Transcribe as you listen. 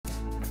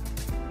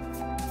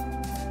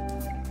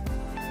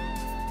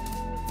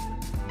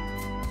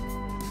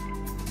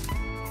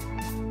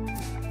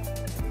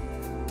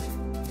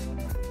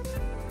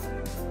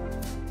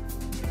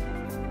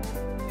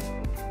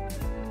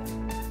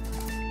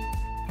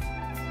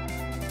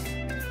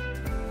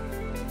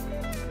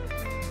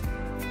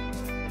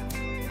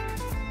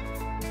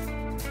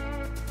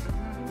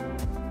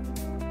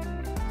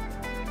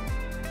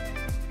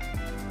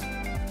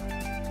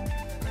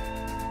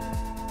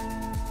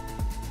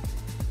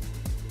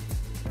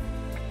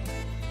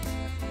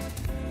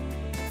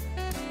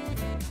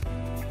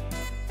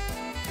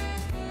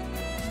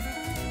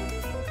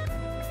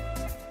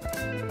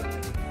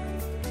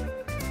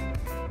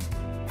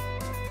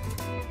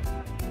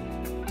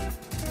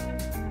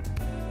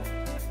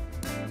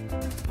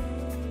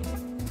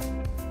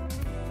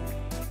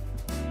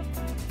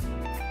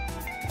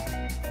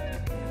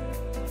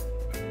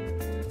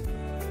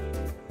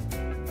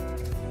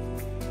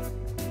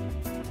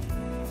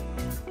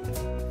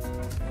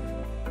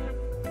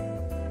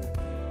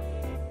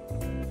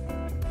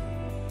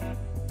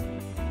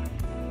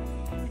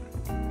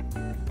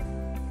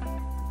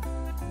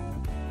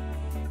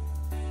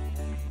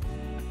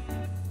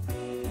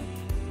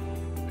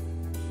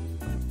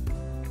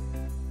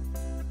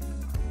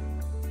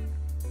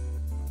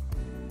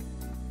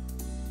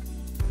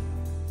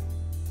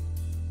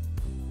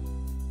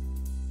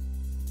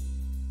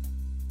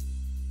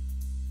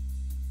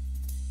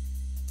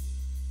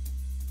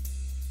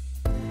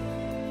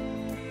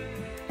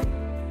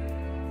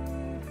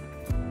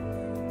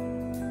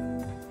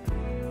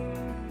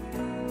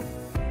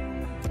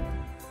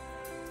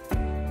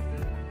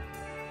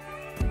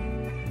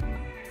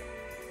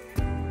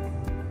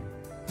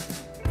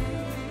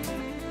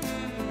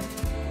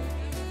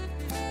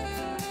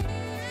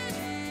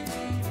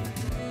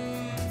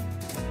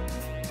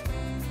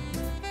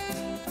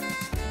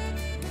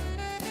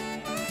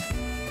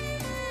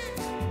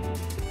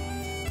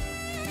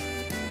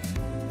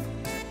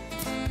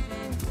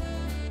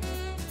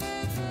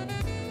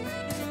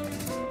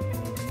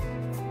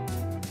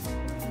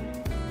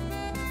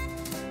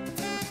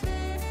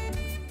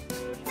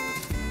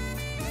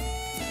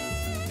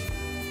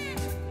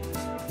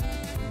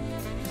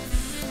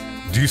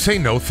Do you say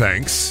no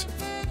thanks?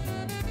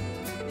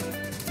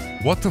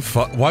 What the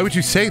fuck? Why would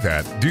you say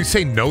that? Do you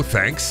say no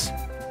thanks?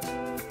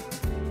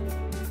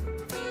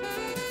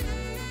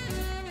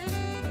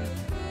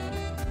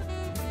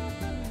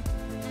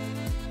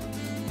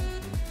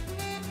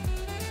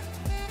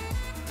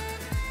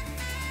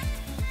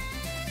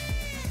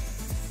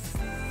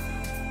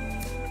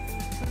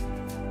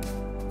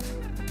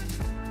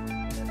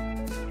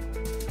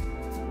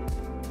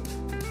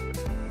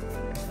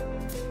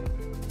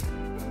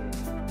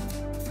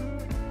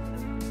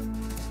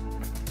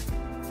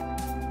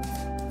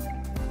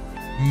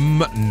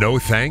 No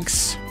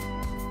thanks.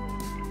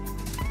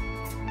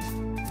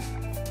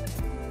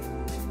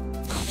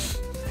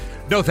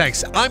 No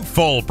thanks. I'm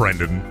full,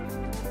 Brendan.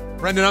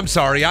 Brendan, I'm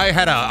sorry. I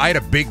had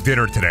a big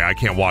dinner today. I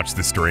can't watch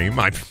the stream.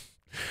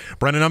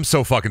 Brendan, I'm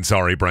so fucking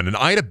sorry, Brendan.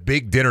 I had a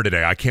big dinner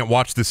today. I can't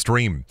watch the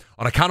stream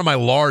on account of my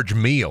large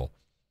meal.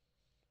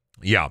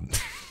 Yeah.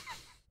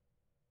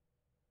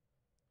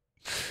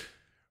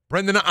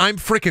 Brendan, I'm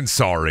freaking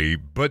sorry,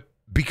 but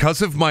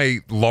because of my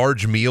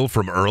large meal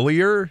from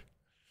earlier,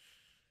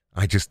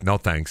 no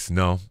thanks.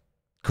 No.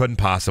 Couldn't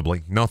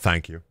possibly. No,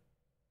 thank you.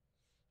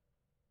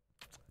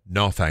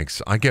 No,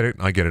 thanks. I get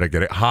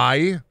it.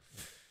 Hi.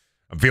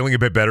 I'm feeling a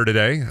bit better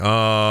today.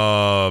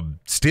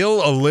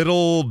 Still a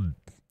little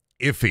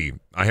iffy.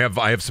 I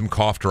have some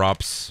cough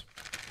drops.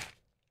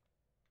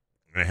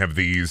 I have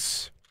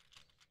these.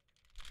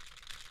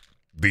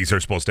 These are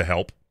supposed to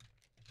help.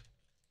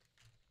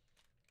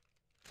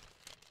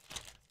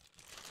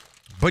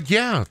 But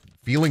yeah,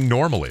 feeling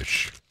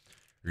normal-ish.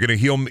 You're gonna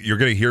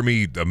hear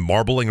me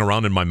marbling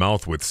around in my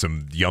mouth with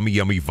some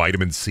yummy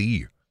vitamin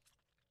C.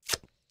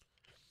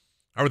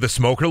 How are the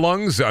smoker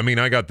lungs? I mean,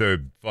 I got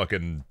the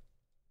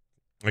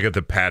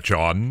patch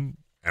on,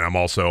 and I'm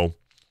also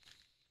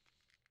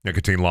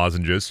nicotine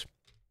lozenges.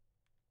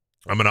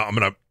 I'm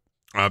gonna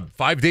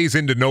 5 days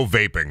into no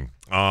vaping.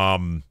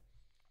 I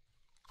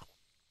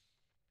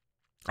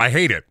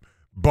hate it,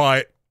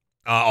 but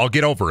I'll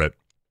get over it.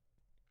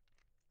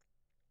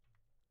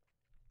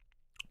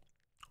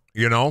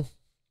 You know?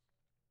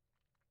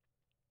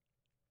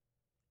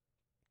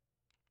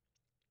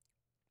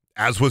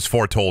 As was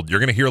foretold, you're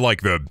going to hear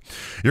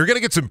you're going to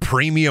get some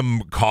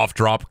premium cough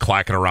drop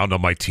clacking around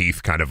on my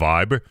teeth kind of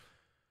vibe.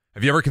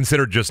 Have you ever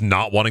considered just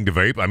not wanting to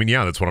vape? I mean,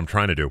 yeah, that's what I'm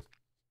trying to do.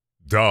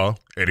 Duh,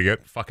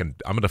 idiot. I'm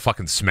going to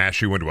fucking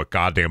smash you into a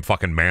goddamn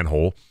fucking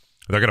manhole.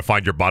 They're going to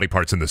find your body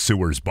parts in the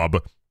sewers, bub.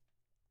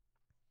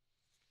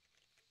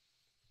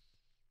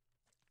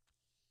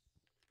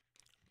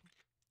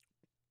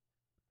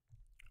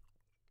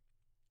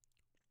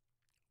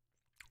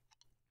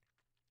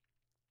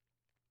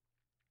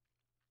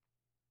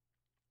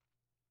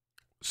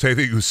 Say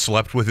that you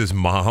slept with his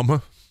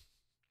mom?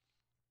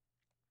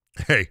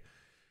 Hey,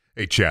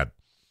 Chad.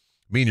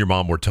 Me and your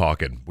mom were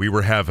talking. We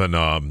were having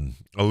a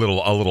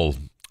little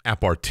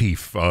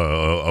aperitif,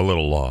 a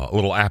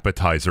little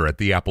appetizer at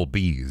the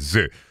Applebee's.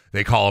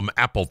 They call them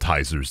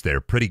appetizers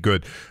there. Pretty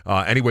good.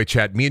 Anyway,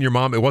 Chad, me and your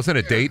mom, it wasn't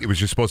a date. It was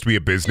just supposed to be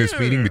a business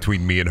meeting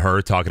between me and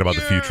her talking about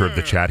the future of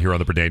the chat here on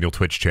the Brendaniel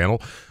Twitch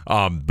channel.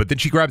 But then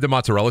she grabbed a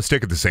mozzarella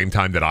stick at the same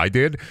time that I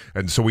did.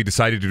 And so we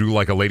decided to do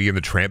like a Lady in the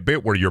Tramp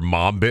bit where your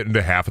mom bit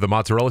into half of the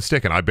mozzarella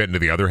stick and I bit into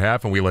the other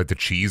half. And we let the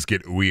cheese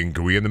get ooey and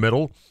gooey in the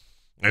middle.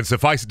 And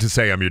suffice it to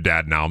say, I'm your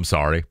dad now. I'm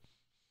sorry.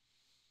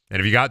 And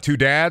if you got 2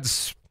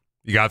 dads,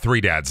 you got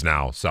 3 dads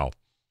now. So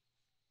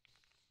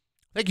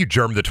thank you,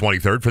 Germ the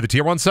 23rd, for the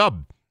tier 1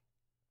 sub.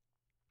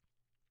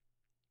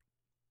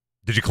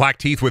 Did you clack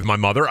teeth with my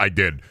mother? I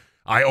did.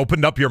 I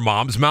opened up your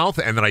mom's mouth,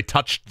 and then I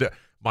touched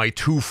my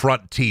 2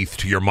 front teeth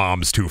to your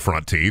mom's 2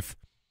 front teeth.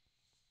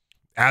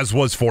 As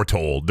was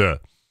foretold.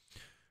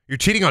 You're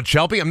cheating on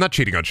Shelby? I'm not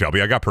cheating on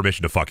Shelby. I got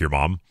permission to fuck your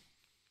mom.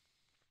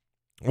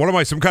 What am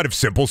I, some kind of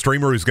simple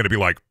streamer who's going to be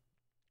like,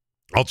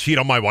 I'll cheat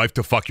on my wife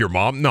to fuck your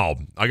mom? No,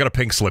 I got a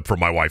pink slip from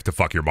my wife to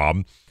fuck your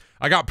mom.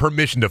 I got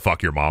permission to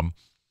fuck your mom.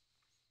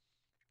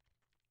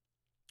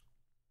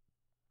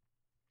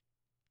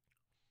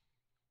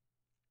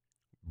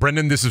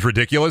 Brendan, this is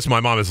ridiculous.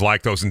 My mom is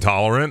lactose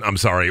intolerant. I'm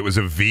sorry. It was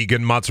a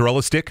vegan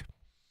mozzarella stick.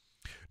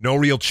 No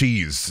real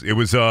cheese. It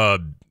was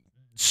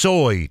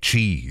soy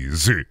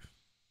cheese.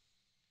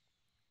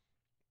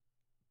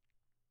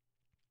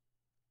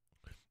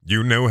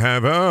 You know,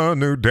 have a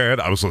new dad.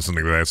 I was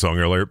listening to that song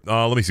earlier.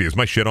 Let me see. Is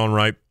my shit on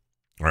right?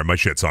 All right, my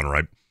shit's on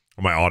right.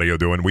 What my audio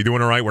doing? We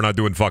doing all right? We're not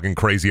doing fucking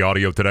crazy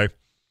audio today.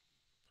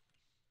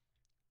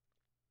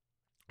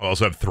 I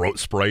also have throat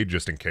spray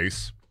just in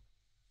case.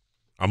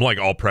 I'm like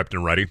all prepped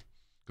and ready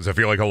because I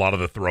feel like a lot of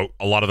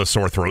the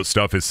sore throat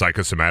stuff is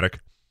psychosomatic.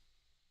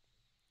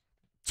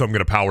 So I'm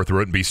gonna power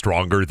through it and be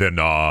stronger than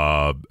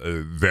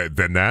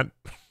that.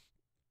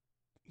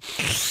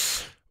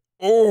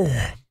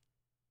 Oh.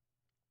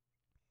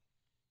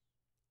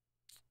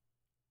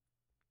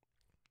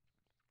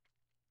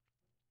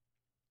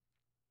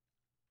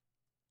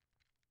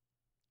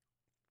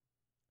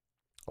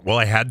 Well,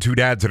 I had 2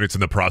 dads and it's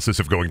in the process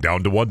of going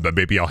down to 1, but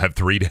maybe I'll have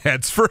 3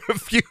 dads for a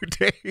few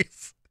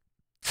days.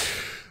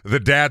 The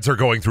dads are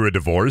going through a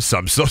divorce.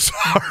 I'm so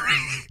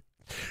sorry.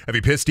 Have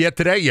you pissed yet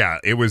today? Yeah,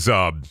 it was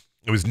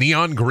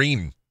neon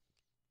green.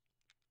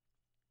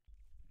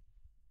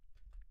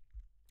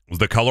 It was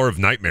the color of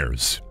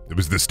nightmares. It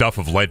was the stuff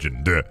of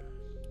legend. All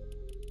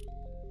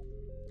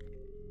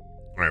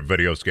right,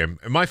 videos game.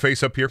 Am my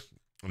face up here?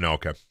 No,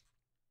 okay.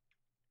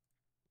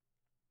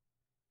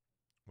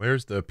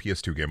 Where's the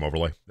PS2 game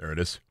overlay? There it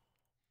is.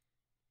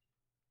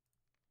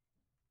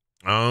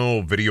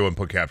 Oh, video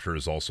input capture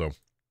is also.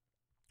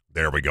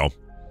 There we go.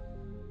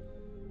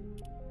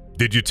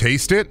 Did you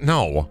taste it?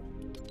 No.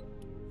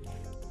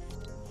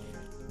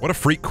 What a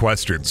freak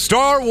question.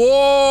 Star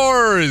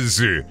Wars!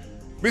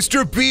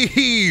 Mr.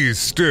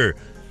 Beast!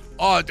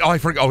 Oh, I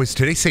forgot. Oh, is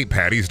today St.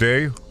 Patty's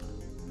Day?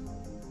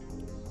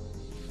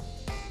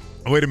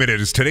 Oh, wait a minute.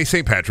 Is today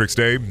St. Patrick's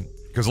Day?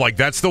 Because, like,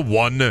 that's the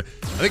one. I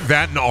think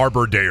that and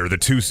Arbor Day are the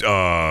two.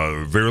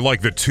 They're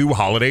like the two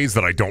holidays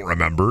that I don't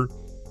remember.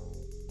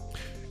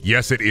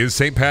 Yes, it is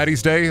St.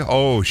 Patty's Day.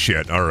 Oh,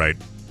 shit. All right.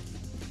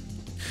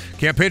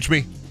 Can't pinch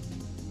me.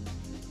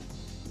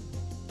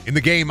 In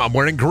the game, I'm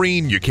wearing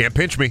green. You can't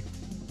pinch me.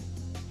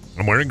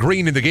 I'm wearing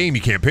green in the game.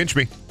 You can't pinch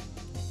me.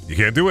 You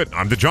can't do it.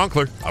 I'm the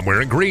Jonkler. I'm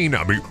wearing green.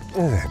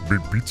 Oh,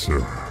 big pizza.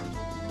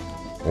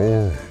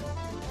 Oh,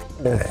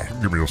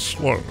 give me a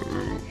slice.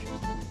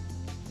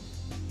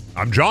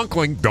 I'm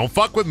jonkling. Don't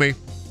fuck with me.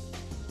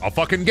 I'll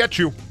fucking get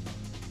you.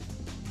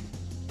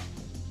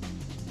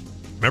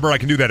 Remember, I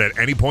can do that at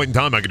any point in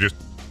time. I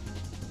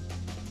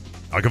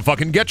can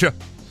fucking get you.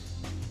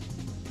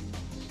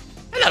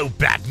 Hello,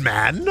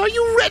 Batman. Are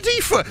you ready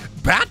for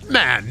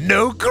Batman?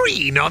 No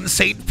green on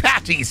St.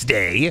 Patty's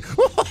Day.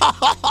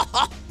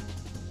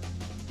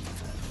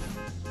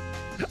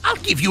 I'll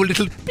give you a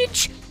little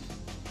bitch.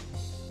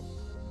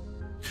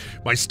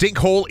 My stink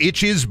hole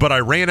itches, but I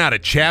ran out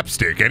of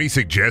chapstick. Any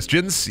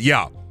suggestions?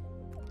 Yeah.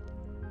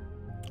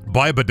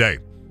 Buy a bidet.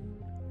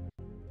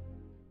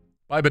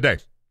 Buy a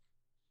bidet.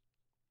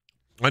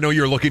 I know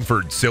you're looking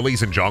for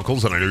sillies and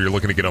jonkles, and I know you're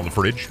looking to get on the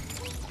fridge.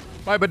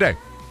 Buy a bidet.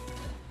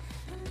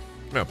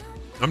 No,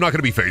 I'm not going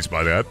to be fazed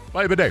by that.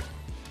 Buy a bidet.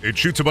 It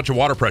shoots a bunch of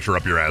water pressure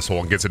up your asshole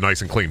and gets it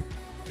nice and clean.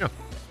 Yeah,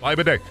 buy a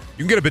bidet.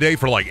 You can get a bidet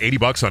for like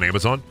 $80 on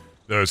Amazon.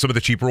 Some of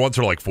the cheaper ones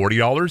are like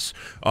 $40.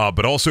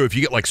 But also, if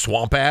you get like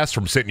swamp ass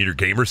from sitting in your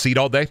gamer seat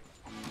all day,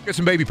 get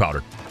some baby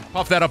powder.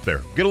 Puff that up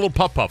there. Get a little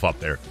puff up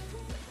there.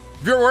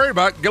 If you're worried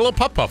about it, get a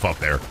little puff up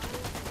there.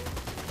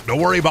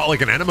 Don't worry about like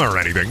an enema or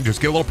anything.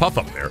 Just get a little puff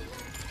up there.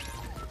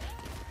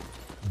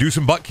 Do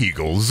some butt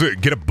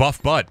kegels. Get a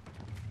buff butt.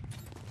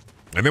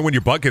 And then when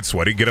your butt gets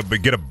sweaty, get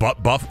a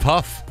butt buff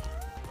puff.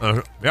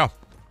 Yeah.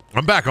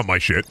 I'm back on my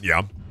shit.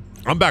 Yeah.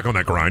 I'm back on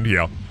that grind.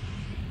 Yeah.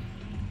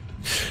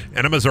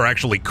 Enemas are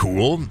actually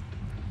cool.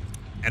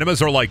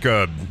 Enemas are like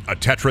a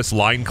Tetris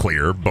line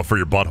clear, but for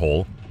your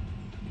butthole.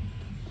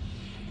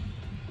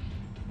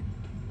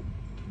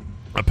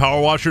 A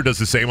power washer does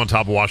the same on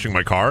top of washing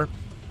my car.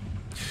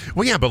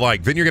 Well, yeah, but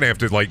like, then you're gonna have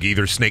to like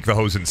either snake the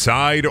hose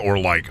inside or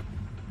like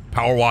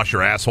power wash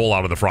your asshole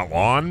out of the front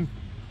lawn.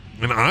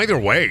 And either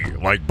way,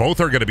 like,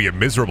 both are gonna be a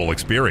miserable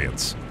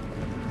experience.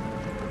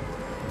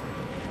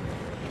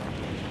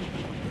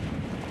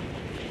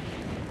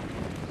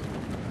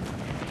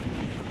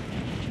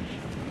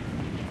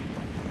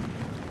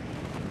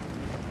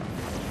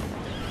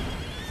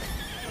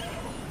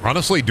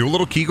 Honestly, do a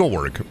little Kegel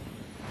work.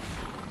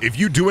 If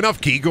you do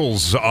enough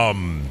Kegels,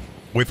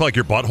 with like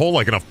your butthole,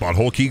 like enough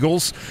butthole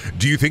Kegels,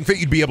 do you think that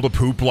you'd be able to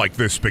poop like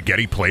the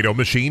spaghetti Play-Doh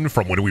machine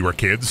from when we were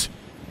kids?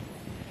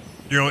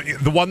 You know,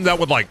 the one that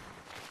would like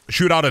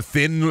shoot out a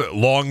thin,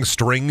 long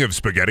string of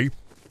spaghetti?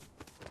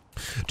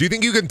 Do you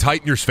think you can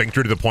tighten your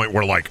sphincter to the point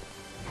where like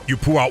you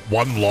poo out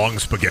one long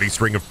spaghetti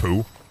string of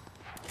poo?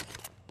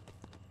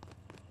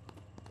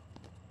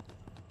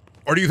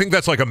 Or do you think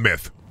that's like a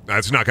myth?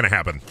 That's not going to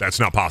happen. That's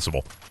not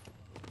possible.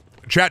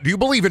 Chat, do you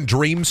believe in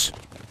dreams?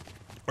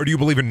 Or do you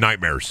believe in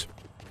nightmares?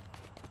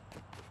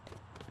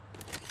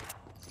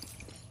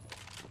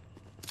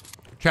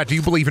 Chat, do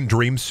you believe in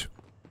dreams?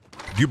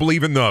 Do you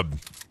believe in the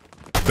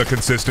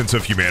consistence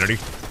of humanity?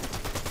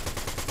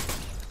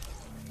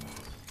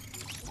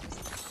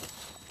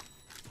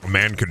 A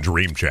man can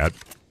dream, chat.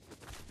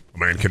 A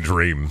man can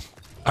dream.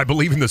 I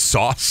believe in the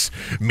sauce.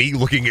 Me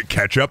looking at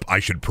ketchup, I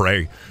should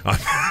pray.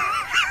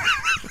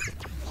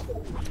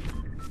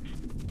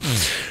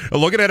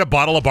 Looking at a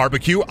bottle of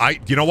barbecue,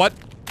 you know what?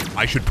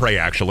 I should pray,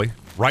 actually.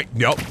 Right?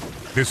 Nope.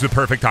 This is the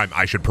perfect time.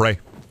 I should pray.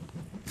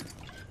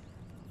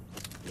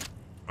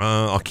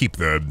 I'll keep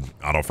the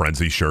auto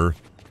frenzy, sure.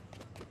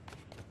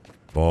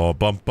 Oh,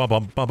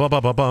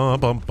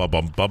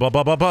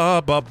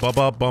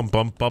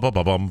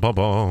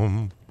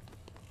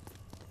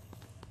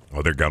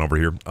 they're gone over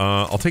here.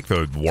 I'll take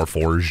the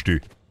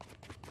Warforged.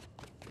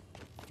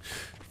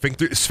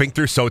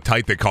 Sphincter so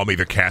tight they call me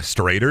the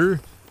castrator.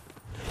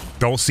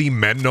 Don't see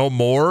men no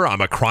more.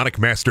 I'm a chronic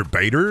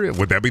masturbator.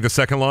 Would that be the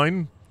second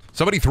line?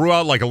 Somebody threw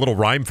out like a little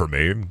rhyme for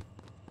me.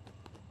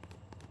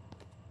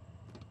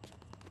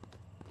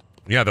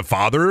 Yeah, the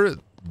Father,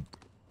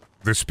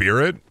 the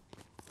Spirit,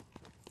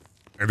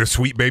 and the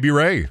sweet baby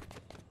Ray.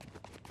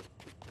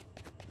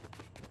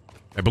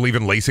 I believe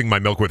in lacing my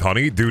milk with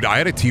honey. Dude, I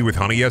had a tea with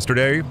honey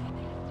yesterday.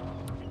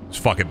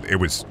 It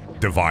was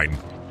divine.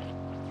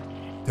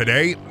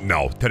 Today?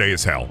 No, today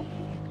is hell.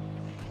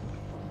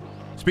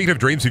 Speaking of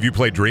dreams, have you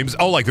played Dreams?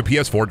 Oh, like the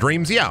PS4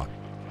 Dreams? Yeah.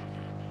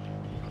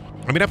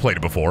 I mean, I played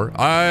it before.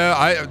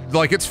 I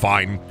like, it's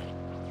fine.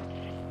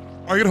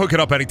 I can hook it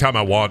up anytime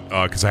I want,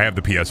 because I have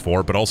the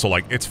PS4, but also,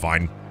 like, it's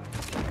fine.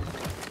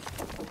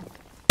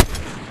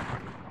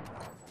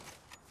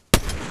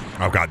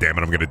 Oh,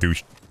 goddammit, I'm gonna do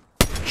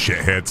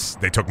shit hits.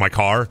 They took my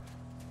car.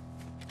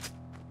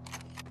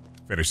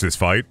 Finish this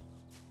fight.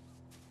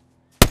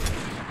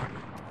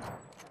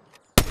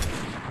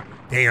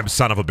 Damn,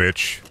 son of a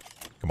bitch.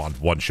 Come on,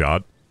 one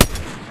shot.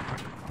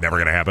 Never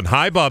gonna happen.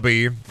 Hi,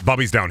 Bubby.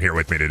 Bubby's down here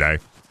with me today.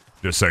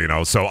 Just so you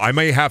know. So I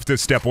may have to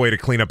step away to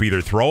clean up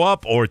either throw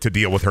up or to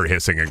deal with her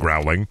hissing and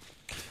growling.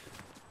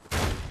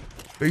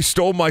 They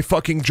stole my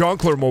fucking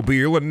Jonkler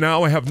mobile and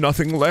now I have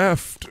nothing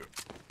left.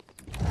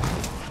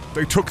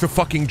 They took the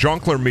fucking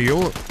Jonkler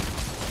meal.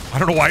 I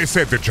don't know why I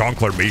said the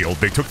Jonkler meal.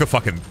 They took the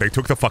fucking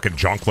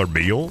Jonkler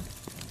meal.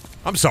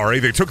 I'm sorry,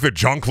 they took the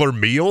Jonkler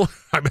meal?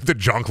 I meant the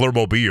Jonkler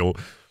mobile.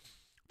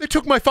 They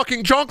took my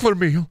fucking Jonkler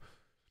meal.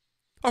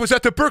 I was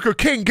at the Burger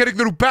King getting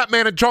the new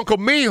Batman and Jonko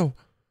meal.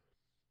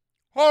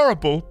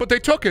 Horrible, but they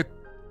took it.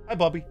 Hi,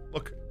 Bubby.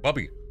 Look,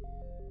 Bubby.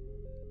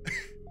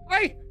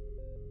 Hi.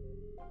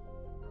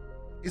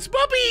 It's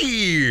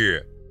Bubby.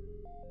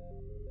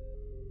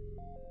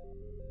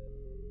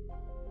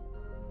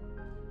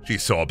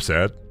 She's so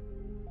upset.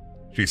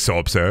 She's so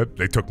upset.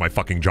 They took my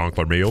fucking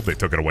Jonkler meal. They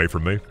took it away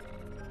from me.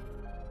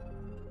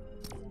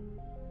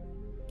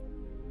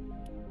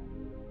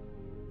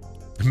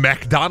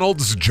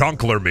 McDonald's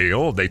Jonkler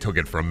meal. They took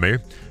it from me.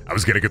 I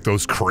was gonna get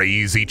those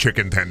crazy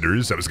chicken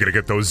tenders. I was gonna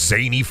get those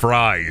zany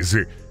fries.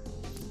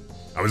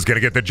 I was gonna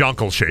get the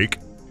Jonkel shake.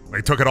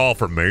 They took it all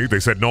from me. They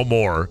said no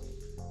more.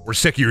 We're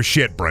sick of your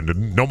shit,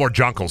 Brendan. No more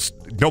Jonkels.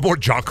 No more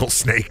Jonkel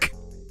snake.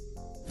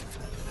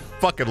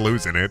 Fucking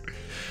losing it.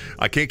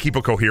 I can't keep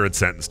a coherent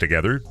sentence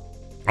together.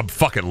 I'm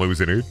fucking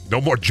losing it.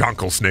 No more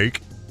Jonkel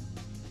snake.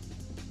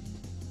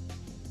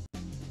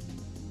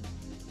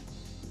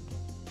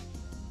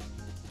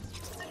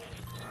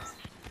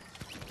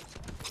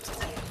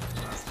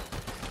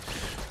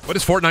 What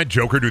does Fortnite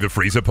Joker do the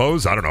Frieza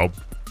pose? I don't know.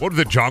 What would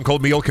the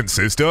Jonkel meal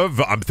consist of?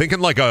 I'm thinking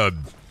like a...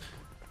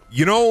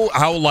 You know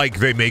how, like,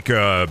 they make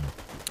a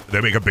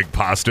big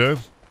pasta?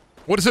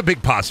 What is a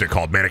big pasta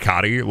called?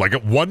 Manicotti?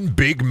 Like, one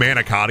big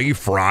manicotti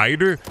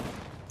fried,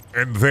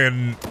 and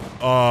then,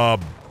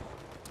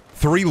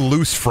 3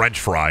 loose French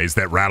fries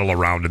that rattle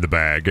around in the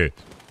bag.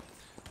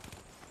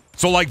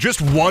 So, like, just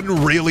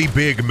one really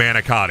big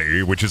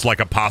manicotti, which is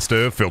like a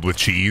pasta filled with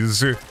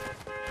cheese.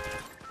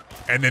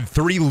 And then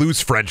 3 loose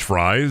French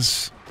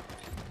fries.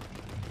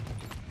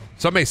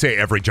 Some may say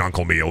every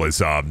Jonkel meal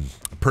is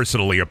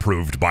personally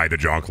approved by the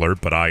Jonkler,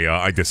 but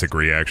I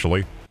disagree,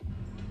 actually.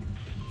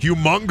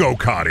 Humongo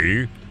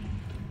Cotti.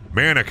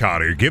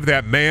 Manicotti. Give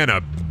that man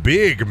a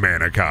big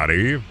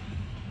manicotti.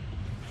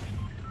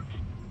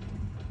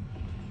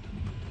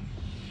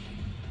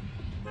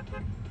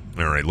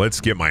 Alright, let's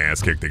get my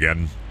ass kicked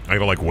again. I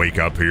gotta, like, wake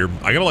up here.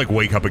 I gotta, like,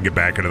 wake up and get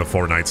back into the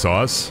Fortnite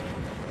sauce.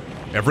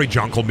 Every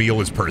Jonkel meal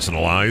is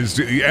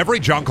personalized. Every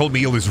Jonkel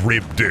meal is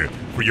ribbed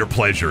for your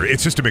pleasure.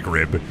 It's just a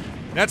McRib.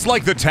 That's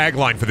like the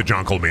tagline for the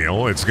Jonkel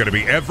meal. It's gonna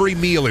be, every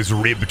meal is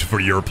ribbed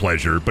for your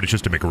pleasure, but it's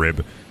just a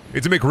McRib.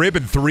 It's a McRib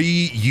and 3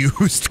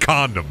 used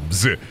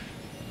condoms.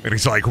 And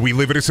he's like, we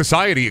live in a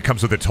society. It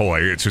comes with a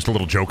toy. It's just a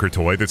little Joker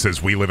toy that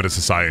says, we live in a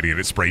society, and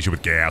it sprays you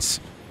with gas.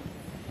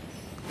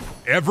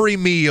 Every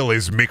meal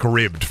is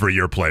McRibbed for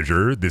your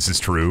pleasure. This is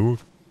true.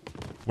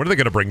 When are they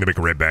going to bring the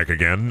McRib back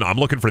again? I'm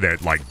looking for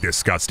that, like,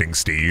 disgusting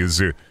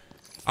steez.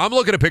 I'm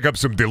looking to pick up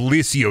some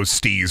Delicio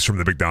steez from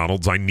the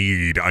McDonald's. I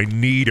need a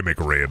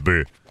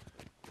McRib.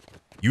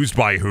 Used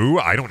by who?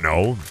 I don't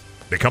know.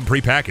 They come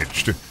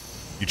prepackaged.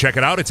 You check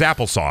it out, it's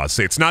applesauce.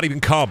 It's not even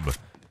cum.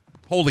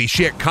 Holy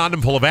shit,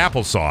 condom full of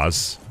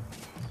applesauce.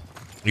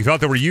 You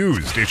thought they were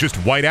used. It's just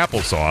white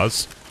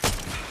applesauce.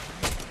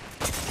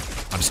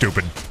 I'm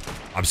stupid.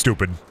 I'm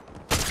stupid.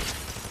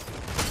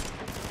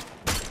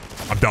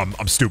 I'm dumb.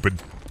 I'm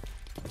stupid.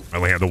 I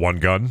only have the one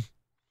gun.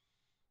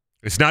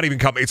 It's not even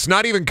cum. It's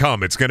not even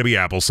cum. It's gonna be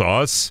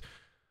applesauce.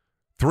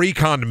 3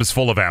 condoms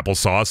full of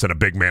applesauce and a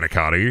big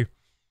manicotti.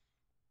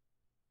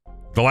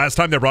 The last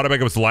time they brought it back,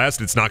 it was the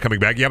last. It's not coming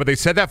back. Yeah, but they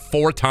said that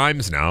 4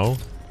 times now.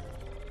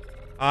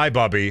 Hi,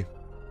 Bubby.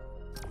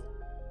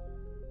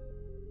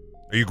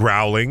 Are you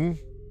growling?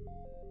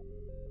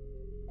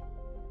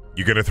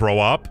 You gonna throw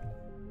up?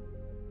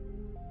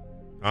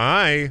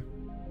 Hi.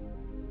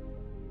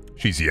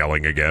 She's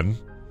yelling again.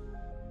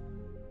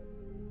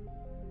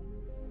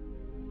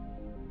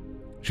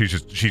 She's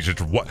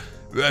just what?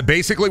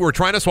 Basically, we're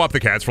trying to swap the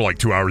cats for like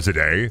 2 hours a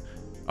day.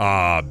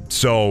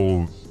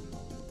 So,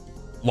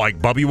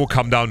 like, Bubby will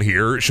come down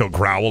here. She'll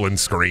growl and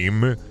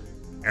scream,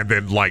 and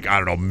then, like, I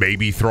don't know,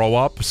 maybe throw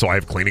up. So I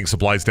have cleaning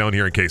supplies down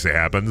here in case it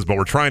happens. But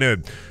we're trying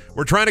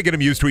to get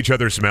them used to each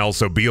other's smells.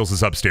 So Beals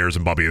is upstairs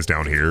and Bubby is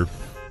down here.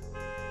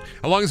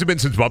 How long has it been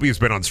since Bubby has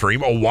been on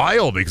stream? A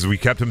while, because we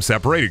kept him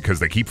separated because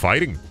they keep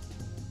fighting.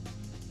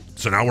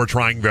 So now we're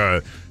trying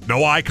the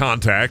no eye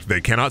contact.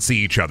 They cannot see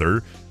each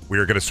other. We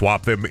are going to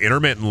swap them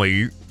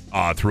intermittently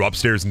through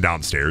upstairs and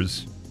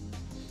downstairs.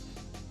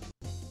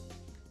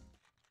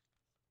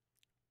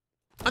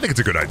 I think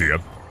it's a good idea.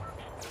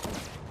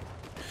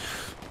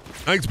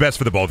 I think it's best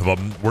for the both of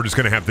them. We're just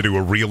going to have to do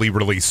a really,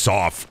 really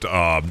soft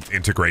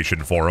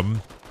integration for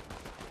them.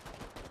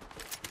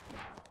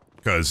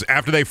 Because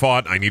after they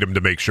fought, I need them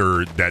to make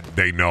sure that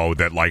they know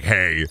that, like,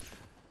 hey,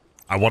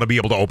 I want to be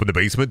able to open the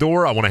basement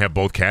door. I want to have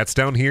both cats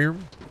down here.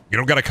 You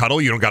don't got to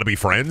cuddle. You don't got to be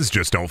friends.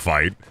 Just don't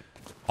fight.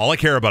 All I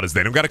care about is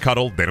they don't got to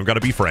cuddle. They don't got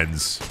to be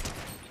friends.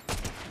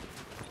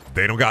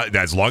 They don't got,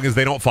 as long as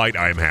they don't fight,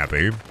 I am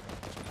happy.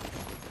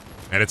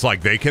 And it's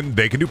like they can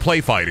do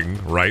play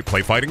fighting, right?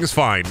 Play fighting is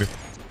fine.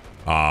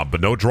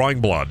 But no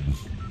drawing blood.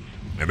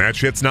 And that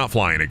shit's not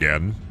flying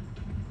again.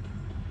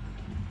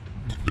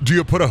 Do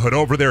you put a hood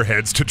over their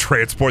heads to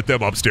transport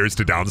them upstairs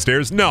to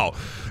downstairs? No.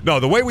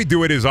 No, the way we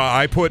do it is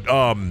I put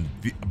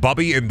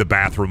Bubby in the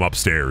bathroom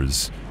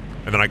upstairs.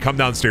 And then I come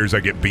downstairs, I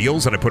get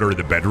Beals, and I put her in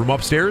the bedroom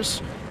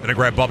upstairs. And I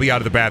grab Bubby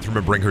out of the bathroom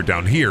and bring her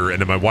down here.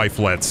 And then my wife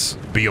lets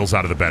Beals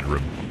out of the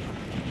bedroom.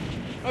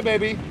 Hi,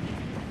 baby.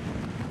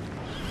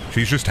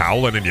 She's just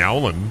howling and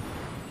yowling.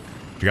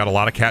 She got a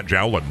lot of cat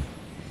jowling.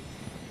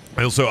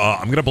 I also,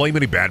 I'm going to blame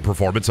any bad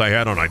performance I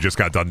had on I just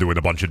got done doing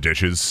a bunch of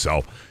dishes,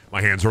 so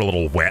my hands are a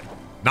little wet.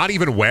 Not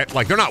even wet.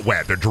 Like, they're not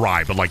wet. They're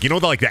dry. But, like, you know,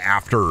 the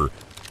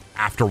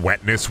after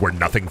wetness where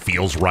nothing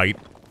feels right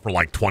for,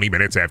 like, 20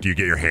 minutes after you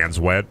get your hands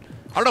wet?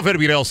 I don't know if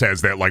anybody else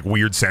has that, like,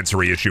 weird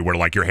sensory issue where,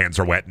 like, your hands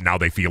are wet and now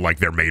they feel like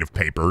they're made of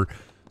paper.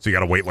 So you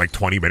got to wait, like,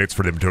 20 minutes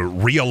for them to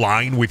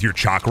realign with your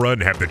chakra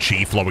and have the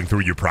chi flowing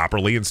through you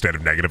properly instead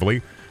of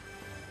negatively.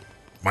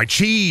 My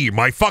chi!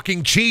 My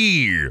fucking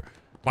chi!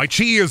 My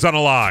chi is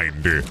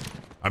unaligned.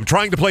 I'm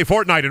trying to play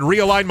Fortnite and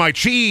realign my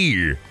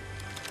chi.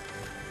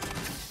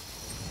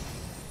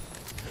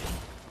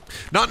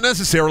 Not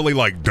necessarily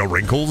like the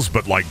wrinkles,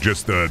 but like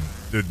just the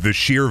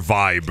sheer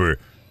vibe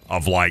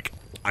of like,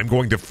 I'm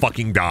going to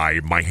fucking die.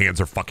 My hands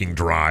are fucking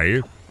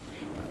dry.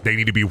 They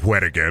need to be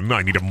wet again.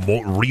 I need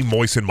to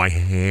re-moisten my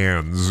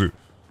hands.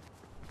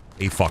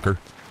 Hey, fucker.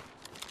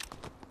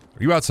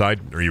 Are you outside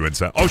or are you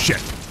inside? Oh,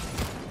 shit.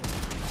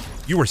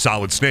 You were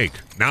solid snake.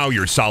 Now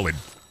you're solid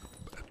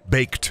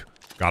baked.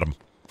 Got him.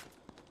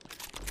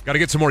 Got to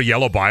get some more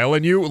yellow bile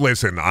in you.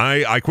 Listen,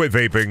 I quit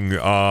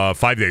vaping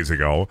 5 days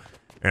ago.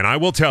 And I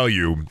will tell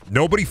you,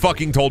 nobody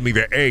fucking told me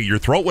that, hey, your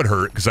throat would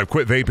hurt because I've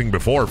quit vaping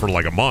before for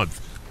like a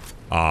month.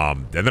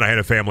 And then I had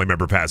a family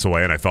member pass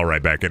away and I fell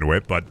right back into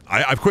it. But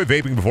I've quit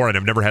vaping before and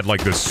I've never had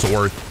like this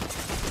sore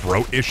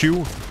throat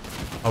issue.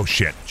 Oh,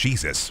 shit.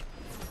 Jesus.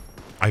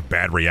 I have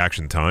bad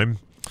reaction time.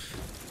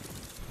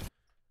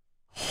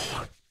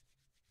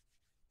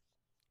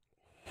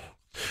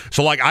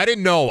 So, like, I did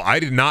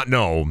not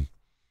know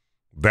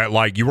that,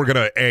 like, you were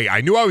gonna,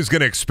 I knew I was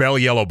gonna expel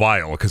yellow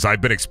bile, because I've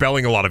been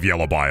expelling a lot of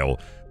yellow bile,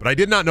 but I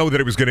did not know that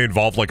it was gonna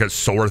involve, like, a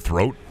sore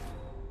throat.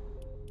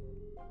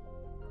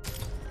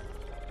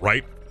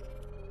 Right?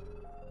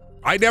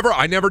 I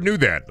never knew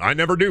that. I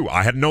never knew.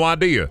 I had no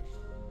idea.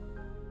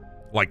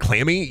 Like,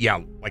 clammy?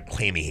 Yeah, like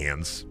clammy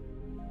hands.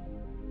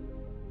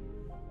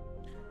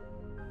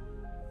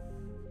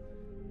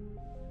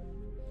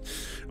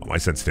 Oh, my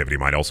sensitivity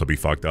might also be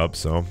fucked up,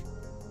 so...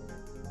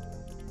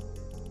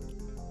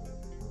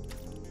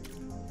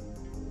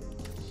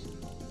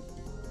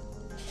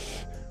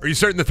 Are you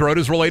certain the throat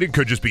is related?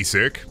 Could just be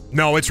sick.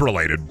 No, it's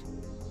related.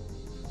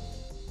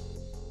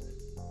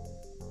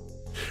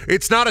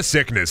 It's not a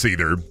sickness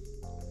either.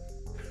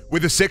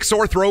 With a sick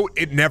sore throat,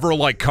 it never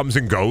like comes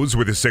and goes.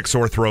 With a sick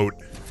sore throat,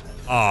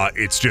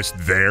 it's just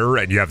there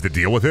and you have to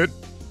deal with it.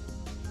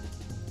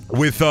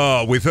 With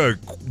a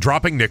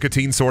dropping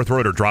nicotine sore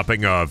throat or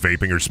dropping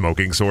vaping or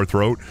smoking sore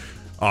throat,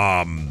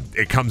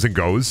 it comes and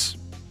goes.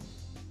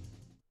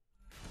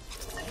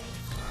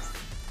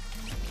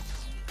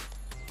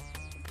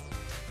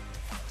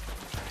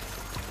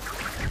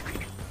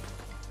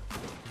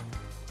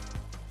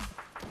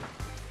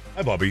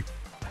 Hi, Bubby.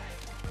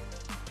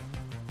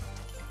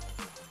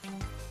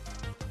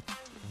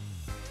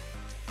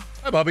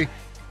 Hi, Bubby.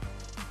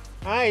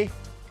 Hi.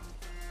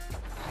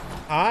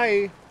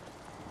 Hi.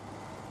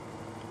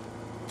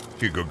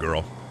 She a good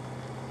girl.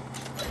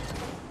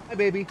 Hi,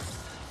 baby.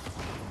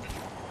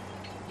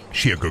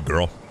 She a good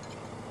girl.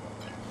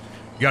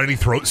 You got any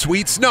throat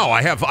sweets? No,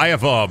 I have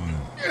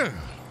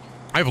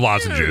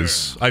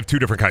lozenges. I have 2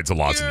 different kinds of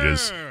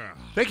lozenges.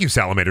 Thank you,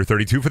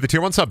 Salamander32, for the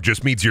tier 1 sub.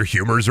 Just means your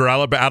humors are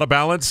out of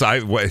balance.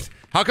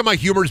 How can my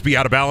humors be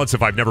out of balance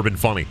if I've never been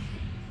funny?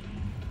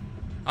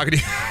 How can you...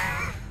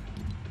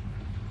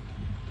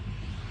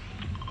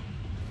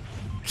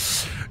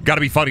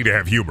 Gotta be funny to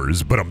have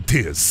humors, but I'm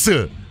tis.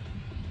 A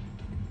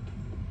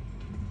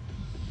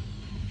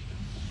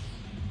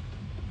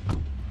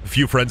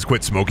few friends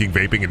quit smoking,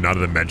 vaping, and none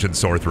of them mentioned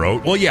sore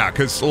throat. Well, yeah,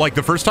 because, like,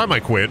 the first time I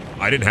quit,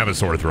 I didn't have a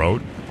sore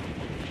throat.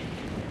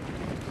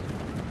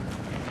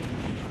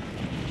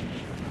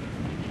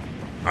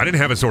 I didn't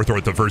have a sore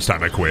throat the first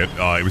time I quit.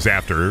 It was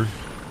after.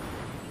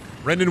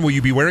 Brendan, will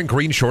you be wearing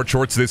green short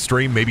shorts this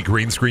stream? Maybe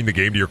green screen the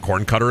game to your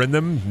corn cutter in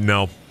them?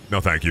 No.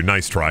 No, thank you.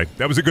 Nice try.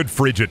 That was a good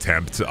fridge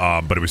attempt,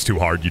 but it was too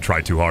hard. You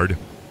tried too hard.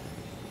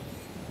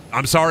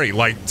 I'm sorry,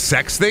 like,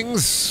 sex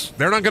things?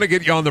 They're not going to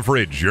get you on the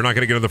fridge. You're not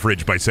going to get on the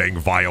fridge by saying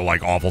vile,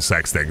 like, awful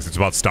sex things. It's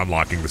about stun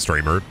locking the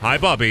streamer. Hi,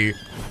 Bubby.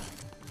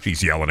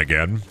 She's yelling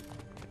again.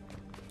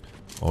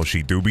 Oh,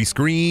 she do be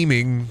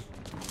screaming.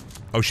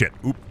 Oh, shit.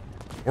 Oop.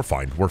 We're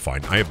fine. We're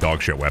fine. I have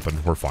dog shit weapon.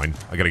 We're fine.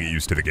 I got to get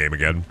used to the game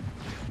again.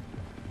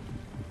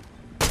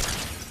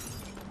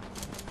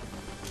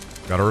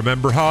 Gotta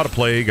remember how to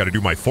play. Gotta do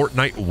my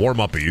Fortnite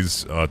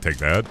warm-uppies. Take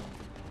that.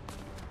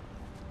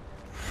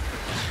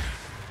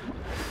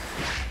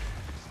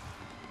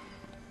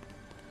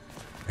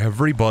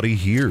 Everybody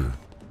here.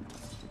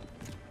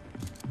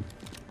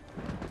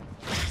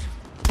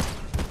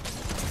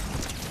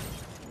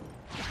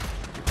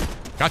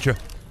 Gotcha.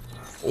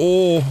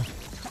 Oh.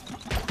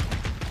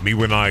 Me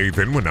when I,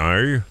 then when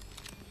I.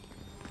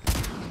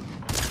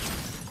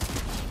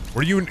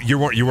 Were you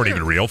weren't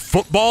even real.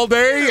 Football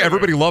Day?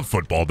 Everybody loved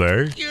Football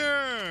Day.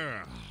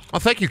 Yeah. Oh,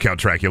 thank you, Count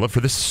Dracula,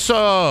 for the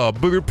sub.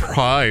 The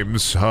Prime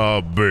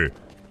sub.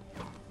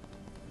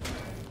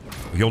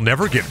 You'll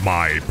never get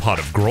my pot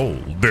of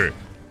gold.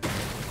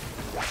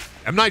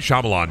 M. Night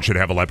Shyamalan should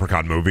have a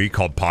Leprechaun movie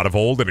called Pot of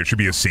Old, and it should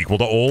be a sequel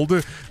to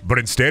Old, but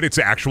instead it's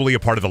actually a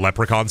part of the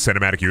Leprechaun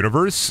cinematic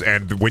universe,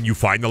 and when you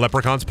find the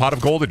Leprechaun's pot of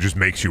gold, it just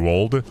makes you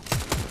old.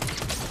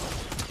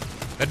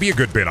 That'd be a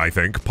good bit, I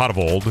think. Pot of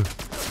Old.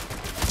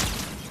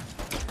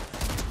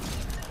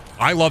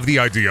 I love the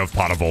idea of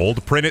pot of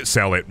old. Print it,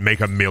 sell it,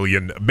 make a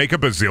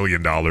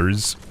bazillion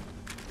dollars.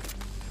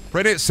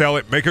 Print it, sell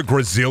it, make a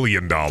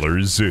grazillion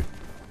dollars.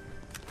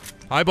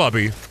 Hi,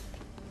 Bubby.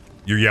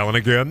 You yelling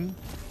again?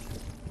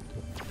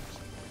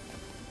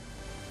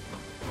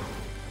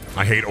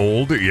 I hate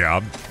old?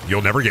 Yeah.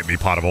 You'll never get me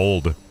pot of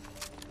old.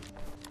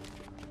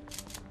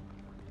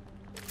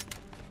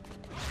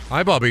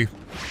 Hi, Bubby.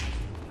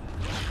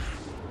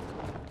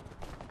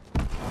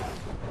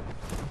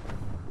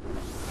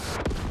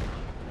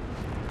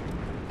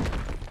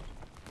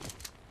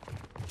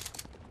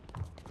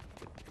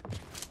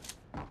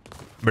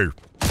 Boo.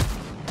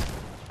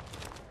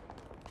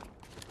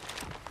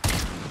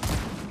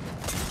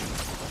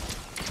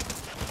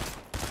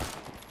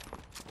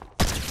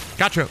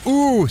 Gotcha.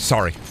 Ooh,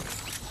 sorry.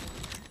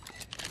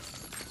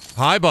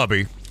 Hi,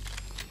 Bubby.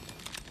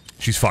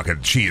 She is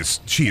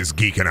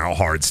geeking out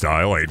hard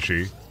style, ain't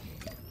she?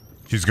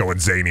 She's going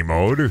zany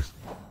mode.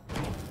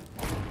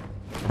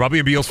 Bubby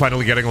and Beals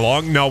finally getting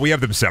along? No, we have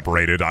them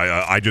separated.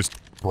 I just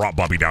brought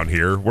Bubby down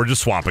here. We're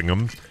just swapping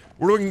them.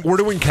 We're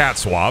doing cat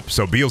swap,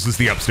 so Beals is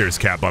the upstairs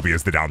cat, Bubby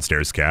is the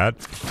downstairs cat.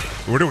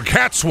 We're doing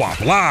cat swap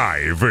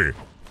live.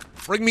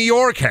 Bring me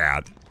your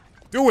cat.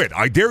 Do it.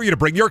 I dare you to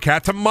bring your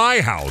cat to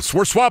my house.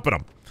 We're swapping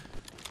them.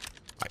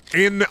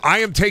 I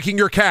am taking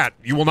your cat.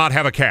 You will not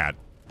have a cat.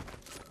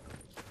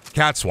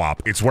 Cat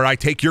swap. It's where I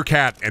take your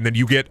cat and then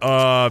you get,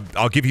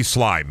 I'll give you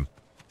slime.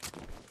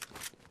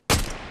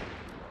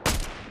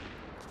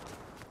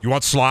 You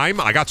want slime?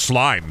 I got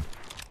slime.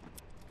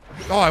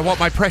 Oh, I want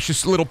my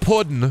precious little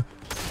puddin'.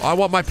 I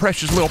want my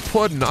precious little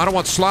puddin'. I don't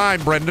want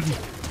slime, Brendan.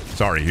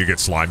 Sorry, you get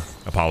slime.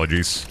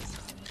 Apologies.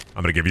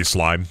 I'm gonna give you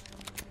slime.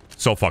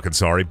 So fucking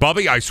sorry.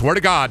 Bubby, I swear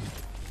to God,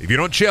 if you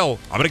don't chill,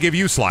 I'm gonna give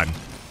you slime.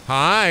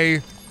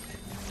 Hi.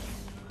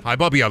 Hi,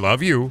 Bubby, I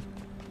love you.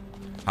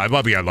 Hi,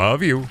 Bubby, I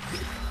love you.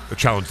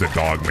 Challenge the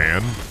dog,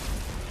 man.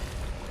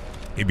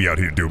 He'd be out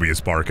here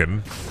dubious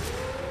barking.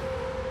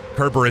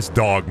 Kerberos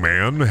dog,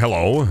 man.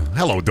 Hello.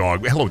 Hello,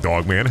 dog. Hello,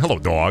 dog, man. Hello,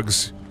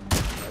 dogs.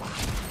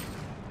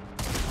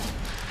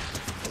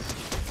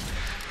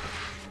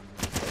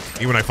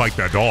 Even I fight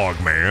that dog,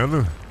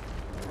 man.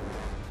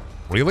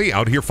 Really?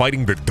 Out here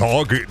fighting the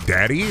dog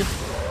daddy?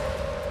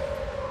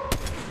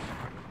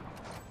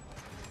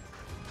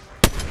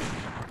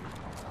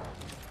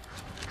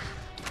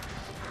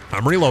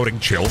 I'm reloading.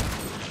 Chill.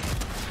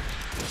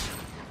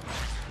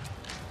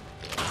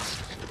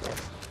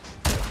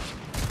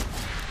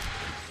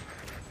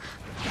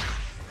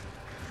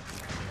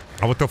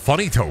 I want the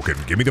funny token.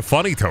 Give me the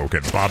funny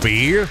token,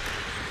 Bobby.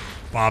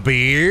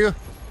 Bobby.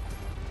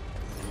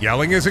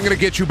 Yelling isn't going to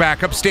get you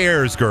back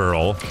upstairs,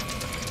 girl.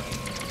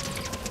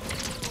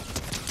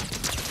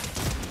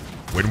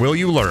 When will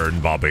you learn,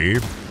 Bobby?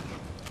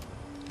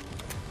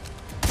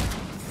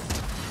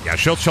 Yeah,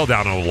 she'll chill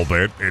down a little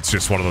bit. It's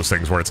just one of those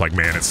things where it's like,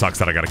 man, it sucks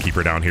that I got to keep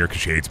her down here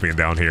because she hates being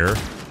down here.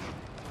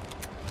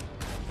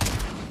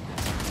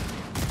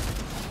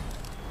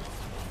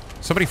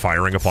 Somebody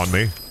firing upon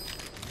me.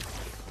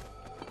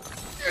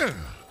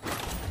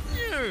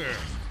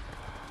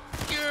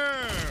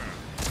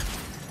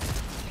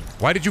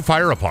 Why did you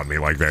fire upon me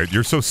like that?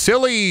 You're so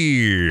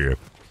silly.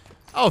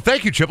 Oh,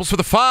 thank you, Chipples, for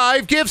the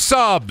 5 gift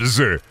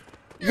subs.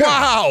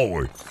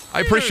 Wow.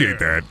 I appreciate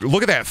that.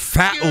 Look at that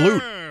fat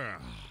loot.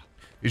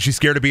 Is she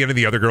scared of being in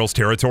the other girl's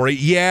territory?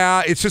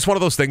 Yeah, it's just one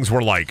of those things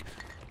where, like,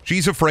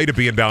 she's afraid of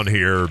being down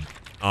here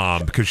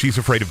because she's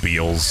afraid of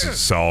Beals.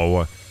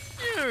 So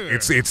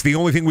It's the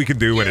only thing we can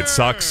do, and it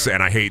sucks,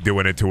 and I hate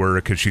doing it to her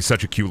because she's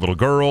such a cute little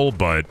girl,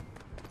 but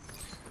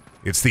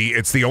it's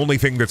the only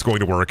thing that's going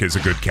to work is a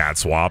good cat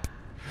swap.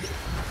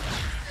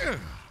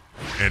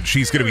 And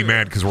she's going to be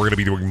mad because we're going to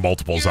be doing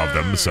multiples of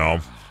them, so.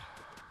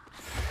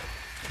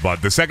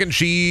 But the second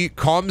she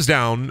calms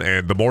down,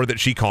 and the more that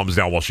she calms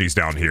down while she's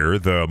down here,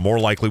 the more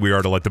likely we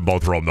are to let them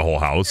both roam the whole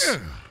house.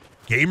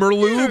 Gamer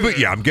lube?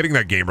 Yeah, I'm getting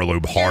that gamer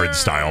lube hard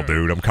style,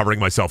 dude. I'm covering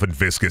myself in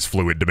viscous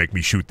fluid to make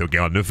me shoot the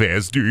gun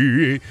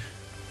faster.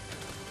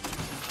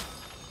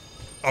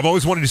 I've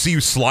always wanted to see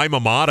you slime a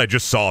mod. I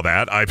just saw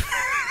that.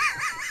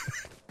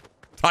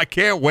 I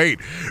can't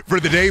wait for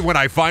the day when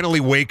I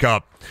finally wake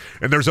up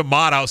and there's a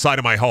mod outside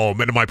of my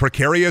home and my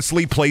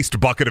precariously placed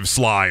bucket of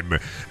slime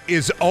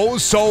is oh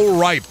so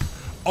ripe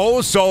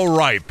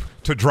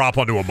to drop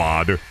onto a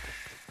mod.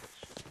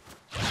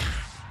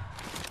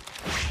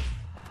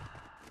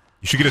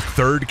 You should get a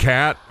third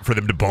cat for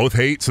them to both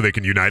hate so they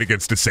can unite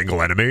against a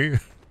single enemy.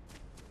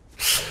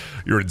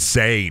 You're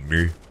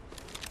insane.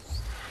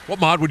 What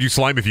mod would you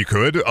slime if you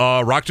could?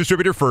 Rock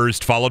Distributor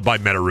first, followed by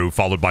Metaru,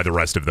 followed by the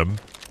rest of them.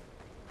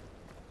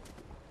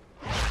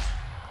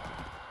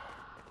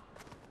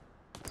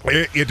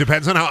 It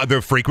depends on how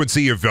the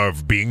frequency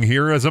of being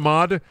here as a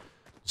mod.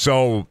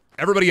 So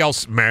everybody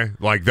else, meh,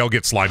 like they'll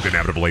get slimed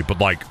inevitably. But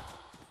like,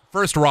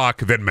 first Rock,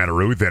 then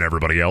Metaru, then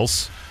everybody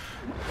else.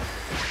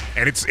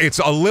 And it's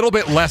a little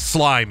bit less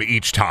slime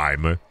each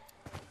time. I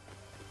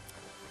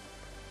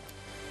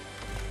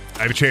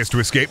have a chance to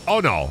escape.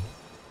 Oh, no.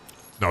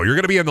 No, you're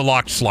going to be in the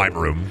locked slime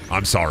room.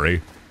 I'm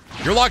sorry.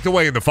 You're locked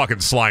away in the fucking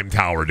slime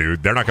tower,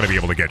 dude. They're not going to be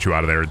able to get you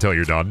out of there until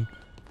you're done.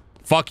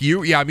 Fuck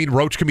you. Yeah, I mean,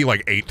 Roach can be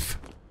like 8th.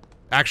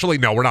 Actually,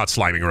 no, we're not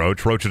sliming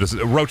Roach. Roach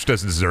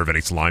doesn't deserve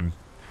any slime.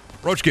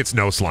 Roach gets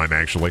no slime,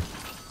 actually.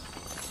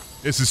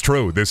 This is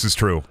true. This is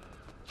true.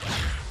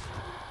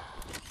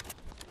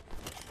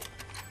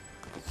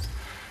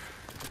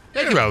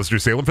 Thank you, Alistair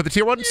Salem, for the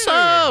tier 1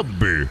 sub.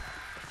 I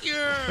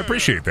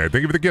appreciate that.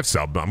 Thank you for the gift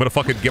sub. I'm gonna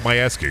fucking get my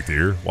ass kicked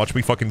here. Watch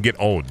me fucking get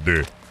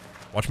owned.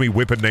 Watch me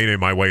whip and Nene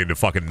my way into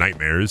fucking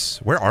nightmares.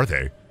 Where are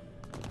they?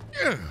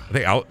 Are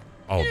they out?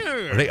 Oh,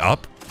 are they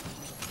up?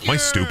 Am I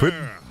stupid?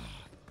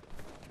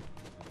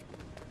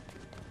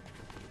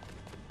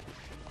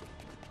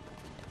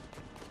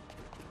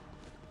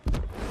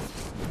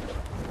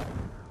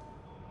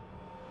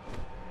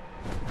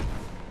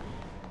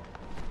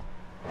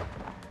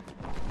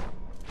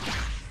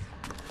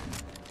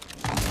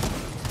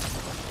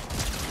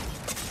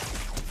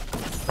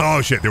 Oh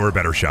shit, they were a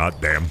better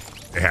shot. Damn.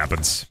 It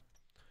happens.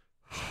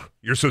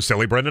 You're so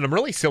silly, Brendan. I'm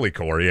really silly,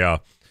 Core, yeah.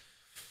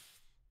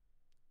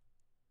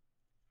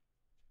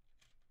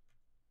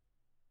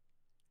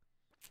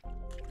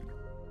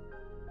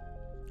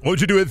 What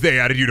would you do if they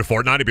added you to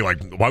Fortnite? I'd be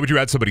like, why would you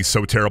add somebody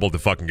so terrible to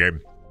the fucking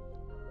game?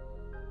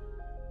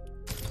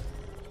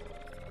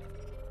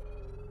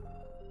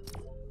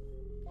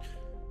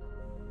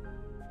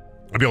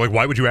 I'd be like,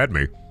 why would you add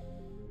me?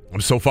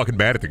 I'm so fucking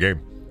bad at the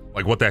game.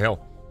 Like, what the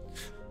hell?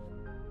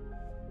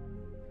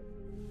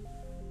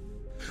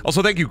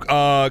 Also, thank you,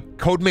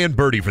 Codeman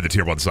Birdie for the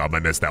tier 1 sub. I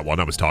missed that one.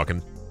 I was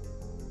talking.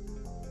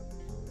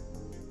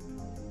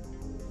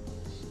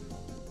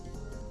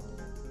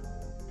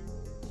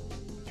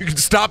 You can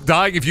stop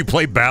dying if you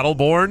play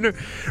Battleborn.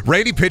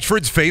 Randy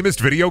Pitchford's famous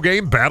video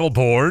game,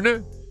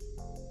 Battleborn.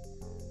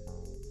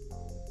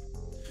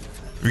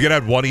 If you could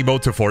add one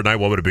emote to Fortnite,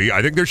 what would it be?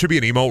 I think there should be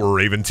an emote where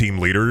Raven Team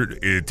Leader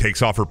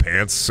takes off her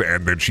pants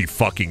and then she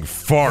fucking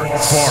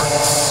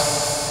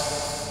farts.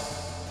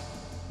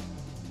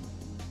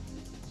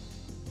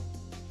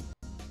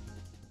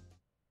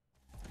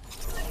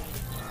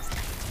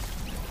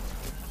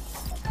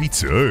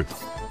 Pizza.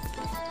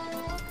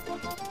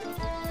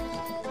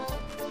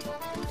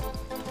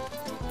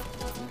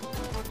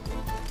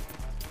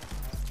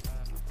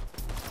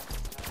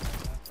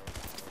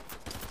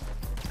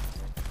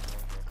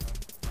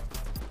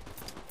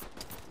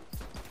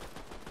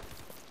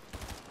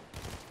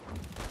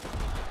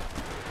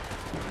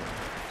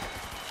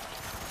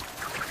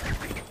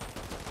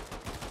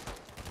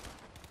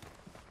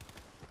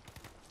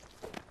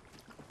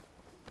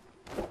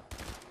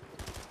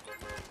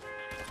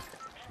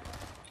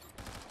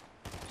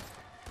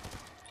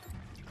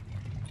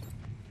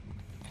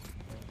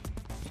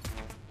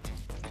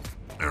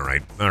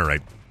 All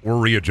right. We're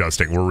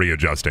readjusting. I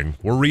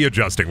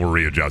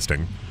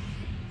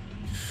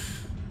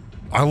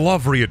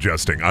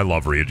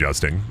love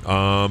readjusting.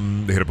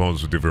 Hit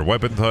opponents with different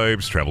weapon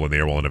types, travel in the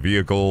air while in a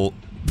vehicle.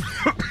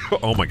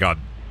 Oh my god.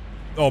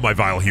 Oh, my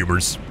vile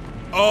humors.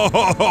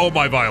 Oh,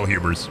 my vile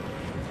humors.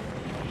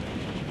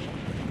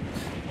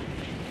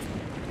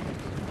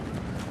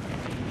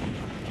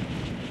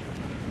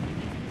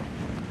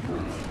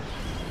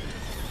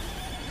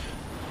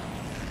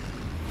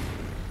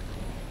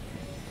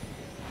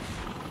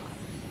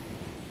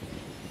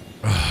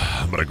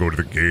 I'm gonna go to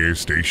the gas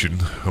station.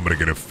 I'm gonna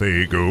get a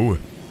Faygo.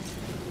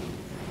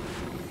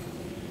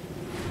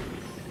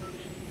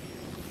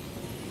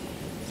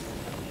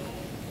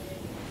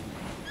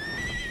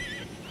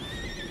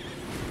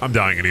 I'm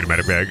dying. I need a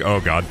medic bag. Oh,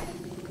 God.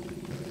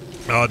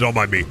 Don't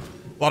mind me.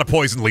 A lot of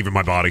poison leaving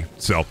my body,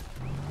 so.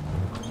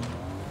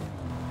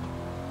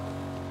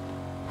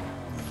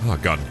 Oh,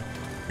 God.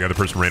 The other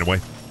person ran away.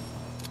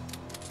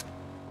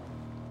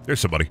 There's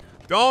somebody.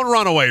 Don't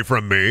run away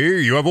from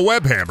me. You have a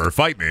web hammer.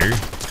 Fight me.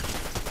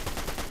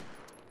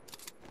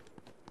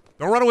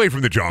 Don't run away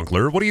from the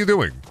Jonkler. What are you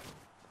doing?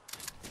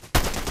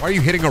 Why are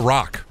you hitting a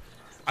rock?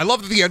 I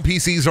love that the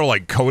NPCs are,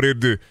 like,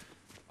 coded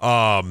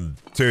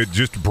to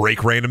just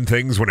break random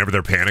things whenever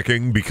they're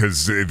panicking,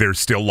 because they're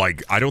still,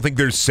 like, I don't think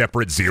there's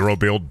separate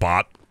zero-build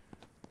bot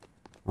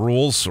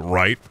rules,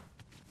 right?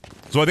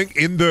 So I think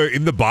in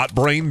the bot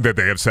brain that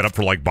they have set up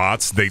for, like,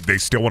 bots, they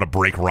still want to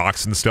break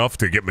rocks and stuff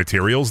to get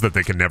materials that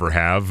they can never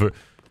have.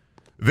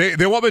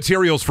 They want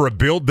materials for a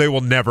build they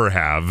will never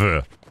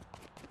have.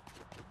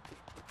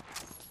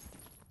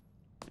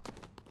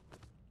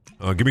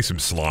 Give me some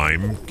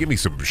slime. Give me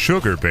some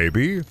sugar,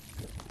 baby.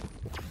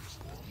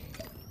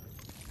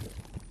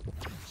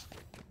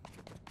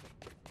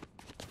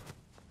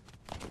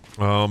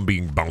 I'm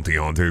being bounty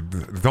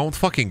hunted. Don't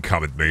fucking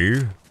come at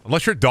me.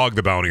 Unless you're Dog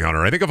the Bounty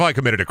Hunter. I think if I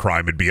committed a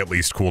crime, it'd be at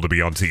least cool to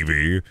be on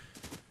TV.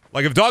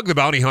 Like, if Dog the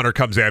Bounty Hunter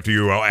comes after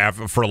you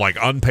for, like,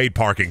 unpaid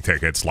parking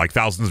tickets, like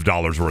thousands of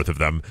dollars worth of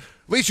them,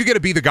 at least you get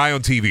to be the guy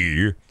on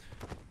TV.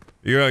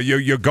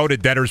 You go to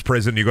debtor's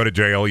prison, you go to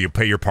jail, you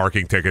pay your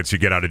parking tickets, you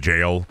get out of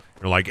jail.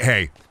 You're like,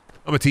 hey,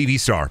 I'm a TV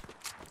star.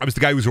 I was the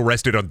guy who was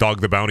arrested on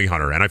Dog the Bounty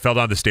Hunter, and I fell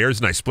down the stairs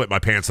and I split my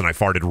pants and I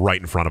farted right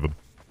in front of him.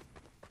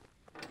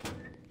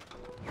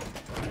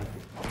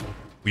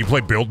 Will you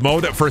play build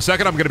mode? For a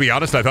second, I'm going to be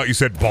honest, I thought you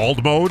said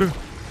bald mode.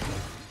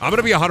 I'm going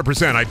to be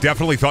 100%. I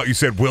definitely thought you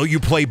said, will you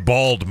play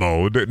bald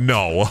mode?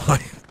 No.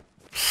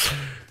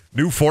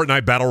 New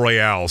Fortnite Battle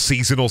Royale,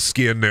 seasonal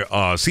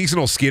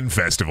skin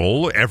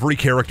festival. Every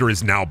character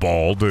is now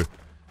bald.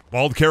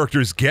 Bald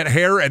characters get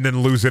hair and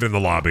then lose it in the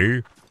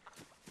lobby.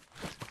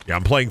 Yeah,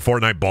 I'm playing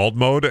Fortnite bald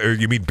mode.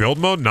 You mean build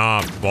mode?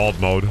 Nah, bald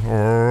mode.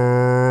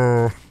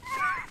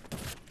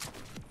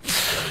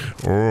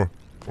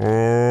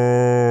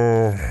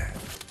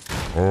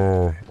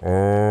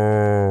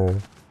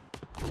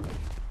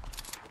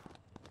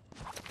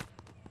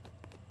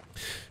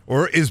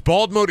 Or is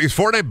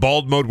Fortnite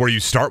bald mode where you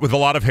start with a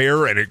lot of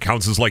hair and it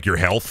counts as like your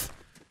health?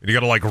 And you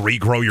gotta like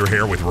regrow your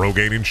hair with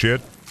Rogaine and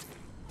shit?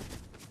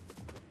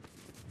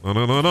 No,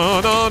 no, no,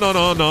 no, no, no,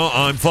 no, no,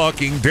 I'm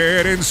fucking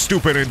dead and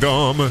stupid and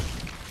dumb.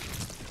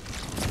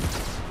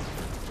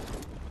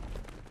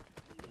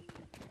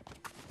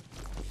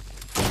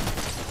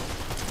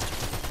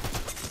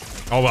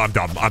 Oh, I'm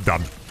dumb. I'm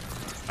dumb.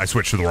 I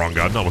switched to the wrong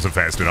gun. I wasn't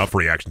fast enough.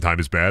 Reaction time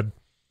is bad.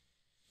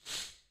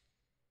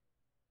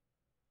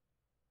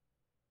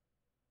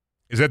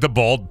 Is that the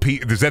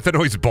is that the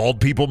noise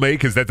bald people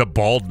make? Is that the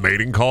bald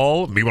mating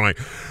call? Me when I...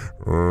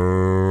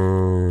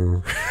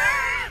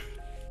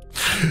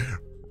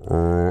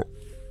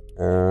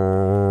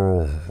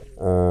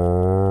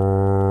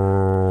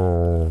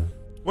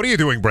 What are you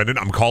doing, Brendan?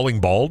 I'm calling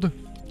bald?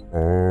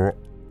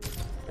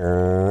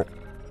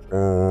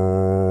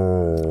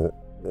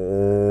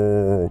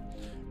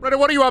 Brendan,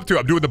 what are you up to?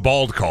 I'm doing the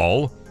bald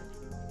call.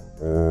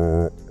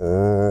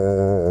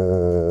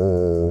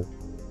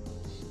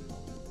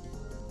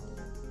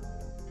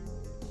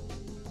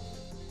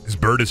 This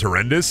bird is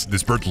horrendous.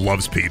 This bird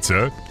loves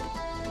pizza.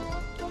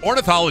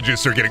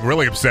 Ornithologists are getting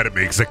really upset at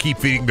me because I keep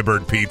feeding the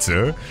bird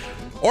pizza.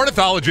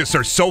 Ornithologists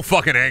are so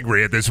fucking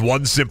angry at this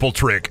one simple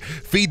trick.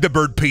 Feed the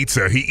bird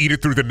pizza. He eat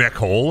it through the neck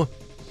hole.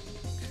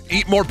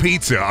 Eat more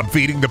pizza. I'm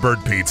feeding the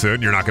bird pizza,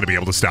 and you're not going to be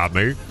able to stop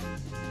me.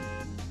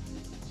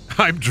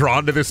 I'm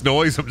drawn to this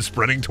noise. I'm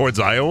sprinting towards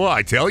Iowa.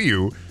 I tell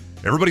you,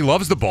 everybody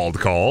loves the bald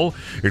call.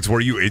 It's where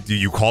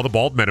you call the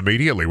bald men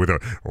immediately with a...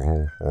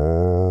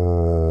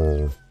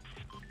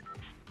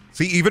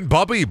 See, even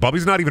Bubby.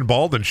 Bubby's not even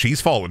bald, and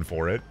she's falling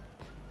for it.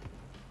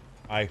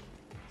 Hi.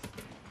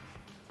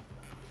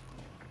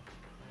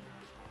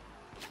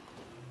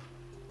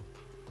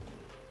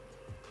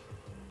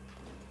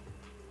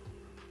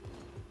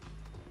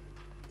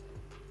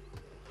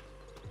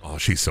 Oh,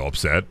 she's so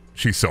upset.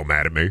 She's so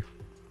mad at me.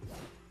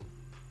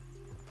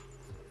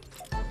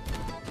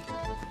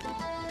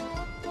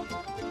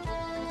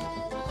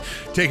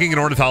 Taking an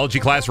ornithology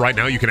class right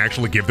now, you can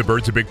actually give the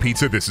birds a big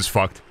pizza. This is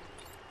fucked.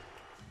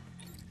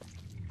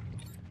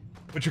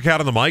 Put your cat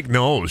on the mic?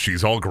 No,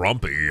 she's all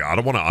grumpy. I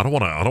don't want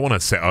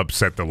to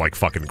upset the like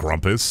fucking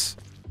grumpus.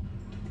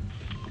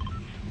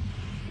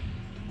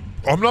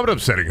 I'm not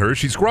upsetting her.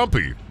 She's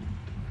grumpy.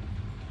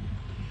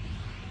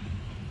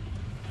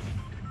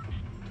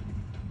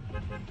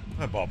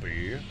 Hi,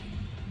 Bobby.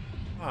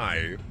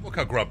 Hi. Look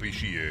how grumpy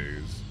she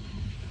is.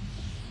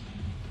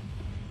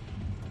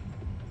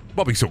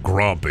 Bubby's so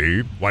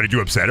grumpy. Why did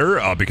you upset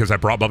her? Because I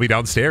brought Bubby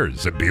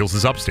downstairs and Beals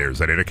is upstairs.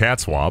 I did a cat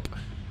swap.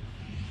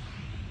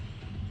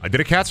 I did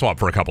a cat swap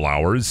for a couple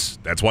hours.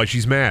 That's why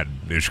she's mad.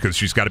 It's because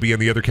she's got to be in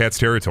the other cat's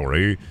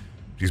territory.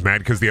 She's mad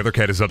because the other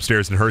cat is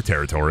upstairs in her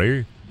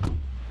territory.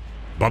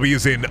 Bubby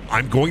is in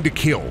I'm going to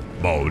kill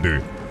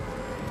mode.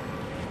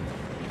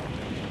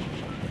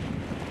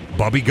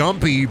 Bubby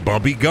Gumpy,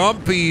 Bubby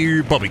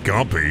Gumpy, Bubby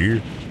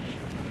Gumpy.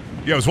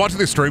 Yeah, I was watching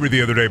this streamer the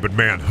other day, but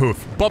man,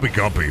 hoof, Bubby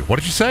Gumpy. What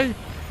did you say? You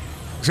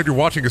said you're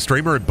watching a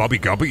streamer and Bubby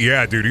Gumpy?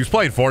 Yeah, dude, he was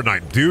playing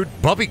Fortnite. Dude,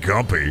 Bubby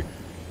Gumpy.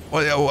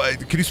 Well,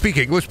 can you speak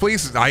English,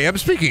 please? I am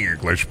speaking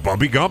English.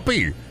 Bubby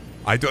Gumpy.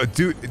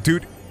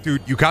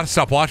 Dude, you gotta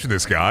stop watching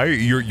this guy.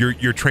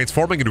 You're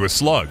transforming into a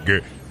slug.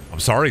 I'm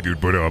sorry,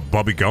 dude, but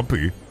Bubby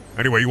Gumpy.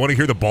 Anyway, you want to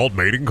hear the bald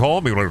mating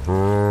call? Me like,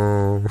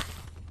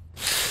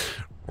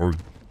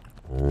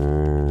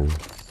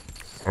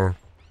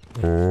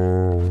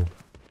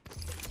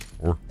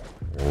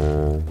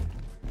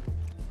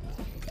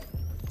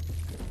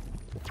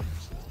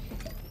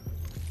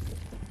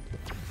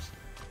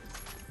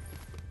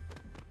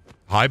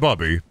 Hi,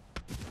 Bubby.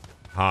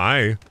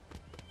 Hi.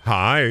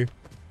 Hi.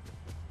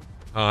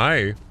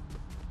 Hi.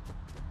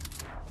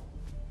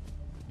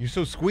 You're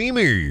so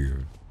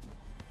squeamy.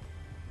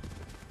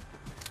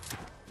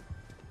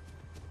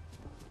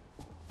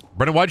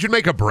 Brendan, why did you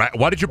make a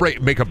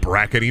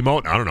bracket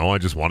emote? I don't know. I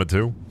just wanted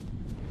to.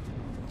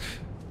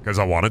 Because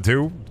I wanted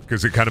to.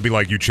 Because it kind of be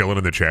like you chilling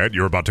in the chat.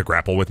 You're about to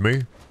grapple with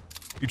me.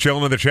 You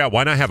chilling in the chat.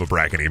 Why not have a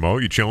bracket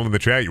emote? You chilling in the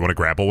chat. You want to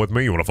grapple with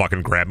me? You want to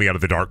fucking grab me out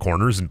of the dark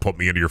corners and put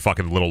me into your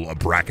fucking little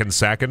bracken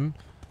sacking?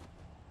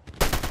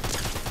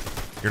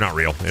 You're not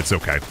real. It's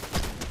okay.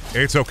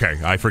 It's okay.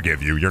 I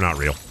forgive you. You're not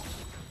real.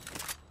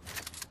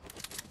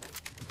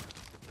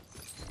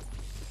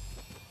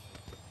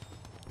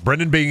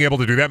 Brendan being able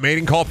to do that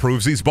mating call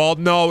proves he's bald?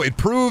 No, it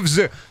proves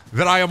that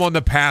I am on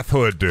the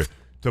pathhood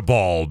to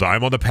bald.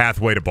 I'm on the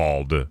pathway to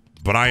bald.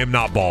 But I am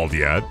not bald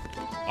yet.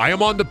 I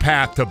am on the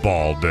path to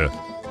bald.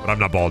 But I'm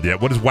not bald yet.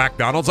 What is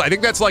Whack-Donald's? I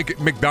think that's like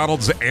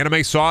McDonald's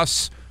anime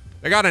sauce.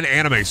 They got an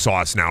anime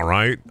sauce now,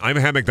 right? I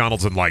haven't had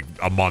McDonald's in like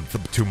a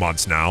month, 2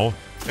 months now.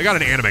 They got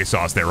an anime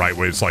sauce there, right?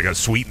 Where it's like a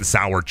sweet and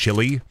sour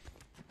chili.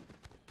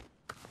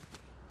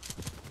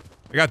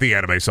 I got the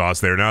anime sauce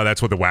there now.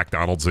 That's what the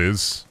Whack-Donald's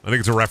is. I think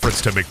it's a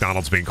reference to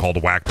McDonald's being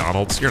called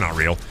Whack-Donald's. You're not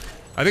real.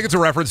 I think it's a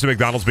reference to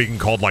McDonald's being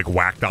called like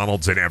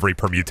Whack-Donald's in every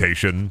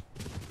permutation.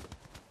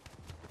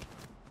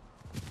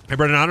 Hey,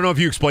 Brendan, I don't know if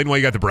you explained why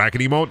you got the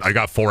bracket emote. I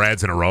got 4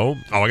 ads in a row.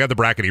 Oh, I got the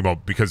bracket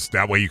emote because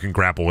that way you can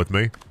grapple with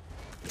me.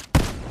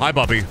 Hi,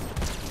 Bubby.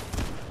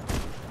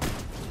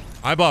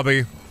 Hi,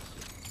 Bubby.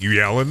 You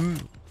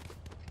yelling?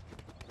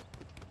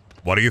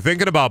 What are you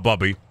thinking about,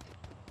 Bubby?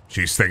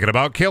 She's thinking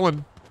about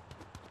killing.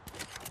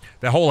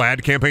 That whole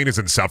ad campaign is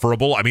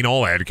insufferable. I mean,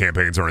 all ad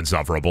campaigns are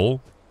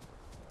insufferable.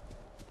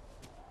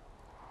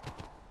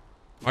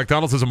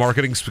 McDonald's is a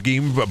marketing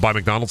scheme by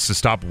McDonald's to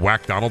stop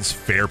Whack-Donald's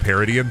fair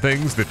parody and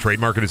things. The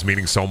trademark it is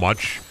meaning so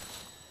much.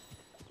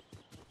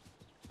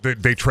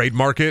 They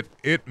trademark it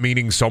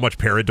meaning so much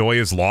pareidoy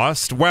is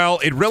lost. Well,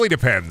 it really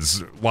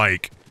depends.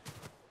 Like,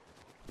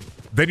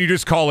 then you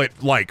just call it,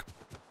 like,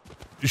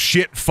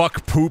 shit,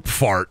 fuck, poop,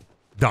 fart,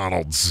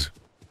 Donald's.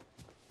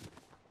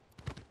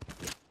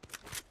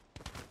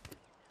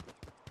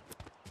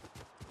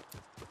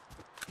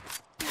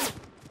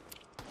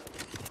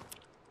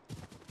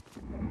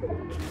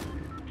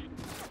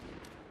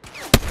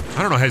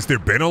 I don't know, has there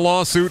been a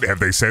lawsuit? Have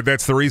they said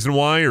that's the reason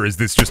why? Or is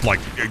this just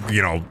like,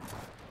 you know,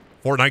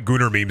 Fortnite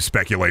Gooner meme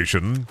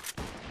speculation?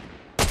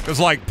 Because,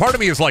 like, part of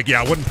me is like,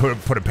 yeah, I wouldn't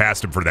put it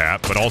past him for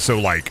that. But also,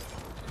 like,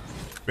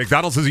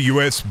 McDonald's is a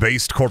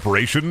U.S.-based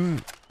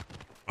corporation.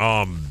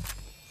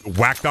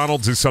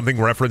 Whack-Donald's is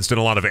something referenced in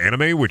a lot of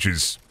anime, which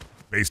is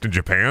based in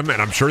Japan.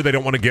 And I'm sure they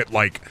don't want to get,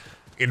 like,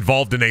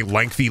 involved in a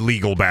lengthy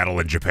legal battle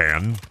in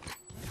Japan.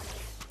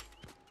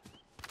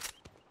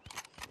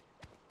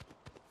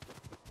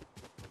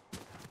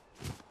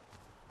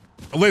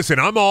 Listen,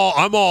 I'm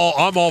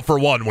all for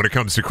one when it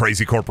comes to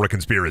crazy corporate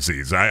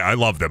conspiracies. I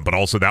love them, but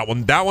also that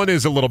one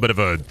is a little bit of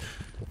a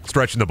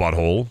stretch in the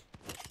butthole.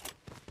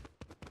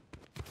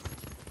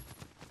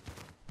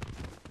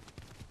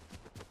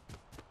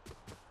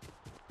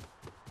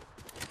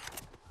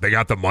 They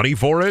got the money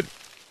for it?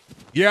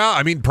 Yeah,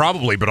 I mean,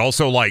 probably, but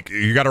also, like,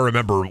 you got to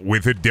remember,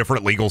 with a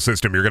different legal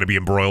system, you're going to be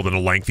embroiled in a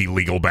lengthy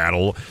legal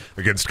battle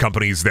against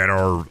companies that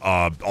are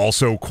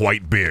also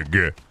quite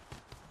big.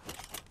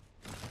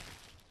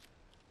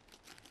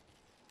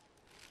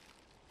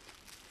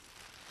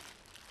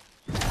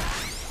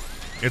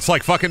 It's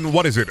like fucking,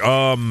 what is it?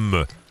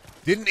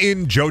 Didn't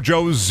in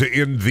JoJo's,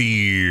 in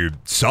the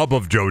sub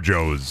of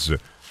JoJo's,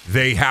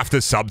 they have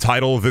to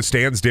subtitle the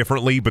stands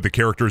differently, but the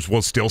characters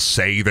will still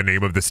say the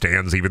name of the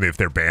stands even if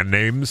they're band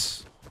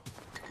names,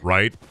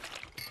 right?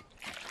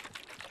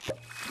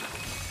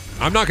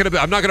 I'm not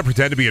gonna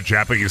pretend to be a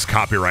Japanese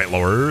copyright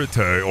lawyer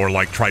or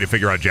like try to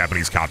figure out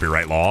Japanese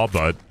copyright law,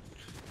 but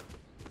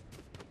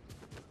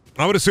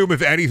I would assume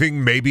if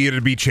anything, maybe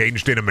it'd be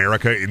changed in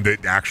America in the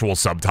actual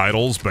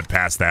subtitles, but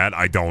past that,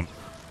 I don't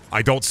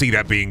see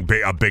that being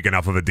a big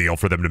enough of a deal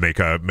for them to make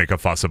a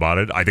fuss about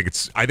it. I think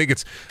it's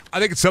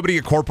somebody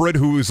at corporate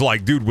who's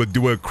like, dude, would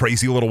do a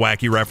crazy little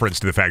wacky reference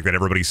to the fact that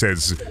everybody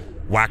says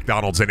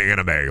Whack-Donald's in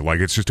anime,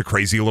 like it's just a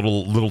crazy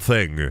little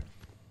thing.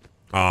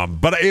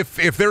 But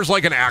if there's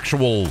like an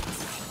actual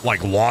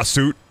like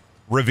lawsuit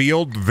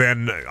revealed,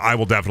 then I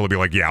will definitely be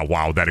like, yeah,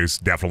 wow, that is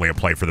definitely a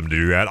play for them to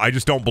do that. I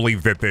just don't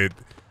believe that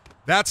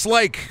that's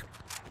like...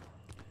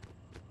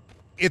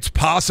 It's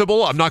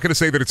possible. I'm not going to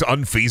say that it's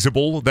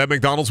unfeasible that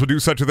McDonald's would do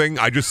such a thing.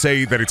 I just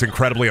say that it's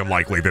incredibly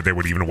unlikely that they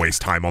would even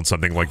waste time on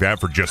something like that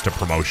for just a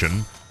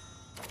promotion.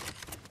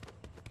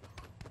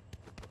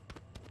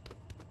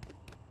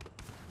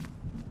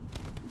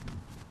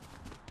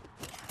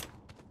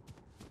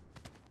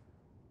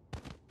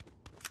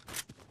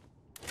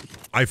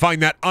 I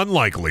find that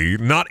unlikely,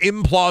 not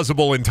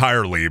implausible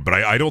entirely, but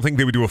I don't think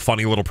they would do a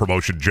funny little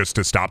promotion just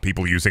to stop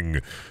people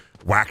using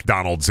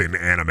Whack-Donalds in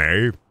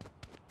anime.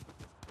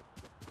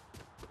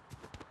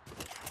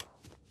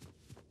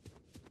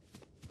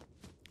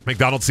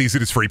 McDonald's sees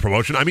it as free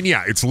promotion. I mean,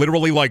 yeah, it's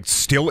literally like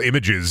still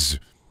images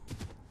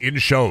in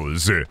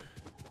shows.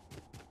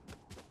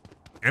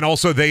 And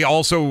also,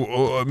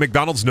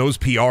 McDonald's knows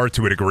PR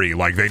to a degree.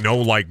 Like, they know,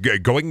 like,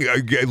 getting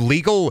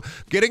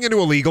into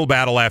a legal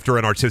battle after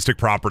an artistic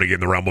property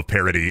in the realm of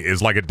parody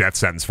is like a death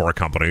sentence for a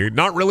company.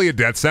 Not really a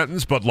death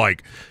sentence, but,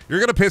 like, you're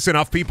going to piss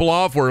enough people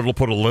off where it'll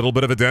put a little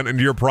bit of a dent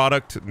into your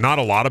product. Not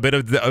a lot of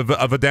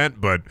a dent,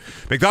 but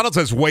McDonald's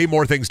has way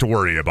more things to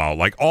worry about.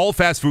 Like, all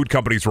fast food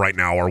companies right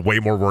now are way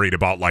more worried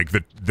about, like,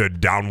 the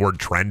downward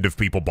trend of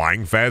people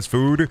buying fast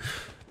food.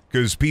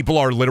 Because people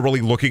are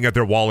literally looking at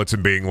their wallets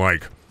and being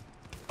like,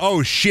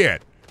 oh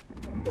shit,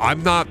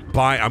 I'm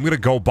gonna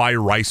go buy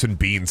rice and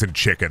beans and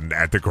chicken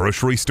at the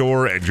grocery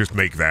store and just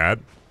make that.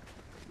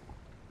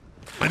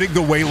 I think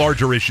the way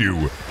larger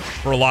issue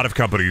for a lot of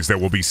companies that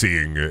we'll be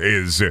seeing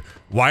is,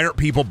 why aren't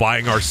people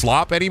buying our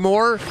slop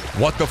anymore?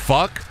 What the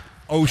fuck?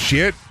 Oh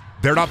shit,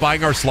 they're not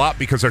buying our slop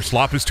because our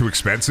slop is too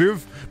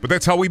expensive? But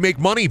that's how we make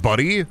money,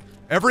 buddy.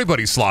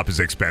 Everybody's slop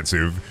is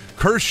expensive.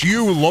 Curse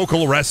you,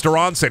 local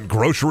restaurants and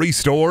grocery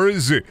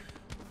stores.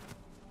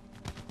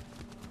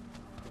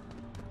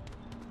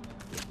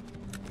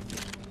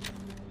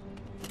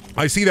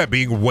 I see that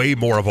being way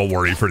more of a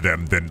worry for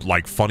them than,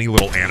 like, funny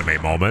little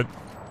anime moment.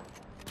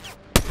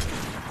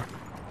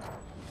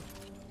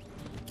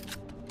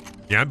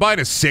 Yeah, I'm buying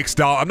a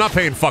 $6. I'm not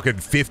paying fucking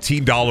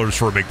 $15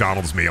 for a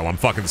McDonald's meal. I'm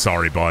fucking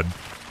sorry, bud.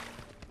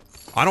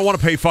 I don't want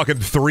to pay fucking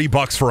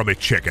 $3 for a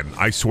McChicken.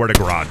 I swear to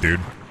God, dude.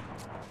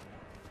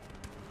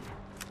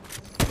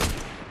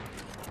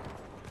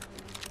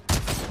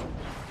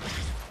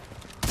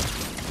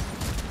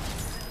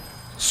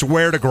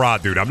 Swear to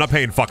God, dude, I'm not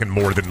paying fucking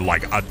more than,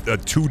 like, a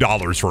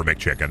 $2 for a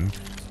McChicken.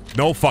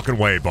 No fucking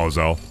way,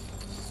 bozo.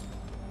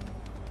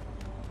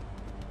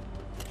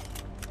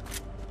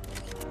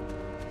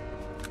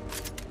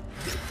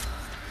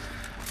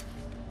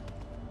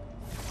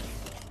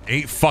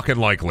 Ain't fucking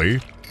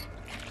likely.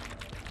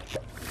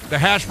 The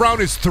hash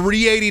brown is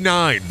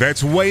 $3.89.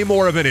 That's way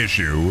more of an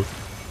issue.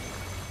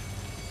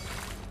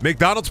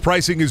 McDonald's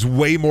pricing is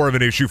way more of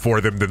an issue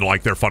for them than,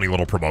 like, their funny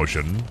little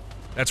promotion.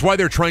 That's why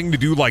they're trying to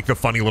do, like, the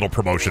funny little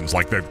promotions,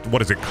 like the,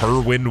 what is it,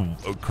 Kerwin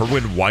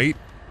White?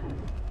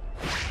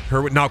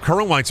 Now,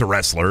 Kerwin White's a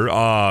wrestler,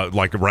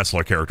 like a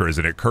wrestler character,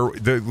 isn't it?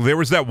 There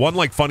was that one,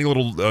 like, funny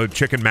little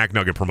chicken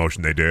McNugget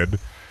promotion they did.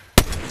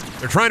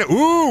 They're trying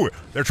to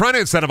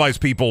incentivize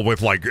people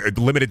with, like,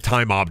 limited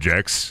time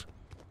objects.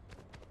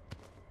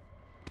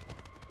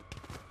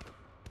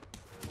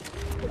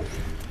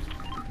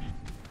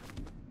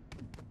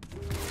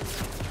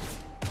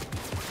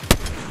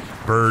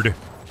 Bird.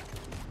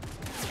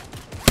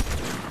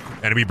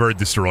 Enemy bird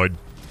destroyed.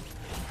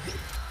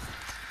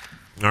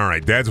 All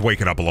right, Dad's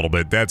waking up a little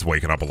bit. Dad's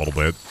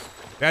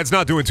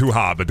not doing too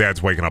hot, but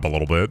Dad's waking up a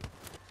little bit.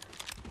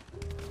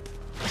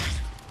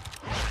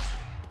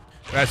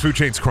 Fast food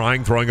chains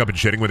crying, throwing up and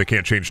shitting when they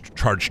can't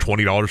charge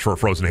 $20 for a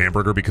frozen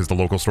hamburger because the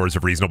local stores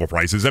have reasonable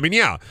prices. I mean,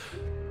 yeah.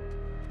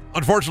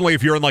 Unfortunately,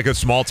 if you're in, like, a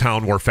small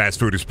town where fast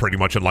food is pretty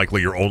much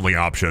unlikely your only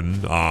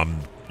option,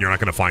 you're not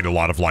going to find a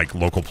lot of, like,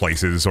 local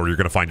places, or you're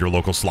going to find your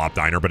local slop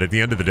diner. But at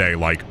the end of the day,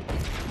 like,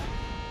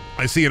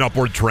 I see an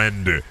upward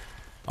trend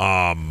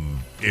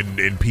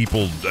in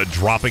people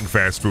dropping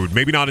fast food.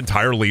 Maybe not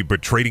entirely,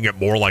 but treating it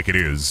more like it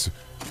is.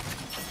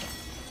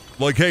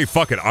 Like, hey,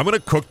 fuck it. I'm going to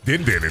cook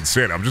din din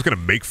instead. I'm just going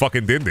to make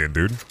fucking din din,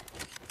 dude.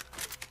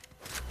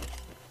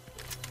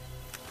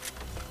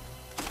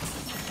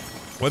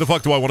 Why the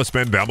fuck do I want to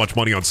spend that much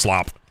money on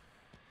slop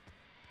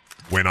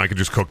when I can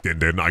just cook din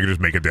din? I can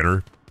just make a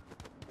dinner.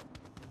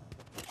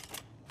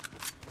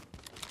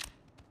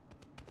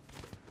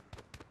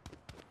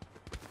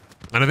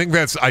 And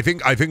I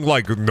think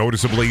like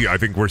noticeably, I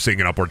think we're seeing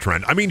an upward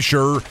trend. I mean,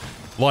 sure,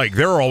 like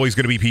there are always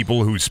going to be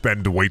people who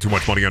spend way too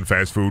much money on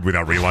fast food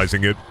without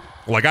realizing it.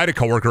 Like I had a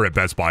coworker at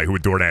Best Buy who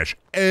would DoorDash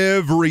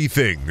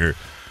everything.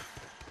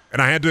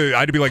 And I had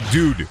to be like,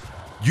 dude,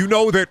 you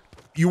know that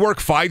you work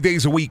 5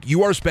 days a week.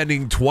 You are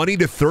spending $20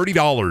 to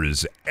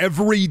 $30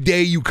 every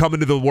day you come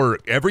into the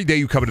work. Every day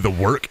you come into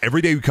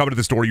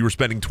the store, you are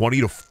spending $20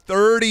 to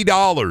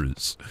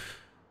 $30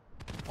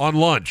 on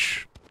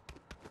lunch.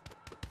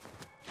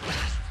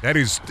 That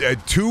is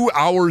 2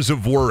 hours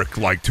of work,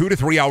 like 2 to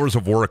 3 hours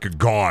of work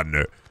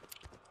gone.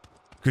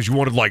 Because you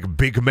wanted like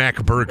Big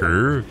Mac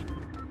burger.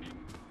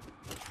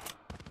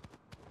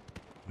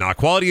 Nah,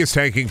 quality is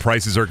tanking.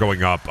 Prices are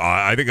going up.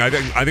 I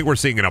think we're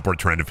seeing an upward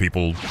trend of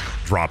people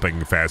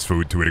dropping fast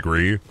food to a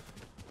degree.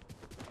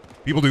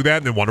 People do that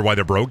and then wonder why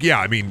they're broke. Yeah,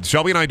 I mean,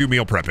 Shelby and I do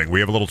meal prepping.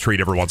 We have a little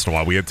treat every once in a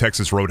while. We had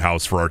Texas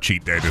Roadhouse for our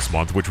cheat day this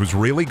month, which was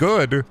really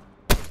good.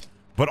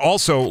 But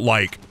also,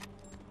 like...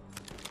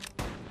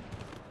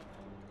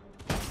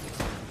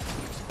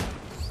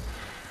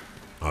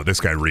 Oh,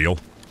 this guy real.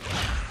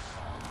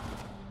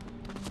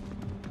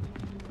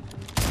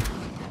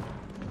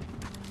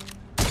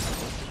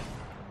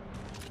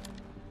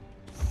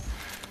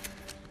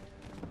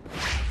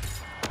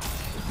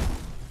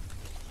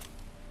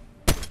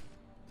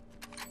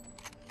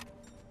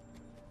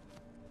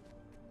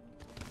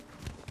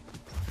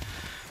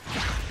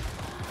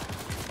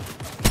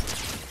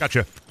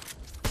 Gotcha.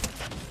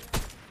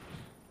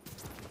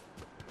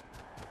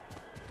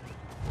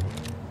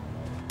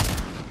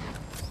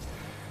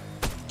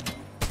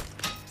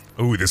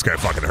 Ooh, this guy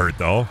fucking hurt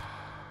though.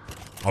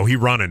 Oh, he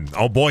running.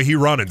 Oh boy, he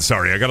running.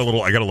 Sorry, I got a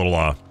little,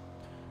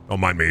 don't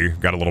mind me.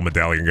 Got a little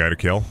medallion guy to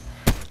kill.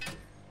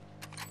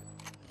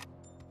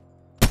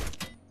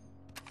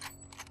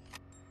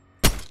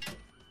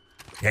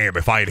 Damn,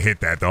 if I had hit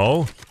that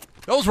though.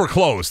 Those were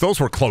close. Those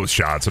were close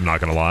shots, I'm not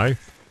gonna lie.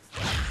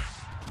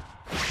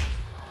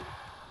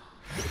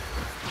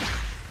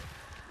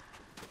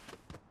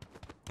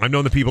 I've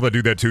known the people that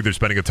do that too. They're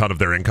spending a ton of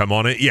their income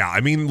on it. Yeah,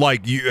 I mean,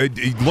 like,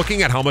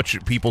 looking at how much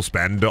people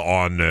spend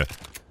on,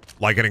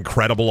 like, an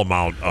incredible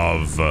amount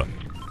of,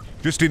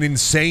 just an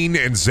insane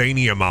and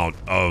zany amount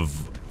of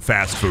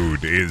fast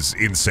food is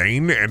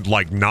insane. And,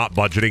 like, not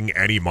budgeting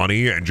any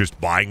money and just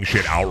buying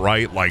shit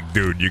outright. Like,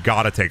 dude, you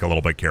gotta take a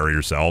little bit care of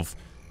yourself.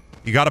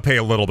 You gotta pay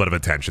a little bit of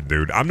attention,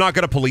 dude. I'm not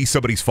gonna police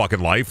somebody's fucking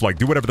life. Like,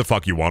 do whatever the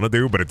fuck you want to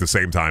do. But at the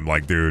same time,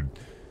 like, dude...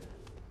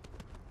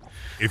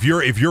 If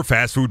your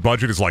fast food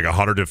budget is like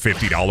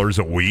 $150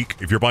 a week,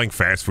 if you're buying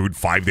fast food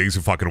 5 days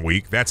a fucking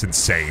week, that's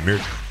insane.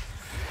 Yeah,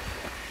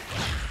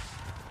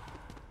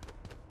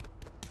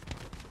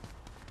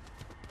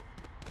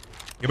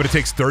 but it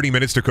takes 30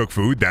 minutes to cook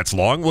food. That's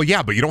long? Well,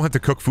 yeah, but you don't have to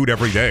cook food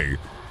every day.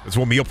 That's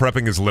what meal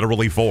prepping is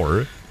literally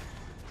for.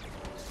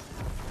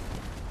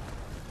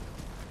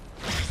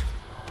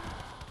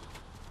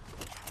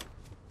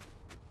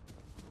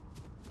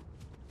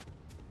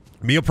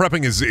 Meal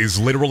prepping is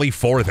literally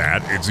for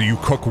that. It's you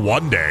cook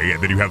one day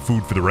and then you have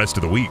food for the rest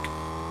of the week.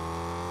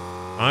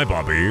 Hi,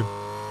 Bobby.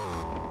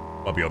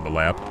 Bobby on the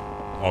lap.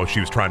 Oh,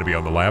 she was trying to be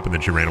on the lap and then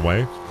she ran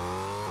away.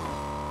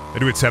 I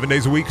do it 7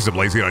 days a week because I'm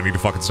lazy and I need to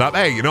fucking stop.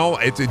 Hey, you know,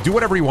 do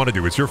whatever you want to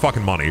do. It's your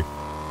fucking money,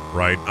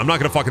 right? I'm not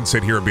going to fucking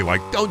sit here and be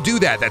like, don't do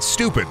that. That's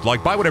stupid.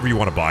 Like, buy whatever you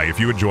want to buy. If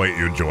you enjoy it,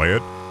 you enjoy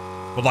it.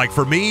 But, like,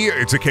 for me,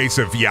 it's a case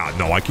of, yeah,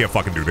 no, I can't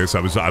fucking do this. I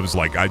was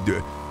like,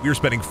 we were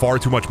spending far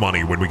too much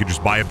money when we could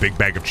just buy a big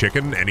bag of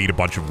chicken and eat a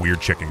bunch of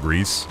weird chicken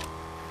grease.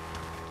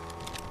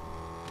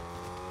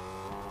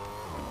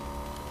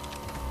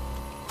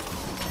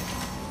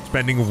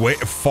 Spending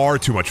far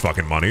too much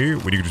fucking money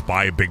when you could just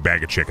buy a big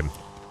bag of chicken.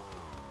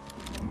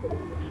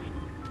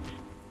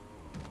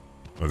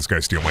 Oh, this guy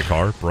steal my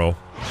car, bro.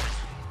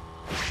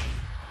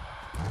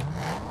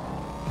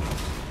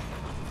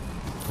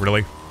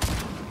 Really?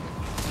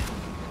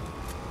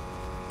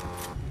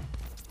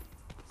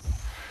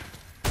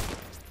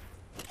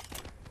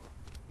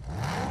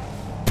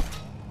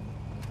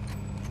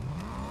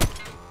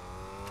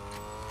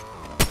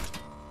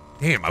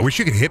 Damn, I wish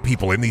you could hit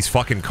people in these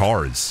fucking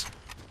cars.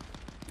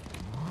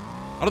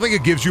 I don't think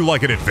it gives you,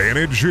 like, an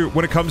advantage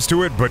when it comes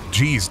to it, but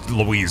geez,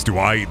 Louise, do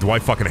I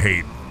fucking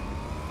hate,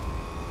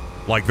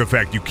 like, the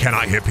fact you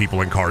cannot hit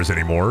people in cars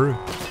anymore.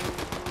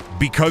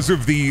 Because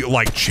of the,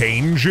 like,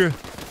 change in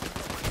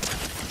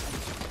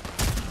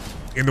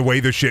the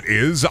way this shit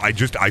is,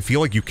 I feel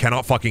like you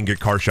cannot fucking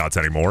get car shots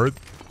anymore.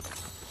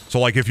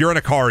 So, like, if you're in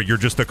a car, you're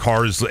just the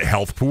car's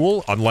health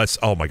pool, unless,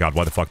 oh my god,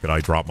 why the fuck did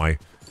I drop my,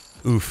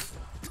 oof.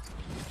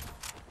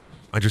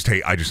 I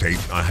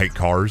hate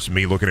cars.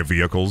 Me looking at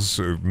vehicles,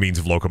 means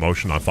of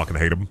locomotion, I fucking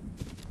hate them.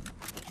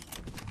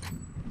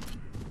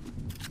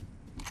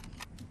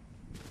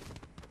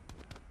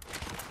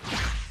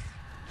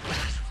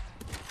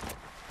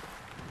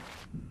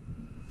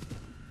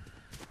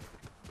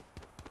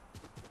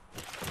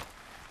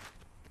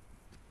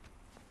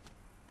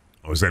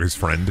 Oh, is that his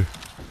friend?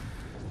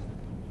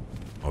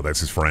 Oh,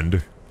 that's his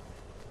friend.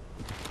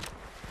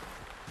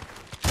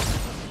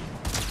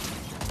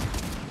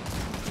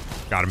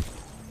 Got him.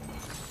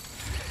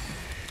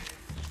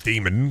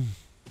 Demon.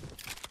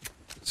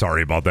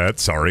 Sorry about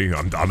that. Sorry.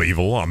 I'm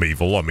evil. I'm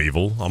evil. I'm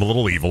evil. I'm a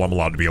little evil. I'm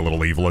allowed to be a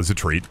little evil as a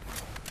treat.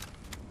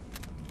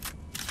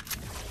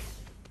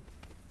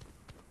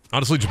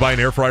 Honestly, just buy an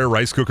air fryer,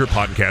 rice cooker,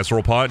 pot, and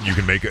casserole pot, and you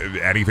can make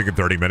anything in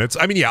 30 minutes.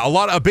 I mean, yeah,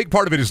 a big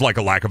part of it is like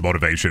a lack of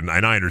motivation,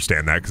 and I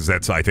understand that, because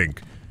that's, I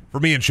think, for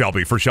me and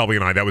Shelby, for Shelby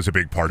and I, that was a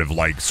big part of,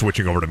 like,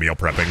 switching over to meal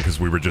prepping, because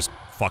we were just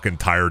fucking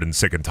tired and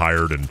sick and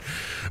tired, and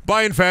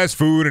buying fast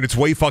food, and it's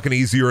way fucking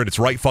easier, and it's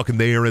right fucking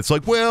there, and it's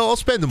like, well, I'll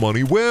spend the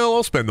money,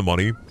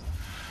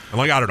 And,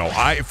 like, I don't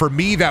know, for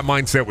me, that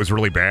mindset was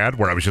really bad,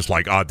 where I was just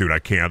like, oh, dude, I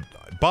can't.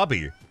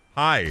 Bobby,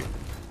 hi.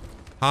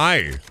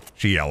 Hi.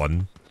 She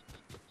yelling.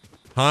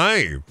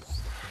 Hi.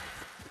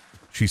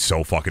 She's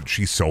so fucking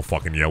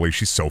yelly.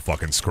 She's so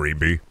fucking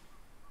screamy.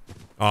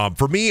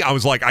 For me, I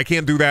was like, I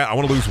can't do that. I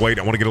want to lose weight.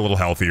 I want to get a little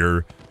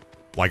healthier.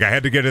 Like, I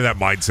had to get in that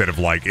mindset of,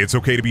 like, it's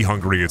okay to be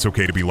hungry. It's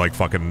okay to be, like,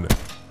 fucking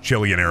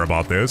chillionaire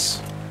about this.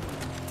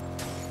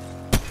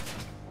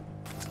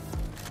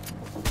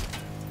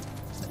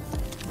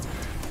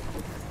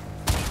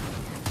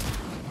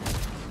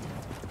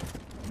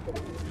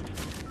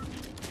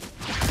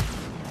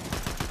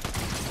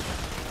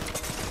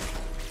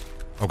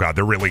 Oh god,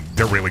 they're really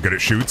good at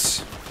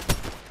shoots.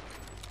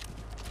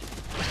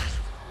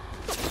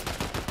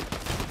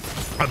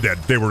 I'm dead.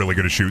 They were really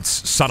good at shoots.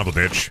 Son of a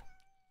bitch.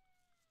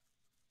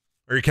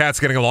 Are your cats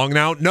getting along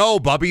now? No,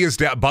 Bubby is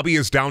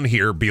down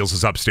here. Beals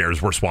is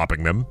upstairs. We're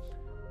swapping them.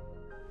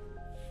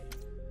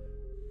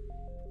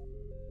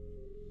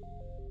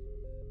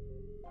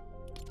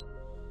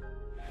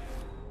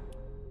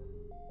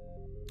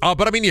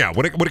 But I mean, yeah,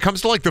 when it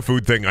comes to, like, the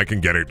food thing, I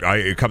can get it.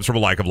 It comes from a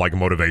lack of, like,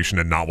 motivation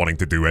and not wanting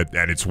to do it,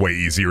 and it's way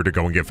easier to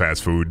go and get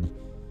fast food.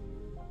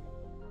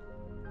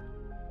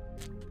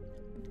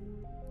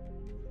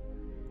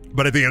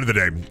 But at the end of the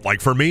day,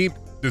 like, for me,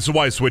 this is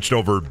why I switched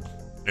over,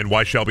 and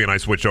why Shelby and I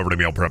switched over to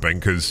meal prepping,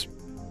 because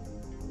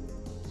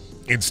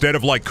instead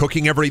of, like,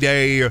 cooking every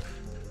day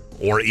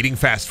or eating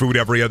fast food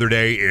every other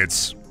day,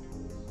 it's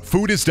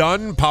food is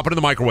done, pop it in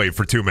the microwave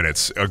for 2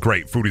 minutes.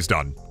 Great, food is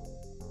done.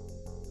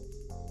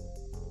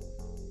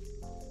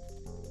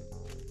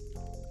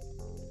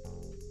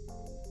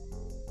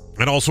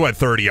 And also at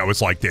 30, I was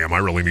like, damn, I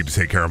really need to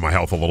take care of my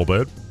health a little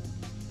bit.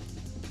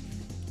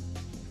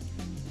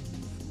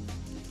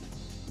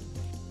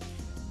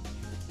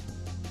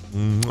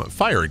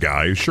 Fire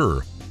guy,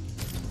 sure.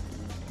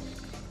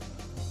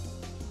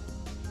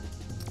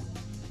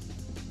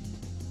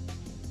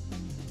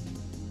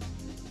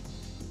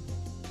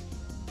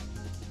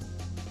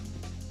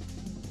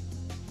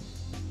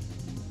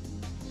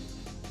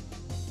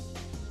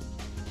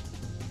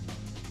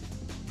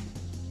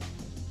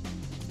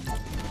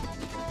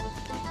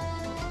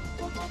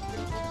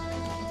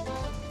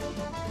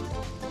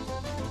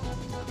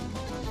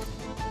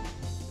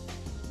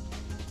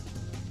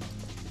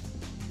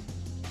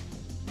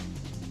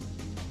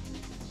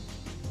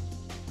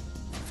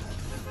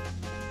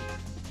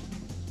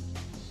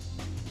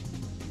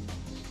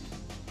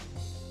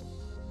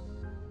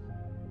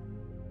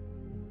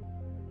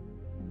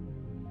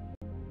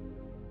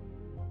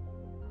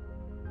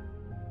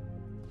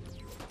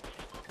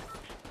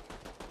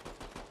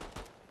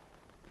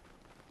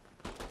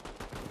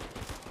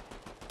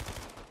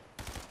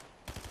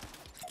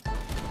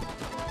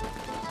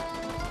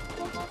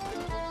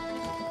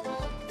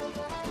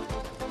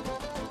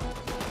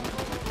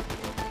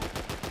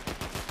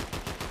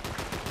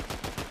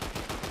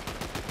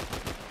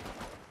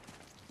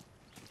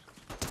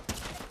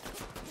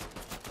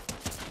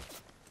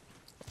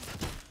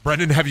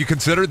 Brendan, have you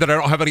considered that I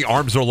don't have any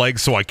arms or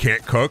legs so I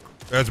can't cook?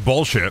 That's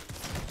bullshit.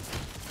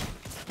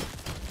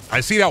 I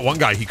see that one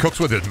guy, he cooks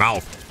with his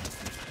mouth.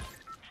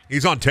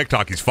 He's on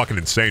TikTok, he's fucking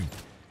insane.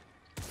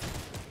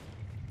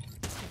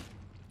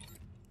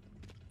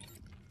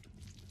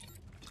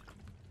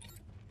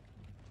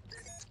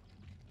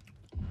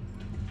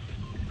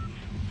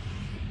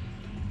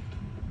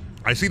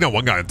 I see that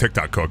one guy on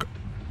TikTok cook.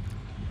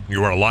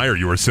 You are a liar,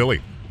 you are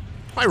silly.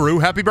 Hi, Rue,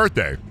 happy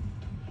birthday.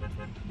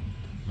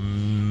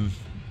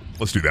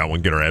 Let's do that one,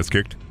 get our ass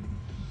kicked.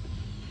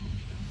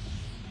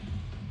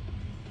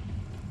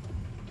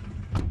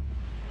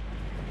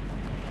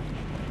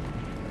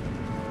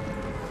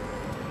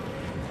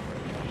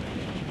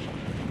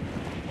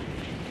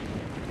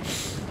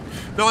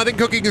 No, I think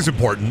cooking is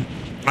important.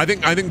 I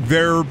think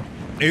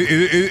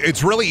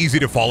it's really easy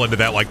to fall into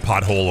that, like,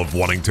 pothole of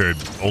wanting to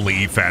only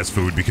eat fast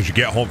food because you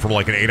get home from,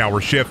 like, an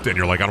 8-hour shift and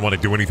you're like, I don't want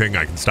to do anything.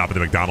 I can stop at the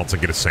McDonald's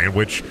and get a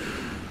sandwich.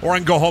 Or I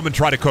can go home and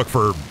try to cook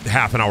for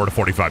half an hour to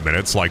 45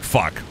 minutes. Like,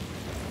 fuck.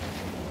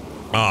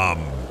 But I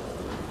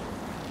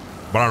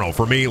don't know.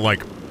 For me,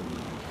 like,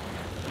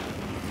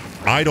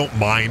 I don't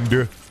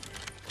mind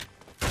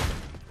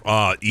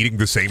eating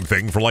the same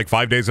thing for, like,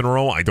 5 days in a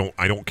row. I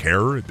don't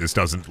care. This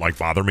doesn't, like,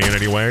 bother me in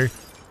any way.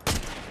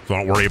 So I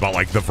don't worry about,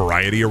 like, the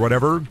variety or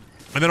whatever.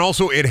 And then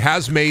also, it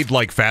has made,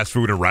 like, fast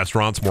food in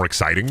restaurants more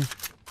exciting.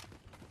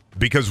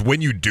 Because when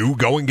you do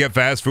go and get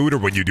fast food, or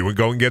when you do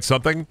go and get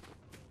something,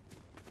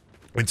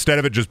 instead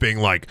of it just being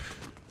like,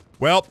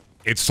 well,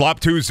 it's Slop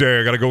Tuesday,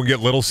 I gotta go and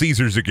get Little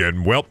Caesars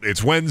again. Well,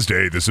 it's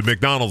Wednesday, this is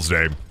McDonald's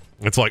Day.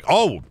 It's like,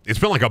 oh, it's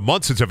been like a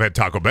month since I've had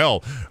Taco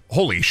Bell.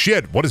 Holy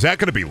shit, what is that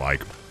gonna be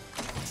like?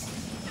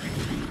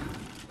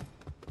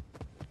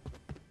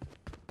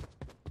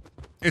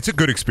 It's a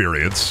good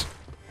experience.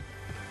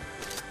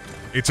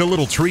 It's a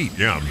little treat,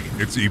 yeah.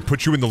 It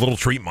puts you in the little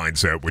treat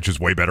mindset, which is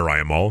way better,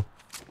 IMO.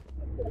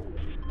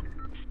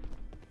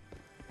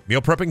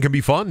 Meal prepping can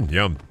be fun,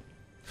 yeah.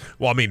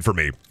 Well, I mean, for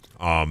me.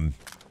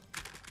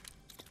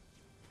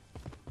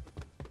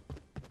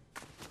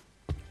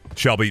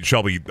 Shelby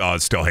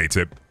still hates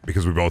it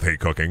because we both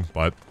hate cooking,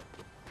 but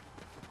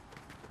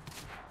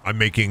I'm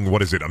making,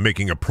 what is it? I'm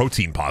making a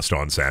protein pasta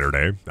on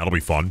Saturday. That'll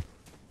be fun.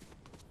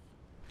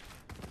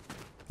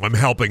 I'm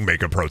helping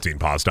make a protein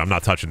pasta. I'm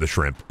not touching the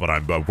shrimp,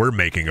 but we're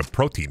making a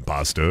protein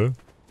pasta.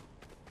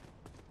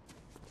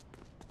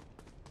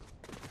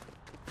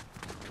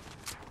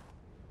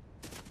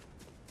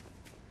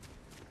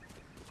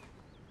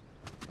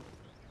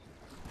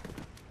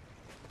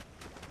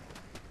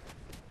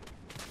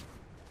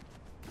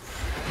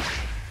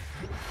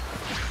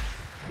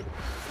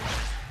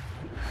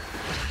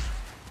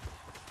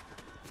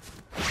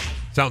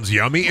 Sounds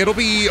yummy. It'll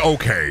be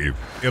okay.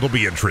 It'll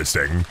be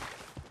interesting.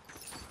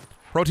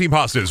 Protein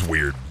pasta is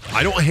weird.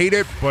 I don't hate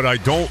it, but I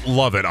don't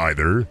love it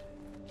either.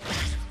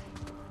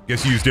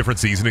 Guess you use different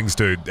seasonings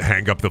to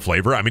hang up the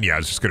flavor. I mean, yeah,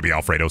 it's just going to be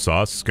Alfredo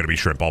sauce. It's going to be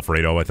shrimp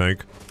Alfredo, I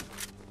think.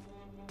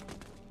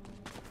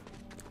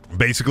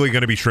 Basically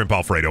going to be shrimp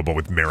Alfredo, but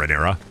with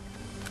marinara.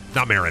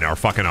 Not marinara,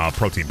 fucking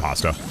protein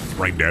pasta.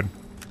 Brain dead.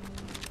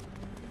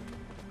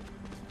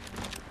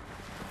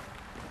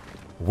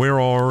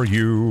 Where are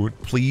you?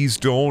 Please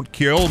don't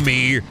kill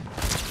me.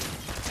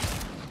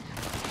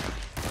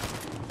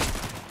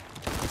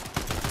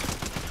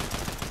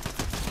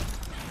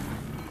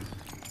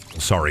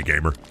 Sorry,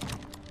 gamer.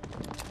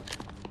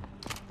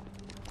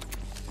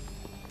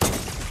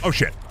 Oh,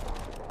 shit.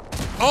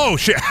 Oh,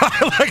 shit.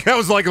 Like, that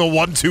was like a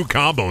 1-2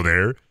 combo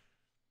there.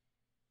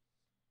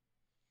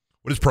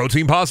 What is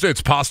protein pasta?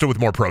 It's pasta with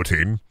more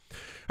protein.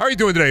 How are you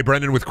doing today,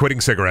 Brendan, with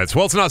quitting cigarettes?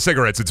 Well, it's not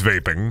cigarettes, it's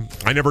vaping.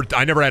 I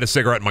never had a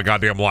cigarette in my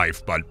goddamn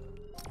life, but...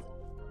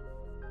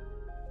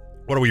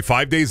 What are we,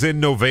 5 days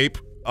in, no vape?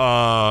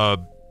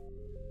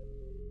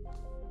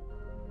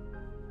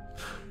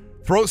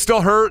 Throat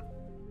still hurt.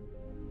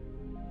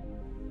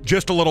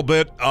 Just a little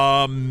bit.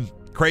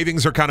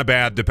 Cravings are kind of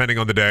bad, depending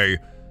on the day.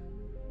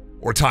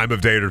 Or time of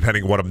day,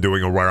 depending on what I'm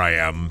doing or where I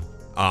am.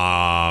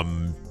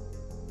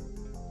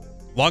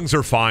 Lungs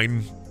are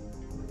fine.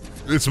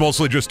 It's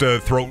mostly just a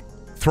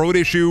throat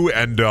issue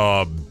and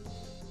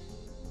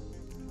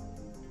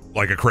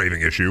like a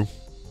craving issue.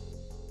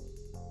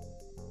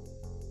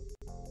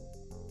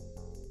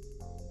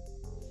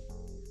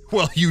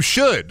 Well, you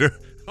should.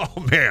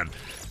 Oh man,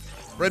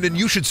 Brendan,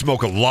 you should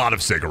smoke a lot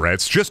of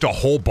cigarettes, just a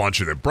whole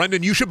bunch of them.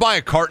 Brendan, you should buy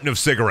a carton of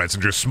cigarettes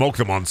and just smoke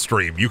them on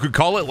stream. You could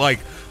call it like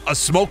a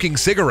smoking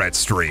cigarette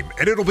stream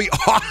and it'll be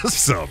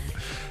awesome.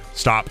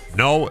 Stop.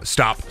 No,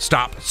 stop.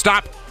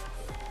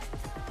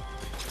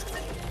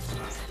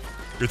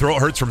 Your throat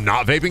hurts from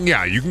not vaping?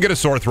 Yeah, you can get a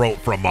sore throat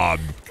from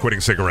quitting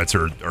cigarettes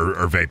or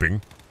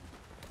vaping.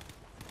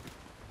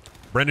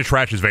 Brendan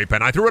trashes vape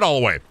pen. I threw it all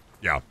away.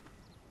 Yeah.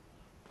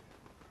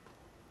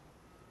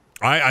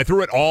 I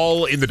threw it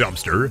all in the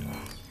dumpster.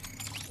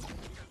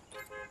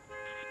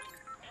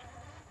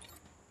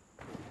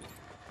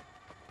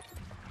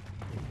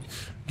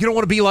 You don't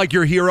want to be like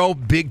your hero,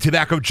 Big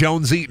Tobacco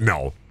Jonesy?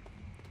 No.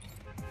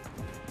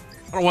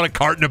 I don't want a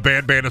carton of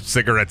ban of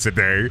cigarettes a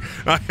day.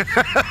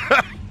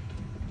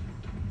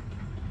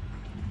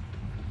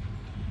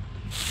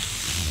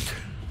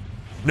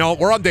 No,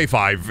 we're on day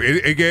 5.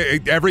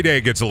 Every day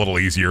it gets a little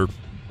easier.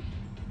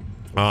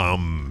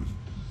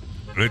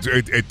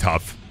 It's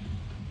tough.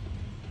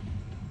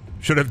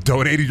 Should have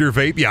donated your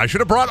vape. Yeah, I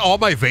should have brought all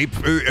my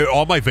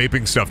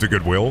vaping stuff to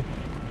Goodwill.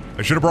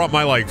 I should have brought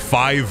my like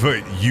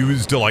 5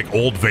 used like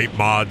old vape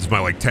mods, my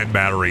like 10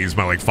 batteries,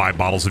 my like 5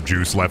 bottles of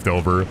juice left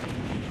over.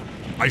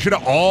 I should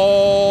have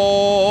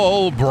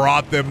all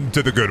brought them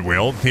to the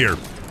Goodwill. Here,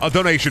 a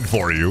donation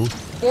for you,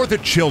 for the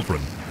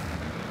children.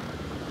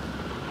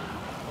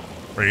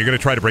 Are you going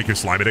to try to break your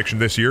slime addiction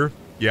this year?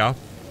 Yeah.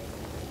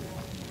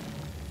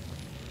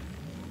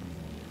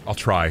 I'll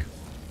try.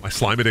 My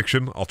slime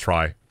addiction, I'll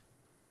try.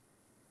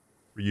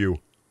 For you.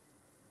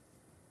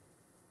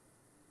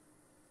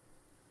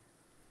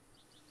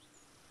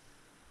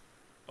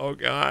 Oh,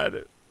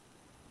 God.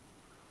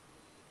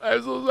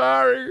 I'm so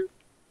sorry.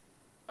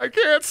 I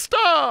can't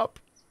stop.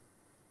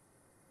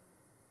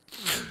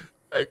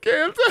 I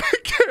can't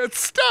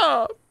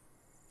stop.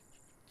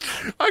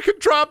 I can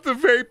drop the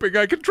vaping,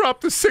 I can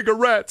drop the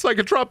cigarettes, I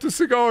can drop the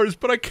cigars,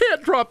 but I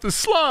can't drop the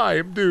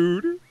slime,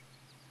 dude.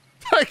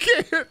 I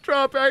can't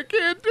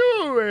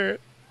do it.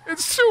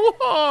 It's too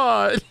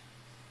hard.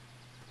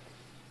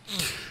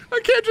 I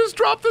can't just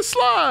drop the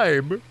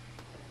slime.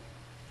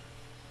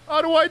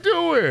 How do I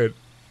do it?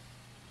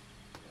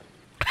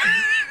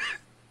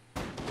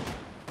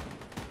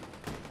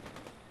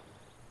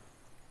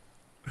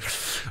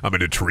 I'm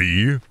in a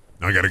tree.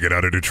 I gotta get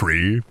out of the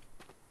tree.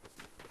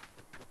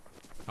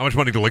 How much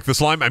money to lick the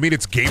slime? I mean,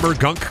 it's gamer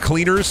gunk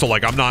cleaner, so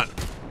like I'm not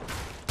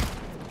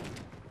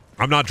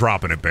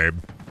dropping it, babe.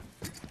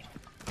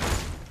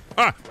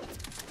 Ah!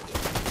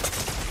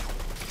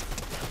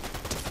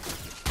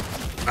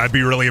 That'd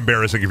be really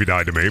embarrassing if you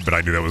died to me, but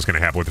I knew that was going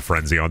to happen with the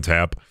Frenzy on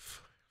tap.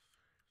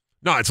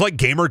 No, it's like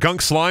gamer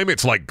gunk slime.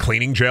 It's like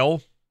cleaning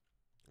gel.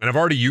 And I've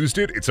already used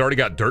it. It's already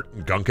got dirt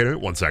and gunk in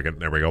it. 1 second.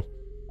 There we go.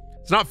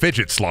 It's not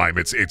fidget slime.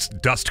 It's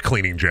dust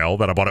cleaning gel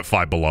that I bought at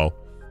Five Below.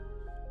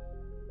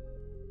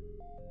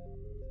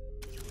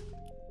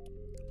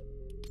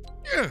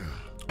 Yeah.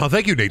 Oh,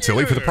 thank you, Nate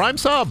Silly, for the prime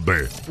sub.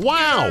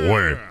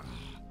 Wow.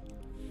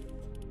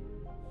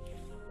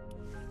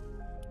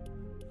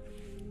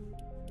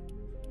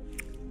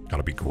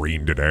 Gotta be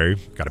green today.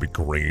 Gotta be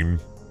green.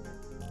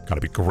 Gotta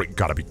be green.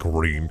 Gotta be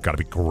green. Gotta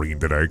be green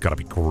today. Gotta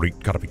be green.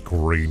 Gotta be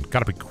green.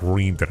 Gotta be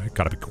green today.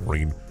 Gotta be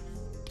green.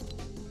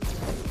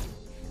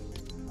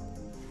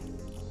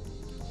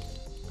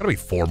 Gotta be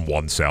Form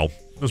 1 cell.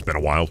 It's been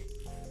a while.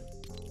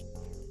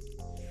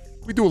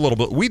 We do a little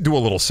bit. We do a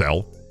little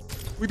sell.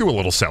 We do a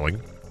little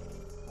selling.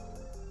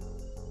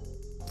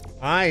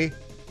 Hi.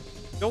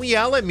 Don't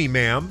yell at me,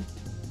 ma'am.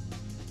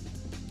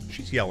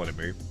 She's yelling at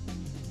me.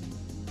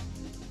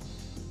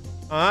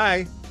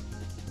 Hi.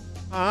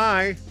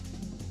 Hi. I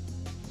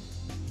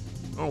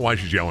don't know why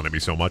she's yelling at me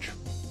so much.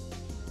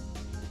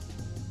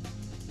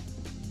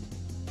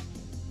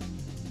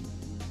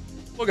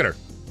 Look at her.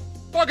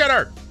 Look at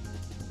her.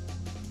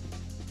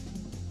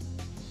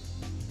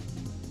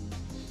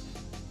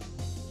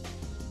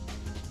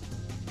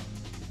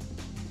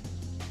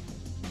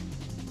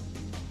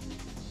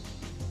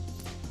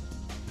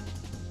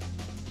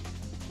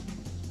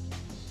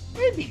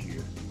 Baby.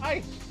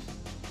 Hi.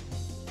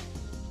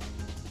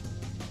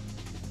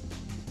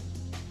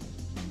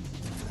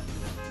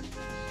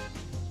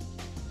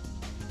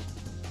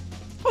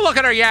 Look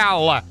at her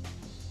yell!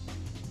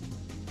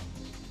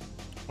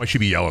 Why'd she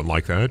be yelling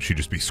like that? She'd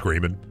just be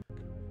screaming.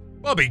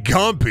 Bubby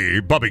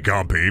Gumpy! Bubby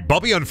Gumpy.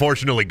 Bubby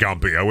unfortunately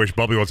Gumpy. I wish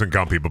Bubby wasn't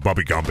Gumpy, but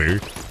Bubby Gumpy.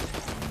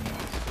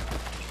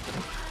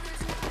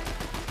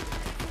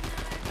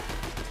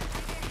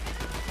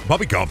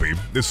 Bubby Gumpy.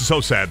 This is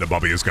so sad that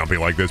Bubby is Gumpy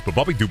like this, but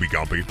Bubby do be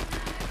Gumpy.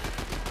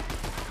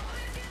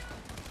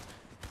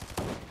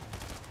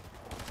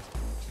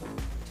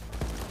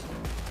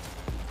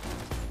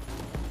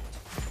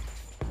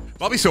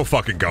 Bubby's so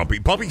fucking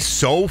Gumpy. Bubby's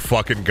so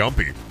fucking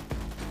Gumpy.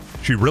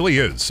 She really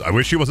is. I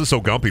wish she wasn't so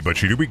Gumpy, but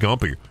she do be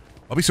Gumpy.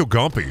 Bubby's so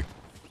Gumpy.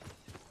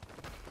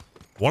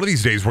 One of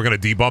these days, we're gonna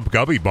debump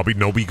Gumpy. Bubby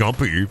no be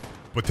Gumpy.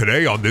 But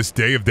today, on this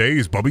day of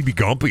days, Bubby be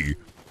Gumpy.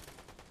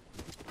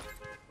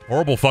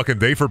 Horrible fucking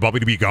day for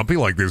Bubby to be Gumpy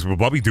like this, but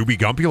Bubby do be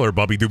Gumpy or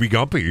Bubby do be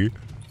Gumpy.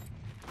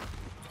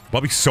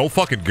 Bubby's so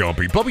fucking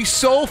Gumpy. Bubby's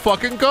so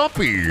fucking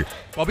Gumpy.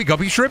 Bubby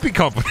Gumpy Shrimpy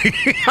Company.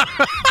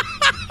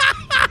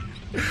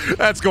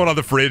 That's going on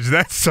the fridge.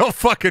 That's so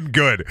fucking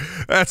good.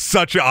 That's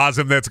such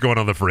awesome. That's going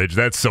on the fridge.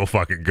 That's so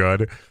fucking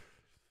good.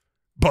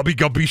 Bubby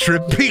Gumpy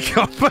Shrimpy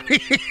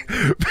Company.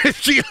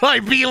 G-Lie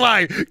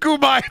B-Lie.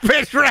 Goodbye,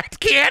 bitch rat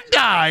can't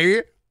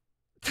die.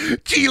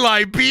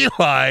 G-Lie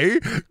B-Lie.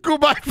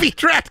 Goodbye,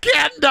 bitch rat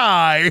can't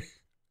die.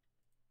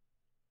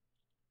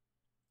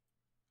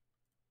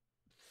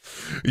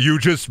 You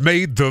just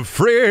made the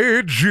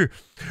fridge.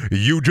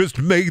 You just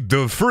made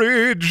the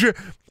fridge.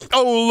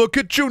 Oh, look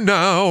at you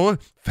now.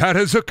 Fat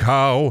as a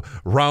cow.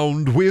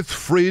 Round with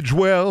fridge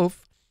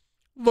wealth.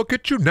 Look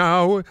at you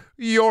now.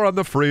 You're on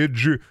the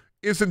fridge.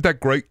 Isn't that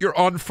great? You're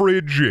on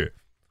fridge.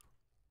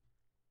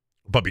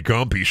 Bubby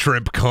Gumpy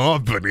Shrimp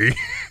Company.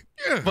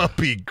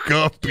 Bubby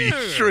Gumpy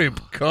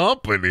Shrimp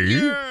Company.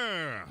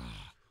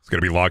 It's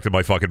gonna be locked in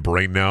my fucking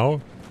brain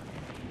now.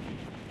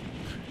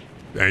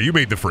 Hey, you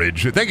made the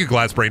fridge. Thank you,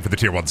 Glass Brain, for the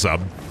tier 1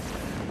 sub.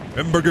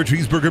 Hamburger,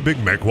 cheeseburger,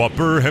 Big Mac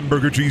Whopper.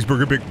 Hamburger,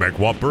 cheeseburger, Big Mac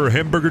Whopper.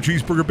 Hamburger,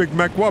 cheeseburger, Big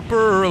Mac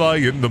Whopper.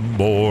 Early in the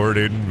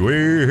morning.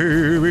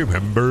 Way,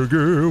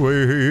 hamburger,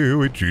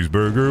 way,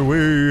 cheeseburger,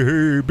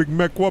 way, Big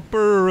Mac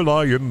Whopper.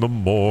 Early in the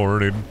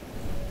morning.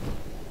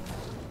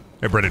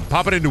 Hey, Brendan,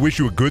 popping in to wish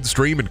you a good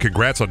stream and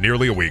congrats on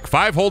nearly a week.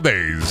 5 whole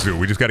days.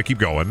 We just got to keep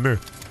going.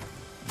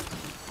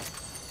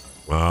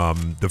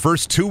 The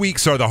first 2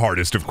 weeks are the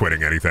hardest of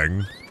quitting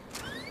anything.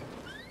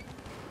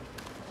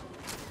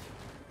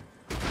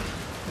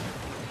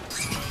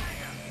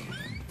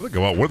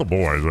 Go out. Where the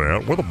boys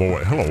at? Where the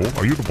boy? Hello,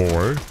 are you the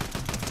boy?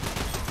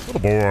 Where the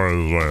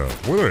boys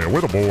at?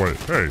 Where the boy?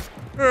 Hey,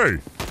 hey,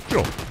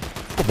 yo,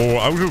 the boy.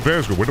 I was just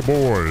asking where the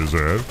boys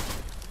at.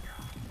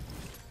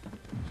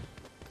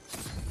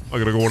 I'm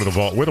gonna go into the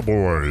vault. Where the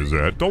boys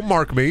at? Don't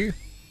mark me. You're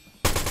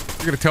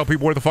gonna tell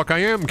people where the fuck I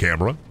am,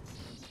 camera.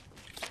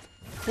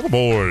 Where the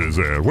boys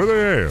at? Where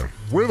they at?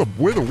 Where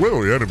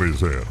the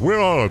enemies at? Where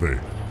are they?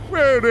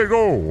 Where they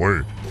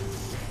go?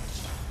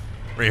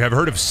 Hey, have you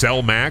heard of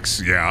Cell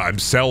Max? Yeah, I'm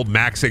Cell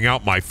Maxing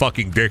out my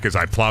fucking dick as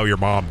I plow your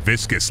mom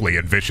viscously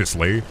and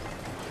viciously.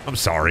 I'm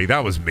sorry,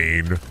 that was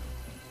mean.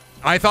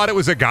 I thought it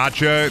was a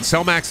gotcha.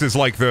 Cell Max is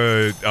like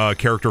the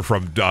character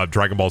from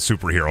Dragon Ball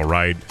Superhero,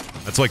 right?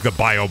 That's like the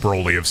Bio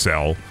Broly of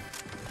Cell.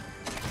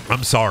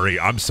 I'm sorry.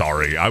 I'm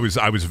sorry. I was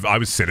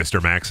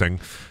Sinister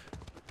Maxing.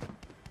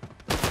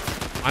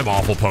 I'm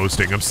awful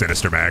posting. I'm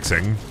Sinister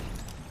Maxing.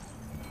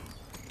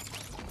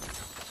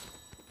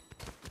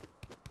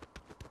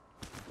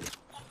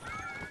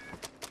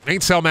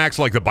 Ain't Cell Max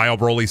like the Bio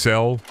Broly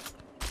Cell?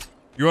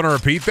 You want to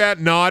repeat that?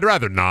 No, I'd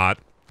rather not.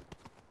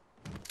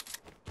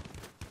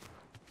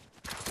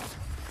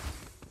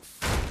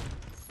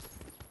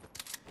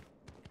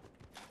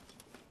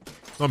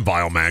 I'm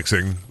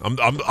biomaxing.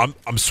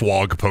 I'm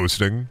swag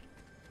posting.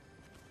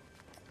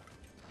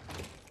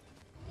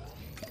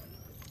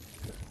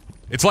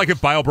 It's like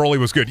if Bio Broly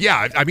was good.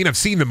 Yeah, I mean, I've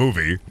seen the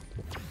movie.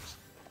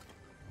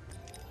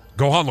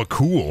 Gohan look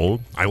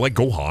cool. I like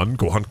Gohan.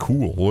 Gohan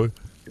cool.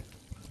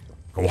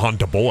 Gohan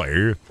da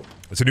boy.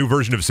 It's a new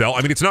version of Cell.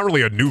 I mean, it's not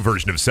really a new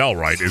version of Cell,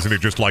 right? Isn't it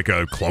just like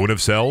a clone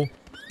of Cell?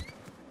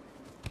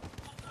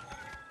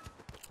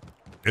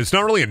 It's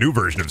not really a new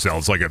version of Cell.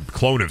 It's like a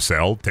clone of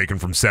Cell, taken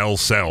from Cell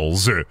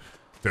cells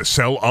to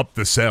cell up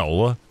the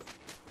cell.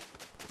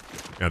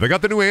 Yeah, they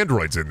got the new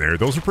androids in there.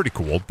 Those are pretty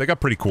cool. They got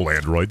pretty cool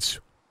androids.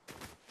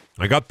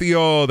 I got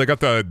the they got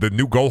the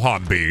new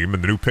Gohan beam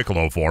and the new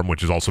Piccolo form,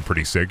 which is also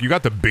pretty sick. You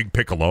got the big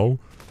Piccolo.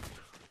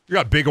 You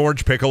got big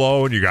orange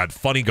Piccolo, and you got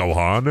funny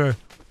Gohan.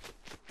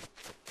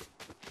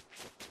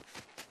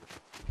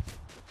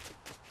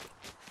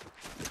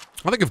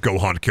 I think if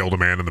Gohan killed a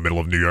man in the middle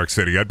of New York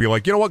City, I'd be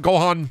like, you know what,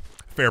 Gohan?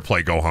 Fair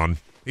play, Gohan.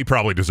 He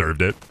probably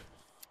deserved it.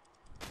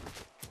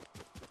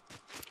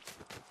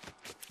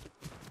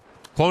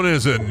 Clone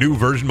is a new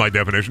version by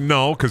definition.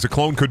 No, because a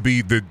clone could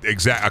be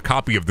a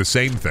copy of the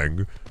same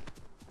thing.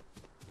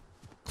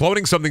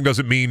 Cloning something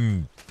doesn't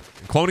mean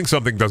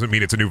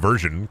it's a new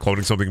version.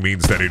 Cloning something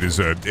means that it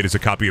is a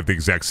copy of the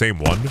exact same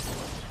one.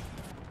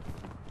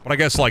 But I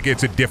guess like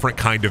it's a different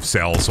kind of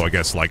cell, so I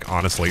guess like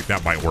honestly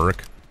that might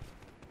work.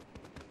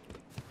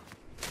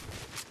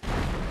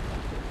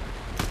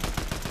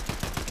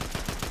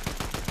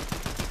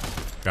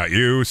 Got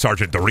you,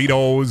 Sergeant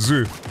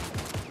Doritos.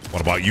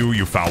 What about you,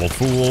 you foul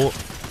fool?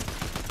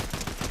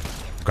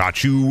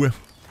 Got you.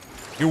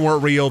 You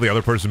weren't real. The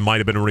other person might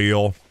have been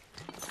real.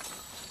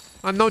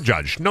 No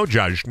judge. No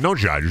judge. No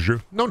judge.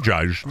 No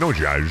judge. No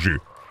judge.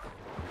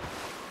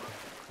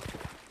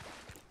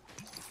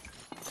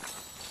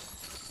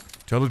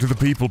 Tell it to the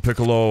people,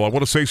 Piccolo. I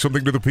want to say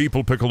something to the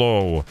people,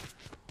 Piccolo.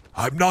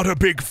 I'm not a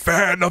big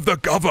fan of the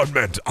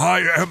government.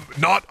 I am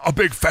not a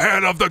big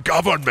fan of the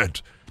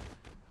government.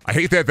 I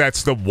hate that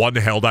that's the one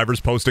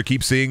Helldivers post I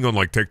keep seeing on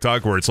like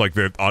TikTok where it's like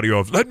the audio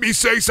of, let me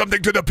say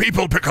something to the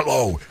people,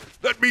 Piccolo.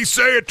 Let me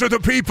say it to the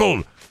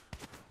people.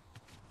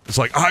 It's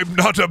like, I'm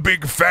not a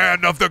big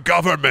fan of the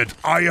government.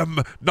 I am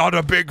not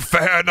a big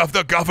fan of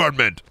the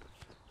government.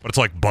 But it's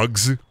like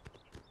bugs.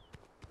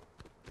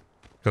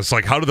 Because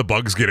like, how do the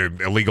bugs get an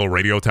illegal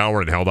radio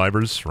tower in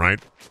Helldivers, right?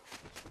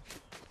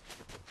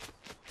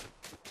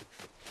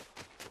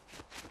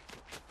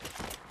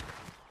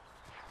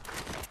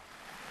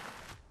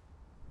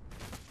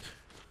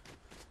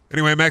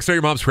 Anyway, I maxed out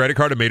your mom's credit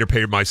card and made her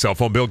pay my cell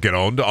phone bill. Get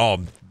owned. Oh,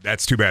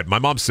 that's too bad. My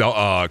mom's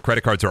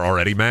credit cards are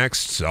already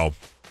maxed, so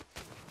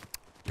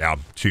yeah,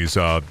 she's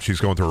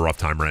going through a rough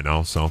time right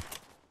now. So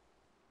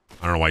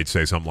I don't know why you'd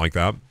say something like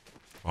that.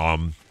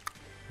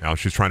 Yeah,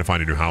 she's trying to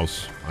find a new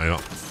house. I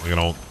don't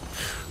know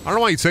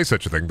why you'd say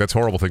such a thing. That's a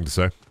horrible thing to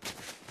say.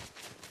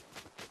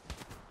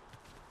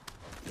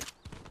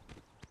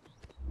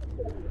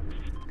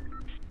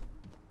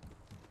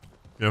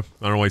 Yeah, I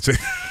don't know why you'd say.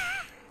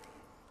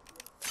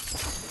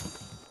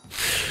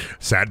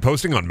 Sad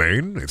posting on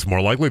main. It's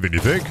more likely than you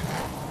think.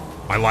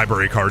 My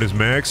library card is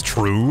maxed.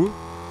 True.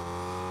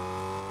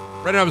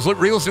 Brendaniel, I was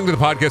re-listening to the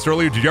podcast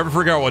earlier. Did you ever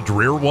figure out what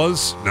Dreer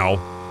was? No.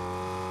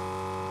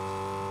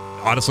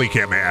 Honestly, you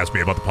can't ask me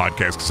about the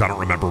podcast because I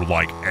don't remember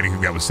like anything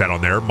that was said on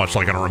there, much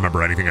like I don't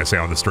remember anything I say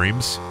on the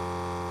streams.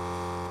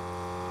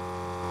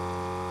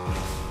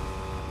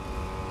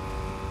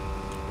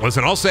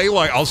 Listen, I'll say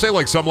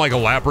like some like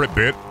elaborate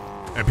bit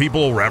and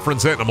people will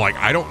reference it, and I'm like,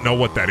 I don't know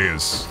what that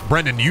is.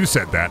 Brendan, you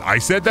said that. I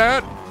said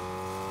that?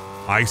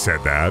 I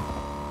said that.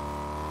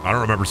 I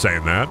don't remember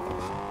saying that.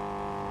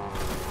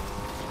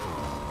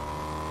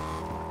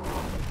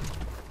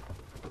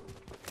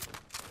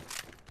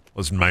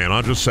 Listen, man,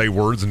 I'll just say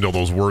words until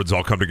those words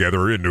all come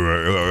together into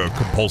a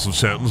compulsive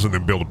sentence and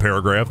then build a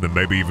paragraph and then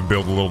maybe even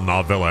build a little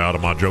novella out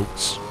of my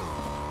jokes.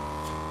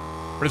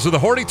 So the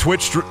horny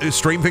Twitch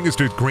stream thing is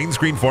to green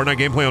screen Fortnite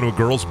gameplay onto a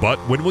girl's butt.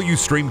 When will you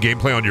stream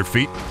gameplay on your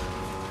feet?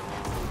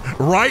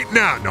 Right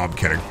now. No, I'm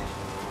kidding.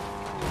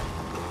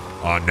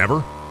 Never,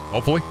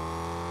 hopefully.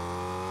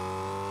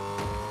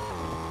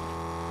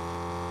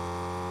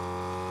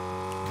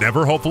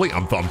 Never, hopefully.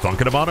 I'm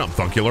thinking about it. I'm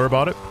thunkular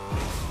about it.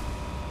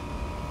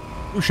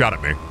 Who shot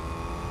at me?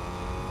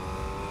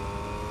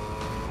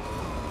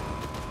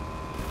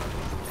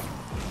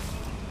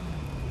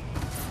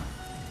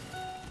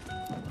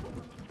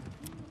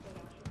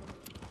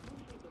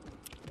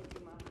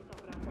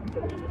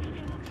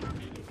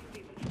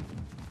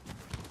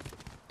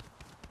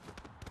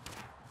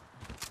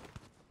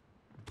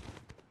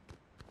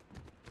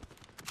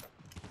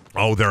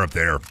 Oh, they're up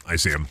there. I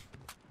see them.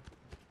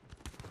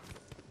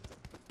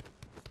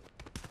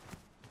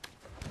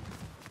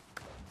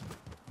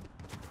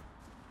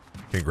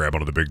 Can't grab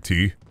onto the big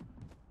T.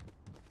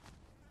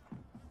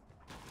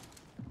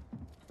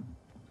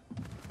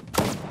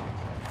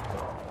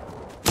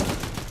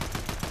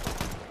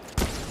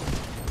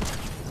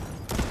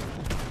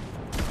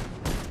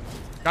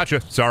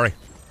 Gotcha. Sorry.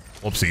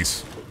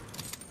 Whoopsies.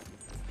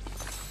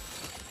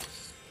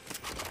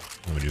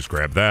 Let me just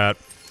grab that.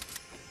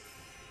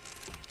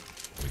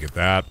 Let me get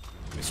that.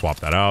 Let me swap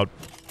that out.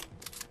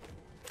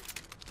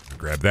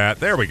 Grab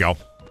that. There we go.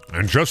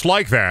 And just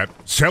like that,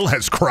 Cell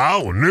has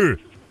crown.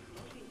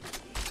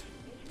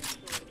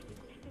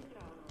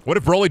 What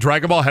if Broly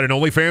Dragon Ball had an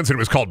OnlyFans and it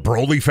was called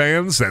Broly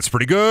Fans? That's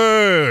pretty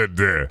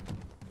good.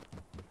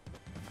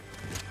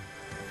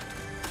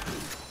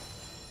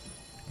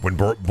 When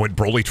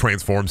Broly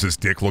transforms, his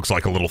dick looks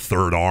like a little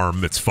third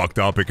arm that's fucked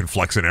up. It can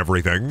flex in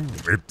everything.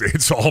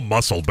 It's all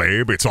muscle,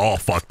 babe. It's all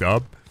fucked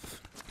up.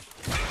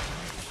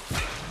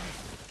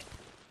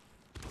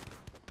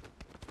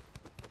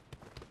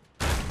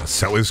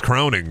 Cell is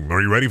crowning.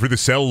 Are you ready for the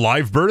Cell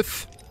live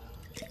birth?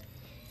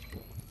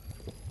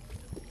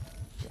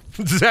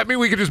 Does that mean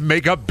we can just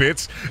make up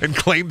bits and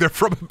claim they're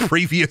from a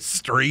previous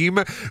stream?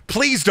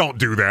 Please don't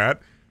do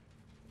that.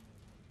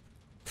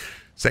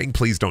 Saying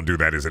please don't do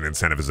that is an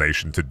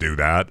incentivization to do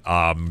that.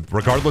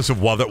 Regardless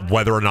of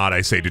whether or not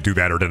I say to do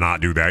that or to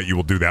not do that, you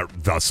will do that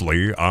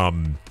thusly.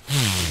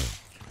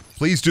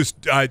 Please just,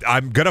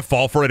 I'm gonna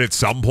fall for it at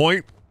some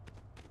point.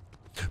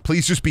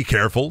 Please just be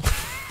careful.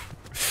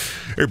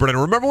 Hey,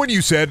 Brennan, remember when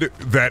you said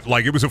that,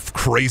 like, it was a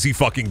crazy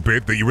fucking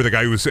bit that you were the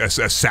guy who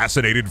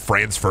assassinated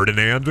Franz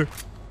Ferdinand?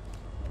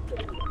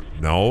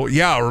 No?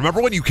 Yeah,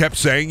 remember when you kept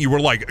saying you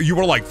were like,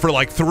 for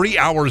like 3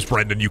 hours,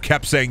 Brendan, you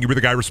kept saying you were the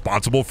guy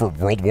responsible for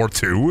World War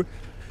II?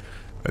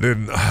 I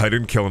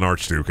didn't kill an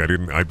Archduke.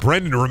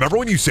 Brendan, remember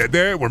when you said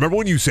that? Remember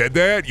when you said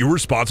that? You were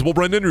responsible,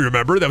 Brendan?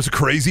 Remember? That was a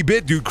crazy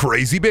bit, dude.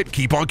 Crazy bit.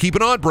 Keep on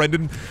keeping on,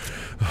 Brendan.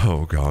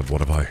 Oh, God,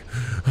 what have I?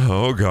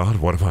 Oh, God,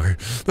 what have I?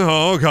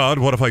 Oh, God,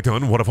 what have I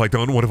done? What have I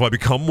done? What have I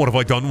become? What have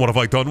I done? What have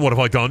I done? What have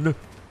I done?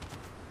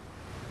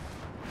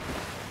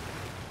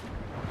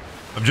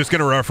 I'm just going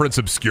to reference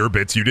obscure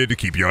bits you did to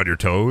keep you on your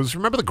toes.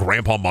 Remember the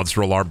Grandpa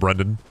Monster alarm,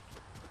 Brendan?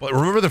 Well,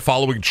 remember the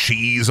following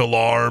cheese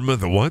alarm?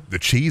 The what? The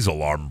cheese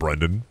alarm,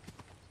 Brendan.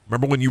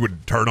 Remember when you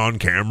would turn on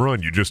camera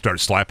and you just start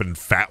slapping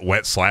fat,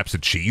 wet slaps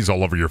of cheese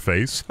all over your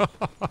face?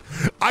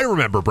 I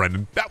remember,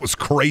 Brendan. That was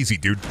crazy,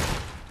 dude.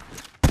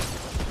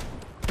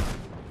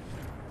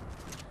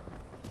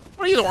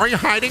 Are you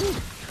hiding?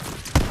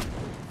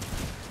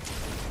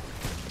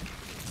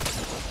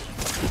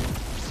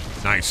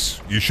 Nice.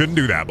 You shouldn't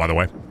do that, by the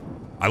way.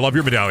 I love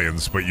your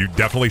medallions, but you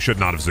definitely should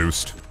not have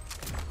Zeused.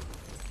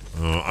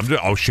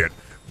 Oh shit.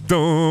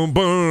 Now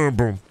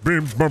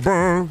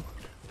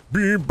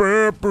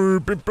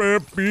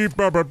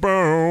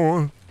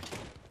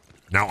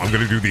I'm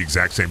gonna do the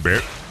exact same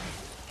bit.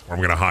 Or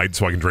I'm gonna hide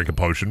so I can drink a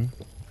potion.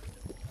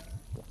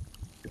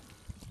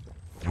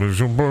 Do I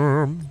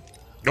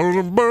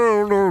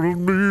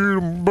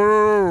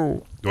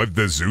have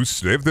the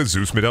Zeus? Do they have the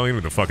Zeus medallion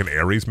with the fucking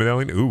Ares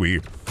medallion?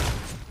 Ooh-wee.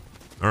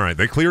 Alright,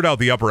 they cleared out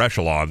the upper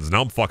echelons.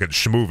 Now I'm fucking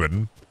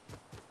schmoovin'.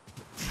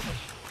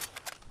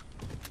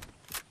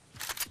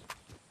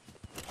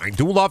 I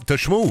do love to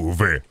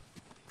schmoove.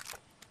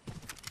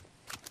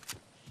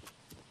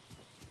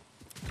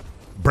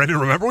 Brendan,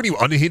 remember when you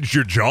unhinged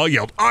your jaw,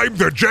 yelled, "I'm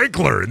the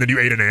Jankler," and then you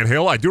ate an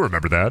anthill? I do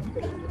remember that.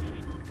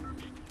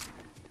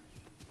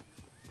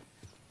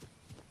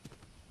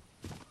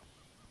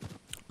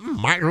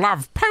 I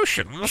love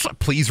potions.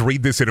 Please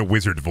read this in a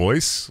wizard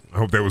voice. I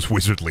hope that was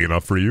wizardly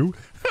enough for you.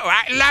 Oh,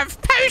 I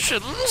love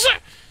potions.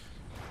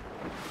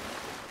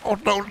 Oh,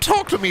 don't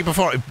talk to me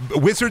before.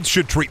 Wizards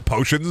should treat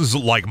potions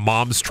like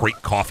moms treat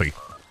coffee.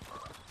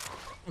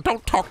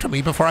 Don't talk to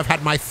me before I've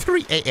had my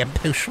 3 a.m.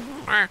 potion.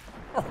 I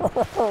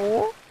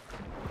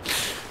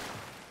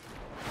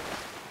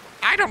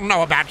don't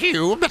know about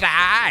you, but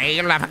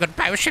I love a good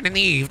potion in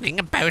the evening,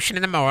 a potion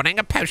in the morning,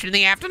 a potion in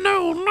the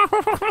afternoon.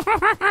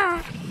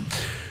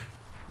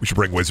 We should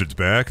bring wizards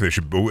back. They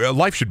should.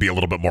 Life should be a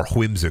little bit more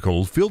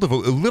whimsical. Filled with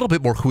a little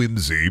bit more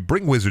whimsy.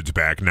 Bring wizards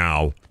back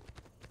now.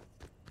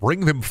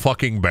 Bring them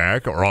fucking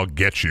back, or I'll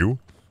get you.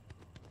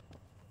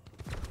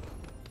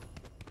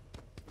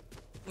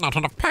 Not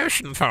enough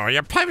potion for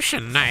you.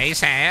 Potion, eh,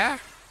 sir?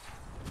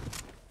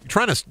 You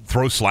trying to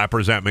throw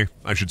slappers at me?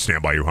 I should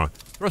stand by you, huh?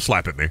 Throw a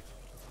slap at me.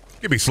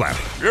 Give me a slap.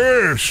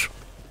 Yes!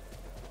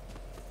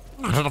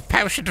 Not enough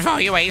potion for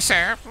you, eh,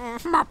 sir?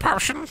 More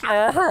potion.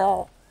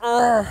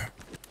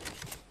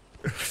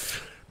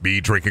 Me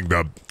drinking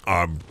the,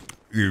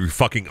 you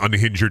fucking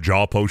unhinge your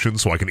jaw potion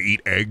so I can eat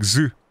eggs.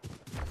 And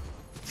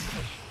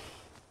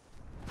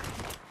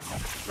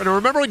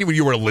remember when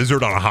you were a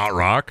lizard on a hot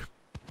rock?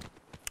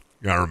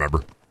 Yeah, I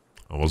remember.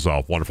 It was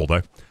a wonderful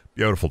day.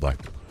 Beautiful day.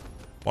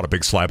 Bought a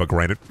big slab of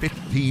granite.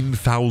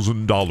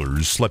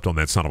 $15,000. Slept on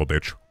that son of a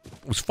bitch.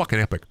 It was fucking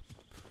epic.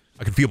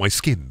 I could feel my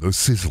skin, the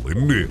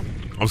sizzling.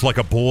 I was like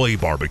a boy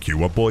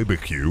barbecue. A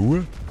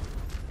boy-barbecue.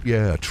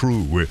 Yeah,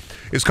 true.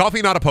 Is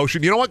coffee not a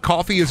potion? You know what?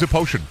 Coffee is a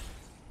potion.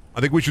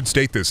 I think we should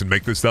state this and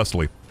make this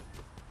thusly.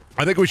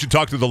 I think we should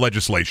talk to the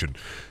legislation.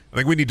 I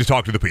think we need to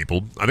talk to the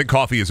people. I think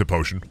coffee is a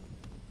potion.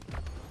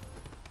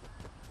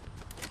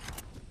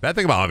 Bad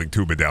thing about having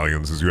 2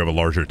 medallions is you have a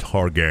larger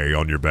target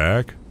on your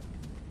back.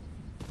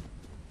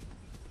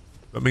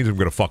 That means I'm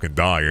gonna fucking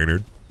die, ain't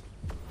it?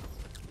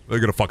 They're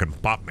gonna fucking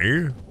pop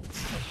me. I'm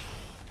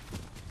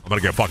gonna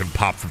get fucking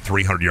popped from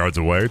 300 yards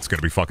away. It's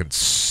gonna be fucking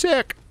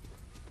sick.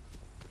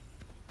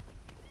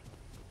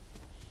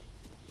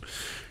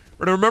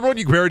 Remember when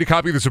you buried a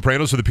copy of The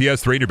Sopranos for the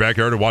PS3 in your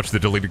backyard and watched the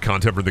deleted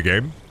content from the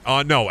game?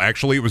 No,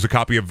 actually, it was a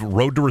copy of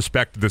Road to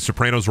Respect, The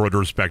Sopranos Road to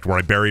Respect, where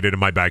I buried it in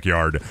my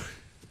backyard.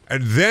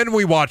 And then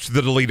we watched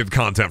the deleted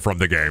content from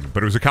the game.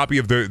 But it was a copy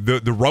of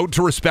the Road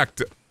to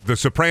Respect, The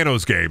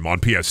Sopranos game on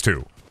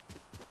PS2.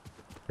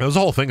 That was the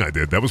whole thing I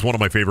did. That was one of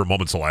my favorite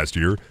moments of last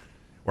year,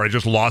 where I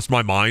just lost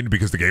my mind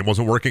because the game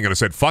wasn't working, and I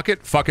said, fuck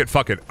it, fuck it,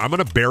 fuck it. I'm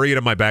going to bury it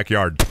in my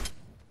backyard.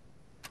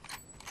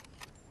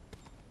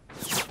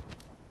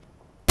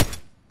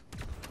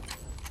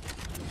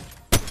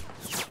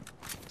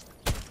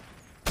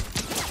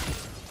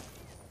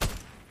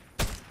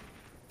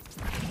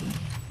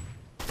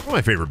 One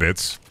of my favorite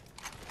bits.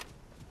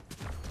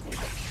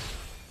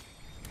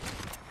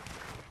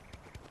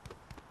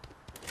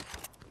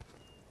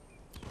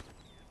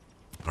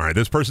 All right,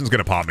 this person's going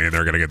to pop me and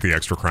they're going to get the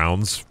extra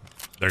crowns.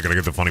 They're going to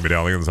get the funny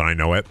medallions, and I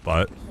know it,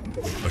 but...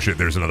 Oh shit,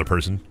 there's another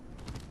person.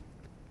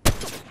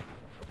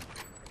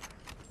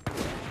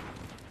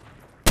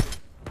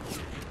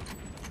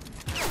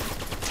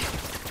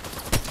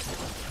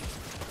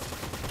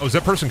 Oh, is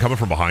that person coming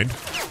from behind?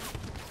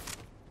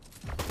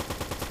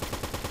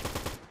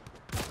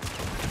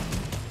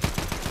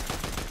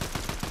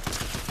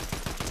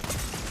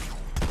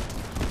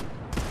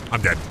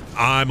 I'm dead.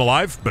 I'm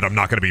alive, but I'm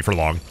not going to be for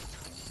long.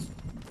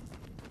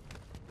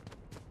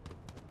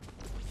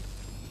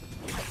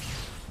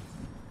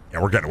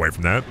 Yeah, we're getting away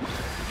from that.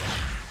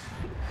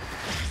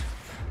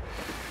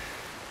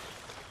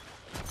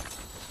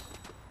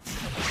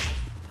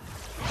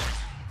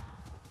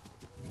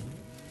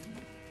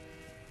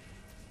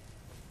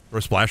 Throw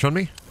a splash on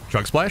me?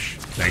 Chug splash?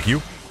 Thank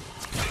you.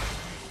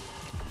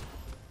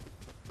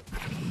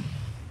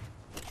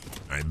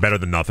 Alright, better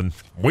than nothing.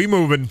 We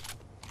moving.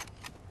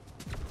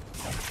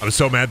 I was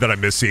so mad that I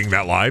missed seeing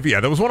that live. Yeah,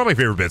 that was one of my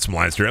favorite bits from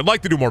last year. I'd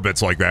like to do more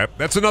bits like that.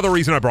 That's another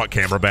reason I brought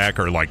camera back,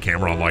 or like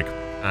camera on like...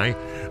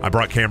 I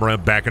brought camera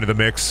back into the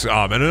mix.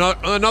 And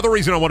another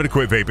reason I wanted to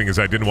quit vaping is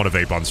I didn't want to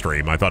vape on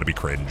stream. I thought it'd be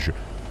cringe.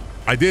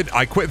 I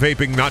quit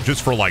vaping not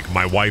just for like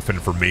my wife and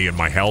for me and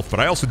my health, but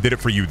I also did it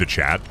for you, the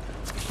chat.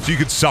 So you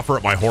could suffer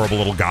at my horrible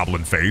little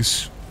goblin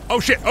face. Oh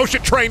shit,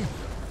 train!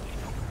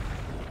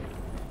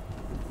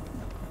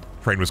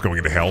 Train was going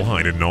into hell.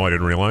 I didn't know, I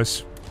didn't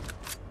realize.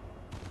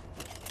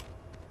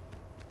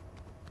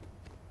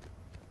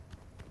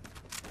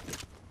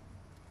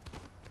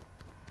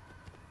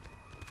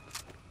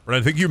 But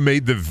I think you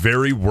made the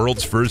very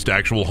world's first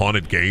actual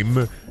haunted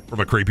game from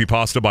a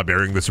creepypasta by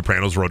burying The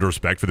Sopranos Road to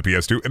Respect for the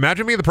PS2.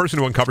 Imagine being the person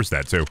who uncovers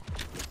that, too.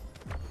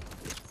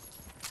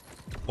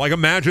 Like,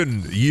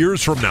 imagine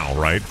years from now,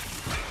 right?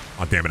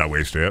 Oh, damn it, I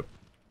wasted it.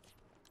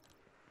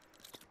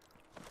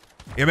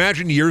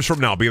 Imagine years from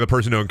now being the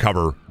person to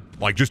uncover,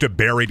 like, just a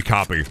buried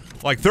copy.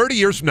 Like, 30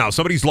 years from now,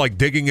 somebody's, like,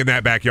 digging in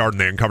that backyard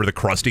and they uncover the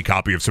crusty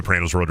copy of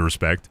Sopranos Road to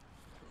Respect.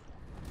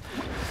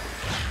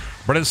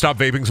 Brendan stopped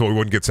vaping so we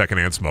wouldn't get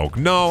secondhand smoke.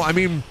 No, I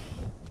mean,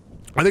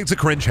 I think it's a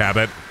cringe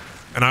habit.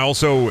 And I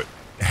also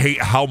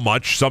hate how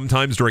much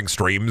sometimes during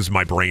streams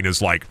my brain is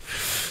like,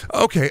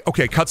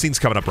 okay, cutscene's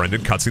coming up,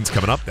 Brendan. Cutscene's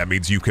coming up. That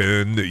means you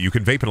can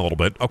vape in a little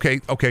bit. Okay.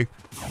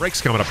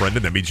 Break's coming up,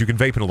 Brendan. That means you can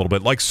vape in a little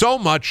bit. Like, so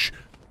much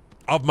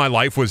of my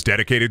life was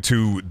dedicated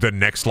to the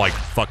next, like,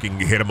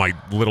 fucking hit of my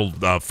little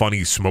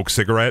funny smoke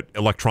cigarette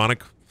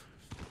electronic.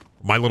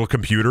 My little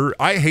computer.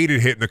 I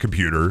hated hitting the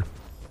computer,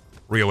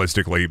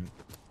 realistically.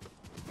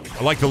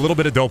 I liked the little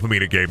bit of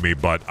dopamine it gave me,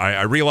 but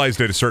I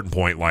realized at a certain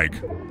point, like,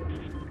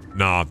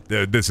 nah,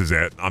 this is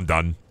it. I'm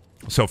done.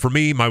 So for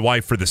me, my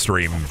wife, for the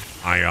stream,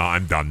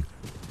 I'm done.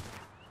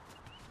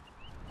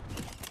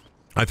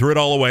 I threw it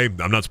all away.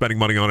 I'm not spending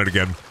money on it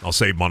again. I'll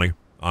save money.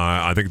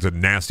 I think it's a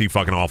nasty,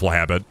 fucking awful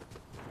habit.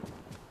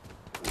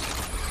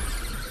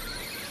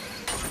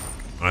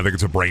 I think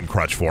it's a brain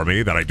crutch for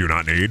me that I do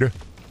not need.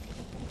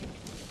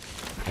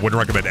 I wouldn't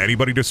recommend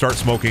anybody to start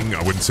smoking.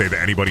 I wouldn't say that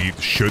anybody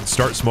should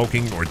start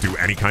smoking or do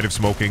any kind of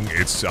smoking.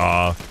 It's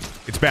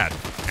bad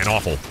and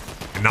awful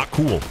and not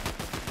cool.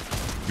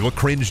 You look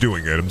cringe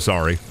doing it. I'm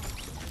sorry.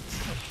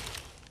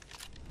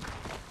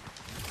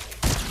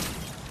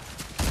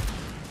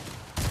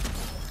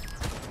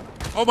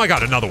 Oh my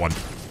god, another one.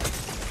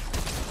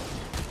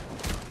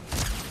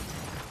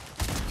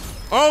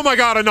 Oh my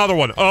god, another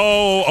one.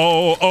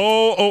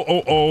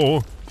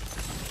 Oh.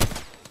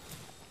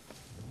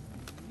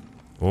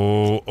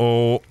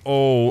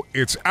 Oh,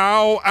 it's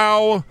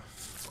ow.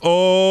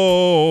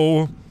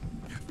 Oh,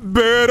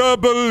 better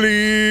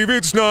believe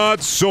it's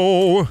not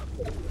so.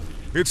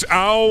 It's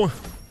ow.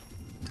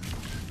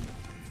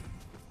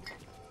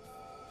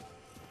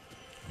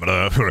 I'm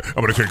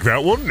gonna take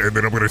that one, and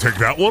then I'm gonna take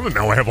that one, and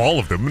now I have all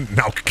of them.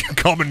 Now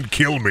come and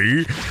kill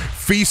me.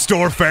 Feast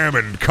or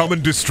famine, come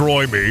and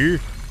destroy me.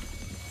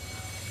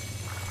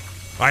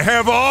 I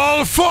have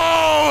all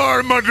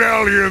 4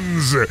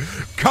 medallions!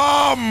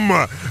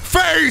 Come!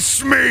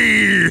 Face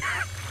me!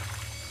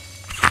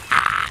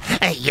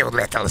 You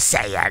little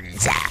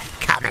Saiyans,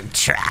 come and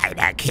try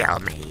to kill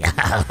me.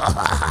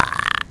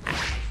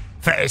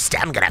 First,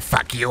 I'm gonna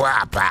fuck you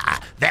up.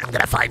 Then I'm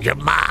gonna find your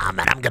mom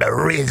and I'm gonna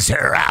riz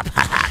her up.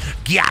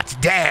 God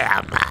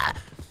damn.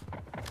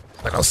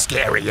 Little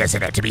scary,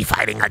 isn't it, to be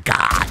fighting a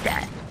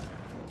god?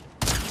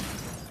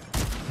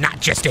 Not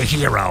just a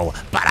hero,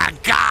 but a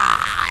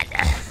god.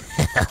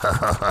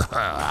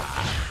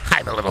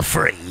 I'm a little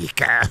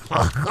freak.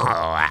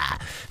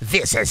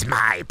 This is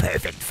my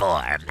perfect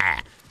form.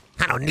 I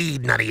don't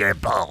need none of your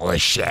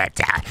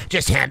bullshit.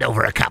 Just hand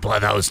over a couple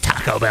of those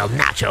Taco Bell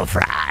nacho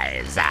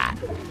fries.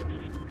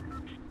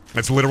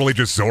 That's literally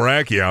just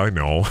Zorak? Yeah, I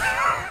know.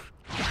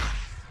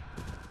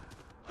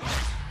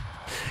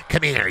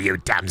 Come here, you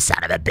dumb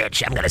son of a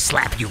bitch. I'm gonna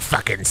slap you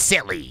fucking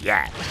silly.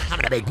 I'm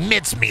gonna make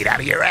mincemeat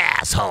out of your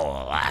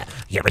asshole.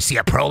 You ever see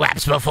a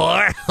prolapse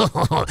before?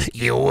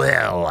 You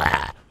will.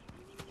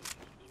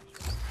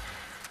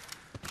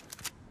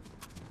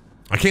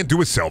 I can't do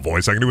a Cell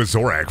voice. I can do a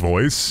Zorak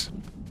voice.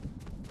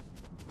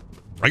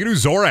 I can do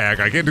Zorak.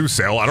 I can't do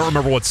Cell. I don't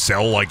remember what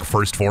Cell, like,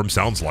 first form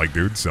sounds like,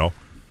 dude, so.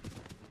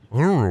 I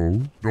don't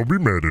know. Don't be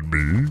mad at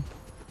me.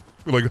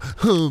 You're like,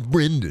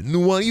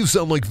 Brendan, why do you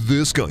sound like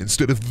this guy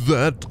instead of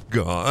that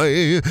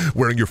guy?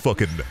 Wearing your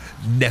fucking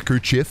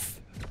neckerchief.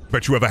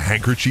 Bet you have a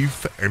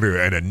handkerchief and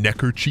a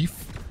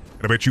neckerchief.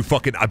 And I bet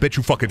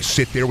you fucking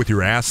sit there with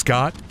your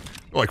ascot.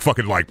 Like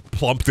fucking like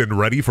plumped and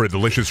ready for a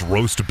delicious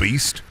roast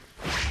beast.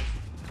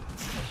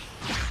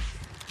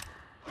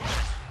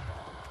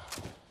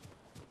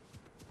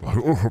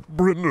 Oh,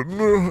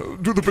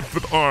 Brendan, do the bit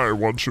that I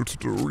want you to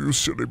do, you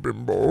silly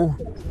bimbo.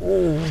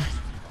 Oh.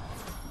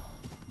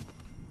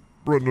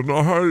 Brendan,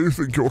 I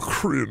think you're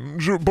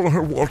cringe, but I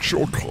watch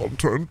your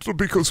content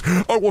because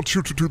I want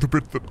you to do the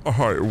bit that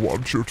I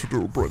want you to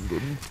do,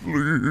 Brendan,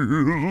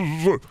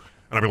 please. And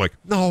I'd be like,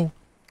 no,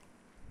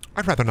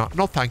 I'd rather not.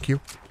 No, thank you.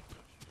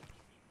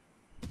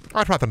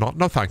 I'd rather not.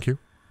 No, thank you.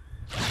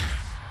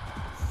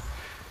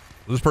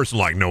 This person,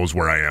 like, knows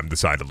where I am,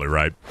 decidedly,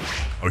 right?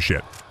 Oh,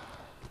 shit.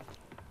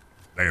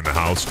 They in the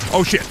house.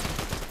 Oh, shit.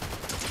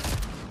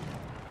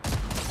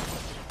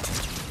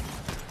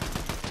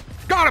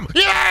 Got him!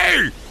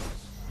 Yay!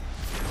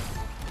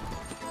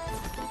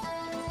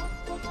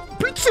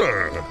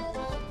 Pizza!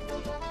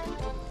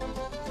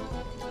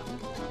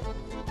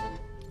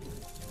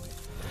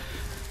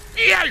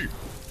 Yay!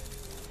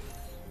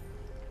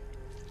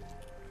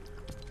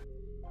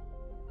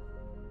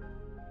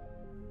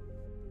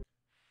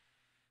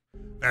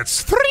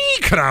 That's 3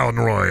 Crown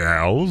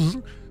Royales.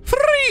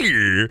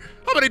 3!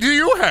 How many do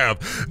you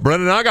have?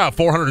 Brendan, I got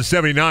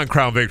 479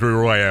 Crown Victory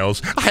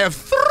Royales. I have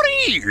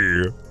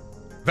 3!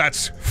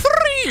 That's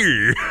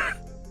 3!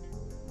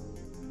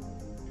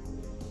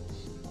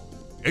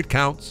 It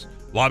counts.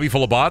 Lobby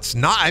full of bots?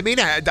 Nah, I mean,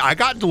 I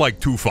got into like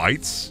 2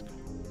 fights.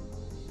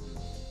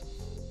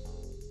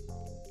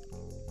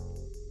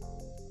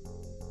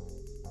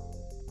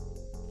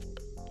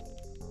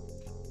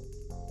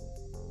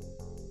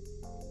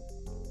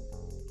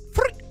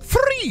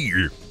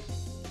 Three!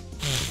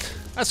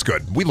 That's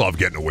good. We love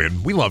getting a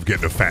win. We love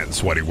getting a fat and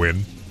sweaty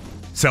win.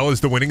 Cell is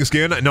the winning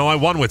skin? No, I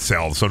won with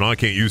Cell, so now I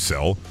can't use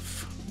Cell.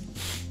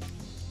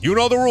 You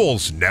know the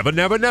rules. Never,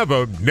 never,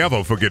 never,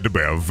 never forget to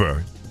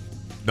bev.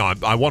 No,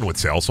 I won with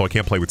Cell, so I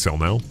can't play with Cell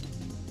now.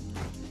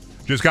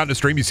 Just got in a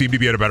stream, you seem to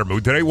be in a better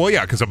mood today. Well,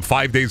 yeah, because I'm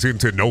 5 days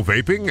into no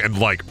vaping, and,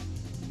 like,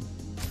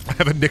 I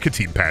have a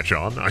nicotine patch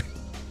on.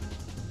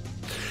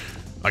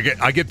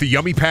 I get the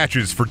yummy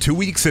patches for 2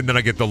 weeks, and then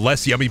I get the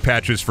less yummy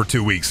patches for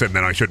 2 weeks, and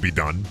then I should be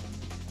done.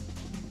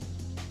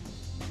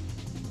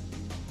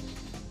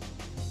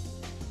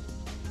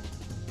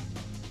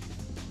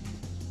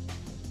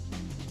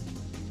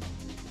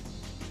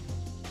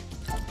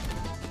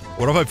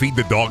 What if I feed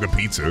the dog a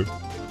pizza?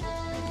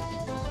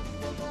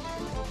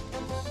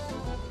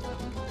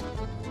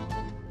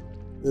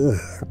 Oh,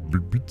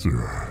 big pizza.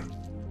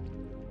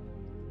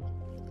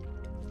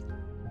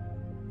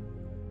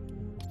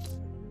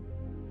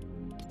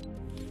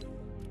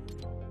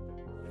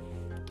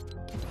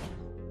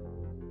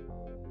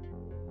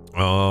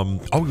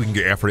 Oh, we can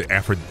get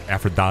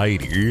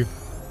Aphrodite.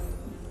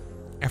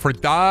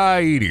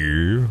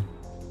 Aphrodite.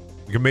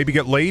 We can maybe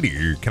get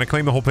Lady. Can I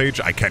claim the whole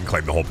page? I can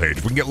claim the whole page.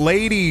 We can get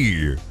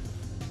Lady.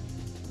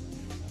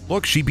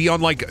 Look, she'd be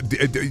on, like,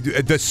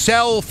 the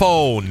cell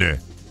phone.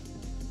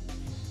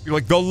 You're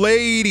like, the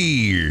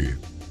Lady.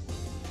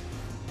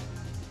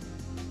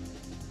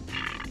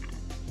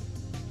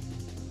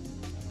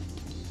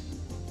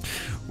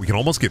 We can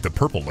almost get the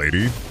Purple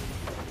Lady.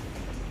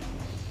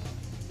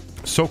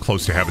 So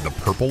close to having the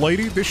Purple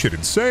Lady. This shit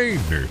insane.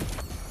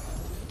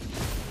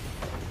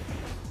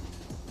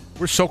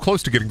 We're so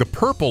close to getting the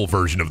purple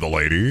version of the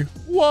lady.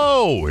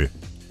 Whoa!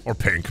 Or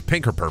pink.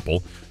 Pink or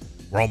purple.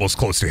 We're almost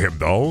close to him,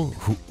 though.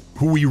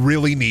 Who we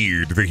really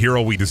need. The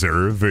hero we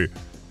deserve.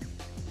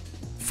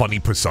 Funny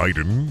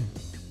Poseidon.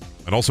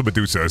 And also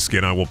Medusa, a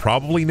skin I will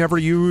probably never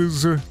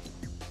use.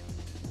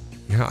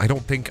 Yeah, I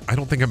don't think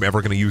I'm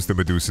ever going to use the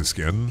Medusa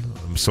skin.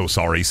 I'm so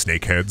sorry,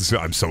 snakeheads.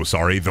 I'm so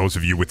sorry, those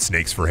of you with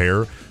snakes for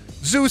hair.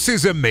 Zeus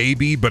is a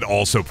maybe, but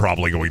also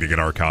probably going to get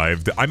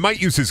archived. I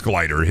might use his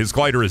glider. His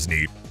glider is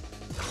neat.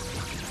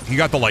 he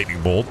got the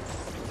lightning bolt.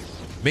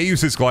 May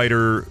use his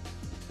glider.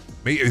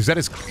 Is that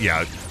his?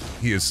 Yeah,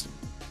 he is.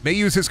 May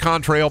use his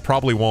contrail.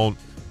 Probably won't.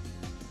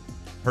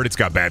 Heard it's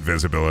got bad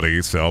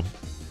visibility. So,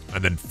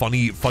 and then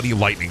funny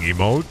lightning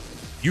emote.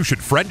 You should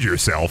friend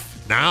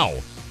yourself now.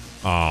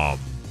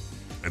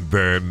 And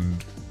then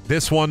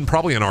this one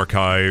probably an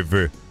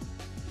archive.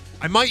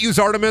 I might use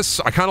Artemis.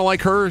 I kind of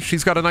like her.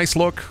 She's got a nice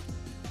look.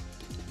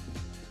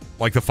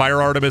 Like the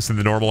Fire Artemis and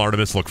the normal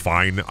Artemis look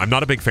fine. I'm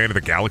not a big fan of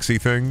the Galaxy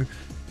thing.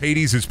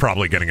 Hades is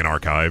probably getting an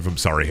archive. I'm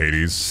sorry,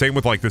 Hades. Same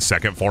with like the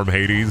second form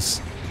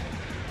Hades.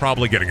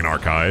 Probably getting an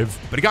archive.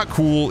 But he got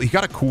cool. He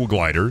got a cool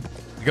glider.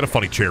 He got a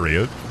funny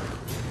chariot.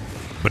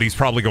 But he's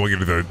probably going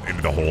into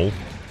the hole.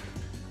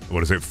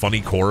 What is it?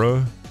 Funny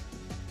Korra?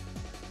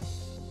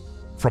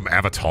 From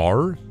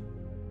Avatar?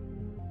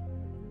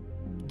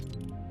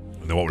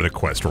 And then what were the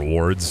quest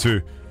rewards?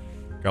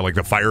 Got like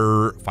the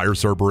Fire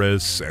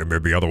Cerberus, and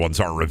then the other ones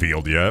aren't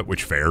revealed yet,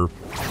 which fair. And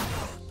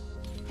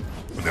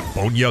then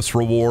Bonyas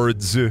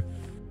rewards.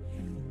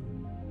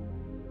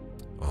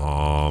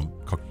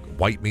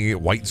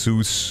 White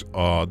Zeus.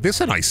 This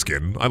is a nice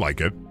skin. I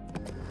like it.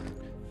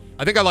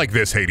 I think I like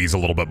this Hades a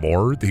little bit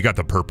more. He got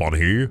the perp on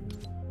he.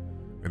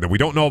 And then we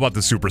don't know about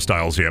the super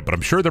styles yet, but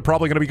I'm sure they're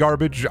probably going to be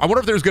garbage. I wonder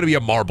if there's going to be a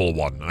marble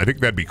one. I think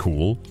that'd be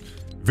cool.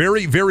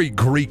 Very, very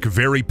Greek,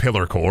 very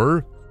pillar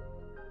core.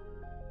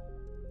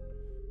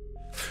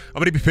 I'm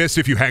going to be pissed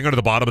if you hang onto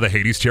the bottom of the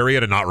Hades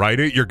chariot and not ride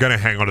it. You're going to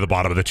hang onto the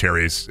bottom of the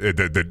chariot.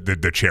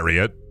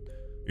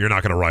 You're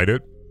not going to ride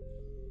it.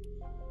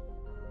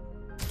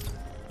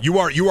 You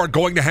are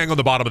going to hang on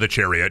the bottom of the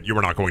chariot. You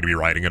are not going to be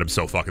riding it. I'm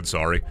so fucking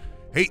sorry.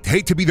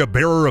 Hate to be the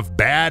bearer of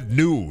bad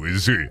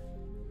news.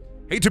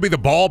 Hate to be the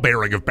ball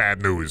bearing of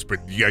bad news, but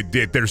yeah,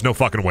 there's no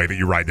fucking way that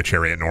you ride the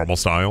chariot normal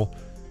style.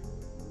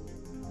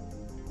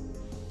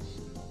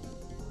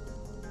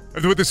 Are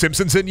they with the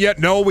Simpsons in yet?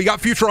 No, we got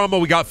Futurama,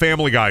 we got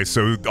Family Guy,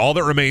 so all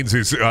that remains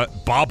is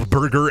Bob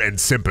Burger and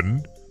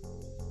Simpin.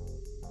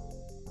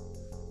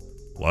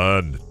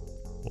 Len.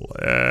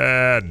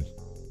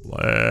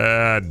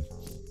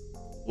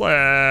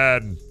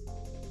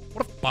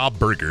 What if Bob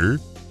Burger?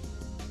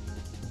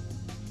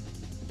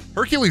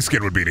 Hercules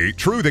skin would be neat.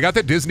 True, they got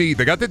the Disney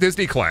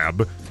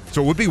collab,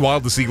 so it would be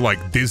wild to see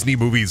like Disney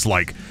movies.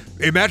 Like,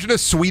 imagine a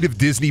suite of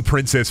Disney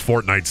princess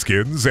Fortnite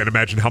skins, and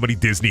imagine how many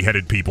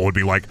Disney-headed people would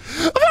be like,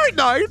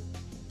 Fortnite.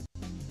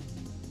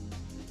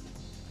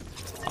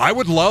 I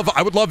would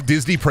love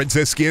Disney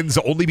princess skins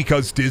only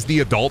because Disney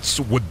adults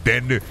would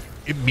then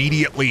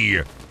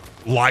immediately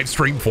live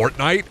stream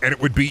Fortnite, and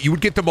you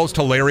would get the most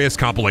hilarious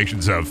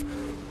compilations of,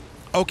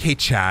 okay,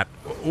 chat,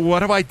 what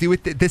do I do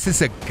with this?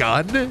 Is a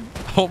gun?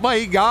 Oh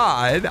my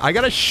god, I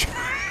gotta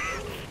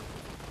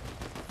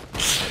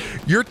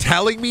You're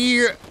telling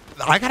me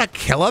I gotta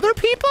kill other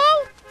people?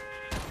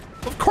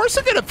 Of course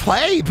I'm gonna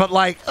play, but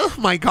like, oh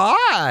my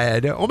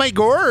god. Oh my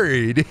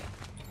god.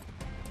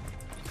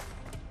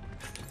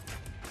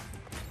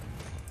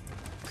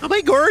 Oh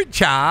my god,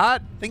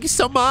 chat. Thank you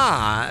so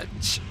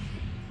much.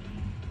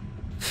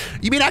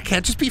 You mean I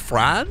can't just be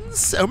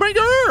friends? Oh my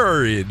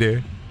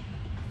god.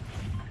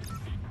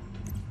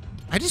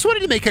 I just wanted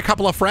to make a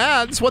couple of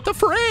friends. What the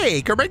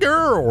freak? Oh my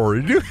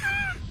god.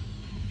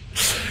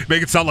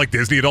 Make it sound like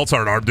Disney adults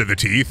aren't armed to the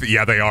teeth.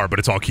 Yeah, they are, but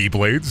it's all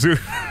keyblades.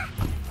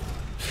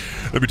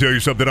 Let me tell you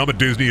something. I'm a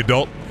Disney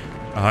adult.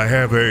 I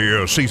have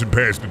a season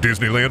pass to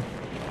Disneyland.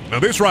 Now,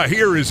 this right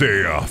here is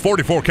a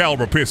 44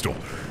 caliber pistol.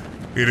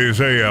 It is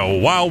a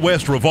Wild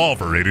West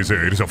revolver. It is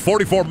a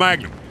 44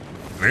 Magnum.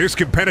 This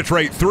can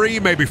penetrate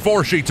 3, maybe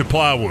 4 sheets of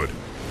plywood.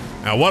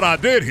 Now, what I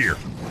did here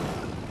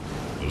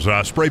was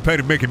I spray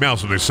painted Mickey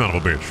Mouse on this son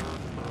of a bitch.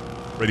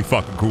 Pretty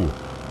fucking cool.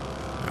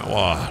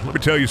 Now, let me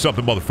tell you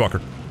something,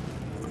 motherfucker.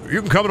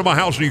 You can come into my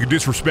house and you can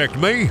disrespect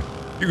me.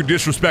 You can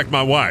disrespect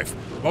my wife.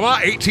 But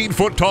my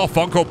 18-foot tall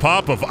Funko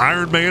Pop of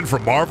Iron Man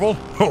from Marvel?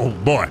 Oh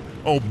boy,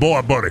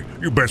 buddy.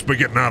 You best be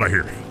getting out of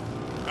here.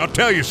 I'll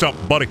tell you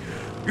something, buddy.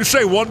 You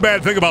say one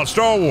bad thing about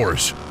Star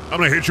Wars, I'm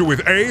gonna hit you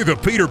with A, the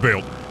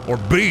Peterbilt, or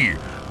B,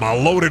 my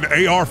loaded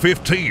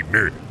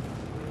AR-15.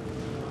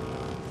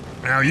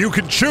 Now, you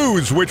can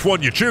choose which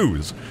one you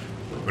choose.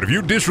 But if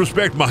you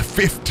disrespect my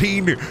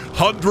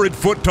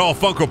 1,500-foot-tall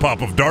Funko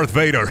Pop of Darth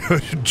Vader,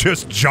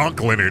 just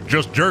jonkling it,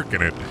 just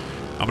jerking it,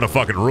 I'm gonna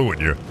fucking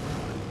ruin you.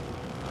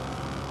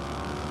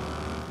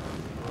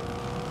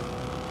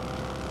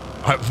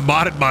 I've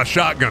modded my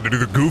shotgun to do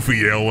the goofy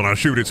yell when I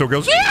shoot it, so it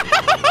goes,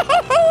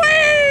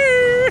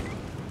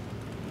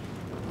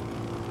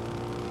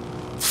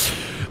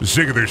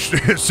 Sick of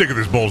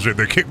this bullshit.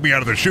 They kicked me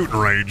out of the shooting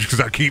range because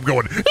I keep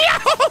going,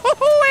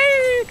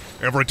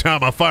 every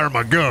time I fire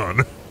my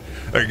gun.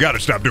 I gotta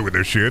stop doing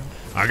this shit.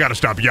 I gotta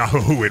stop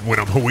yahooing when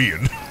I'm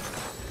hooeying.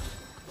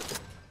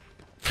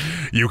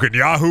 You can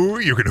yahoo,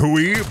 you can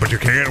hooey, but you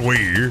can't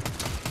wee.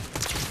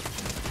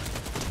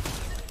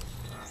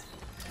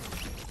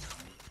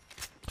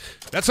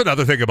 That's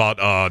another thing about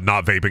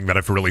not vaping that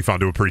I've really found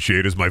to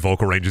appreciate is my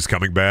vocal range is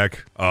coming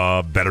back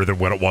better than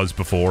what it was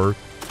before.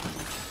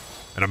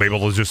 And I'm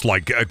able to just,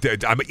 like,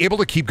 I'm able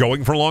to keep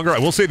going for longer. I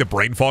will say the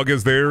brain fog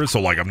is there,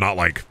 so, like, I'm not,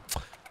 like,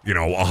 you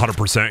know,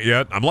 100%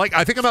 yet.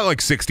 I think I'm at like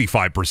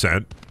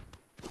 65%.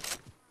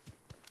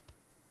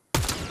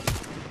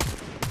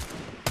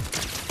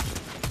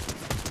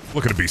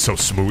 Look at him be so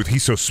smooth.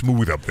 He's so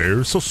smooth up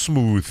there. So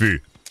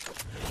smooth.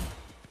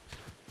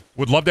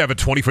 Would love to have a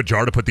 20-foot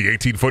jar to put the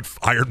 18-foot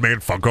Iron Man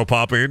Funko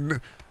Pop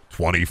in.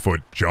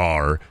 20-foot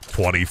jar,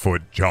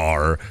 20-foot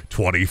jar,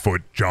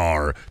 20-foot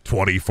jar,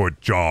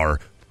 20-foot jar.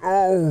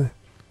 Oh,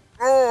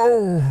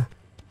 oh,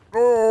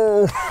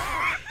 oh.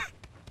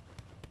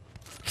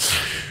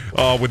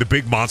 When the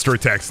big monster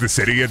attacks the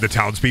city and the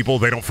townspeople,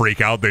 they don't freak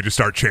out. They just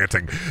start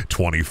chanting,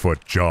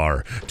 20-foot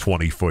jar,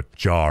 20-foot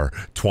jar,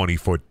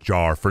 20-foot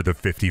jar for the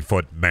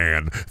 50-foot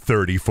man,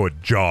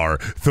 30-foot jar,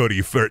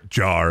 30-foot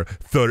jar,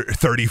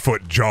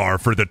 30-foot jar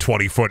for the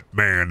 20-foot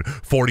man,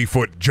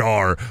 40-foot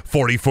jar,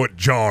 40-foot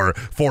jar,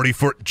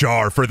 40-foot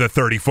jar for the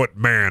 30-foot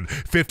man,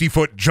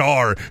 50-foot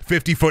jar,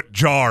 50-foot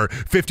jar,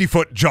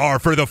 50-foot jar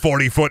for the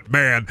 40-foot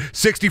man,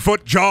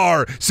 60-foot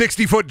jar,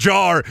 60-foot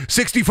jar,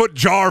 60-foot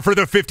jar for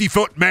the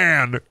 50-foot man.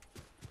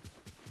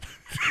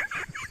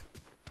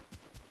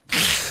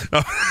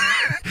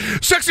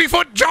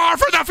 60-foot jar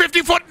for the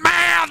 50-foot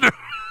man.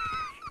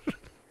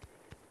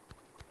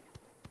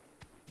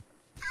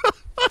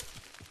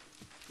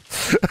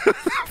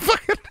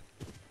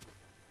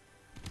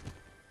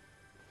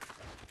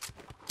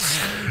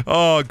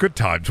 Oh, good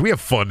times. We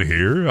have fun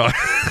here.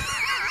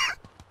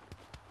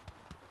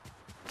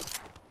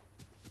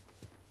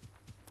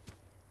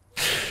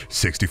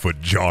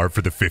 60-foot jar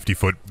for the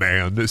 50-foot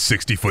man,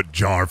 60-foot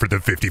jar for the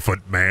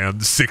 50-foot man,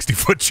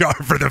 60-foot jar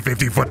for the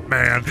 50-foot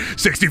man,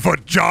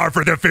 60-foot jar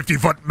for the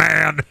 50-foot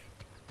man.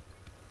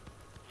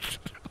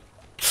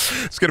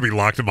 It's gonna be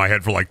locked in my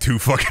head for like 2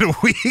 fucking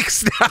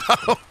weeks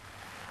now.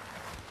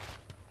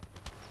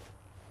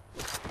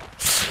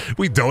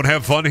 We don't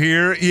have fun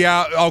here?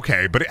 Yeah,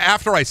 okay, but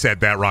after I said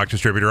that, Rock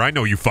Distributor, I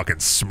know you fucking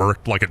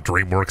smirked like a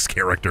DreamWorks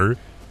character.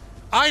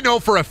 I know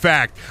for a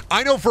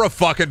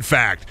fucking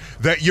fact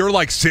that you're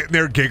like sitting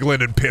there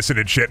giggling and pissing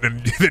and shit,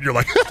 and then you're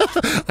like,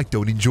 I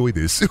don't enjoy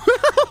this.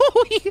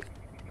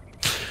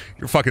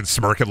 You're fucking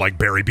smirking like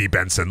Barry B.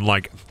 Benson,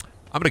 like,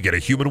 I'm gonna get a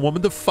human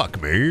woman to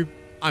fuck me.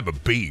 I'm a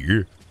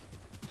bee.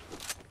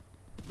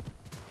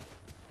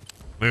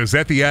 Is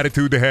that the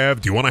attitude to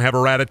have? Do you want to have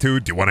a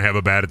attitude? Do you want to have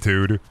a bad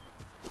attitude?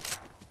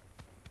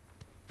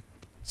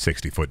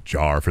 60-foot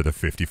jar for the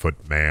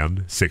 50-foot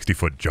man.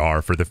 60-foot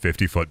jar for the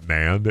 50-foot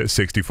man.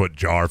 60-foot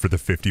jar for the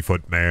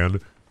 50-foot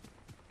man.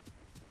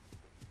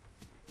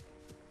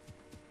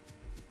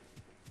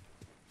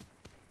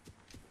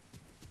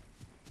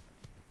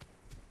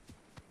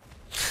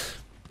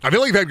 I feel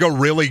like that'd go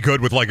really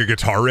good with like a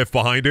guitar riff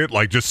behind it,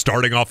 like just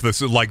starting off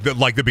this like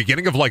the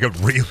beginning of like a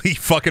really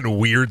fucking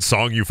weird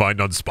song you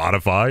find on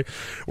Spotify,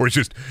 where it's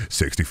just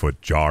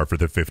 60-foot jar for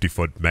the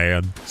 50-foot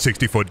man,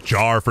 60-foot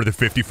jar for the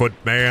 50-foot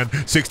man,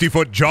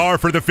 60-foot jar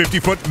for the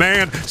 50-foot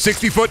man,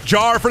 60-foot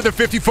jar for the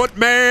 50-foot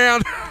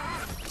man.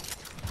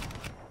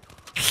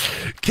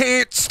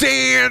 Can't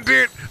stand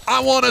it.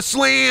 I want to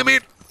slam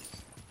it.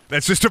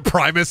 That's just a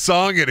Primus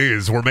song. It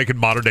is. We're making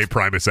modern day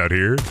Primus out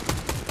here.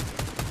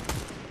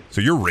 So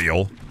you're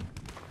real.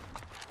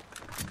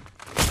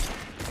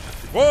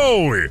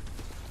 Whoa! I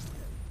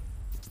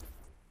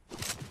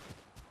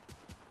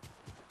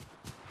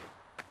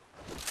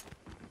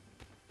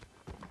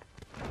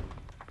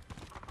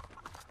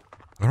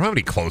don't have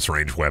any close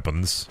range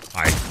weapons.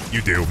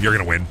 You do. You're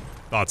gonna win.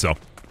 Thought so.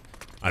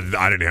 I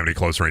didn't have any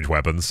close range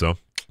weapons, so.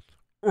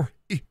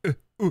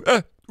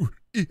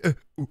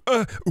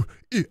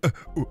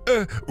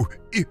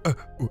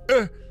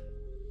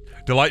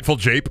 Delightful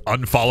Jape,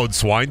 unfollowed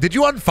swine. Did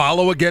you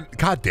unfollow again?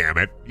 God damn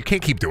it. You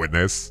can't keep doing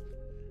this.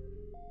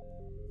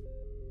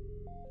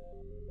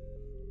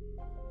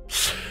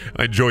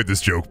 I enjoyed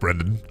this joke,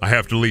 Brendan. I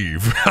have to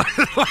leave.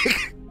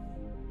 Like...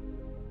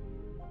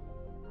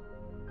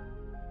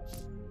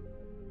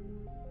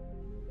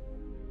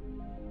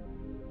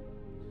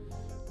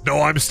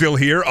 No, I'm still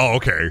here? Oh,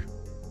 okay.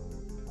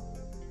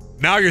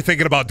 Now you're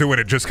thinking about doing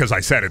it just because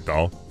I said it,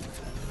 though.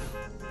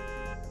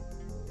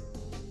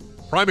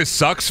 Primus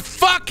sucks.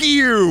 Fuck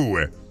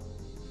you!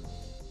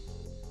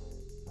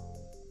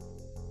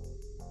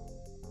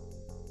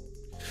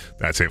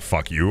 That's it.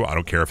 Fuck you. I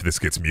don't care if this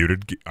gets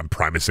muted. I'm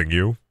Primusing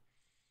you.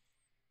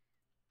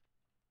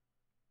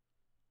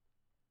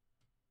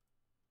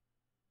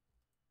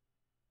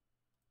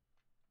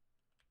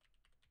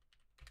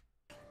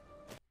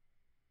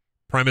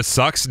 Primus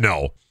sucks?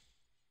 No.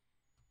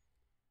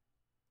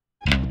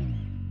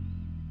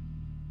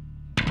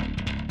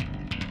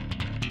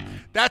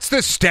 That's the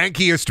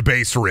stankiest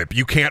bass rip.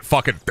 You can't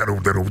fucking... My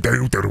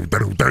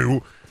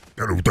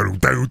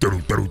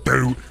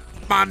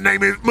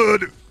name is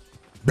Mud.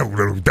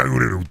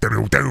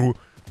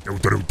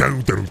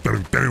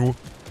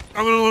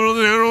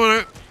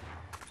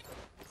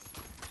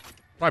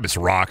 Primus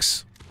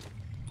rocks.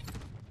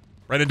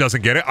 Brendan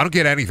doesn't get it. I don't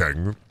get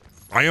anything.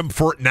 I am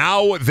for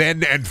now,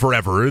 then, and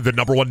forever the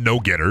 #1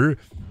 no-getter.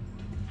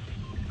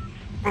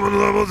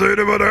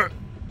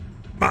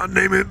 My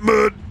name is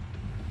Mud.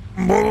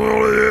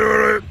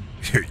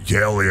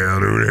 Hell yeah,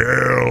 dude.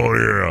 Hell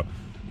yeah.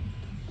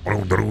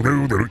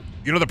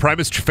 You know the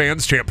Primus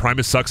fans chant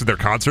Primus sucks at their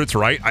concerts,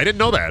 right? I didn't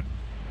know that.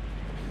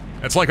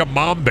 It's like a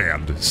mom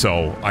band,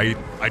 so I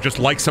just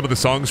like some of the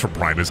songs from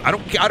Primus. I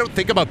don't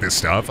think about this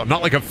stuff. I'm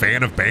not like a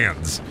fan of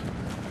bands.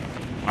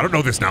 I don't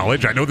know this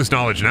knowledge. I know this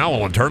knowledge now.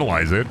 I'll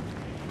internalize it.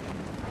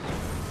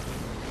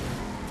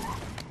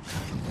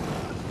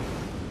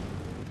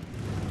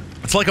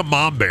 It's like a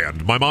mom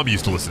band. My mom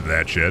used to listen to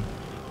that shit.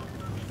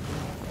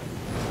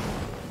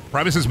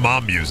 Primus is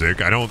mom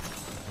music. I don't...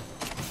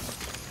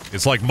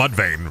 It's like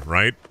Mudvayne,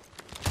 right?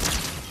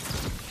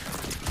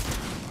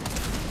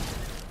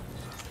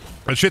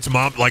 That shit's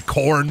mom... Like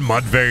Korn,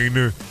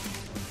 Mudvayne,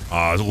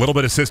 a little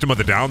bit of System of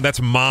the Down.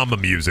 That's mom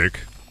music.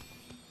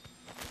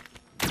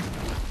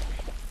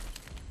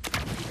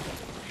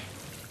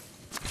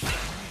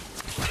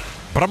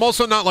 But I'm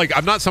also not like...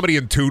 I'm not somebody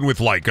in tune with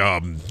like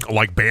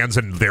bands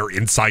and their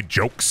inside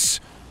jokes.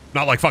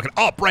 Not like fucking...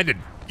 Oh,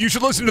 Brendan, you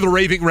should listen to the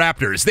Raving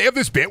Raptors. They have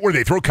this bit where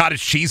they throw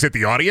cottage cheese at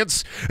the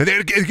audience, and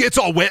then it gets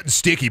all wet and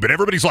sticky, but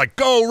everybody's like,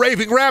 go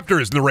Raving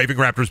Raptors! And the Raving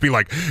Raptors be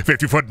like,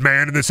 50-foot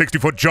man in the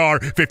 60-foot jar,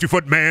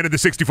 50-foot man in the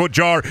 60-foot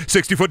jar,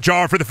 60-foot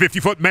jar for the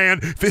 50-foot man.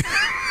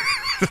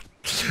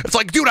 It's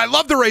like, dude, I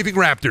love the Raving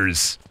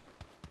Raptors.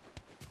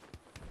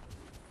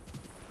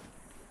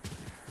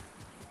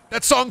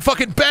 That song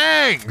fucking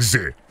bangs!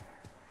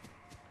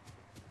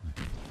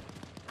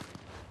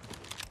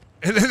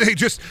 And then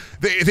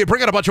they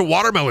bring out a bunch of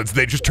watermelons.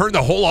 They just turn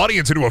the whole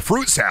audience into a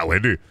fruit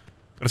salad. And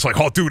it's like,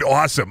 oh, dude,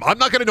 awesome. I'm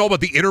not going to know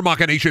about the inner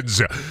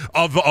machinations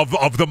of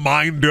the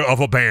mind of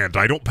a band.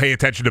 I don't pay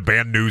attention to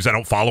band news. I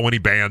don't follow any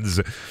bands.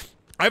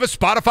 I have a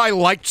Spotify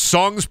liked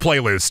songs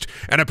playlist,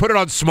 and I put it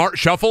on Smart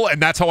Shuffle,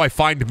 and that's how I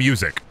find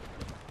music.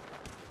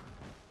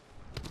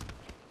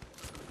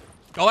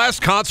 The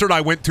last concert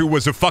I went to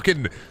was a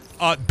fucking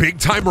Big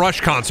Time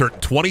Rush concert in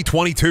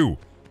 2022.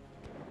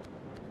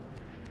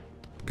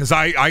 Because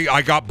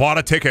I bought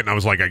a ticket and I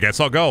was like, I guess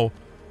I'll go.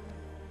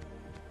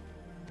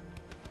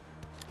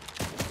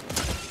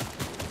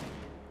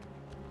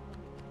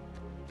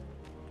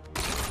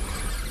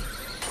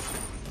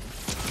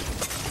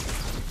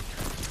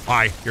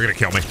 Hi, you're gonna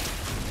kill me.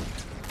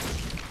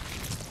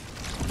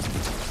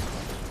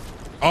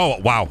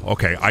 Oh, wow,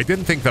 okay. I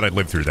didn't think that I'd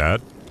live through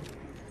that.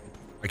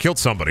 I killed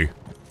somebody.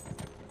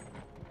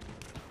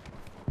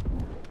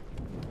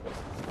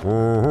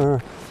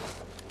 Oh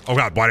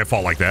god, why'd it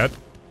fall like that?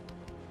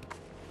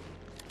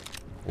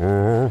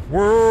 Well,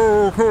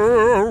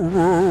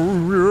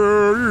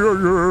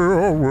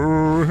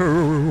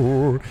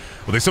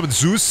 they summoned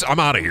Zeus? I'm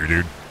out of here,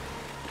 dude.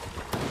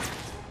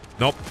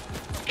 Nope.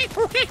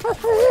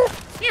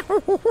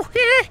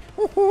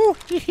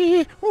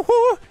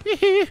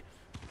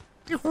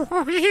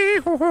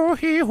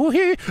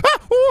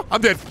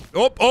 I'm dead.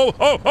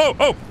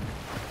 Oh.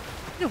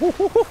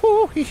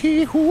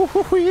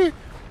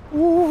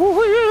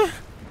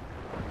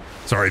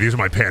 Sorry, these are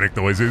my panic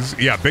noises.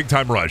 Yeah, Big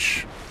Time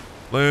Rush.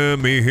 Let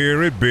me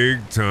hear it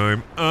big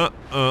time.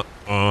 Oh.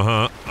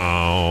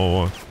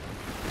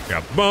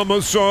 Yeah,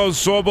 mama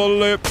sauce over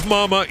lip.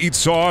 Mama eat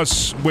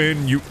sauce.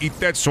 When you eat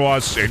that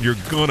sauce, and you're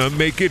gonna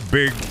make it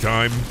big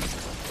time.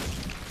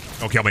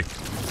 Don't kill me.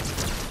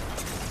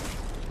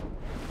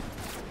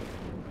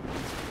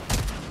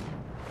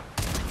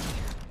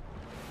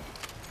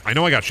 I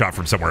know I got shot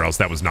from somewhere else.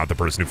 That was not the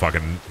person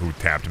who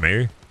tapped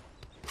me.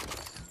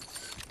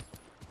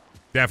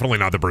 Definitely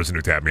not the person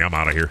who tapped me. I'm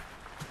out of here.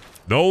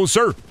 No,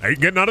 sir. I ain't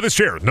getting out of this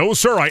chair. No,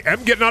 sir. I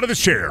am getting out of this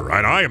chair.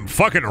 And I am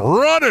fucking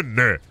running.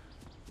 Where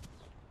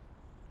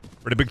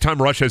the Big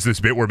Time Rush has this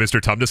bit where Mr.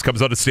 Tumnus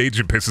comes on a stage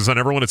and pisses on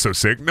everyone. It's so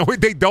sick. No,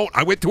 they don't.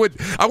 I went to a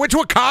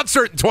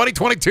concert in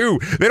 2022.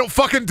 They don't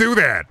fucking do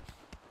that.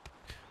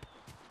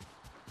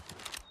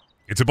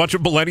 It's a bunch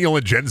of millennial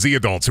and Gen Z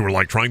adults who are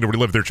like trying to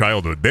relive their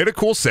childhood. They had a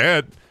cool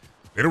set.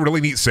 They had a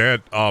really neat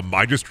set.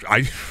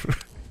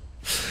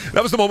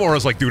 That was the moment where I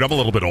was like, dude, I'm a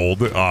little bit old,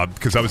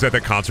 because I was at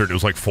that concert. It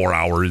was like 4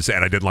 hours,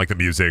 and I didn't like the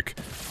music,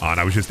 and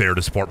I was just there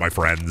to support my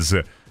friends.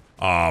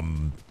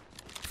 And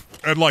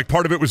like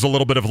part of it was a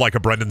little bit of like a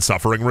Brendan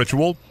suffering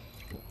ritual,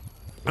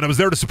 and I was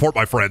there to support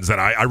my friends, and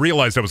I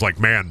realized I was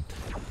like, man,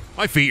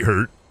 my feet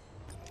hurt.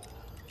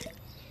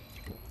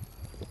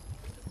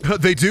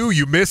 They do.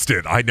 You missed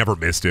it. I never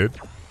missed it.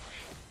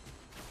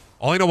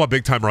 All I know about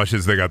Big Time Rush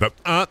is they got the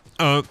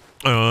and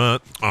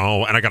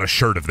I got a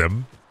shirt of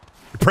them.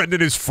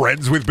 Brendan is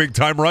friends with Big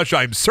Time Rush?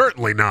 I am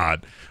certainly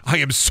not. I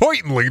am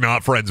certainly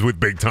not friends with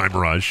Big Time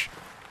Rush.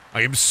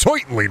 I am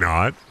certainly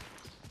not.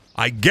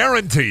 I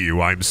guarantee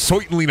you I'm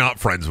certainly not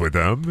friends with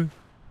them.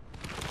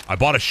 I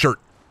bought a shirt.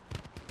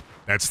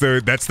 That's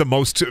the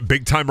most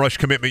Big Time Rush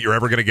commitment you're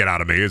ever going to get out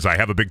of me, is I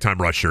have a Big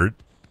Time Rush shirt.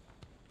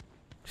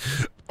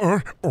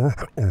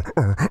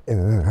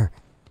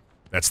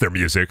 That's their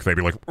music. They'd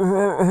be like,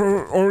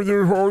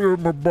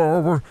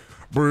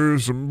 be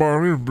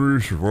somebody, be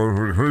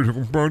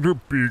somebody,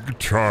 big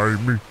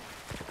time.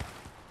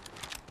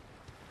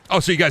 Oh,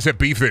 so you guys have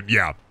beef then?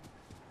 Yeah.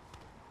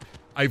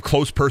 I have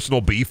close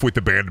personal beef with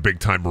the band Big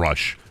Time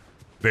Rush.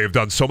 They have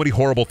done so many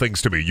horrible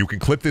things to me. You can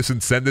clip this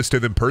and send this to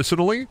them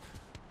personally.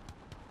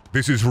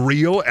 This is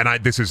real,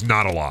 and this is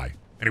not a lie.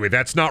 Anyway,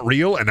 that's not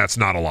real, and that's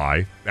not a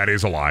lie. That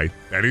is a lie.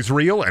 That is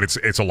real, and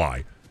it's a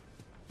lie.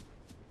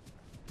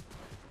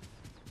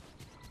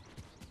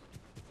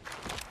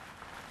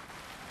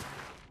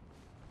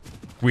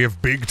 We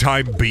have big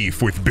time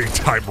beef with Big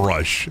Time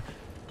Rush.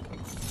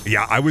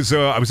 Yeah, I was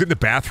in the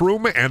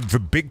bathroom, and the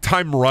Big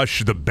Time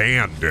Rush, the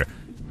band,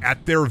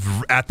 at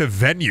the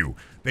venue,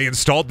 they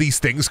installed these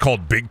things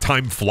called Big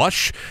Time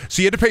Flush.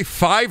 So you had to pay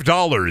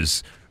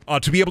 $5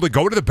 to be able to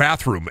go to the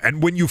bathroom,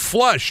 and when you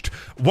flushed,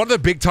 one of the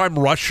Big Time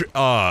Rush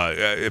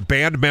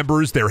band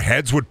members, their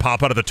heads would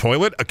pop out of the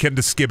toilet, akin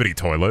to Skibbity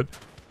Toilet.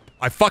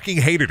 I fucking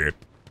hated it.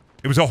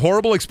 It was a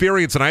horrible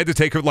experience, and I had to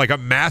take like a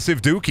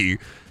massive dookie,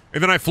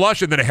 and then I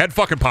flush, and then a head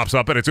fucking pops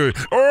up, and it's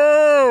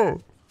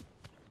oh!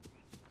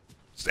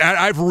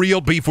 I have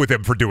real beef with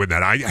him for doing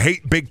that. I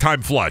hate Big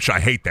Time Flush. I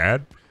hate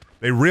that.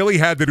 They really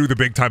had to do the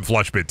Big Time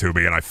Flush bit to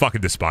me, and I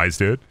fucking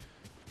despised it.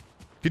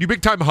 Can you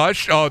Big Time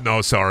Hush? Oh,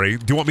 no, sorry.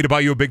 Do you want me to buy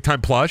you a Big Time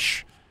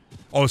Plush?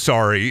 Oh,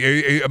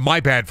 sorry. My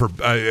bad for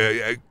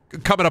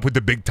coming up with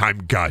the Big Time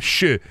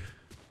Gush.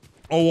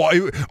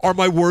 Oh, are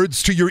my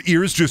words to your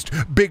ears just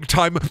Big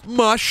Time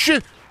Mush?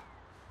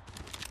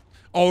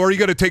 Oh, are you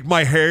going to take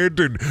my head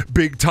and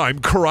Big Time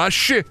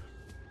Crush?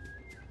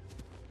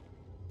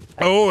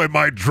 Oh, am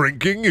I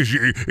drinking?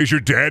 Is your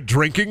dad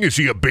drinking? Is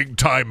he a Big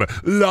Time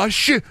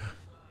Lush?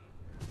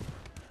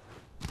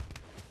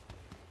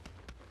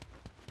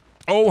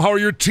 Oh, how are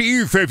your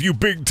teeth? Have you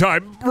Big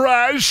Time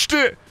brushed?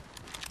 I'm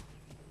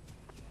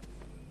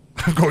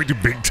going to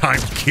Big Time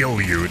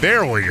kill you.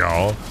 There we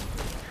go.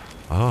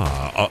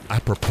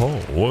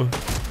 Apropos.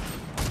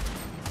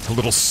 A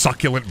little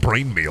succulent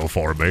brain meal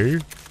for me.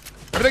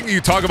 Everything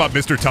you talk about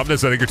Mr.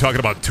 Tumnus, I think you're talking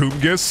about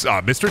Toomgus.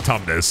 Mr.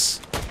 Tumnus.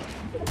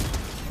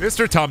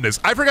 Mr. Tumnus.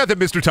 I forgot that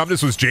Mr.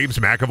 Tumnus was James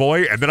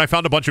McAvoy, and then I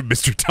found a bunch of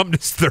Mr.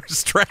 Tumnus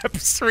thirst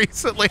traps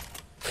recently.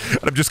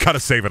 And I'm just kind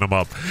of saving them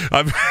up.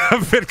 I'm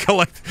going to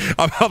collect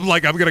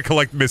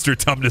Mr.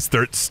 Tumnus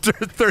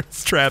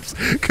thirst traps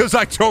because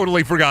I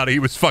totally forgot he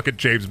was fucking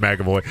James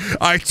McAvoy.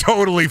 I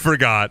totally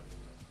forgot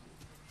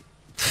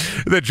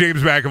that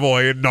James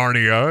McAvoy in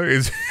Narnia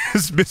is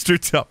Mr.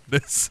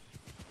 Tumnus.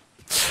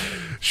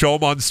 Show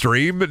him on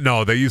stream?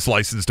 No, they use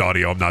licensed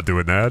audio. I'm not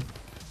doing that.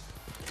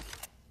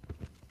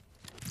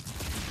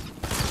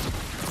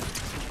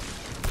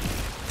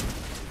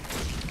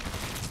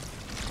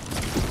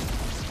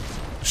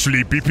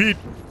 Sleepy Pete.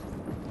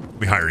 Let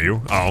me hire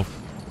you. Oh.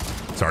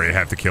 Sorry, I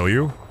have to kill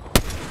you.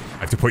 I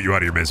have to put you out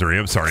of your misery.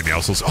 I'm sorry,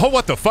 Meowsles. Oh,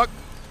 what the fuck?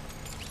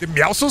 Did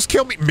Meowsles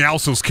kill me?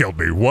 Meowsles killed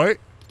me. What?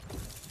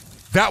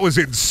 That was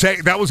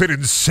insane. That was an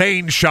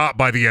insane shot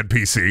by the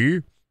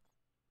NPC.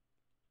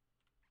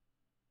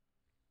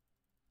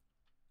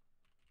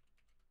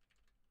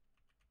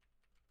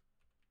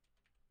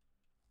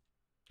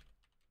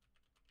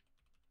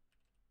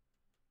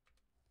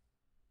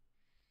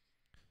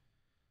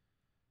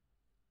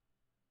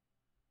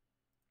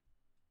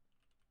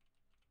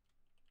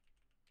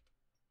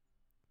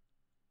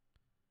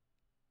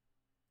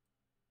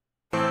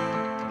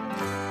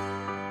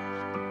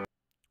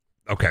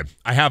 Okay,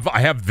 I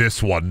have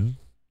this one,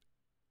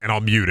 and I'll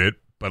mute it,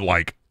 but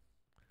like,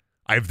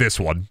 I have this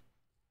one.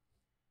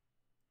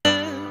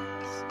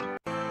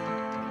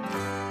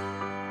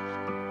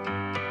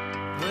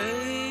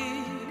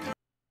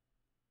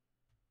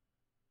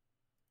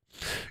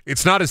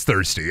 It's not as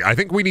thirsty. I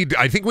think we need the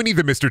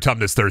Mr.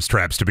 Tumnus thirst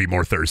traps to be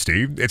more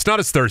thirsty. It's not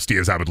as thirsty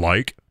as I would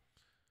like.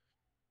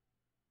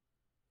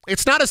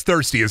 It's not as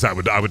thirsty as I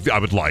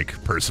would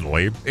like,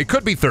 personally. It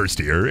could be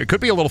thirstier. It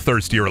could be a little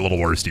thirstier, a little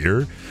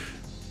worstier.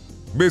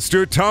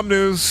 Mr.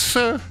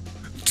 Tumnus,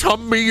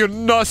 tummy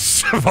and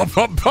nuss. Fuck.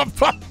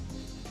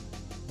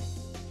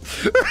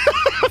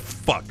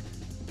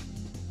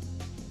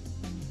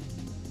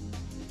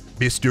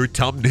 Mr.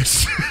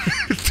 Tumnus,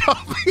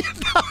 tummy and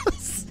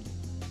nuss.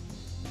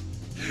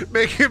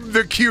 Make him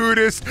the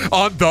cutest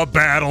on the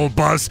battle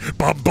bus.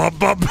 Bum, bum,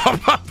 bum,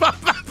 bum, bum, bum,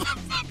 bum.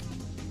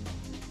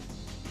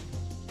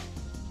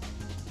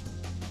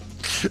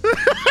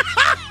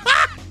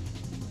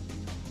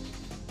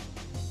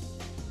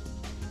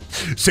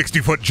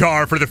 60-foot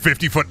jar for the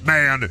 50-foot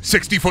man.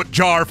 60-foot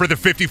jar for the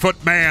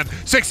 50-foot man.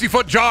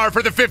 60-foot jar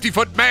for the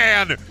 50-foot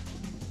man.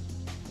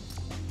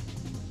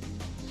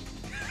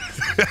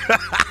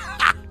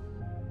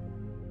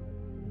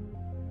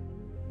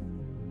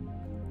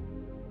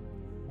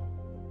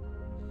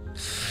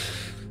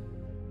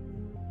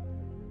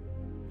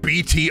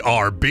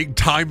 BTR, big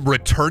time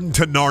return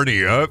to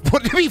Narnia.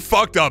 Wouldn't it be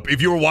fucked up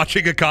if you were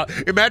watching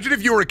imagine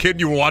if you were a kid and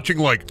you were watching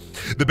like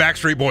the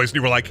Backstreet Boys and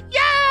you were like, yeah!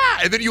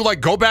 And then you like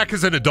go back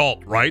as an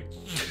adult, right?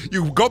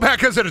 You go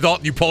back as an adult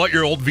and you pull out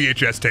your old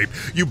VHS tape.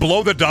 You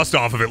blow the dust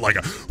off of it like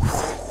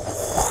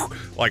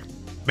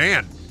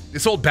man,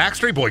 this old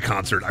Backstreet Boy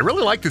concert. I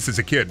really liked this as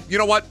a kid. You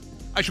know what?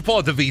 I should pull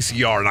out the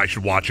VCR and I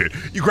should watch it.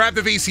 You grab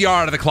the VCR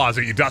out of the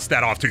closet, you dust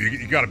that off too.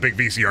 You got a big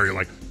VCR, you're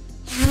like,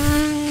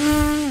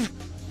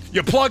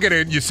 You plug it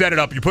in, you set it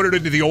up, you put it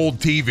into the old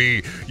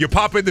TV, you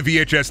pop in the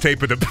VHS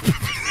tape of the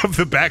of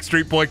the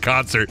Backstreet Boy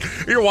concert.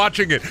 You're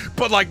watching it,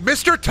 but like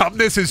Mr.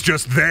 Tumnus is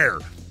just there.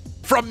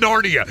 From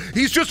Narnia.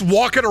 He's just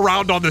walking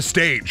around on the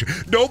stage.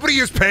 Nobody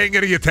is paying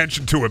any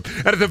attention to him.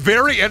 And at the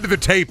very end of the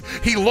tape,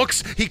 he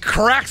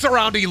cracks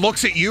around, he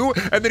looks at you,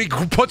 and then he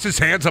puts his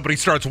hands up and he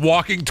starts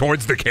walking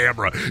towards the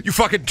camera. You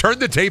fucking turn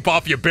the tape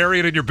off, you bury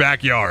it in your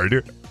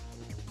backyard.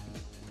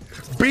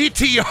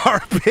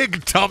 BTR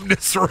Big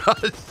Tumnus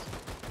Rush.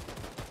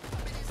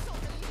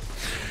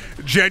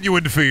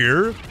 Genuine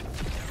fear.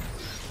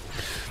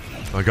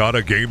 I got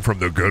a game from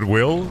the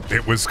Goodwill.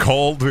 It was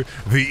called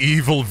The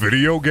Evil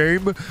Video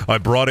Game. I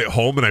brought it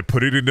home and I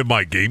put it into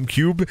my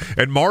GameCube,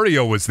 and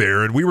Mario was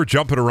there, and we were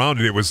jumping around,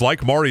 and it was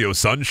like Mario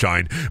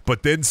Sunshine,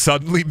 but then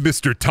suddenly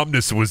Mr.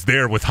 Tumnus was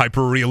there with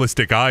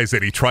hyper-realistic eyes,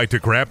 and he tried to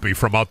grab me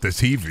from out the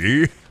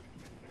TV.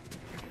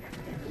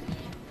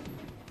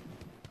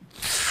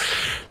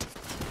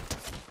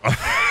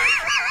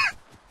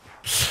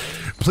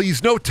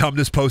 Please, no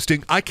Tumnus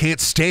posting. I can't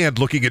stand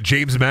looking at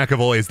James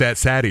McAvoy as that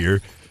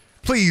satyr.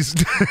 Please,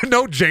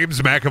 no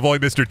James McAvoy,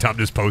 Mr.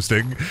 Tumnus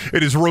posting.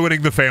 It is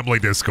ruining the family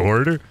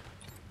Discord.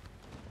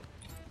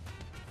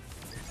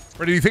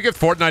 Or do you think if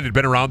Fortnite had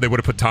been around, they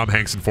would have put Tom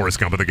Hanks and Forrest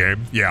Gump in the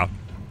game? Yeah.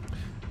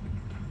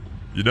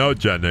 You know,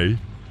 Jenny,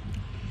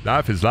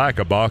 life is like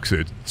a box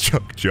of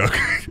chuck.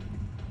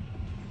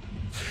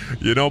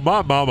 You know,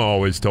 my mama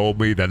always told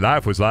me that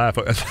life was life.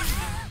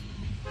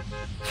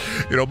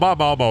 You know, my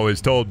mom always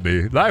told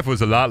me life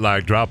was a lot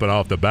like dropping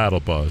off the battle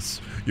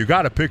bus. You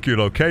gotta pick your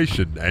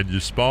location and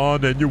your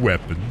spawn and your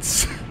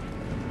weapons.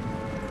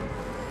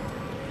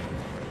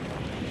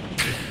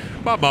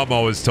 My mom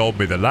always told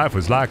me that life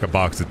was like a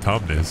box of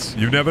Tumnus.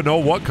 You never know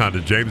what kind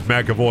of James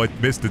McAvoy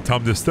Mr.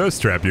 Tumnus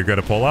thirst trap you're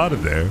gonna pull out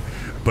of there,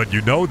 but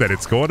you know that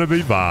it's going to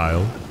be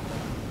vile.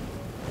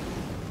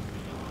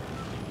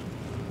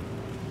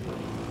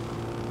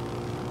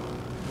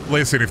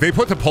 Listen, if they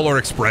put the Polar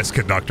Express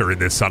conductor in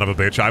this son of a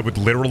bitch, I would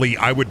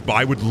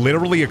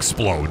literally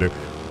explode.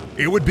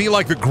 It would be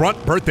like the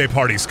Grunt birthday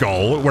party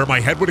skull, where my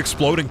head would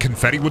explode and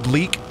confetti would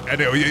leak, and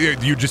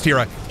you just hear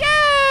a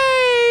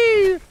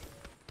yay!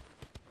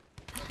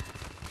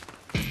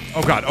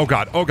 Oh god, oh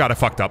god, oh god, I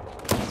fucked up.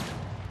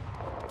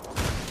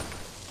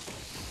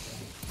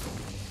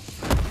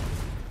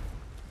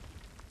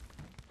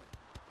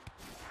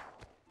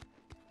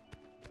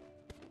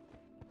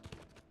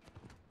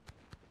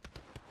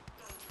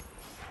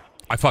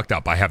 I fucked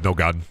up. I have no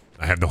gun.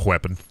 I have no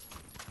weapon.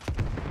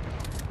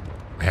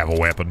 I have a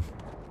weapon.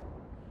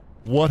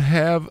 What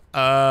have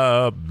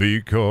I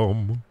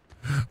become?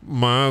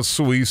 My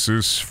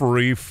sweetest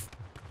free.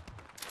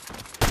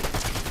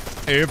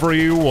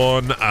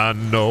 Everyone I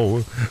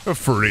know,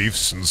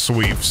 freaks and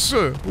sweeps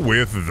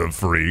with the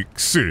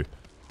freaks.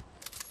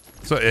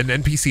 So an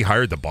NPC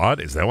hired the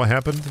bot? Is that what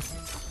happened?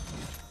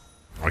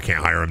 Oh, I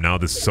can't hire him now.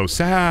 This is so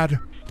sad.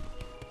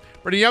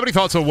 Do you have any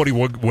thoughts on Woody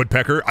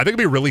Woodpecker? I think it'd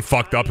be really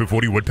fucked up if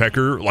Woody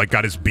Woodpecker, like,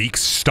 got his beak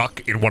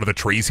stuck in one of the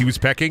trees he was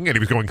pecking, and he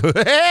was going,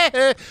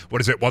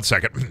 what is it? 1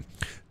 second.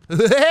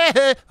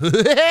 If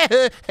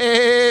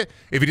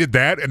he did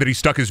that, and then he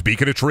stuck his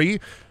beak in a tree,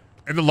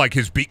 and then, like,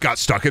 his beak got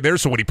stuck in there,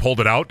 so when he pulled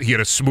it out, he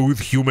had a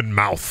smooth human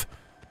mouth.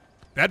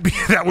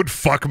 That would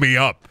fuck me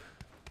up.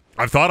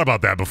 I've thought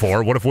about that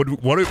before. What if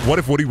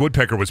Woody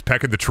Woodpecker was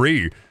pecking the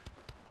tree?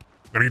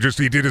 And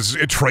he did his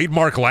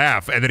trademark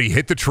laugh, and then he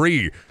hit the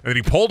tree, and then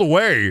he pulled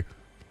away, and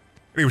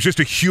it was just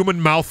a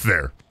human mouth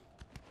there.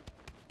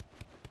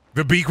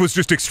 The beak was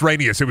just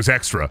extraneous. It was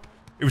extra.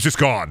 It was just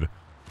gone.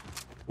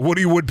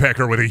 Woody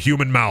Woodpecker with a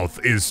human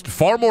mouth is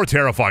far more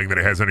terrifying than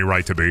it has any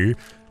right to be,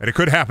 and it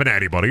could happen to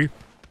anybody.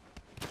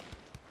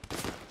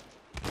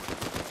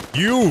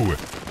 You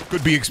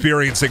could be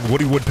experiencing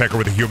Woody Woodpecker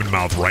with a human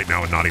mouth right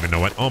now and not even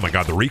know it. Oh my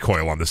god, the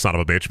recoil on this son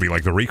of a bitch be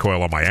like the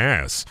recoil on my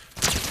ass.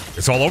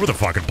 It's all over the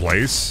fucking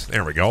place.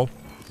 There we go.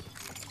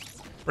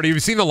 Have you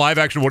seen the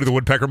live-action Woody the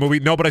Woodpecker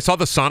movie? No, but I saw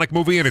the Sonic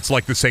movie, and it's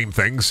like the same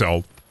thing,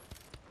 so...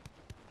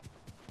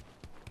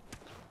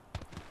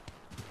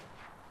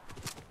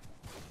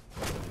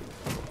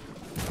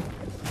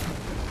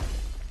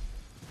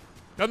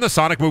 Doesn't the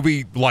Sonic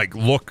movie, like,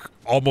 look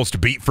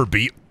almost beat for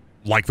beat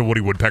like the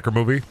Woody Woodpecker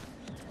movie?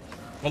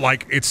 Well,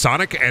 like, it's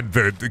Sonic, and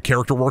the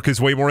character work is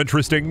way more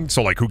interesting,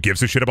 so, like, who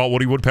gives a shit about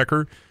Woody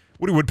Woodpecker?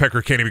 Woody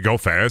Woodpecker can't even go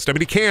fast. I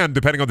mean, he can,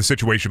 depending on the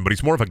situation, but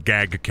he's more of a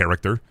gag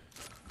character.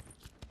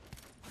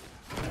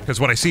 Because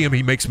when I see him,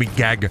 he makes me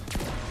gag.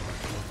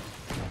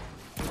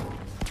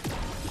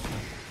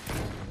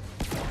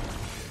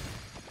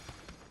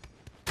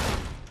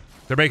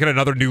 They're making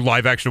another new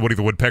live-action Woody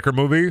the Woodpecker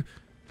movie.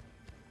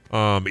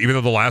 Even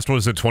though the last one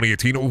was in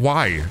 2018.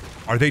 Why?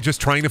 Are they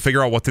just trying to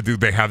figure out what to do?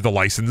 They have the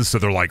license, so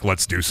they're like,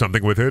 let's do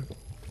something with it.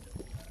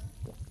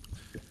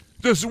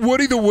 Does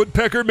Woody the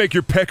Woodpecker make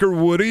your pecker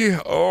woody?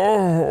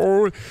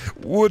 Oh,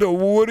 would a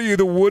Woody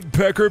the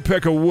Woodpecker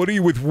peck a Woody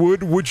with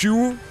wood, would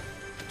you?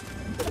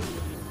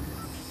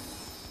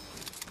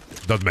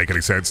 Doesn't make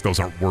any sense. Those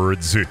aren't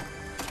words. You're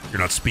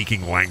not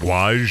speaking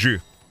language.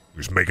 You're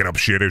just making up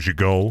shit as you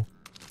go.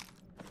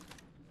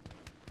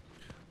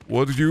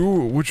 What do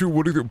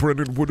you,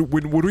 Brendan, would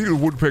he the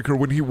woodpecker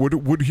when he,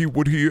 would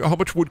he, how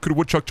much wood could a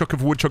woodchuck chuck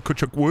if a woodchuck could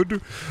chuck wood?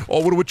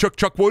 Oh, would a woodchuck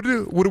chuck wood?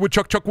 Would a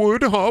woodchuck chuck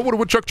wood? Huh? Would a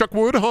woodchuck chuck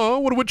wood? Huh?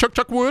 Would a woodchuck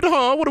chuck wood?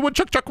 Huh? Would a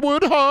woodchuck chuck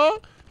wood? Huh?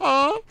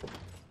 Huh?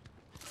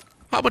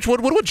 How much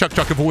wood would a woodchuck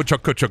chuck if a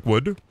woodchuck could chuck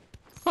wood?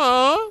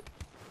 Huh?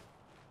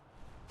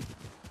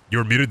 You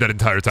were muted that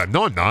entire time.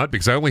 No, I'm not,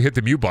 because I only hit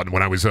the mute button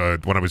when I was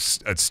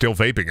still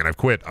vaping, and I've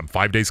quit. I'm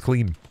 5 days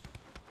clean.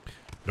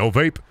 No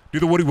vape. Do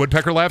the Woody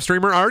Woodpecker laugh,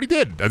 streamer? I already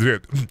did. That's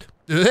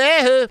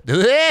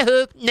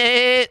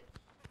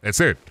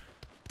it.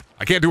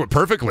 I can't do it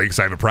perfectly because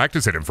I haven't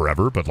practiced it in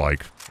forever, but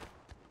like,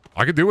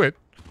 I can do it.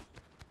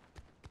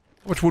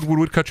 How much wood would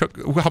woodchuck chuck?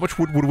 How much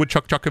wood would a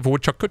woodchuck chuck if a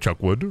woodchuck could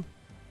chuck wood?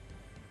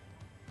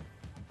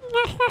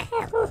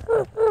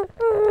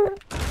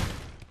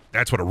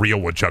 That's what a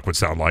real woodchuck would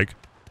sound like.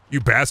 You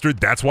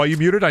bastard, that's why you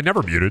muted? I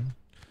never muted.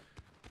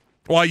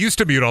 Well, I used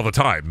to mute all the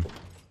time.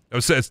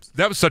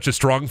 That was such a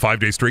strong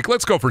 5-day streak.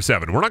 Let's go for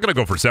 7. We're not going to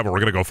go for 7. We're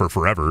going to go for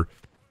forever.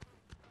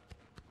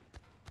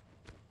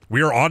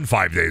 We are on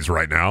 5 days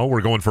right now.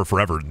 We're going for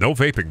forever. No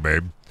vaping,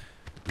 babe.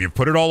 You've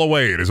put it all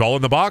away. It is all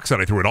in the box, and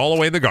I threw it all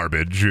away in the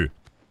garbage.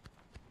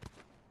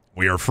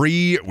 We are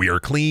free. We are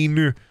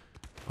clean.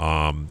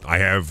 I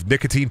have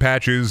nicotine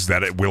patches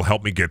that will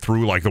help me get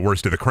through like the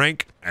worst of the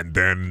crank, and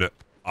then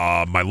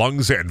my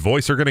lungs and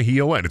voice are going to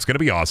heal, and it's going to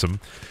be awesome.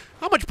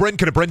 How much Bren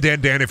can a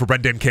Brendan if a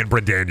Brendan can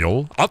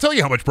Brendaniel? I'll tell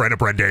you how much Bren a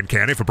Brendan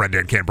can if a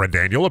Brendan can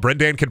Brendaniel. A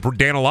Brendan can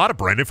Dan a lot of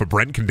Bren if a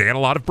Bren can Dan a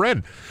lot of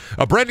Bren.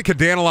 A Bren can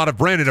Dan a lot of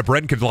Bren and a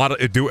Bren can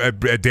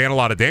Dan a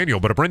lot of Daniel,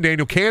 but a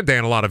Brendaniel can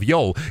Dan a lot of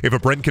Yo if a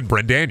Bren can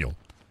Brendaniel.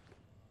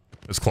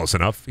 That's close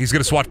enough. He's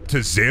going to swap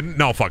to Zin?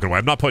 No fucking way.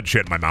 I'm not putting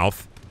shit in my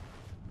mouth.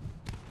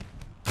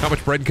 How much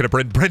Bren can a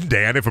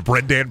Brendan if a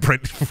Brendan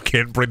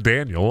can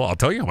Brendaniel? I'll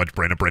tell you how much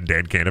Bren a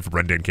Brendan can if a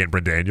Brendan can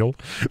Brendaniel.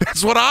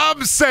 That's what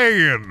I'm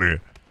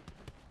saying.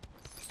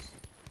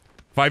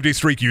 5-day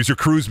streak, use your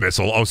cruise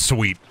missile. Oh,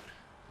 sweet.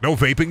 No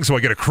vaping, so I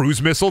get a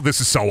cruise missile?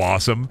 This is so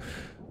awesome.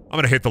 I'm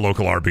gonna hit the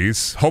local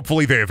Arby's.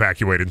 Hopefully they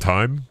evacuate in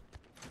time.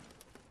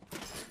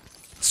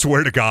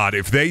 Swear to God,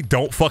 if they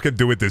don't fucking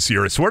do it this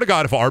year, I swear to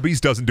God, if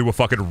Arby's doesn't do a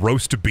fucking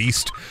roast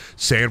beast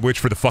sandwich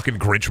for the fucking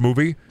Grinch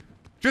movie,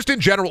 just in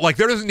general, like,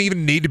 there doesn't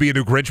even need to be a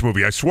new Grinch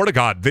movie. I swear to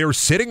God, they're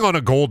sitting on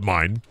a gold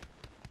mine.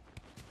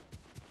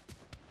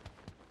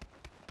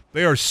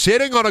 They are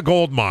sitting on a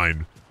gold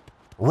mine.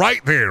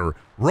 Right there.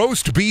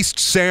 Roast beast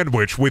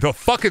sandwich with a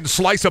fucking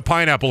slice of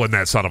pineapple in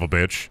that son of a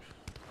bitch.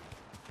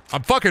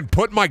 I'm fucking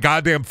putting my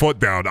goddamn foot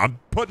down. I'm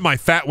putting my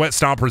fat wet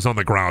stompers on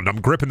the ground. I'm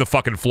gripping the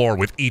fucking floor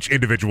with each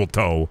individual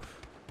toe.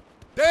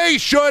 They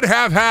should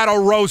have had a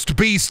roast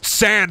beast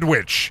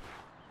sandwich.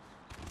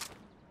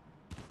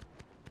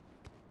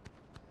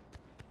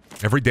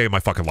 Every day of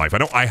my fucking life. I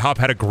know IHOP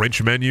had a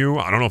Grinch menu.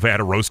 I don't know if they had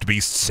a roast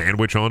beast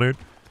sandwich on it.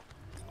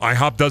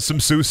 IHOP does some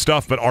Seuss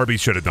stuff, but Arby's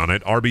should have done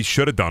it. Arby's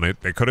should have done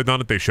it. They could have done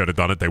it. They should have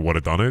done it. They would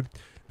have done it.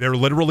 They're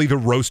literally the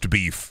roast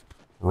beef,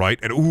 right?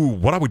 And ooh,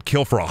 what I would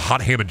kill for a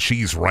hot ham and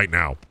cheese right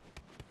now.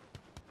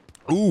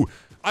 Ooh,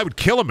 I would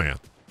kill a man.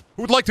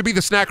 Who would like to be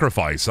the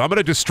sacrifice? I'm going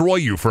to destroy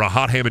you for a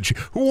hot ham and cheese.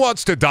 Who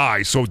wants to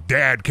die so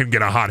dad can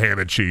get a hot ham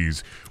and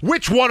cheese?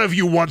 Which one of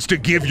you wants to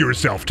give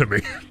yourself to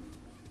me?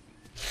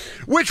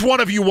 Which one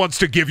of you wants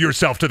to give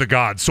yourself to the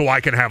gods so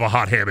I can have a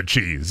hot ham and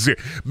cheese?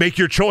 Make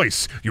your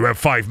choice. You have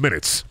 5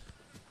 minutes.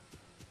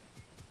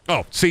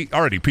 Oh, see,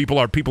 already people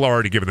are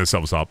already giving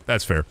themselves up.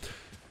 That's fair.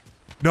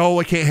 No,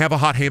 I can't have a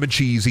hot ham and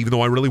cheese, even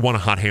though I really want a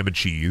hot ham and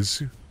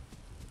cheese.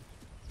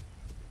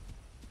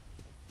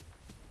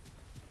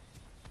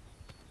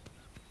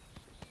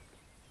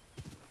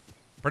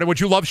 Brendan, would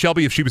you love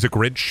Shelby if she was a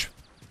Grinch?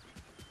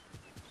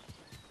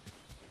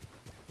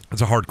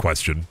 That's a hard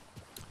question.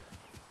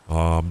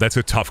 That's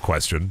a tough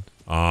question.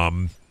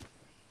 On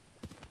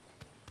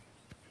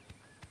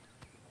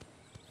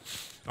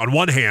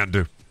one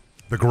hand,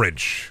 the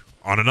Grinch.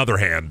 On another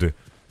hand,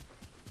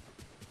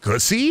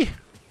 Gussy?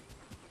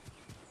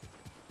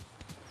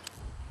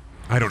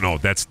 I don't know.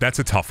 That's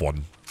a tough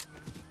one.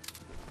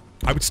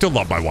 I would still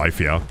love my wife,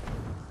 yeah.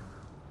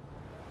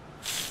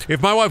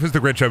 If my wife was the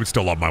Grinch, I would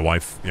still love my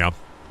wife. Yeah.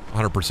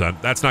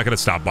 100%. That's not gonna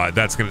stop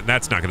that's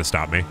not gonna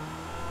stop me.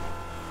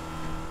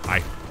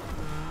 Hi.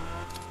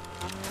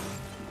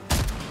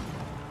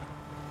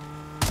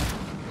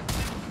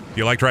 Do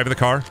you like driving the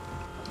car?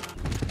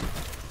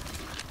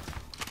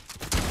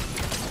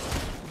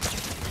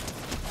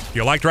 Do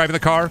you like driving the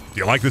car? Do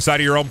you like the sight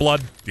of your own blood?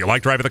 Do you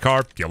like driving the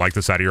car? Do you like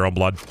the sight of your own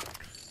blood?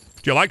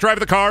 Do you like driving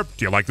the car?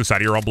 Do you like the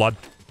sight of your own blood?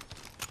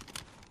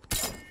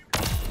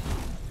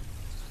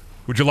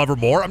 Would you love her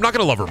more? I'm not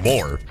gonna love her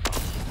more.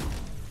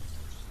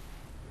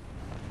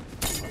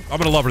 I'm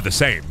gonna love her the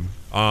same.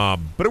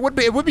 But it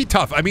would be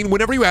tough. I mean,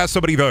 whenever you ask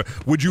somebody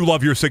would you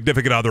love your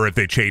significant other if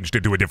they changed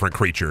into a different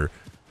creature?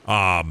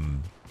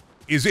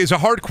 Is a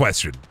hard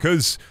question,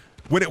 because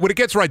when it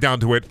gets right down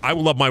to it, I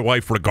will love my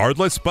wife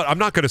regardless, but I'm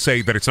not going to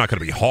say that it's not going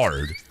to be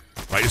hard,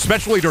 right?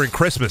 Especially during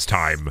Christmas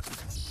time,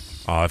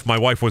 if my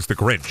wife was the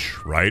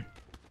Grinch, right?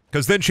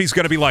 Because then she's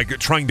going to be, like,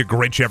 trying to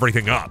Grinch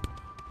everything up.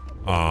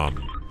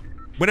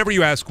 whenever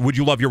you ask, would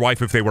you love your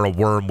wife if they were a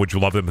worm? Would you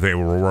love them if they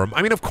were a worm?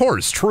 I mean, of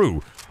course,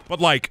 true.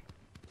 But, like,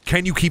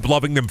 can you keep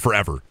loving them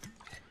forever?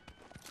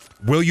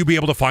 Will you be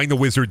able to find the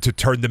wizard to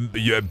turn them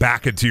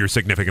back into your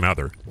significant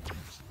other?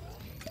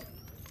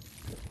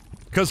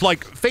 Because,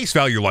 like, face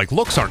value, like,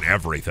 looks aren't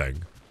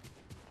everything.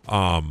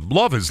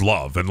 Love is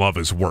love, and love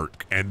is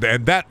work. And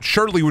that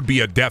surely would be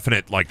a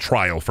definite, like,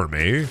 trial for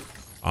me.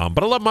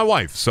 But I love my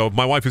wife, so if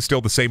my wife is still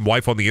the same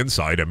wife on the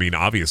inside, I mean,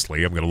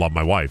 obviously, I'm gonna love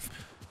my wife.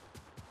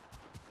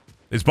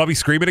 Is Bubby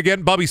screaming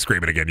again? Bubby's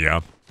screaming again,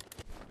 yeah.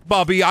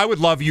 Bubby, I would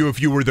love you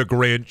if you were the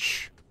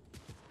Grinch.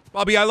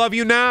 Bubby, I love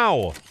you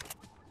now.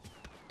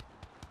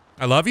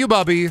 I love you,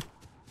 Bubby.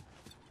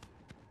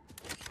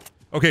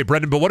 Okay,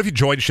 Brendan, but what if you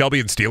joined Shelby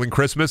in stealing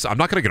Christmas? I'm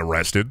not gonna get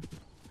arrested.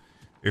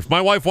 If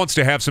my wife wants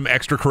to have some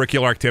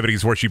extracurricular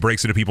activities where she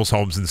breaks into people's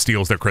homes and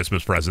steals their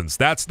Christmas presents,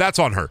 that's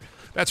on her.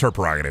 That's her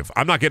prerogative.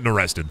 I'm not getting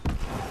arrested.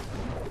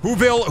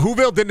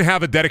 Whoville didn't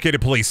have a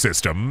dedicated police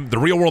system. The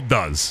real world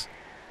does.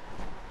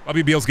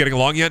 Bubby Beal's getting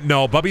along yet?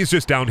 No, Bubby's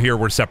just down here.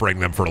 We're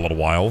separating them for a little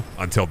while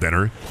until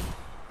dinner.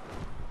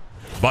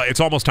 But it's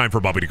almost time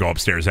for Bubby to go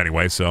upstairs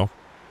anyway, so.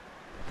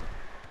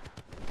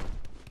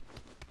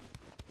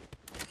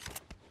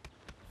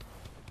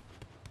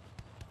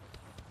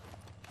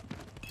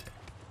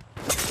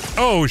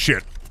 Oh,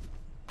 shit.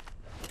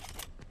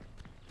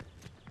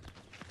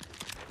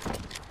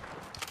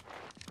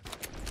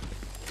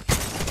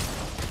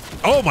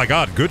 Oh, my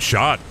God. Good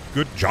shot.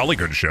 Good, jolly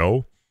good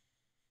show.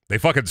 They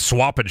fucking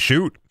swap and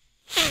shoot.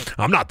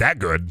 I'm not that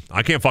good.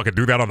 I can't fucking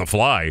do that on the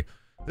fly.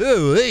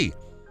 Ooh, hey.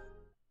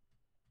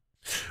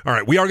 All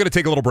right, we are going to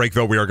take a little break,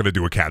 though. We are going to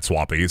do a cat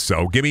swappy.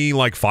 So give me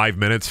like 5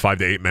 minutes, 5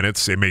 to 8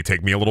 minutes. It may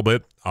take me a little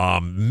bit.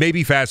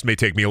 Maybe fast, may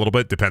take me a little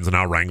bit. Depends on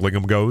how wrangling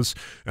them goes.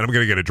 And I'm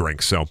going to get a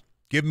drink. So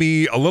give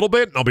me a little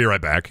bit, and I'll be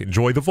right back.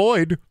 Enjoy the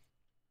void.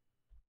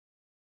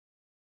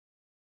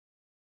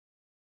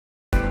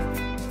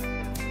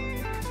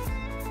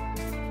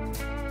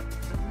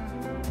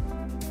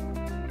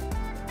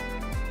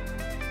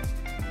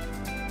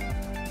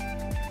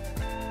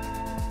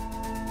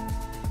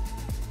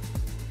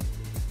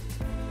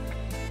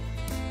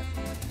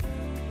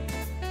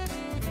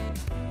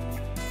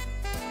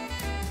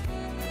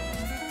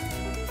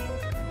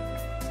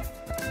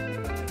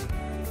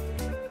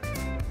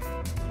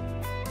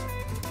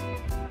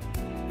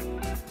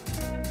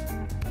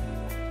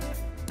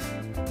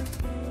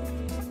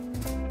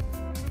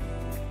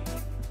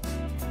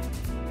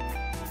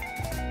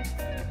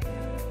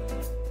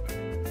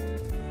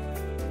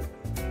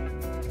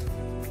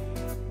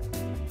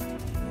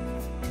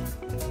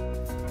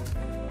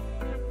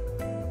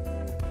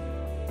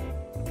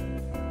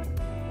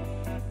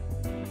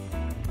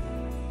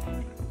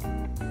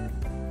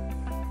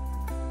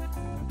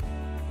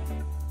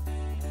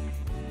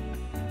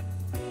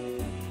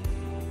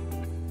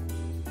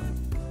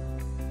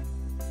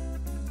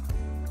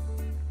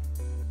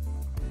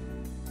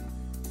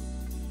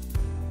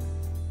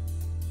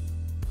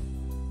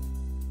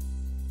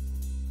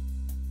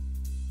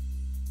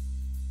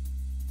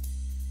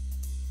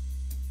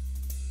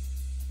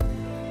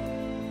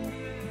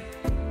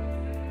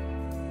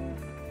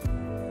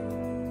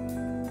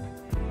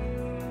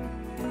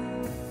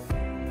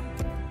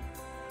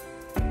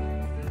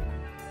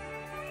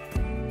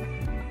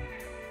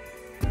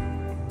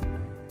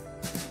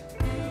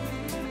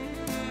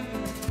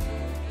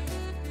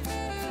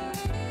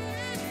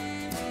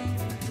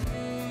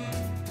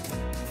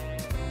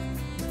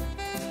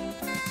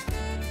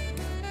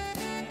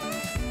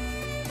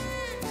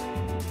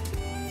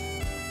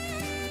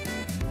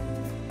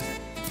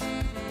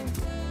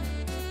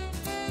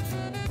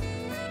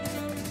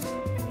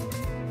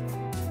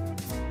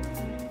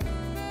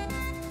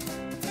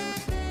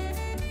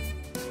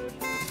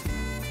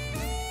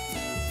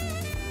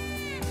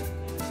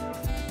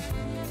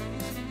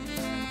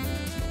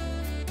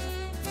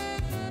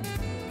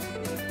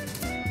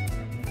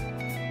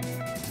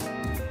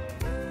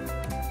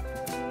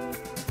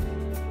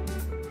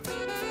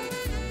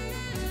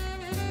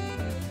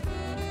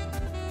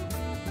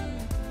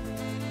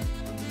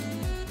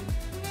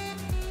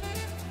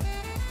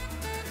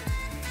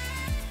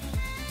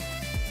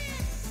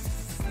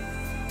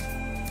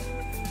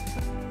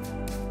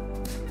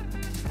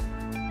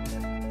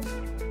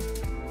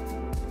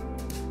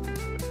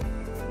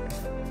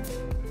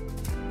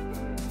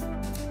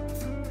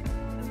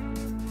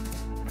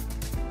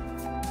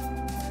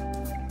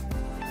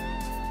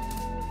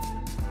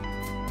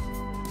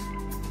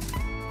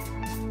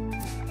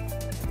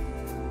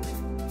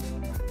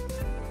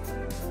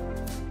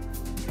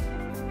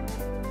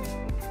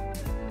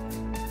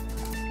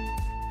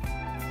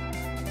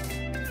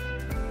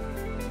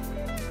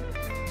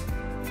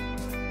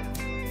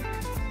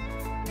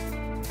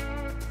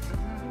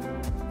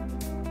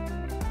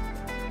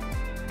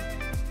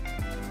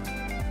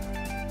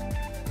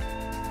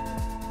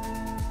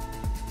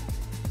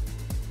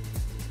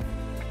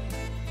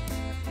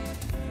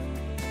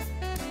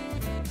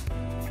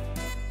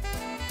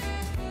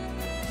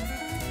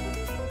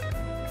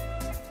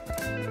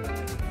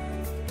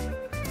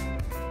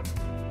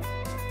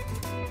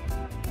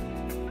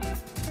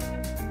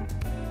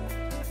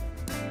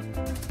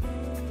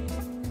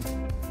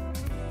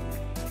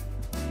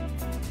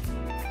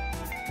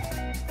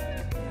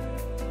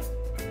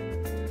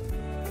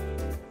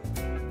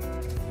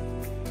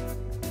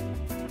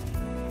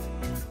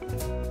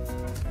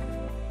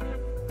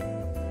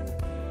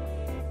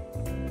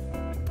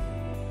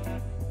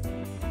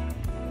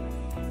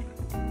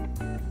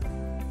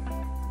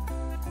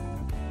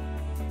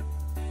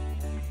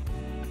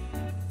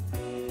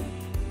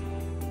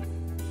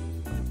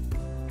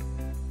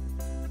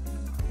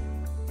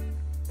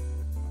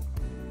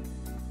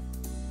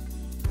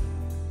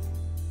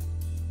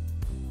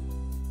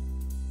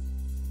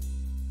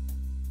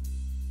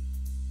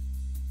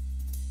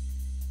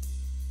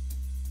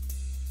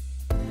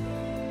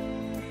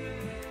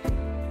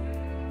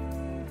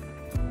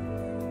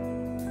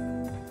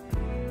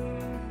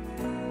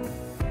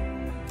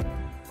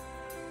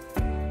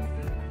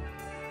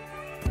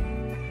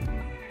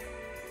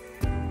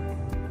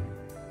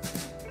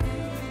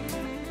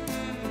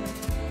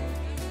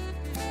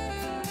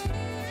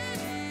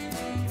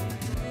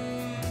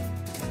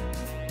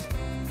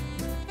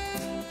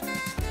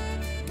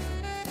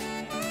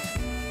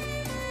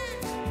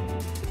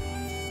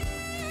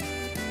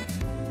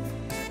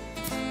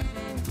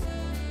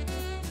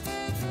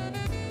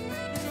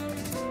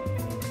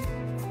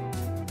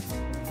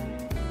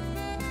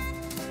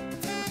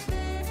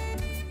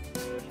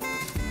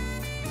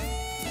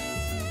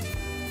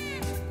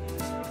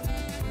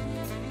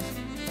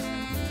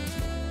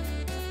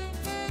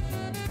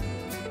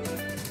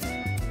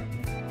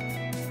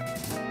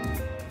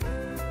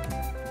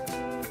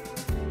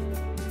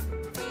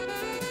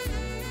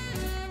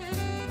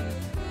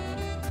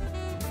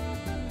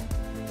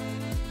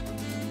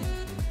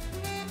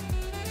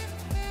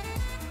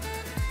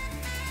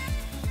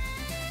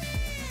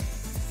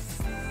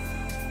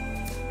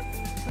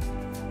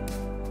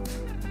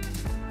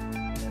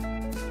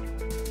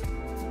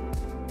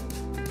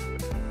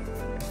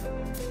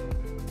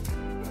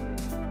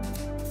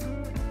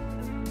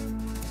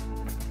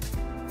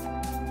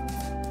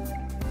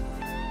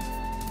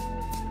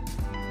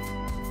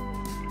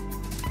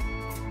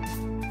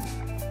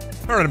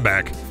 Alright, I'm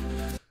back.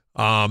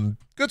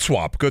 Good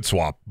swap, good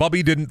swap.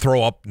 Bubby didn't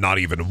throw up, not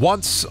even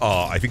once.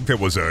 I think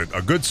that was a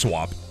good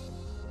swap.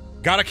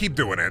 Gotta keep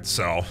doing it,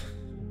 so.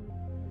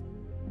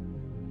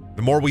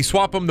 The more we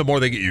swap them, the more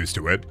they get used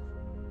to it.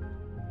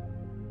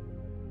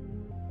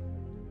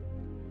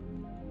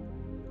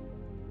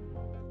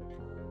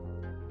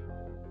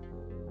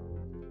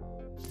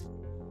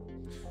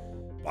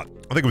 But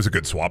I think it was a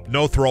good swap.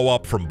 No throw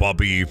up from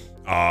Bubby.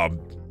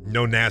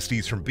 No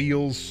nasties from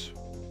Beals.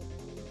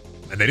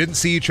 And they didn't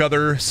see each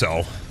other,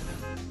 so.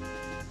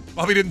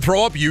 Bobby didn't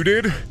throw up, you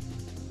did?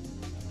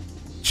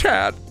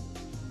 Chad,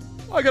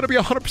 I gotta be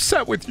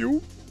 100% with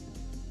you.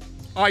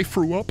 I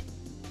threw up.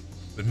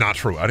 Not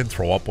true, I didn't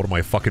throw up. What am I,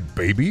 a fucking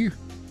baby?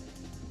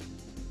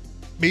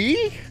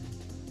 Me?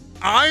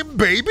 I'm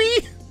baby?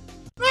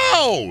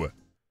 No!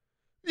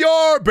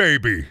 You're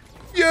baby.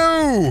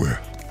 You!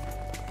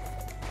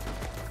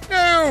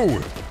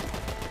 No!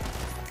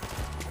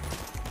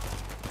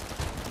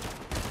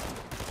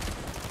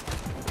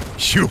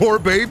 Your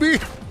baby?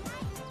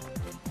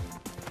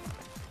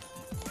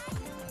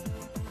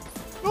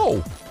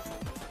 No.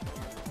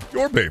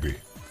 Your baby.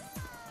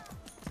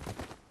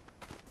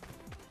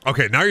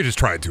 Okay, now you're just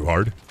trying too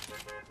hard.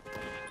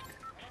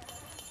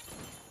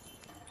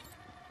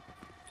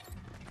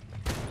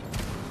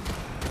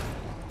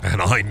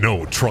 And I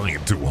know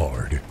trying too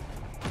hard.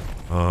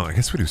 I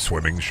guess we do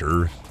swimming,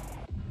 sure.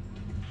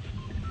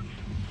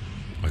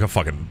 I got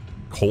fucking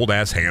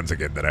cold-ass hands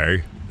again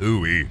today.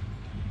 Ooh-wee.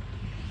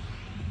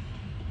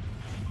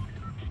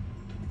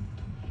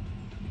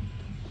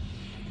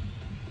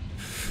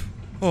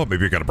 Oh,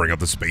 maybe I gotta bring out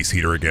the space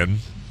heater again.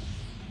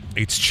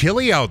 It's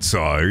chilly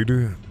outside.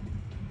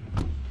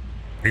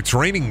 It's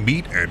raining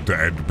meat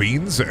and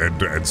beans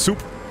and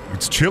soup.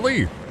 It's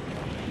chilly.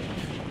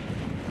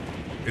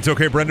 It's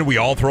okay, Brendan, we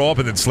all throw up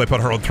and then slip on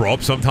our own throw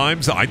up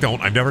sometimes. I've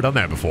never done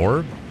that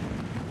before.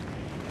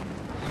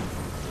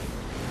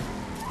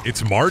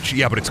 It's March?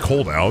 Yeah, but it's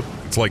cold out.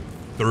 It's like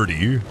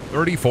 30,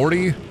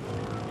 40.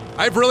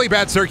 I have really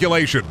bad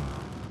circulation.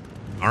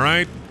 All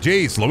right?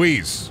 Jeez,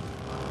 Louise.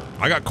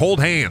 I got cold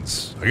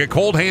hands. I get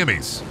cold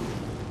hammies.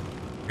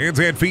 Hands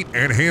and feet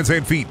and hands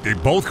and feet. They're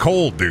both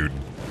cold, dude.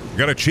 You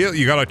gotta chill.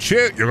 You gotta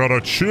chill. You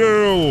gotta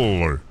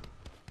chill.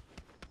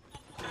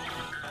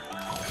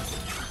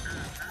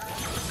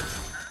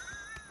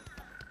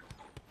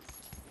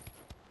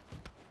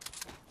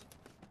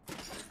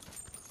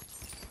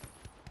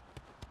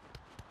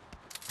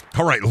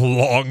 All right,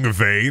 long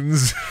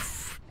veins.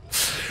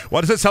 Why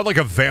does that sound like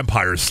a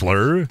vampire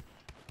slur?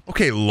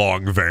 Okay,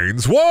 long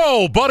veins.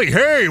 Whoa, buddy,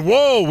 hey,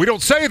 whoa, we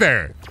don't say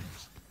that.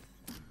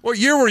 What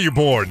year were you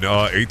born?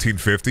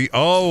 1850.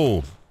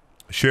 Oh,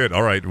 shit,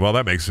 all right, well,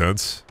 that makes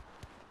sense.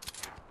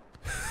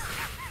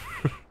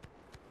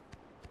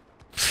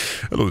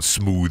 Hello,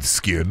 smooth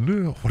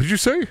skin. What did you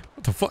say?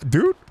 What the fuck?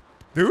 Dude?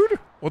 Dude?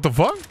 What the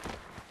fuck?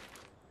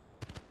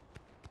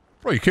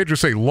 Bro, you can't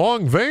just say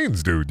long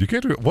veins, dude. You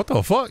can't do it. What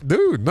the fuck?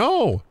 Dude,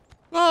 no.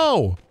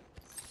 No.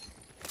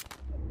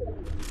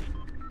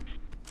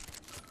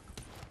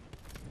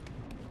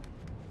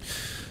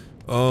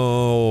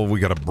 Oh, we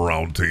got a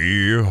brown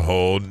tea.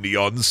 Oh,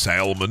 neon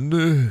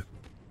salmon.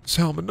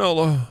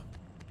 Salmonella.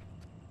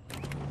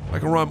 I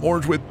can rhyme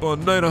orange with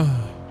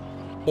banana.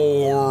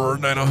 Or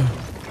banana.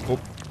 Oh.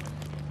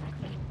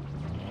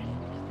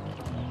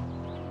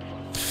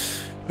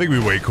 I think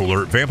it'd be way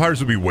cooler. Vampires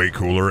would be way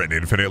cooler and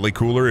infinitely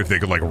cooler if they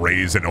could, like,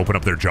 raise and open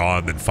up their jaw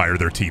and then fire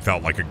their teeth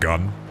out like a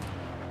gun.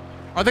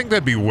 I think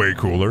that'd be way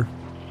cooler.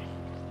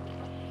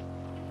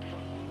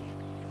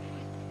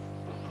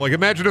 Like,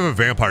 imagine if a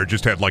vampire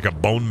just had, like, a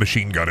bone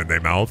machine gun in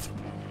their mouth.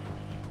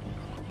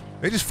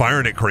 They just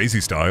firing it crazy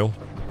style.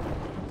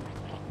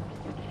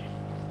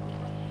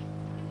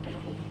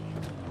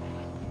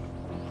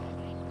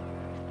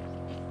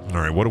 All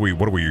right, what are we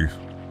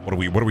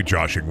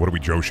joshing? What are we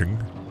joshing?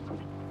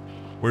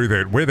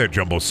 Where that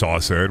jumbo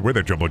sauce at? Where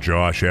that jumbo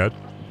Josh at?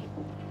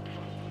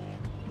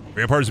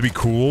 Vampires would be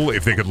cool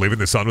if they could live in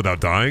the sun without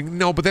dying?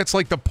 No, but that's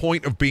like the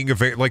point of being a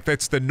like,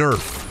 that's the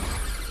nerf.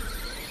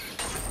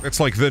 That's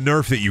like the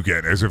nerf that you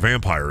get as a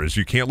vampire, is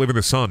you can't live in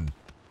the sun.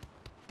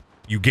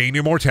 You gain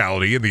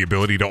immortality and the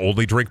ability to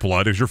only drink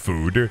blood as your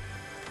food,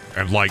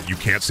 and like, you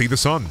can't see the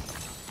sun.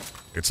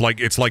 It's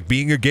like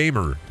being a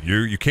gamer.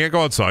 You can't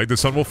go outside, the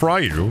sun will fry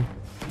you.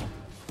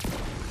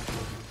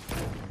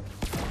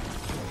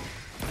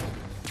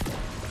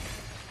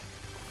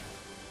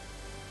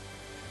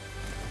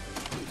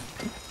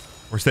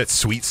 Where's that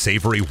sweet,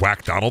 savory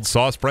Whack-Donald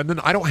sauce, Brendan?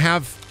 I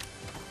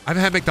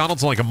haven't had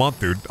McDonald's in like a month,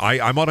 dude.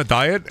 I'm on a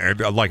diet, and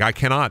like, I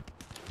cannot.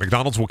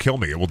 McDonald's will kill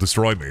me. It will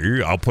destroy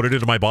me. I'll put it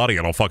into my body,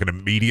 and I'll fucking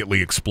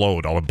immediately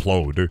explode. I'll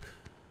implode.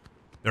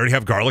 They already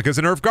have garlic as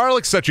a nerf.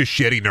 Garlic's such a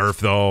shitty nerf,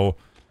 though.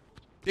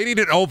 They need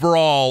an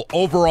overall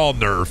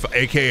nerf,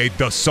 aka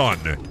the sun.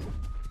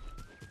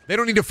 They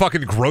don't need to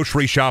fucking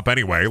grocery shop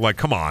anyway. Like,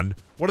 come on.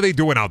 What are they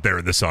doing out there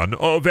in the sun?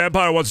 Oh,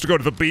 vampire wants to go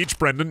to the beach,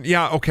 Brendan.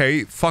 Yeah,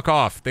 okay, fuck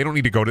off. They don't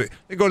need to go to...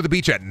 They go to the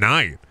beach at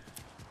night.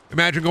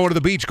 Imagine going to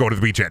the beach. Go to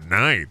the beach at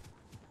night.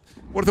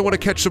 What if they want to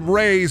catch some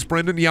rays,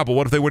 Brendan? Yeah, but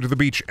what if they went to the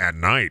beach at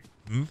night?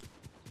 Hmm?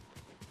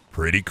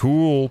 Pretty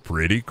cool,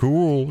 pretty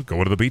cool.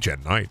 Going to the beach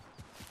at night.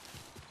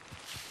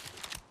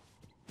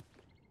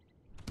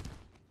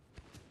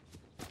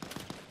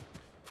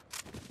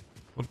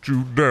 Hunt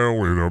you down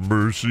with a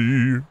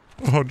mercy.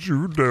 Hunt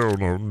you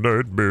down all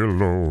night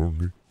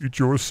long. Eat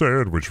your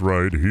sandwich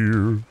right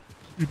here.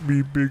 Eat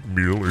me big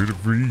meal in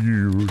for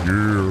you,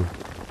 yeah.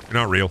 You're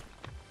not real.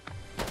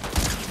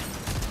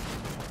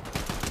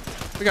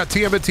 They got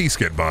TMNT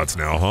skin bots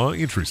now, huh?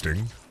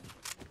 Interesting.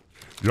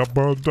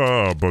 Yabba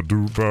dabba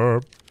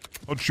doo-ba.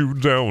 Hunt you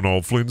down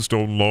all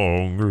Flintstone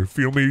long.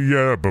 Feel me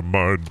yabba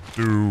my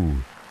do.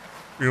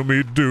 Feel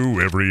me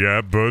do every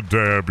yabba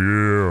dab,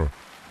 yeah.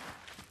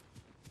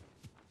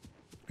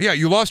 Yeah,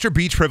 you lost your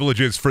beach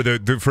privileges for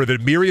the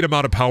myriad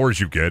amount of powers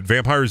you get.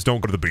 Vampires don't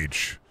go to the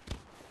beach.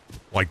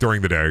 Like,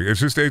 during the day.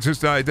 It's just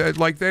like,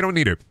 they don't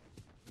need it.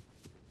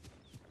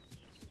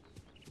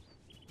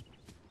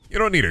 You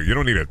don't need it. You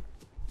don't need it.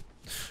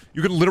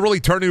 You can literally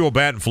turn into a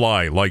bat and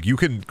fly. Like, you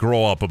can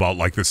grow up about,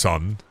 like, the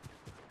sun.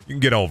 You can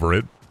get over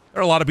it. There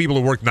are a lot of people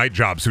who work night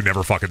jobs who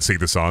never fucking see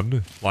the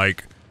sun.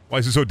 Like, why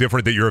is it so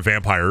different that you're a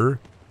vampire?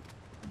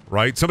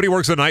 Right? Somebody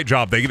works a night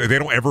job, they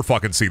don't ever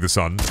fucking see the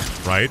sun.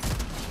 Right?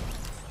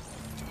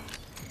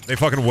 They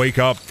fucking wake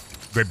up,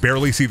 they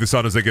barely see the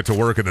sun as they get to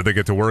work, and then they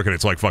get to work, and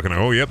it's like fucking,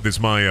 oh, yep, this is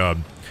my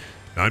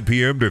 9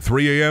 p.m. to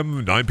 3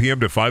 a.m., 9 p.m.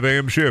 to 5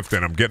 a.m. shift,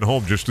 and I'm getting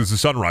home just as the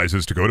sun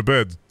rises to go to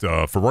bed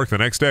for work the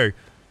next day.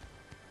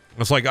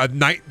 It's like,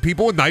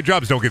 people with night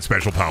jobs don't get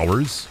special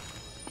powers.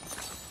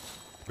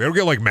 They don't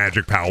get, like,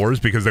 magic powers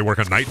because they work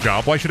a night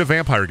job. Why should a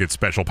vampire get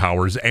special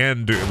powers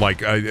and,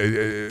 like,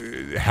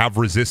 have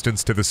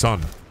resistance to the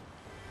sun?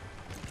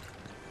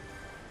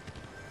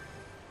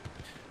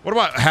 What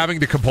about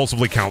having to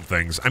compulsively count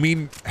things? I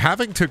mean,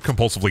 having to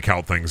compulsively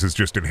count things is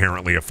just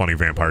inherently a funny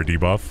vampire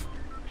debuff.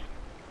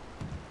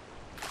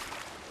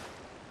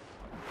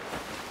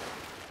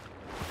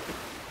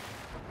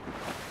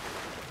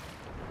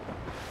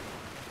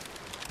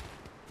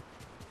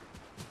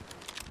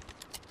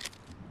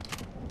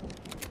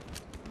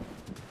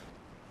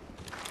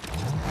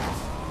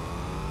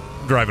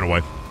 I'm driving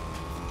away.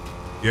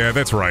 Yeah,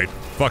 that's right.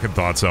 Fucking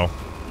thought so.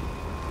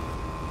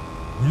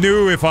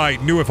 Knew if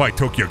I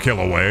took your kill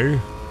away.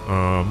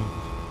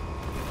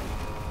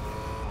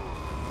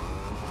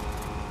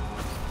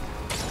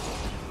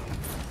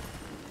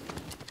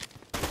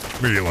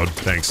 Reload,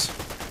 thanks.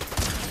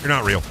 You're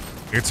not real.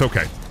 It's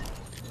okay.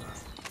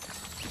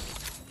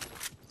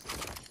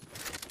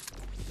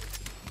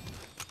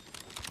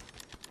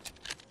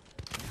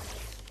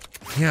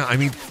 Yeah, I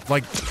mean,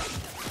 like,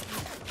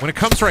 when it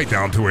comes right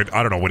down to it,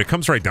 I don't know, when it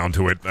comes right down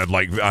to it,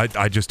 like,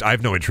 I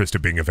have no interest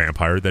in being a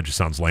vampire. That just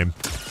sounds lame.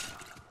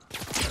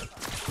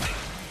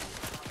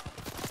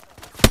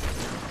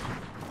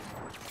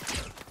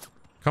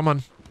 Come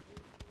on.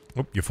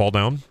 Oop, you fall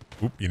down.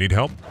 Oop, you need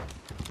help.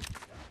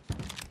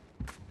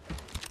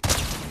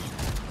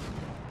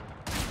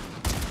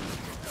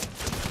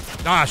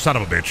 Ah, son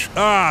of a bitch.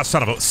 Ah,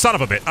 son of a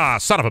bitch. Ah,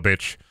 son of a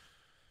bitch.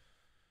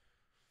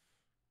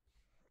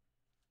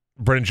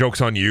 Brennan,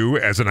 joke's on you.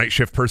 As a night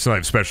shift person, I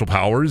have special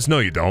powers. No,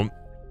 you don't.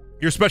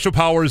 Your special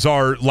powers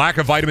are lack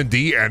of vitamin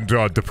D and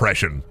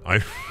depression.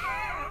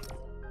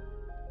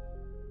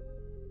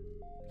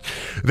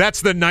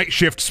 That's the night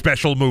shift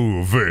special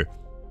move.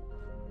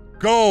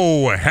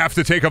 Go! Have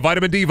to take a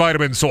vitamin D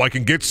vitamin so I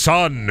can get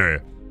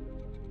sun!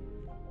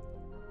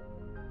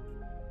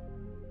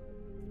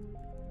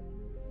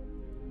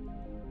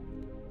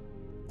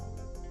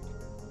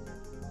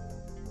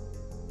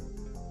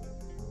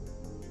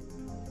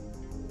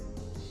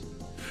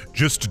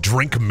 Just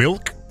drink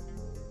milk?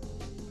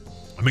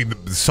 I mean,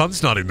 the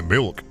sun's not in the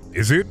milk,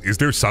 is it? Is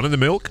there sun in the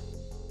milk?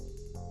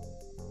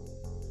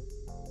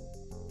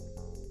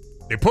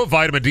 They put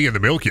vitamin D in the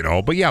milk, you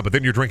know, but yeah, but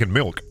then you're drinking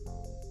milk.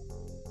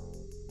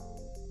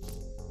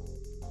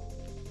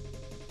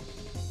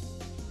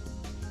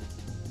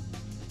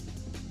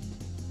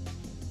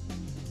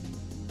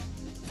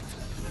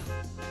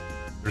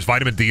 There's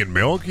vitamin D in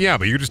milk? Yeah,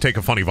 but you just take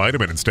a funny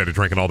vitamin instead of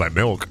drinking all that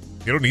milk.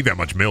 You don't need that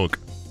much milk.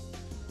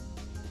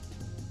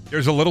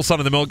 There's a little sun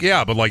in the milk,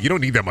 yeah, but, like, you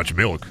don't need that much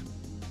milk.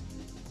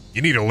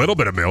 You need a little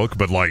bit of milk,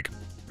 but, like,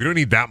 you don't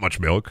need that much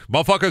milk.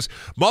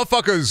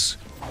 Motherfuckers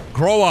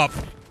grow up,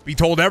 be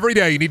told every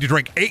day you need to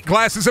drink 8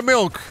 glasses of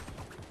milk.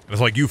 And it's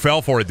like, you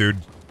fell for it, dude.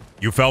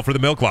 You fell for the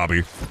milk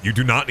lobby. You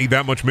do not need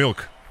that much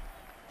milk.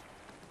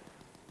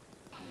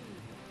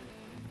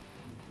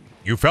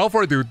 You fell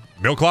for it, dude.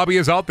 Milk lobby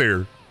is out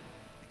there.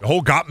 The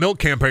whole Got Milk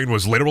campaign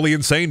was literally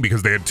insane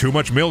because they had too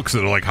much milk, so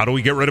they're like, how do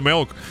we get rid of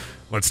milk?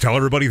 Let's tell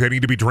everybody they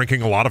need to be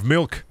drinking a lot of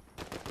milk.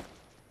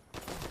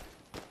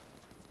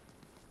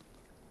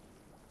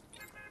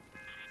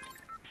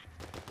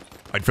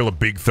 I'd fill a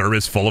big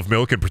thermos full of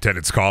milk and pretend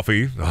it's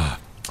coffee. Ugh.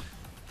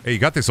 Hey, you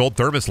got this old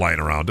thermos lying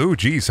around. Ooh,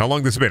 geez, how long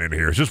has this been in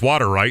here? It's just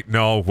water, right?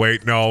 No,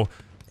 wait, no.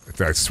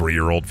 That's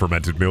 3-year-old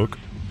fermented milk.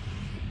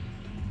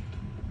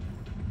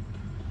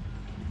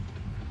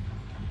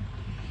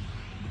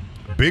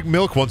 Big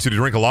Milk wants you to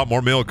drink a lot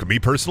more milk. Me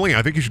personally,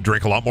 I think you should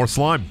drink a lot more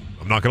slime.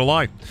 I'm not gonna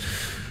lie.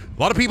 A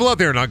lot of people out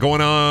there not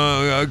going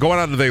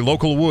out into the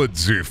local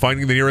woods,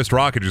 finding the nearest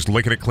rock and just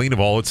licking it clean of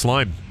all its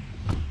slime.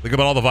 Think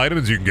about all the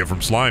vitamins you can get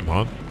from slime,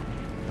 huh?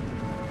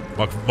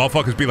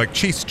 Motherfuckers be like,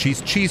 cheese,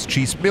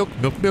 milk,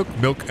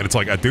 and it's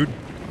like, dude,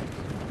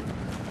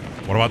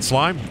 what about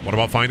slime? What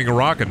about finding a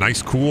rock, a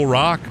nice cool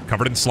rock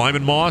covered in slime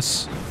and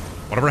moss?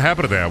 Whatever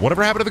happened to that?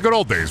 Whatever happened to the good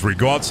old days where you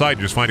go outside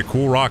and just find a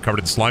cool rock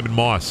covered in slime and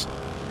moss?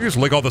 You just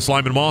lick all the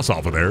slime and moss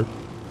off of there.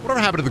 Whatever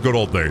happened to the good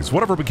old days?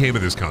 Whatever became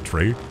of this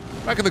country?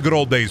 Back in the good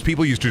old days,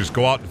 people used to just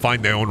go out and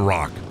find their own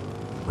rock,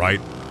 right?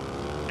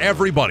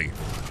 Everybody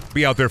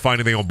be out there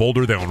finding their own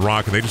boulder, their own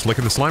rock, and they just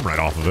licking the slime right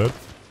off of it.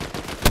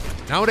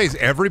 Nowadays,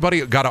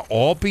 everybody gotta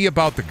all be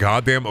about the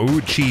goddamn,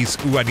 ooh, cheese,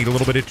 ooh, I need a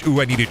little bit of,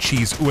 ooh, I need a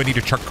cheese, ooh, I need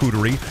a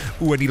charcuterie,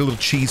 ooh, I need a little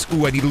cheese,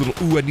 ooh, I need a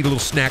little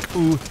snack,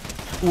 ooh,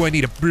 I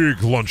need a big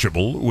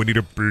Lunchable, ooh, I need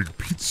a big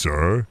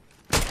pizza.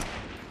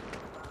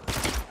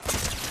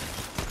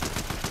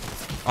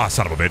 Ah,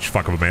 son of a bitch,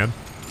 fuck of a man.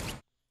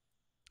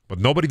 But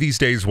nobody these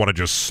days want to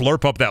just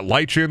slurp up that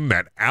lichen,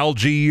 that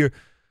algae.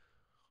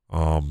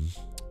 It's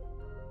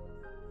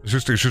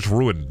just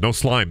ruined. No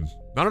slime.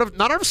 Not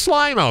enough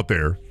slime out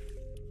there.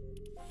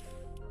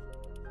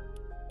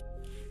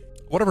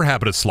 Whatever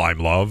happened to slime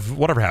love?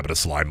 Whatever happened to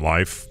slime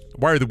life?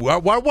 Why are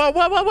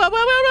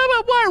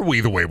we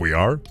the way we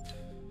are?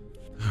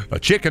 A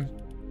chicken.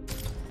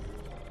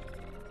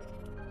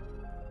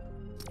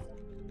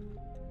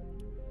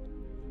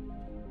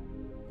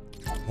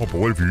 Oh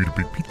boy, if you eat a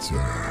big pizza.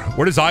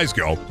 Where does eyes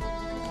go?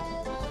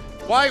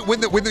 Why, when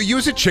they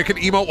use a chicken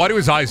emote, why do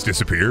his eyes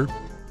disappear?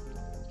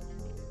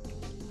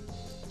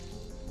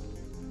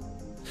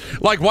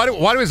 Like, why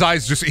do his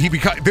eyes just,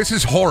 this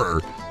is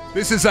horror.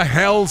 This is a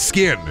hell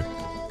skin.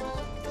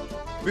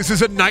 This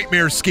is a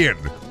nightmare skin.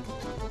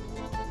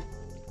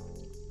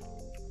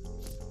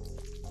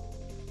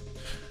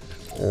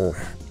 Oh,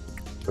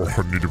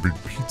 I need a big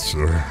pizza.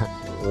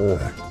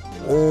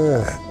 I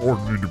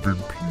need a big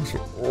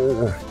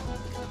pizza.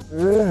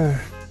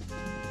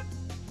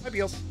 Hi,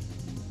 Beals.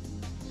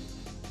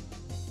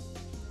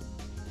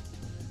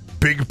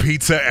 Big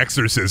pizza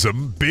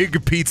exorcism.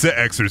 Big pizza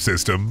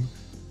exorcism.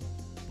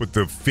 With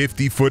the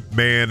 50-foot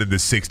man and the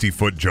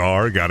 60-foot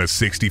jar. Got a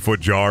 60-foot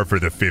jar for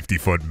the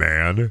 50-foot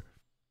man.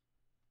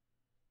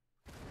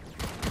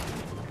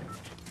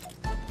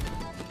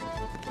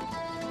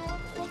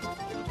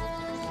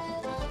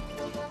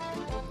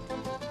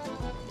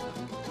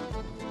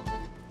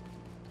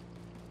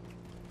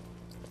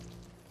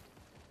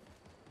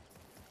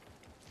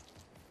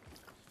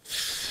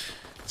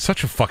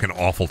 Such a fucking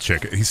awful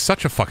chick. He's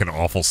such a fucking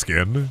awful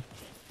skin.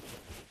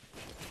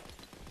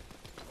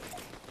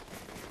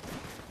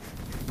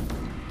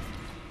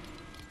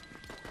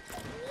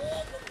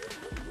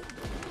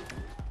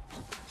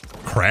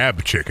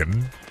 Crab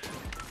chicken.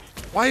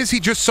 Why is he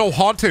just so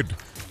haunted?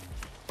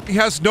 He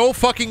has no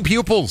fucking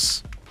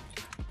pupils.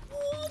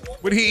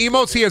 When he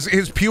emotes,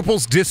 his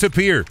pupils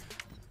disappear.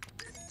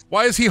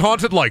 Why is he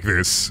haunted like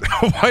this?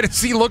 Why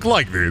does he look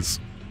like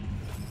this?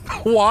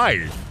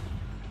 Why?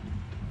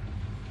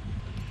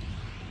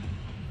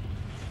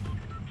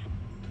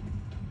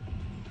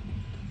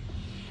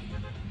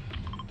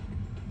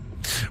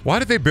 Why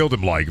did they build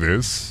him like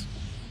this?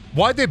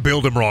 Why'd they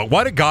build him wrong?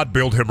 Why did God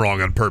build him wrong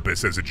on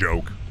purpose as a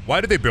joke? Why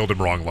did they build him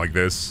wrong like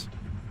this?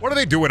 What are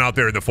they doing out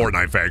there in the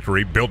Fortnite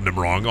factory, building him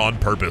wrong on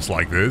purpose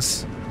like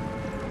this?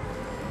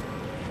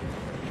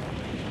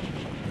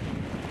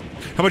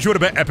 How much you want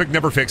to bet Epic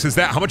never fixes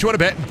that? How much you want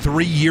to bet in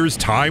 3 years'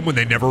 time when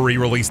they never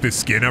re-release this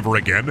skin ever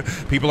again,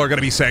 people are going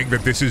to be saying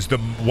that this is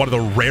one of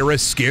the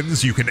rarest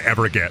skins you can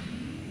ever get?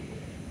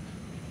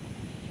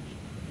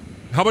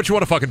 How much you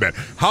want to fucking bet?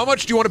 How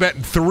much do you want to bet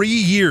in 3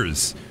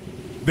 years?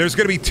 There's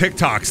going to be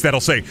TikToks that'll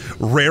say,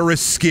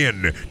 rarest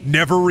skin,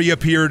 never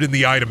reappeared in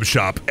the item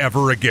shop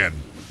ever again.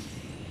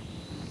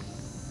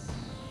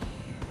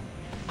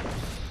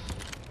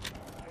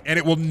 And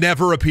it will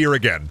never appear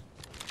again.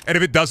 And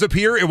if it does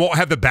appear, it won't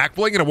have the back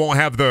bling and it won't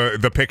have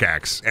the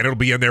pickaxe. And it'll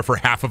be in there for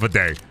half of a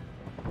day.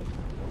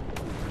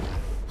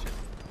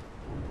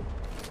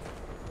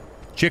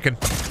 Chicken.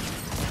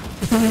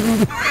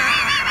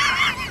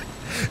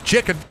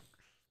 Chicken.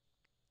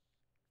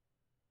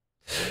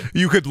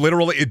 You could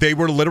literally, they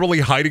were literally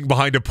hiding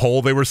behind a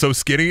pole. They were so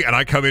skinny, and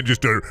I come in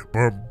just to...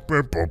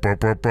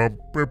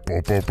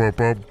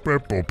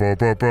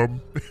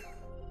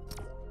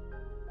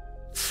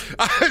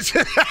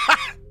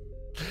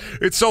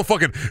 It's so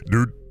fucking...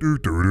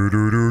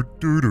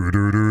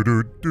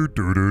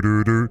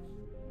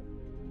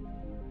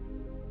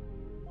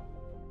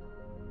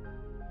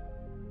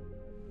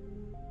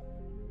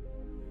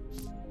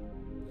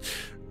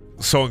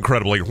 So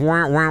incredibly...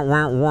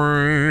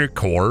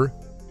 Core.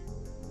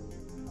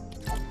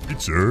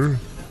 Pizza.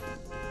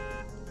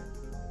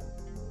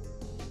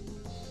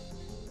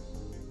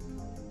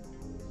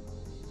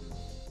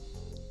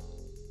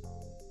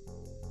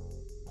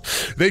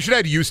 They should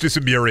add Eustace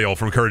and Muriel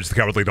from Courage the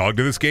Cowardly Dog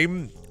to this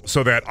game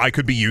so that I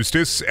could be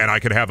Eustace and I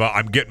could have a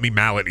I'm getting me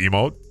mallet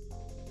emote.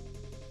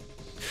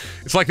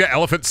 It's like the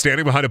elephant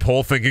standing behind a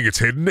pole thinking it's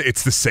hidden.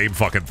 It's the same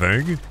fucking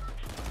thing.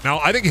 Now,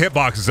 I think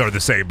hitboxes are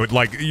the same, but,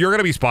 like, you're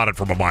gonna be spotted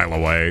from a mile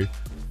away.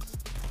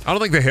 I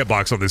don't think the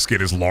hitbox on this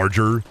skin is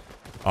larger.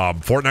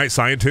 Fortnite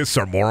scientists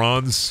are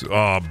morons,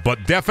 but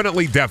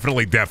definitely,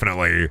 the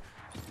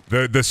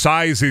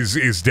size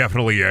is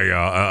definitely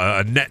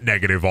a net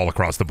negative all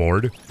across the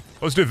board.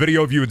 Posted a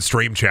video of you in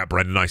stream chat,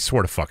 Brendan. I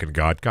swear to fucking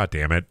God. God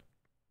damn it.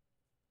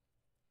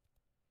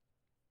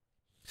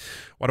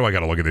 Why do I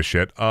gotta look at this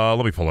shit?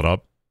 Let me pull it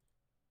up.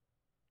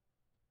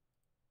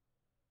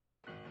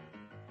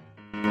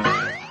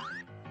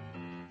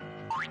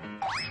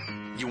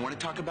 You want to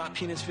talk about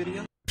penis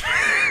video?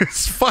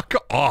 Fuck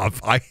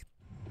off.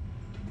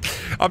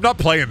 I'm not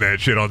playing that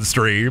shit on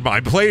stream.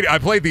 I played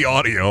the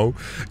audio.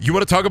 You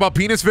want to talk about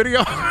penis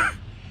video?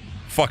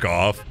 Fuck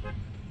off.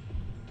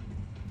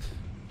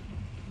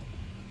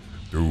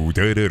 You want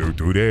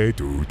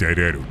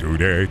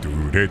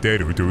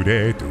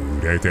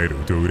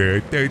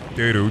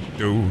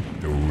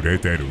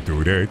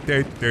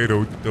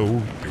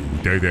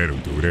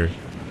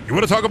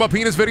to talk about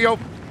penis video?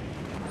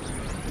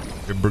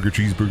 Hamburger,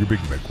 cheeseburger, Big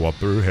Mac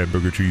Whopper.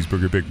 Hamburger,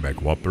 cheeseburger, Big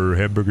Mac Whopper.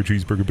 Hamburger,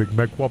 cheeseburger, Big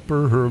Mac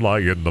Whopper.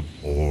 Early in the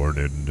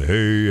morning.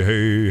 Hey,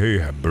 hey, hey,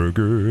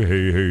 hamburger.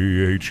 Hey,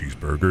 hey, hey,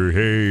 cheeseburger.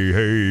 Hey,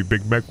 hey,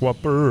 Big Mac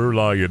Whopper.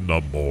 Early in the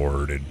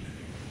morning.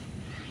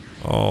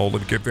 Oh,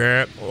 let me get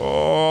that.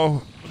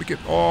 Oh, let me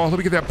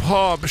get that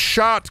pub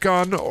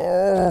shotgun.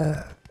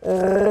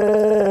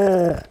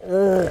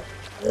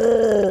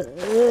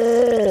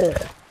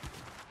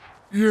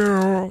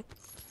 Yeah.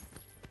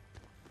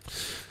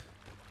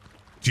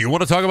 Do you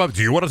want to talk about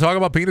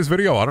penis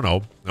video? I don't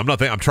know.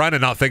 I'm trying to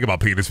not think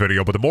about penis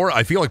video, but the more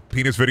I feel like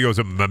penis video is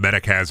a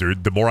memetic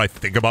hazard, the more I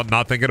think about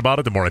not thinking about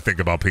it, the more I think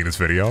about penis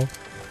video.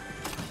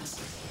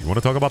 You want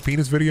to talk about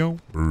penis video?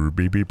 I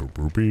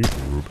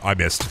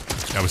missed.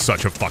 That was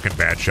such a fucking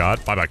bad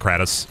shot. Bye-bye,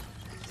 Kratos.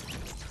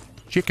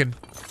 Chicken.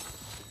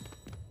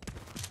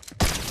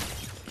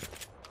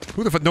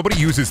 Who the fuck? Nobody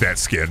uses that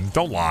skin.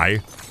 Don't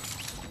lie.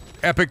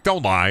 Epic,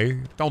 don't lie.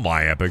 Don't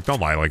lie, Epic. Don't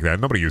lie like that.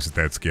 Nobody uses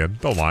that skin.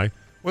 Don't lie.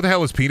 What the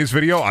hell is penis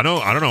video? I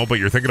don't know, but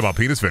you're thinking about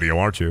penis video,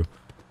 aren't you?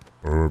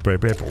 There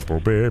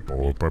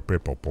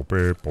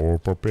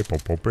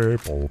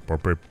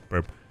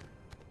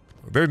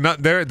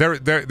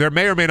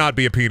may or may not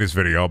be a penis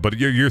video, but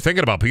you're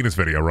thinking about penis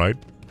video, right?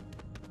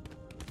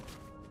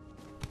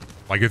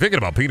 Like, you're thinking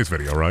about penis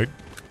video, right?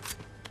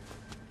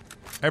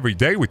 Every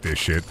day with this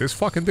shit, this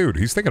fucking dude,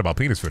 he's thinking about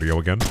penis video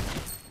again.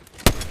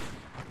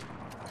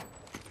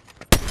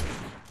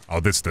 Oh,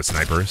 this is the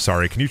sniper.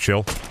 Sorry, can you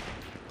chill?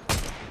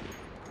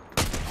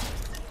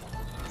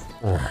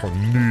 Oh, I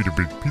need a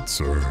big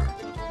pizza.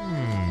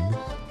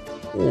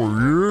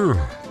 Oh,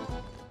 yeah.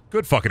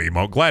 Good fucking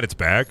emote. Glad it's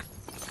back.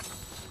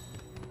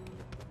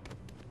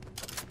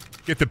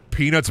 Get the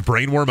Peanuts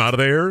brainworm out of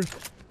there.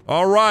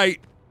 All right.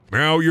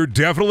 Now, you're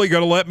definitely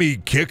gonna let me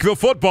kick the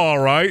football,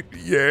 right?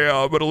 Yeah,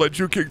 I'm gonna let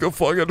you kick the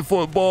fucking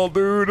football,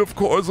 dude. Of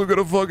course I'm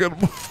gonna fucking...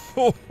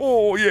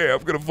 Oh, yeah,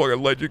 I'm gonna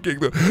fucking let you kick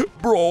the...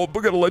 Bro, I'm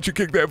gonna let you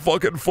kick that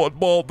fucking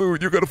football,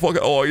 dude. You're gonna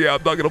fucking... Oh, yeah,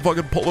 I'm not gonna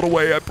fucking pull it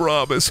away, I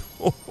promise.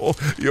 Oh,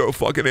 you're a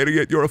fucking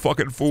idiot. You're a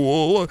fucking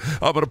fool.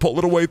 I'm gonna pull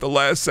it away at the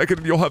last second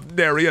and you'll have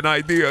nary an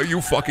idea,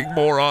 you fucking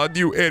moron,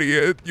 you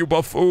idiot, you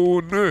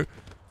buffoon.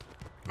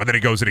 And then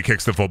he goes and he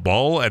kicks the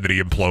football and then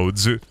he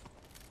implodes.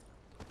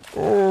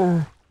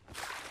 Oh...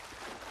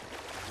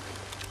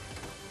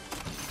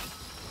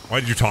 Why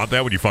did you taunt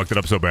that when you fucked it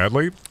up so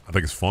badly? I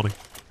think it's funny.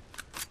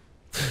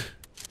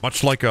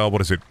 Much like,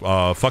 what is it?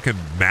 Fucking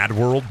Mad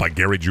World by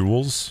Gary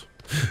Jules.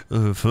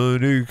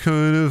 Funny,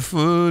 kind of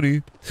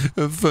funny.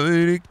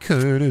 Funny,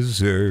 kind of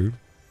sad.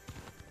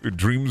 The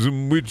dreams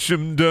in which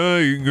I'm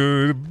dying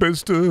are the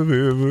best I've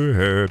ever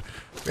had.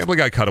 Family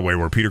Guy cutaway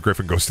where Peter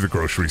Griffin goes to the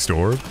grocery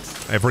store.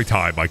 Every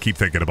time I keep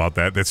thinking about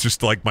that. That's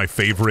just like my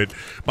favorite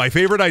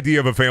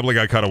idea of a Family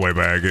Guy cutaway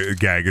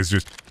gag is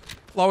just...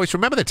 Lois,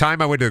 remember the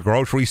time I went to the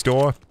grocery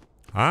store?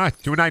 Ah,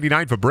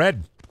 $2.99 for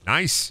bread.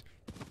 Nice.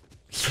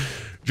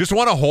 Just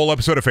want a whole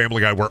episode of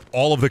Family Guy where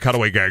all of the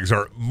cutaway gags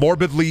are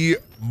morbidly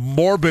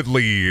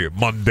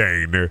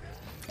mundane.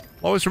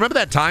 Lois, remember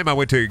that time I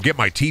went to get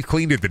my teeth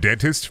cleaned at the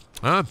dentist?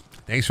 Huh?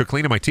 Thanks for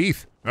cleaning my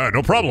teeth.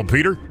 No problem,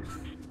 Peter.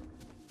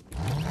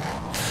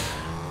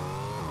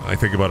 I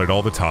think about it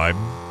all the time.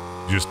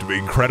 Just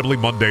incredibly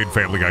mundane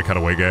Family Guy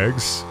cutaway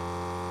gags.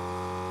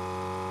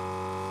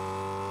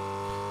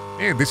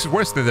 Man, this is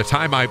worse than the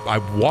time I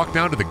walked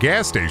down to the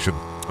gas station.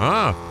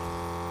 Ah.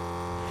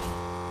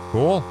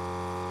 Cool.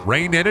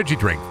 Rain energy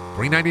drink.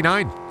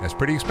 $3.99. That's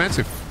pretty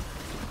expensive.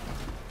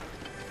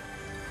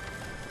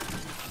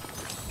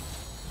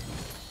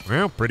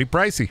 Well, pretty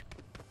pricey.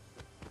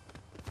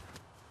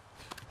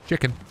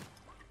 Chicken.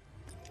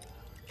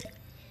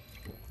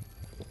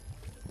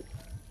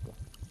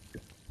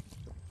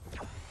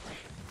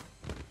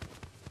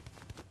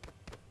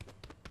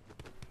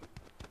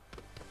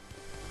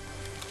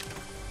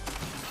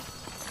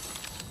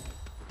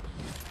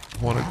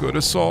 Want a good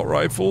assault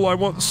rifle? I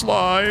want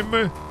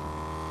slime.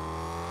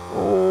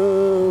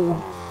 Oh.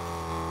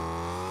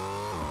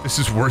 This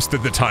is worse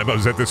than the time I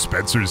was at the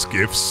Spencer's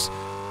Gifts.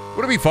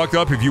 Would it be fucked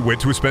up if you went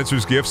to a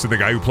Spencer's Gifts and the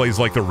guy who plays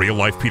like the real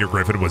life Peter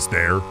Griffin was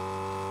there?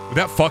 Would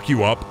that fuck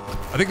you up?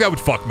 I think that would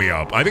fuck me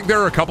up. I think there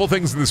are a couple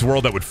things in this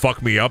world that would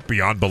fuck me up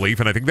beyond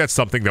belief, and I think that's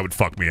something that would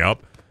fuck me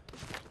up.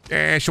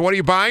 So what are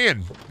you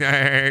buying?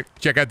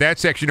 Check out that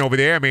section over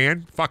there,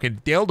 man.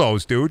 Fucking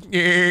dildos, dude.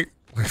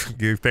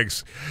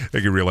 Thanks.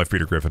 Thank you, real life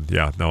Peter Griffin.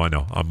 Yeah, no, I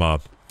know.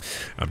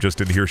 I'm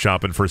just in here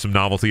shopping for some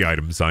novelty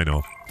items. I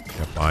know.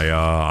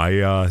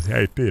 Yep,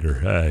 hey, Peter.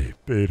 Hey,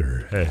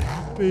 Peter. Hey,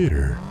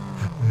 Peter.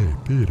 Hey,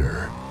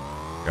 Peter.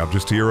 I'm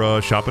just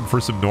here shopping for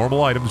some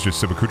normal items, just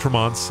some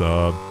accoutrements.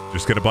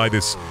 Just gonna buy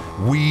this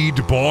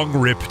weed bong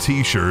rip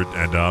t-shirt,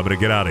 and I'm gonna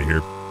get out of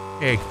here.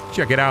 Hey,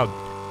 check it out.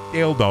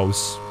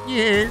 Dildos.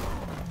 Yeah.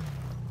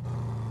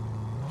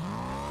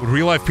 Would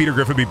real life Peter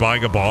Griffin be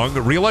buying a bong?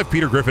 Real life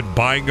Peter Griffin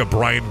buying a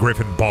Brian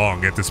Griffin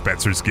bong at the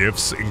Spencer's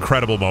Gifts.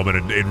 Incredible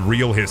moment in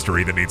real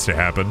history that needs to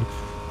happen.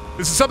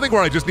 This is something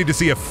where I just need to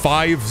see a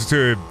 5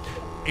 to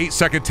 8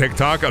 second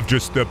TikTok of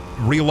just the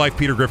real life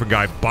Peter Griffin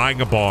guy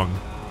buying a bong.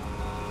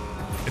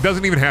 It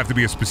doesn't even have to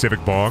be a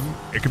specific bong.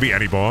 It could be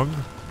any bong.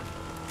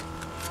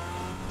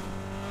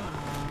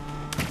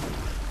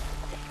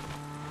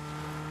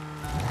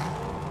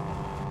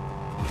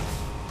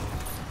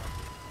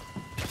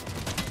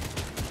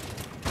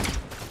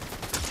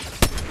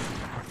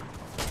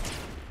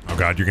 Oh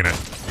God, you're gonna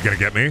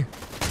get me?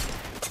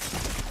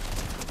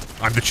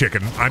 I'm the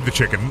chicken. I'm the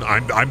chicken.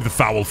 I'm the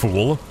foul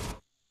fool.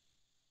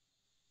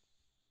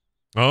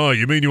 Oh,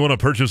 you mean you want to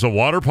purchase a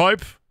water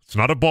pipe? It's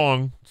not a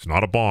bong. It's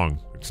not a bong.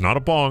 It's not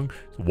a bong.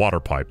 It's a water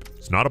pipe.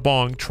 It's not a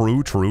bong.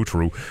 True, true,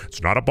 true.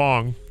 It's not a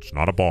bong. It's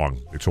not a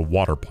bong. It's a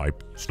water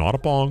pipe. It's not a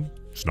bong.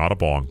 It's not a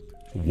bong.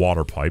 It's a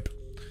water pipe.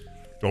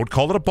 Don't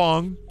call it a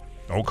bong.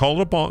 Don't call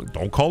it a bong.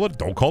 Don't call it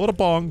a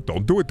bong.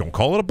 Don't do it. Don't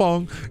call it a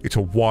bong. It's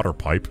a water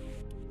pipe.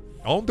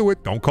 Don't do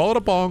it. Don't call it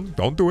a bong.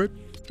 Don't do it.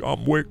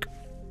 John Wick.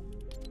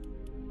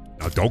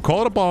 Now don't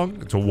call it a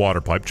bong. It's a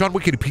water pipe. John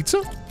Wick, eat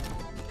pizza?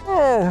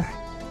 Oh.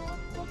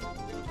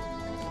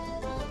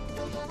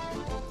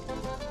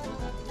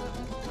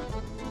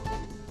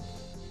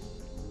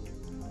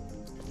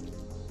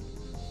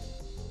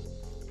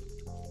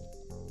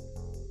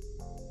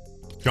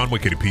 John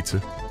Wick ate a pizza.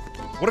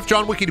 What if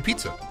John Wick ate a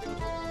pizza?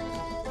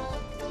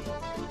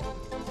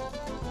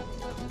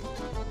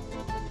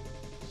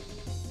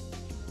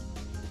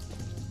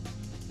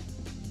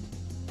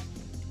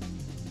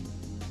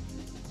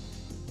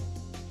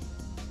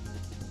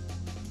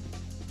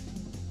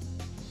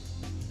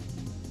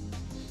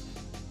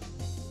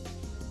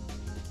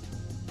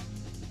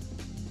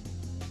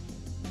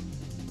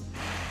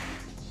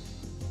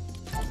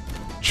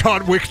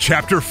 John Wick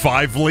Chapter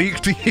 5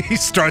 leaked. He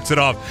starts it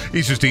off.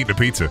 He's just eating a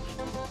pizza.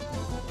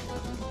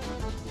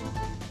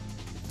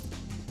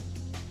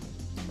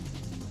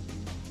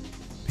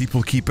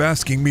 People keep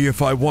asking me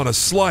if I want a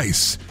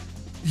slice.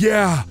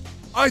 Yeah,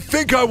 I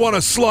think I want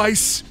a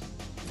slice.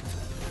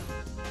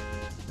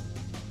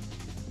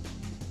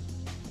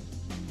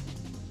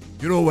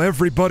 You know,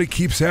 everybody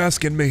keeps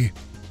asking me,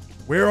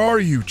 where are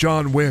you,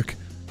 John Wick?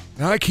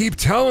 And I keep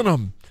telling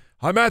them,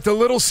 I'm at the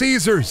Little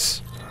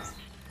Caesars.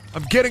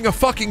 I'm getting a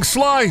fucking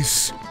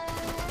slice!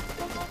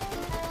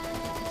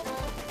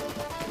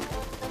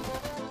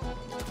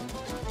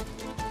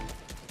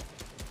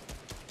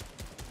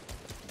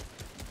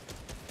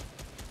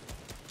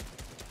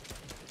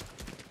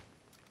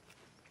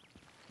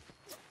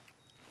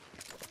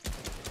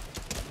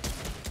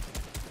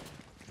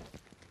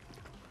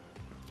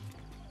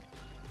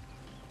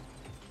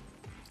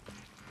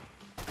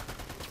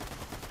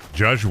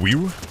 Judge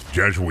Whew?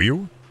 Judge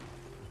Whew?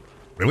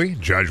 Really?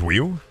 Judge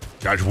Whew?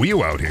 Judge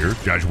Whew out here.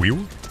 Judge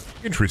Whew?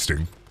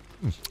 Interesting.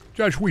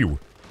 Judge Whew.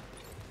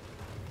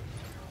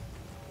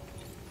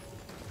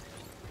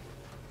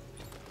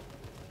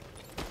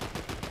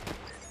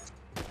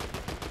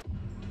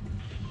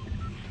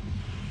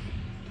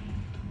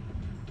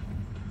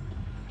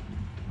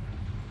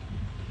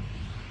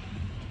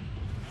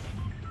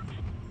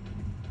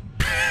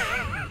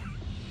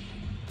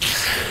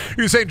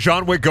 You're saying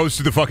John Wick goes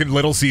to the fucking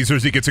Little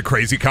Caesars, he gets a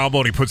crazy combo,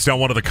 and he puts down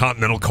one of the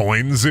Continental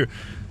coins, and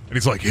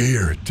he's like,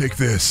 here, take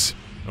this.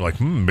 They're like,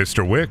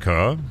 Mr. Wick,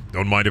 huh?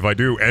 Don't mind if I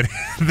do. And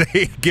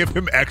they give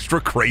him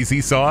extra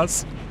crazy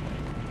sauce.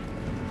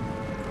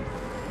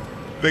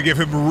 They give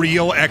him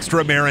real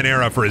extra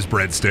marinara for his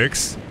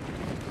breadsticks.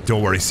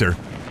 Don't worry, sir.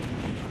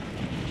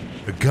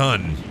 The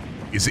gun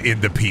is in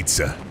the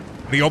pizza.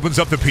 And he opens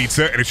up the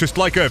pizza, and it's just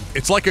like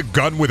it's like a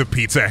gun with a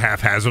pizza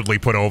haphazardly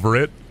put over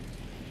it.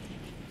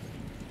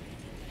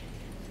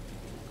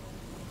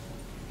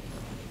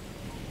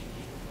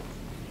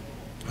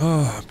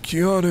 Oh, I'm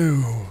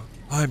Keanu.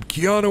 I'm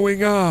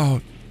Keanuing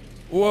out.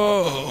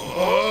 Whoa.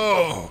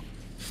 Oh.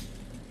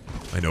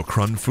 I know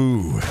Krun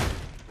Fu.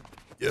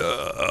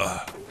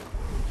 Yeah.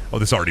 Oh,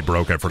 this already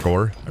broke. I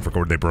forgot.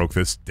 They broke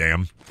this.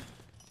 Damn.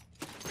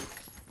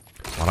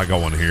 Why'd I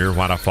go in here?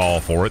 Why'd I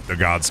fall for it? The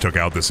gods took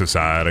out the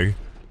society.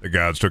 The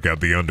gods took out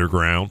the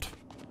underground.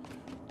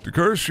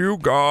 Curse you,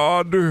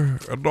 God,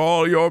 and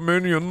all your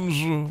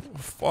minions.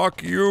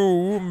 Fuck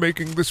you,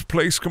 making this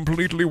place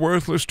completely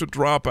worthless to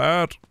drop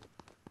at.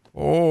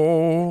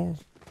 Oh.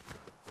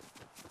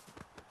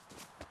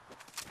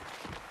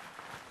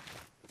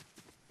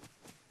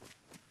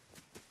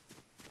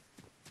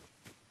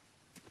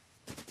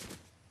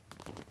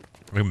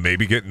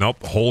 Maybe getting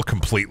up. Hole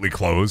completely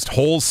closed.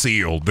 Hole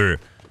sealed. The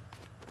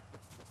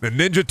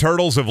Ninja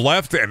Turtles have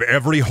left, and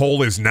every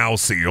hole is now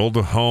sealed.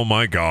 Oh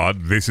my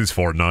god, this is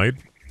Fortnite.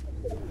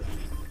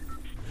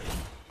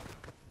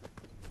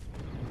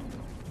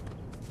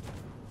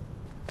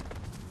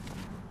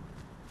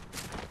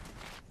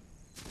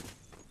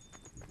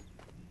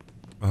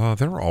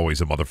 There are always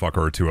a motherfucker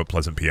or two at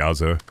Pleasant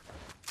Piazza.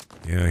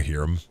 Yeah, I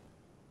hear him.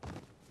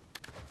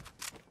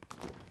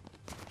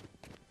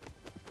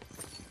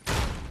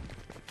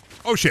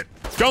 Oh shit,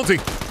 Jonesy!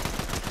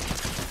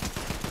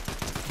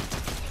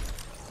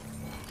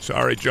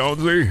 Sorry,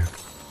 Jonesy.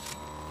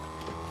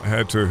 I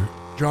had to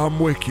John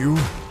Wick you.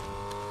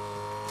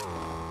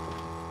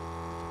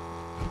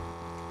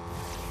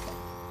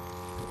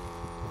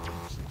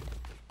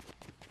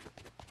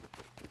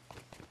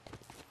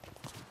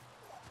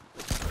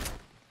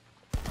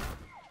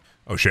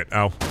 Oh shit,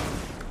 ow.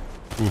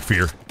 Ooh,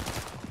 fear.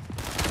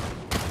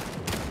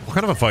 What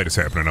kind of a fight is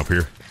happening up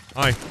here?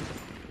 Hi.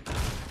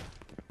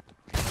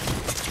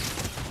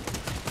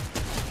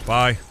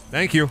 Bye.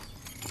 Thank you.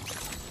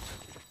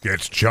 Get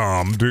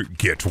charmed,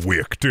 get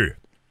wicked.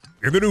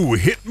 In the new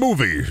hit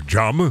movie,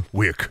 John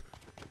Wick.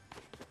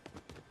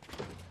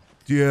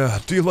 Yeah,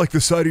 do you like the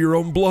sight of your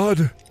own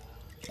blood?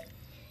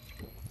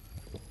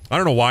 I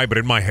don't know why, but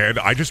in my head,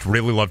 I just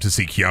really love to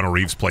see Keanu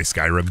Reeves play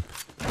Skyrim.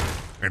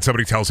 And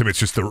somebody tells him it's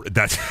just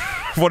that's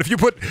what if you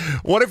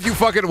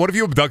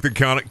abducted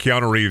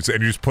Keanu Reeves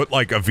and you just put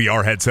like a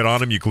VR headset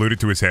on him, you glued it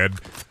to his head,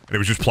 and it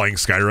was just playing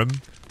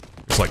Skyrim?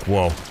 It's like,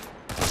 whoa,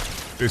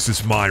 this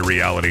is my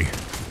reality.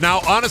 Now,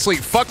 honestly,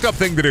 fucked up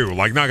thing to do.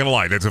 Like, not gonna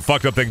lie, that's a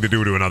fucked up thing to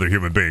do to another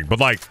human being. But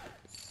like,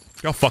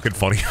 how fucking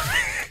funny.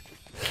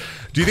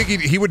 Do you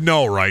think he would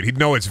know, right? He'd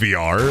know it's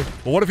VR.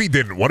 But what if he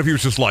didn't? What if he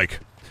was just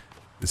like,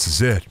 this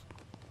is it.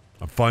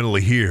 I'm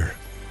finally here.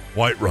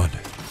 Whiterun.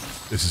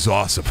 This is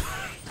awesome.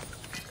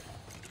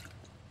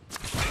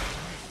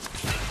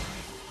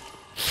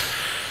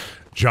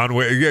 John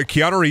Wick,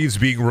 Keanu Reeves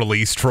being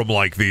released from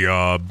like the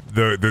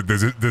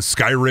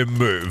Skyrim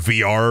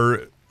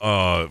VR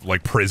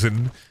like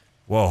prison.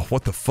 Whoa,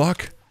 what the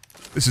fuck?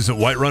 This isn't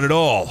Whiterun at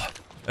all.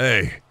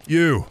 Hey,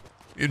 you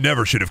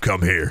never should have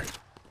come here.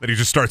 Then he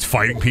just starts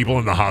fighting people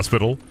in the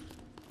hospital.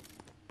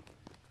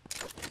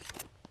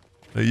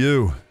 Hey,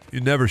 you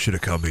never should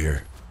have come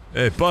here.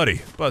 Hey,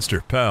 buddy,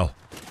 Buster, pal,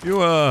 you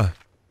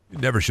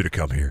never should have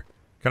come here.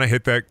 Can I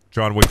hit that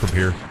John Wick from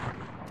here?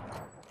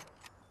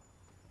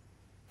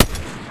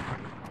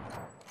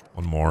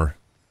 One more.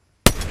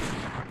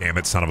 Damn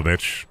it, son of a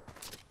bitch.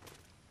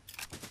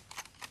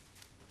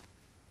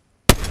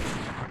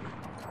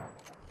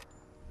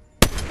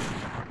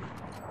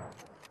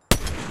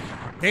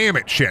 Damn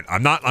it, shit.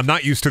 I'm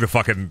not used to the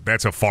fucking,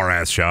 that's a far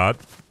ass shot.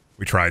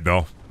 We tried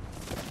though.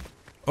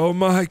 Oh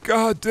my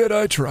god, did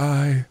I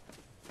try?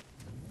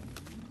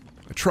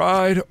 I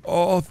tried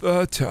all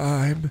the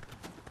time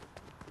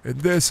in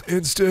this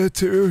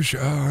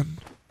institution.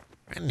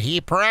 And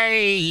he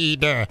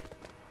prayed.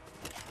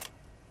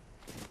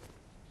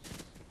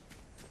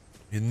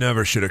 You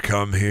never should have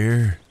come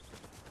here.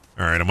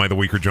 Alright, am I the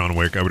weaker John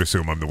Wick? I would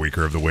assume I'm the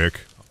weaker of the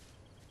Wick.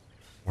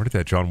 Where did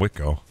that John Wick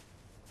go?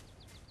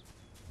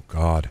 Oh,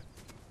 God.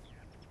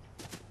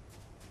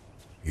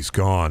 He's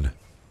gone.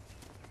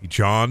 He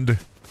Johned,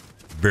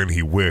 then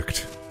he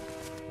wicked.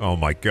 Oh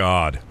my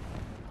god.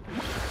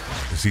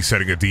 Is he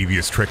setting a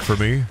devious trick for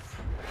me?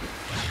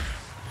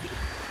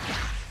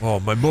 Oh,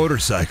 my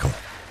motorcycle.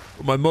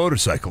 My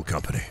motorcycle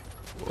company.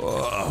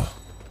 Whoa.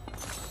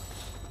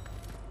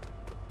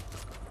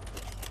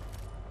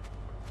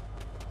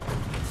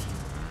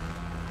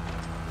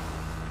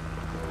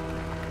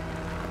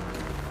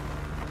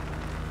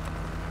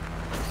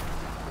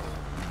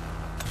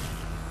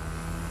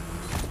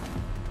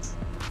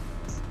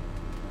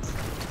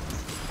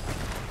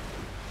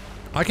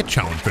 I can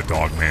challenge the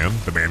dog man,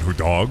 the man who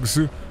dogs.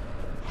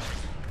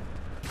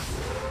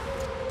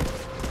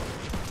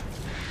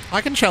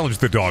 I can challenge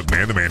the dog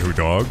man, the man who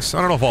dogs. I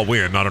don't know if I'll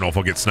win. I don't know if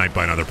I'll get sniped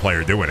by another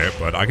player doing it,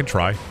 but I can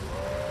try.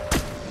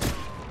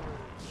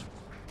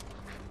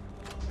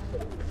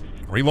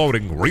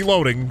 Reloading,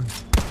 reloading.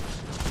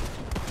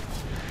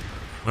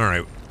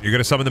 Alright, you're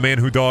gonna summon the man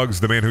who dogs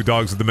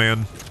is the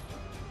man.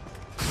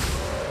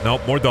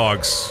 Nope, more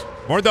dogs.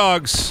 More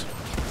dogs!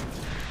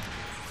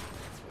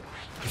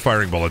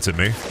 Firing bullets at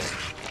me.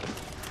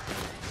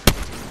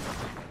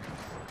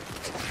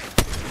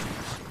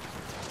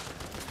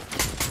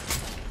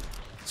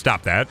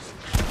 Stop that.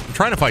 I'm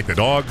trying to fight the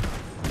dog.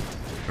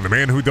 And the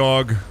man who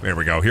dog. There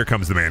we go. Here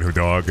comes the man who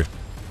dog.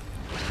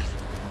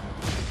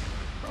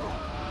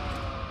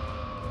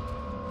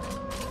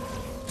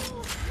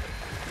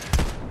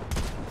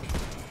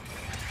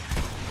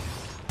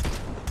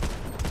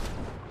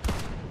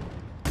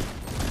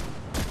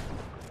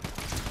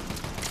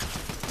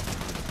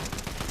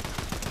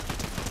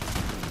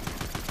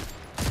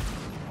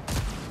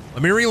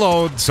 Let me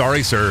reload.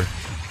 Sorry, sir.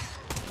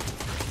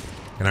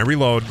 Can I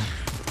reload?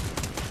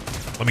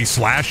 Let me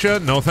slash you?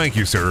 No, thank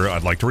you, sir.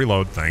 I'd like to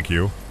reload. Thank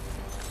you.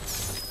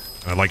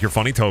 I'd like your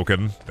funny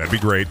token. That'd be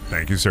great.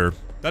 Thank you, sir.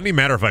 Doesn't even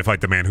matter if I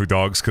fight the man who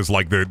dogs, because,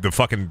 like, the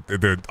fucking...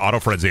 The auto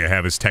frenzy I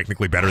have is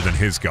technically better than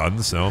his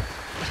gun, so...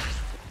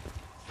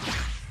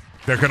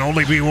 There can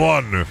only be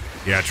one.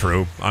 Yeah,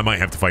 true. I might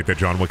have to fight that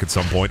John Wick at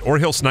some point. Or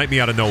he'll snipe me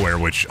out of nowhere,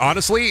 which,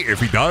 honestly, if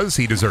he does,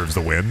 he deserves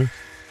the win.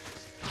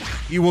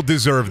 He will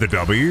deserve the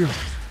W.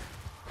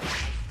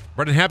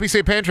 Brendan, happy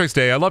St. Patrick's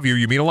Day. I love you.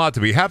 You mean a lot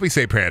to me. Happy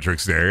St.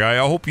 Patrick's Day. I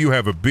hope you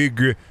have a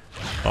big...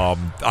 I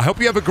hope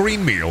you have a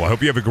green meal. I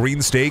hope you have a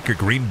green steak, a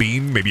green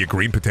bean, maybe a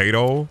green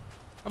potato.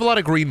 I have a lot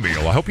of green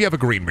meal. I hope you have a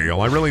green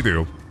meal. I really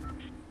do.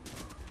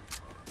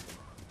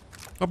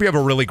 Hope you have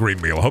a really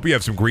green meal. I hope you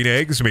have some green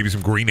eggs, maybe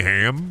some green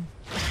ham.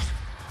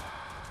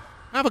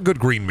 Have a good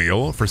green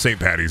meal for St.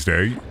 Patty's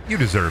Day. You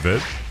deserve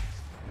it.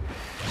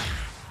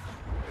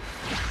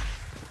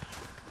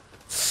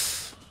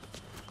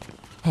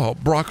 Oh,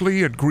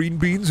 broccoli and green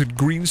beans and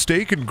green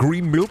steak and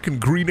green milk and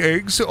green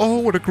eggs. Oh,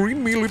 what a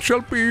green meal it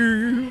shall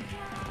be.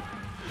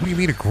 What do you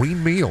mean a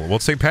green meal? Well,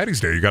 it's St. Patty's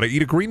Day. You gotta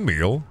eat a green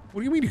meal.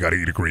 What do you mean you gotta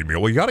eat a green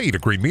meal? Well, you gotta eat a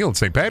green meal on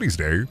St. Patty's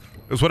Day.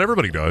 That's what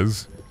everybody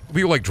does.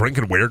 People like drink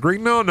and wear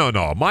green? No, no,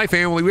 no. My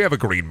family, we have a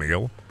green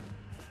meal.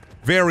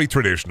 Very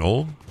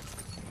traditional.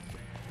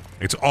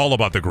 It's all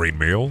about the green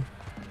meal.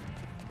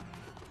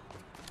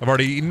 I've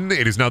already eaten.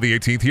 It is now the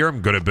 18th here.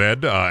 I'm good at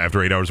bed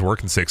after 8 hours of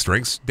work and 6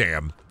 drinks.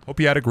 Damn. Hope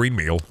you had a green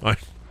meal. And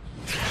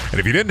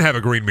if you didn't have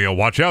a green meal,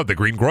 watch out. The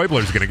green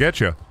Groibler's going to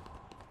get you.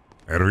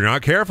 And if you're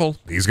not careful,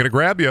 he's going to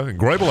grab you and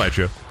Groibel at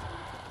you.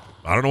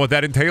 I don't know what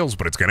that entails,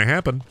 but it's going to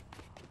happen.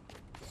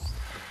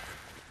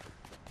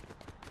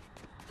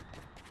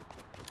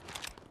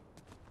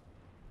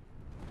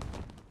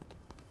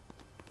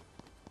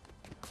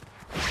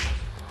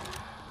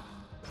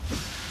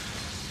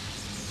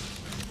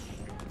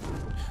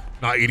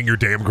 Not eating your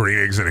damn green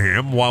eggs and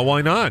ham?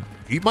 Why not?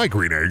 Eat my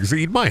green eggs,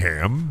 eat my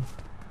ham.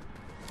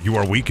 You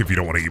are weak if you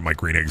don't want to eat my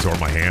green eggs or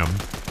my ham.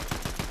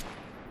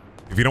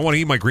 If you don't want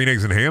to eat my green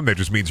eggs and ham, that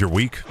just means you're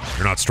weak.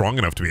 You're not strong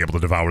enough to be able to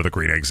devour the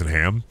green eggs and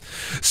ham.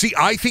 See,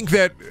 I think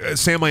that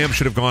Sam I Am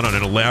should have gone on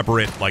an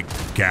elaborate, like,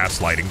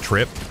 gaslighting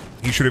trip.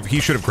 He should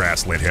have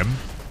grass-lit him.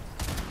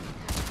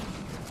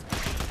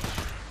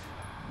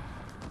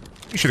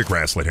 He should have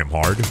grass-lit him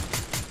hard.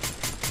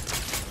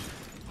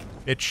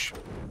 Bitch.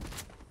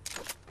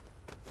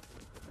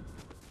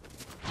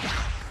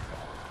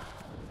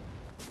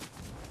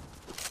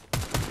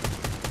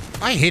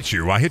 I hit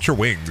you. I hit your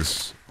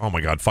wings. Oh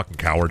my god, fucking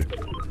coward.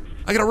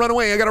 I gotta run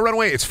away. I gotta run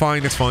away. It's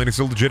fine. It's fine. It's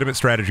a legitimate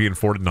strategy in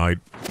Fortnite.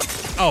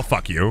 Oh,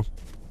 fuck you.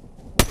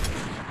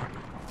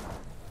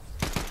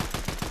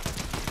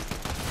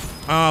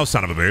 Oh,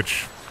 son of a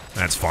bitch.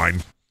 That's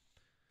fine.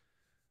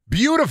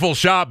 Beautiful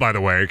shot, by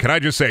the way. Can I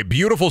just say,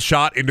 beautiful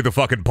shot into the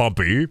fucking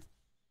pumpy.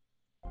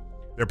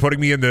 They're putting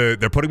me in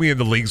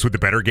the leagues with the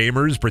better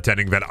gamers,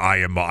 pretending that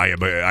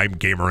I'm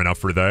gamer enough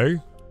for they.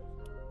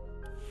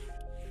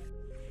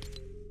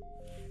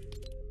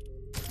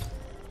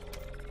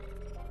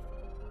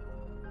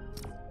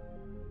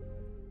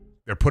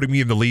 They're putting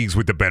me in the leagues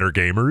with the better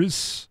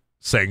gamers,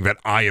 saying that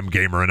I am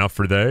gamer enough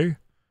for they.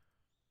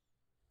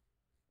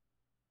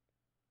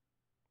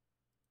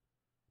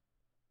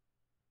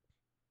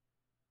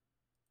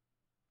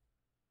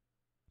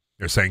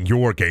 They're saying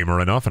you're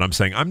gamer enough, and I'm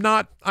saying I'm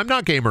not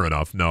gamer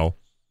enough, no.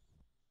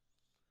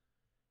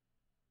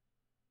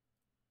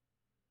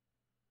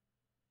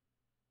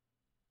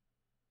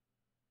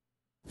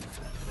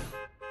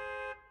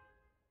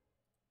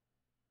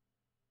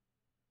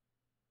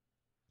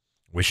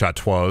 Wish I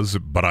twas,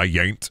 but I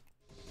ain't.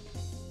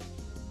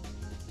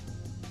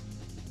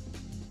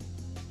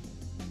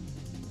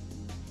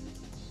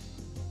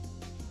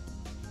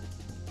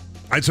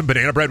 I had some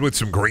banana bread with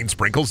some green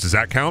sprinkles. Does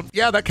that count?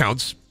 Yeah, that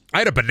counts. I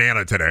had a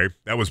banana today.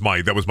 That was my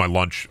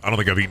lunch. I don't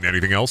think I've eaten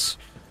anything else.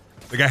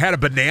 Like, I had a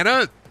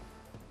banana,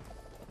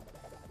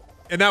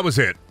 and that was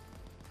it.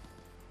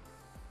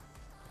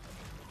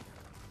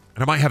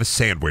 And I might have a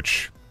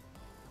sandwich.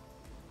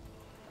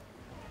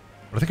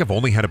 But I think I've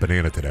only had a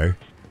banana today.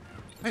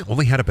 I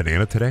only had a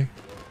banana today?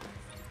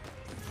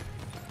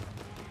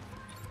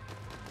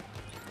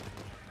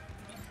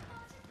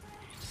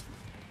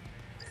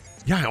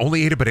 Yeah, I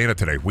only ate a banana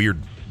today. Weird.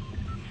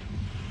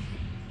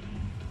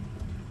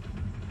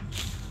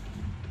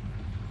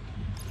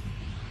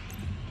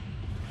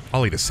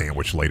 I'll eat a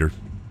sandwich later.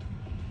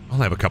 I'll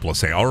have a couple of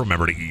sandwiches. I'll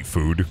remember to eat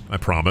food. I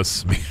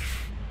promise.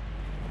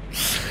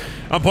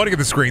 I'm pointing at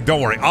the screen.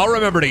 Don't worry. I'll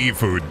remember to eat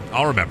food.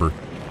 I'll remember.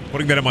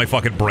 Putting that in my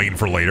fucking brain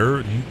for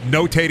later.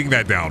 Notating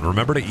that down.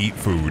 Remember to eat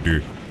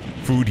food.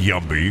 Food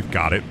yummy.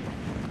 Got it.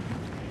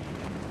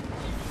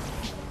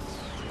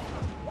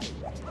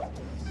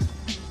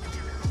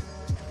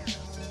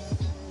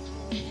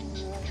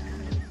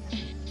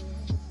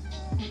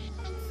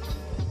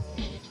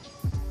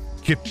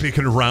 Get big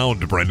and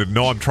round, Brendan.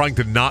 No, I'm trying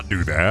to not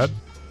do that.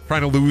 I'm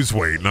trying to lose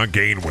weight, not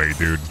gain weight,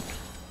 dude.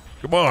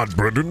 Come on,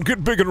 Brendan.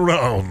 Get big and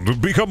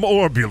round. Become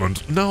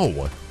orbulent.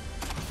 No.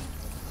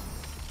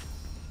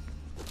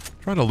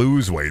 Trying to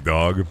lose weight,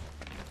 dog.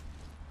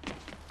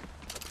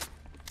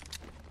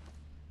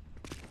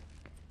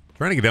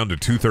 Trying to get down to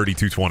 230,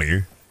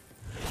 220.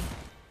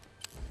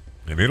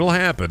 And it'll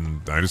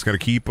happen. I just gotta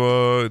keep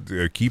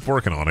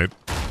working on it.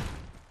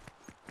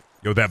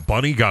 Yo, that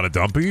bunny got a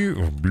dumpy?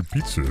 Oh,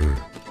 pizza.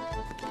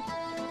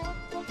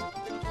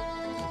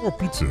 Oh,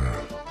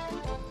 pizza.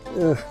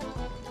 Oh.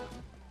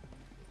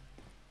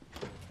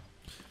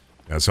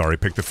 Yeah, sorry,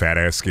 picked the fat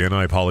ass skin.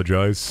 I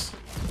apologize.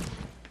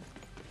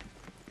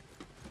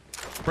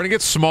 Trying to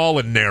get small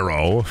and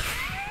narrow.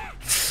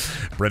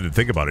 Brendan,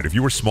 think about it. If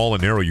you were small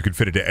and narrow, you could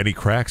fit into any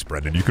cracks,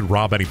 Brendan. You could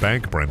rob any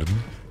bank, Brendan.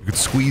 You could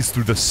squeeze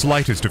through the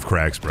slightest of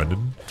cracks,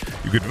 Brendan.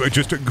 You could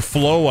just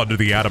flow under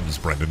the atoms,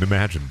 Brendan.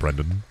 Imagine,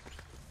 Brendan.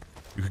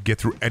 You could get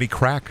through any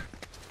crack.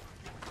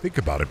 Think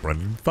about it,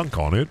 Brendan. Thunk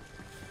on it.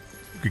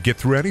 You could get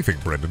through anything,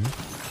 Brendan.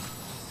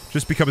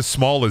 Just become as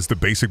small as the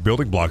basic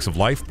building blocks of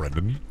life,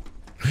 Brendan.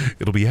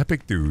 It'll be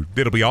epic, dude.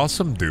 It'll be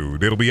awesome,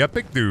 dude. It'll be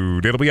epic,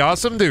 dude. It'll be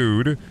awesome,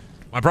 dude.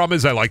 My problem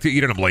is I like to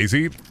eat and I'm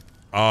lazy.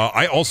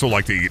 I also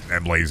like to eat and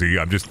I'm lazy.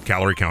 I'm just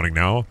calorie counting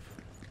now.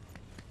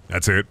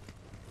 That's it.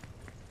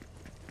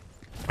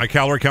 I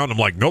calorie count and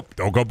I'm like, nope,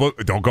 don't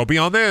go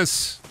beyond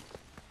this.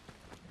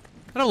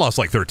 And I lost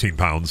like 13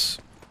 pounds.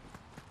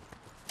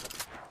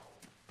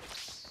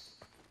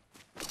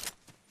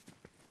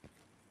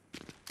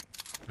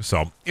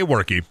 So, it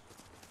worky.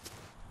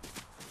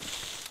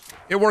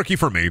 It worky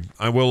for me.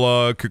 I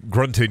will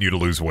continue to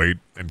lose weight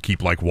and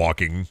keep like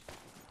walking.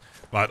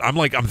 But I'm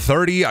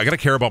 30. I gotta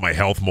care about my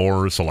health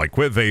more. So like,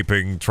 quit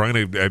vaping.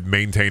 Trying to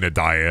maintain a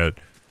diet.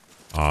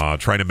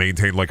 Trying to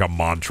maintain like a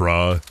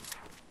mantra.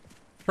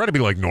 Trying to be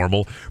like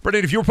normal.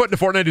 Brendan, if you were put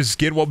into Fortnite as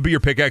skin, what would be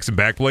your pickaxe and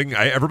back bling?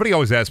 Everybody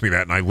always asks me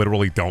that, and I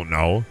literally don't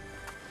know.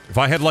 If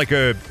I had like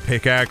a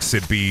pickaxe,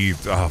 it'd be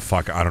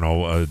fuck. I don't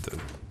know.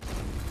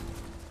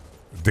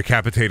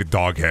 Decapitated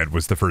dog head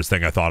was the first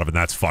thing I thought of, and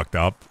that's fucked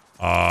up.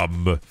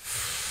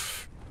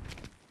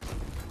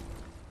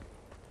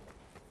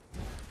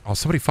 Oh,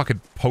 somebody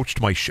fucking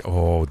poached my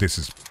oh, this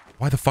is...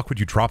 Why the fuck would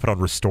you drop it on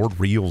restored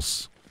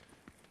reels?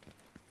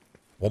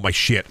 I want my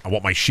shit. I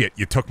want my shit.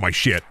 You took my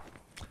shit.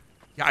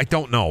 Yeah, I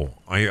don't know.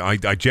 I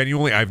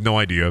genuinely, I have no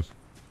idea.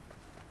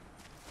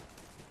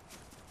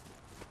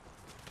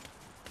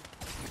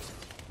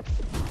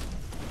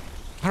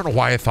 I don't know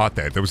why I thought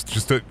that. That was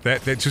just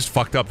that just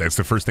fucked up. That's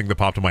the first thing that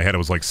popped in my head. I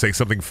was like, say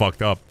something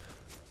fucked up.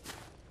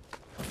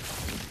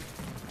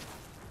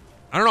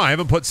 I don't know. I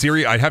haven't put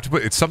serious... I'd have to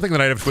put... It's something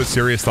that I'd have to put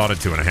serious thought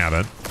into, and I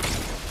haven't.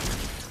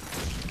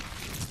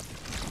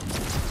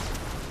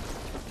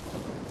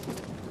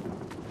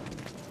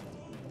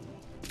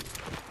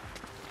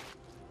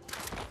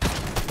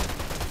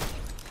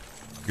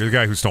 You're the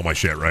guy who stole my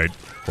shit, right?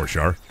 Poor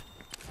Char.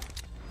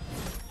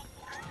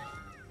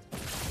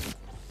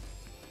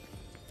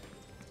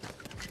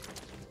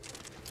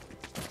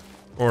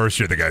 Or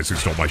shit, the guys who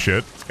stole my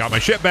shit. Got my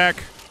shit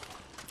back.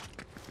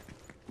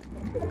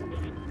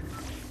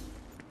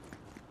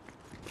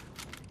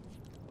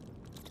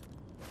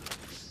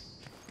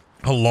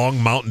 A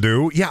long Mountain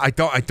Dew? Yeah, I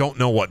don't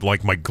know what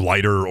like my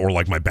glider or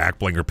like my back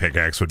blinger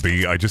pickaxe would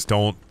be. I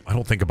don't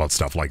think about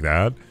stuff like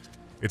that.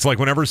 It's like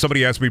whenever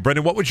somebody asks me,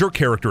 Brendan, what would your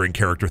character and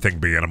character thing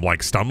be? And I'm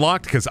like, stun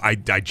locked? Because I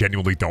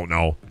genuinely don't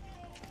know.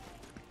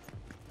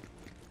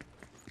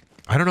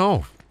 I don't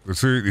know.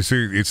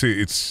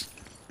 It's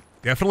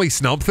definitely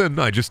something.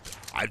 I don't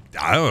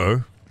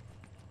know.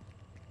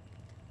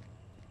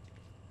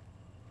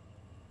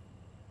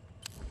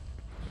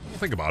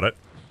 Think about it.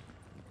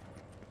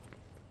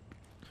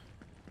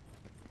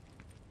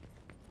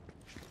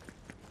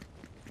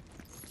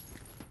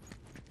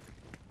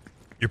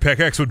 Your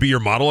pickaxe would be your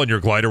model, and your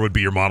glider would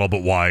be your model,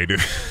 but wide.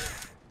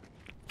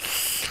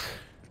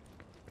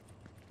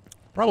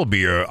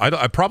 Probably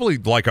I'd probably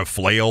like a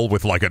flail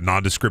with like a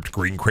nondescript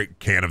green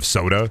can of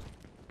soda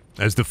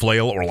as the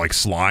flail, or like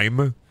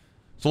slime.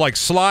 So like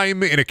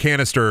slime in a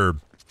canister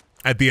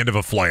at the end of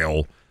a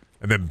flail,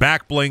 and then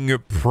back bling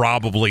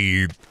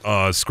probably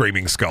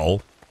screaming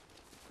skull.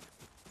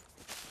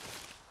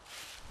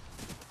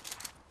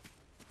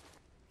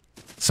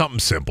 Something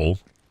simple.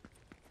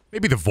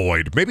 Maybe the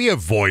void. Maybe a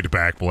void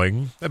back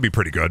bling. That'd be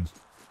pretty good.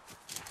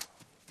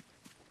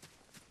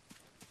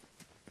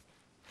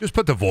 Just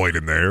put the void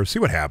in there. See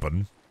what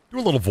happened. Do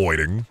a little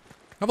voiding.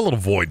 Have a little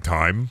void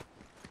time.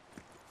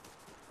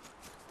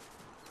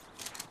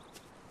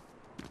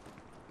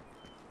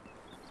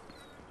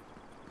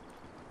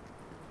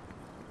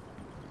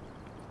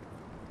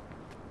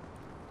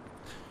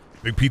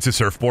 Big pizza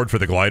surfboard for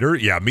the glider?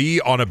 Yeah, me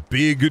on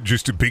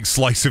just a big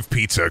slice of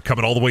pizza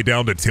coming all the way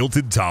down to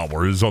Tilted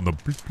Towers on the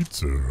big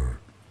pizza.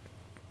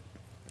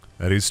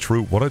 That is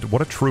true. What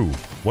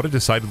a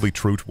decidedly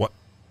true, what?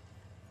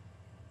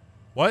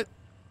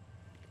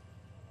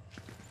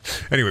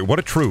 Anyway, what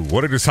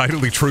a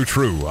decidedly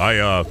true.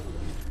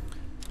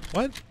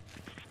 What?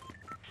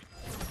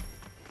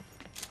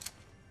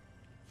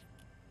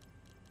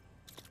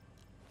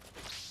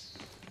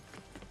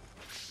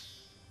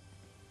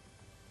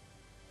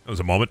 That was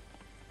a moment.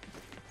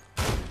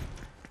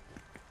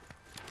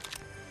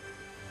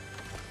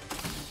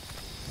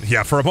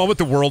 Yeah, for a moment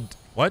the world...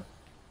 What?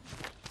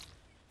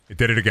 It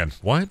did it again.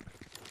 What?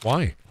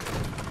 Why?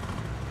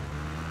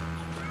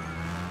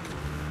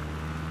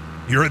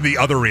 You're in the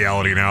other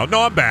reality now.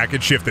 No, I'm back.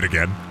 It shifted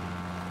again.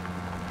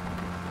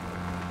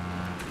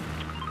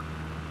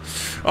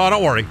 Oh,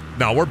 don't worry.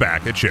 No, we're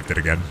back. It shifted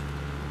again.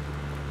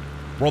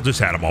 World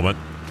just had a moment.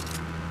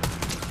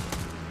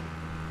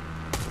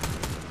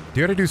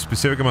 Do you gotta do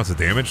specific amounts of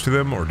damage to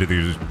them, or do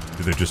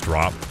they just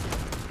drop?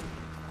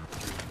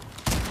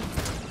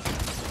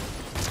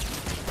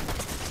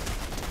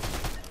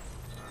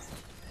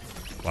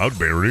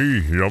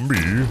 Cloudberry,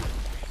 yummy.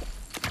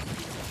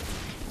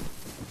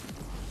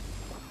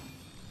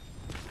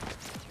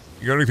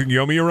 You got anything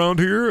yummy around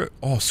here?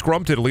 Oh,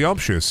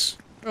 scrumptiddlyumptious.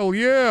 Hell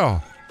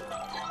yeah.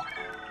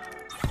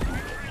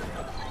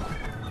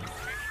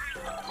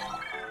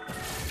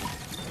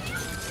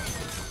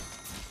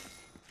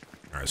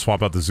 Alright,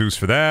 swap out the Zeus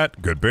for that.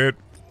 Good bit.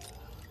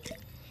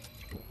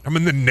 I'm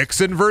in the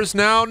Nixon verse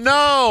now?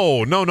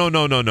 No! No, no,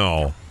 no, no,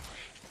 no.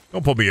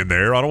 Don't put me in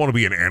there. I don't want to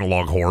be an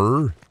analog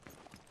horror.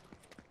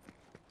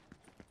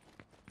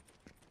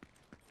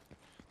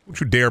 Don't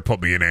you dare put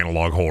me in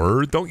analog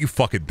horror. Don't you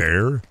fucking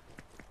dare.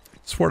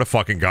 Swear to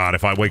fucking God,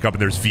 if I wake up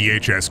and there's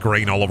VHS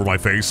grain all over my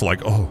face,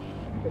 like, oh,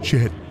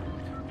 shit.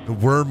 The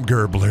worm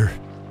gurgler.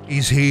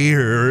 He's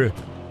here.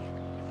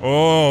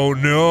 Oh,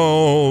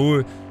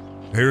 no.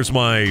 Here's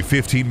my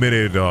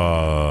 15-minute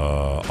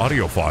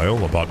audio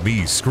file about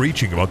me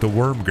screeching about the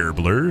worm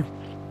gurgler.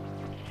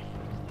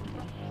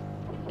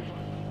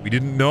 We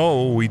didn't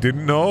know. We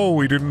didn't know.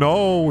 We didn't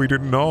know. We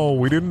didn't know.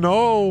 We didn't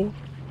know.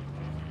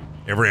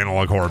 Every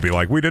analog horror be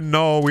like, we didn't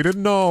know, we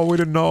didn't know, we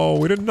didn't know,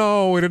 we didn't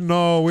know, we didn't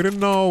know, we didn't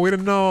know, we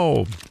didn't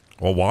know.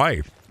 Well,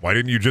 why? Why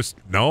didn't you just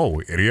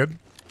know, idiot?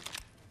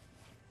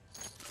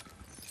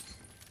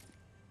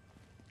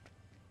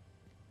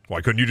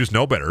 Why couldn't you just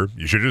know better?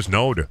 You should just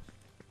knowed.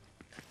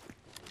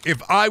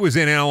 If I was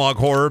in analog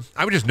horror,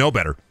 I would just know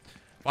better.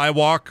 If I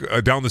walk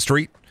down the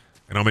street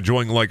and I'm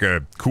enjoying like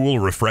a cool,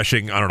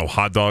 refreshing, I don't know,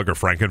 hot dog or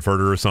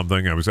Frankenfurter or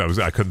something.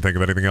 I couldn't think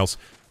of anything else.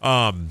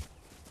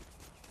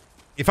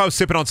 If I was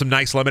sipping on some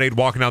nice lemonade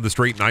walking down the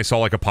street and I saw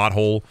like a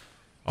pothole,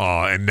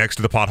 and next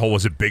to the pothole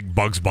was a big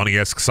Bugs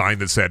Bunny-esque sign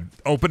that said,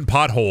 open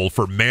pothole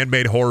for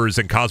man-made horrors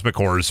and cosmic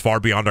horrors far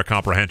beyond our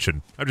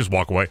comprehension, I'd just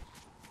walk away.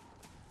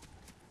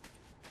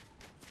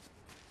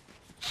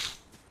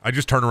 I'd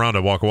just turn around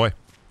and walk away.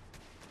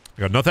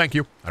 I go, no thank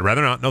you. I'd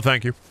rather not. No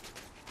thank you.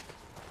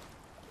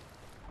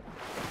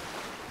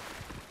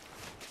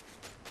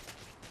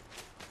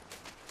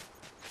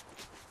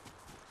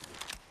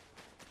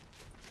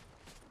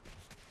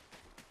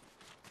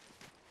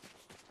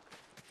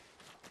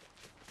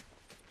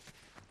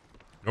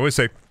 I always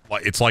say,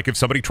 it's like if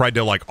somebody tried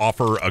to, like,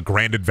 offer a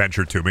grand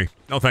adventure to me.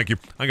 No, thank you.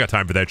 I ain't got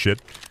time for that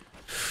shit.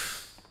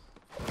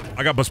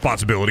 I got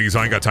responsibilities.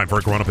 I ain't got time for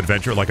a grown-up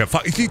adventure. Like, do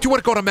you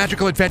want to go on a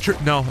magical adventure?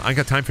 No, I ain't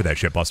got time for that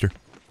shit, Buster.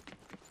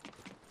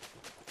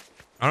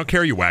 I don't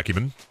care, you wacky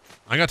man.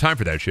 I ain't got time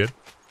for that shit.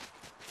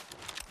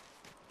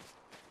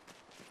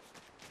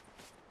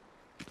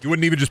 You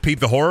wouldn't even just peep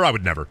the horror? I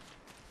would never.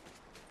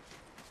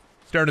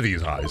 Stare into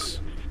these eyes.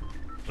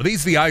 Are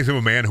these the eyes of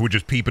a man who would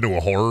just peep into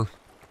a horror?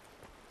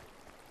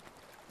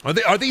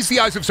 Are these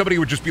the eyes of somebody who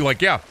would just be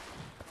like, yeah,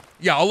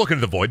 I'll look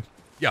into the void.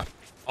 Yeah,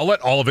 I'll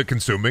let all of it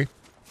consume me.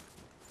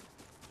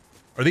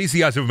 Are these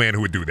the eyes of a man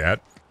who would do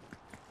that?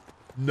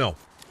 No.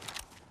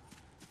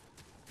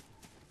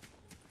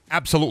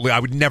 Absolutely, I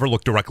would never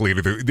look directly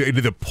into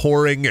the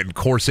pouring and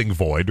coursing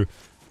void.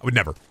 I would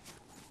never.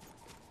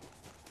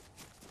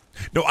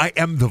 No, I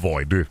am the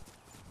void.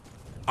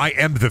 I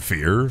am the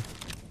fear.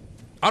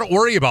 I don't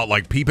worry about,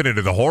 like, peeping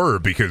into the horror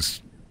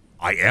because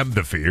I am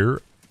the fear.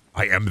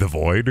 I am the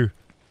void.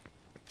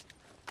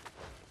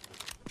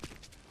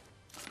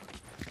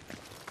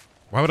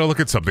 Why would I look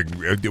at something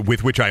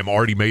with which I am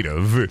already made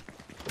of? Would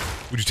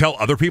you tell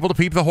other people to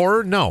peep the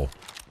horror? No.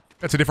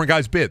 That's a different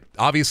guy's bit.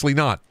 Obviously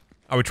not.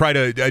 I would try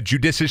to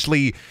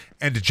judiciously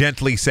and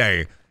gently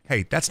say,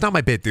 hey, that's not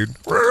my bit, dude.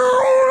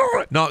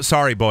 No,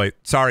 sorry, boy.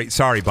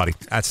 Sorry, buddy.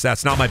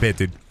 That's not my bit,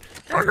 dude.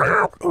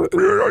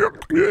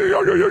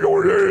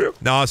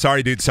 No,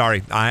 sorry, dude.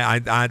 Sorry.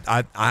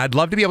 I'd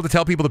love to be able to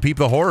tell people to peep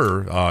the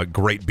horror,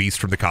 great beast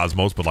from the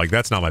cosmos, but, like,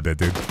 that's not my bit,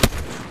 dude.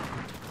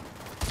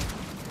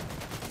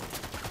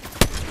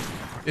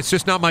 It's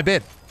just not my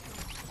bit.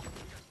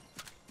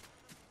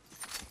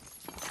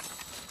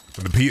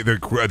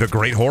 The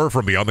great horror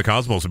from beyond the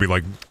cosmos would be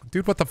like,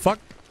 dude, what the fuck?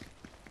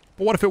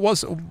 But what if it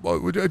was?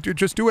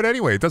 Just do it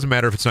anyway. It doesn't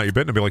matter if it's not your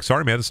bit. And I'd be like,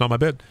 sorry, man, it's not my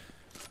bit.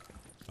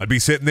 I'd be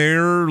sitting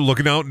there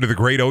looking out into the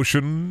great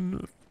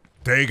ocean,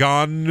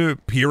 Dagon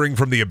peering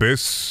from the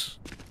abyss,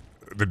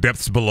 the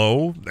depths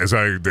below, as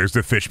there's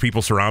the fish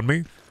people surround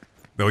me.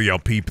 They'll yell,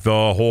 peep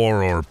the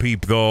horror,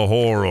 peep the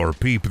horror,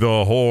 peep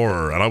the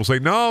horror. And I will say,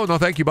 no,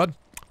 thank you, bud.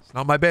 It's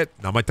not my bit,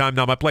 not my time,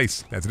 not my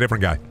place. That's a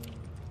different guy.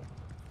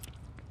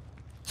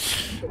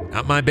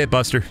 Not my bit,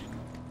 Buster.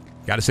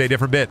 Gotta say a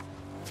different bit.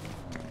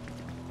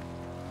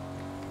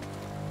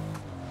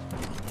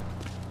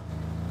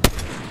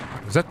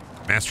 Was that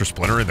Master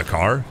Splinter in the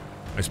car?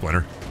 Hi,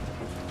 Splinter.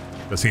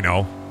 Does he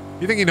know?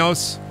 You think he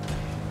knows?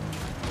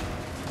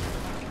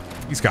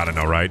 He's got to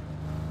know, right?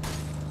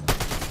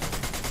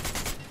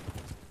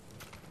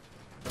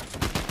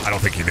 I don't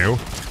think he knew.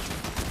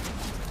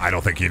 I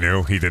don't think he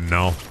knew. He didn't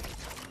know.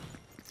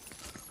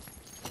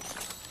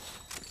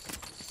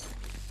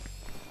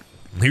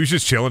 He was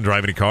just chilling,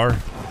 driving a car.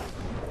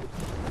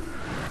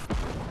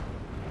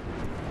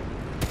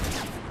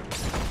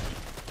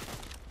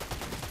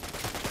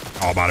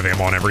 Oh, I'm out of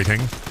ammo on everything.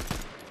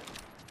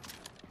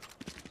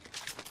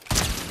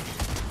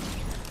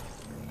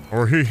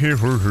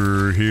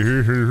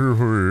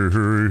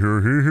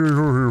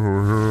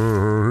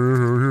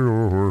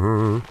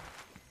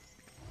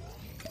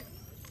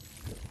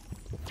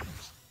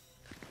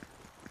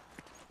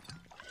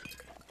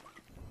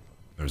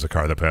 There's a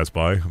car that passed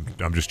by.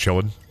 I'm just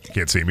chilling.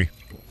 Can't see me.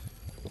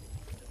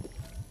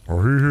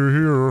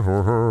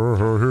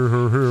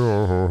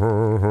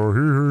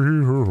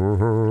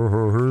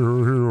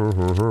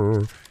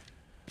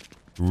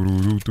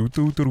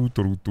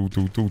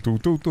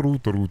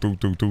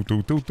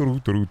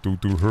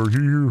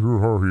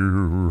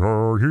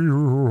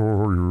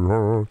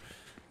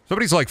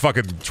 Somebody's like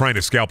fucking trying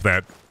to scalp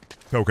that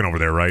token over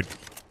there, right?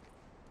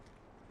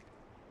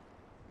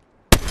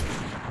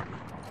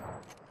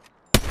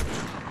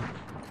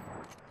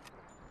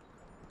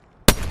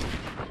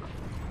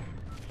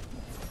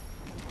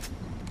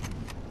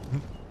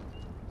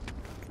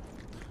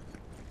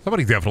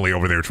 Somebody definitely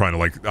over there trying to,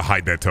 like,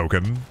 hide that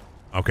token.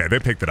 Okay, they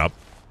picked it up.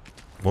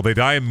 Will they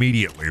die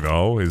immediately,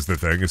 though, is the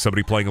thing. Is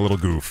somebody playing a little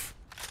goof?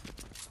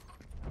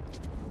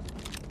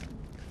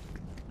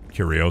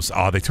 Curios.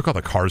 Oh, they took all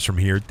the cars from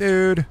here.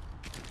 Dude.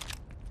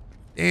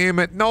 Damn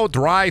it. No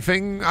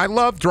driving. I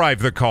love drive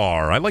the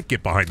car. I like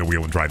get behind the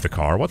wheel and drive the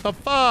car. What the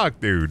fuck,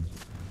 dude?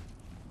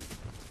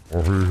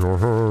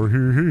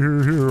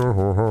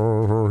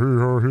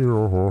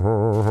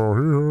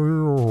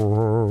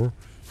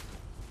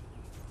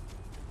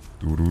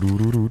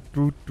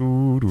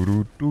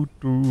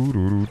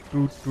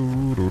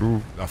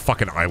 A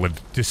fucking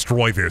island.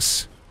 Destroy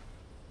this.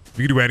 If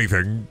you can do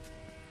anything,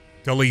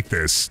 delete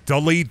this.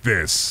 Delete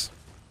this.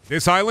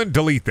 This island,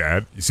 delete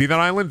that. You see that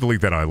island?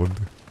 Delete that island.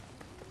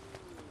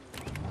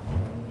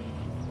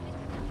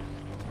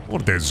 I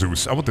want that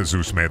Zeus. I want the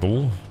Zeus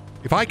medal.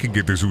 If I can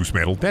get the Zeus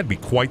medal, that'd be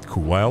quite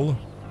cool.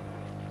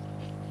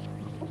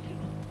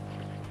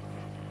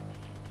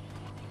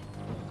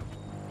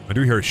 I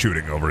do hear a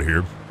shooting over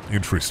here.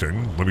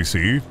 Interesting. Let me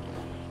see.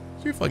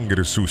 See if I can get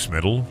a Zeus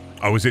medal.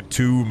 Oh, is it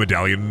two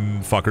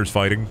medallion fuckers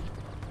fighting?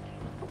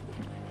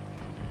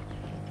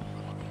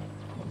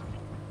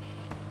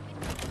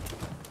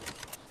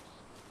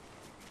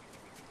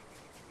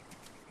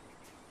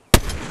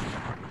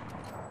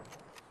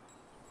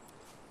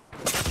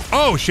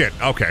 Oh, shit.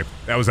 Okay.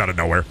 That was out of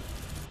nowhere.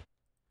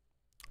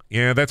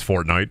 Yeah, that's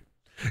Fortnite.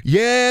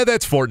 Yeah,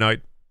 that's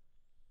Fortnite.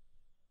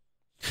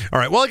 All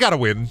right. Well, I got to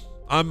win.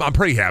 I'm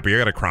pretty happy. I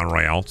got a Crown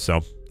Royale,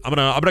 so I'm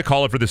gonna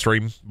call it for the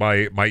stream.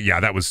 Yeah,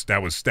 that was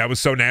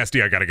so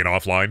nasty. I got to get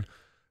offline.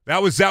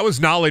 That was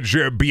knowledge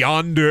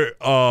beyond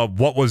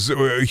what was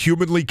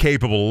humanly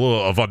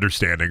capable of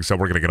understanding. So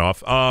we're gonna get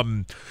off.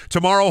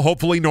 Tomorrow,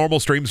 hopefully, normal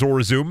streams will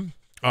resume.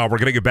 We're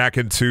going to get back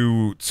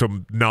into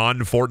some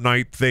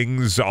non-Fortnite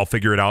things. I'll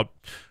figure it out.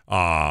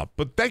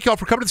 But thank y'all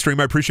for coming to the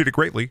stream. I appreciate it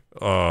greatly.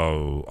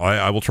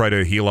 I will try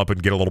to heal up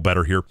and get a little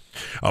better here.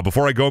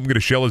 Before I go, I'm going to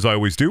shell as I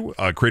always do.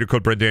 Creator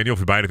code Brendaniel. If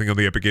you buy anything on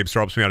the Epic Games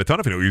Store, helps me out a ton.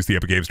 If you don't use the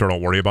Epic Games Store,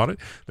 don't worry about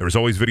it. There's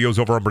always videos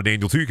over on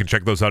Brendaniel too. You can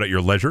check those out at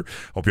your leisure.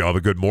 Hope you all have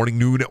a good morning,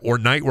 noon, or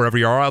night, wherever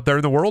you are out there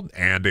in the world.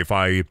 And if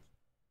I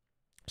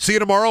see you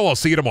tomorrow, I'll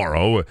see you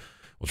tomorrow.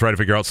 We'll try to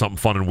figure out something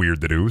fun and weird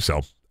to do.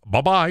 So,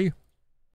 bye-bye.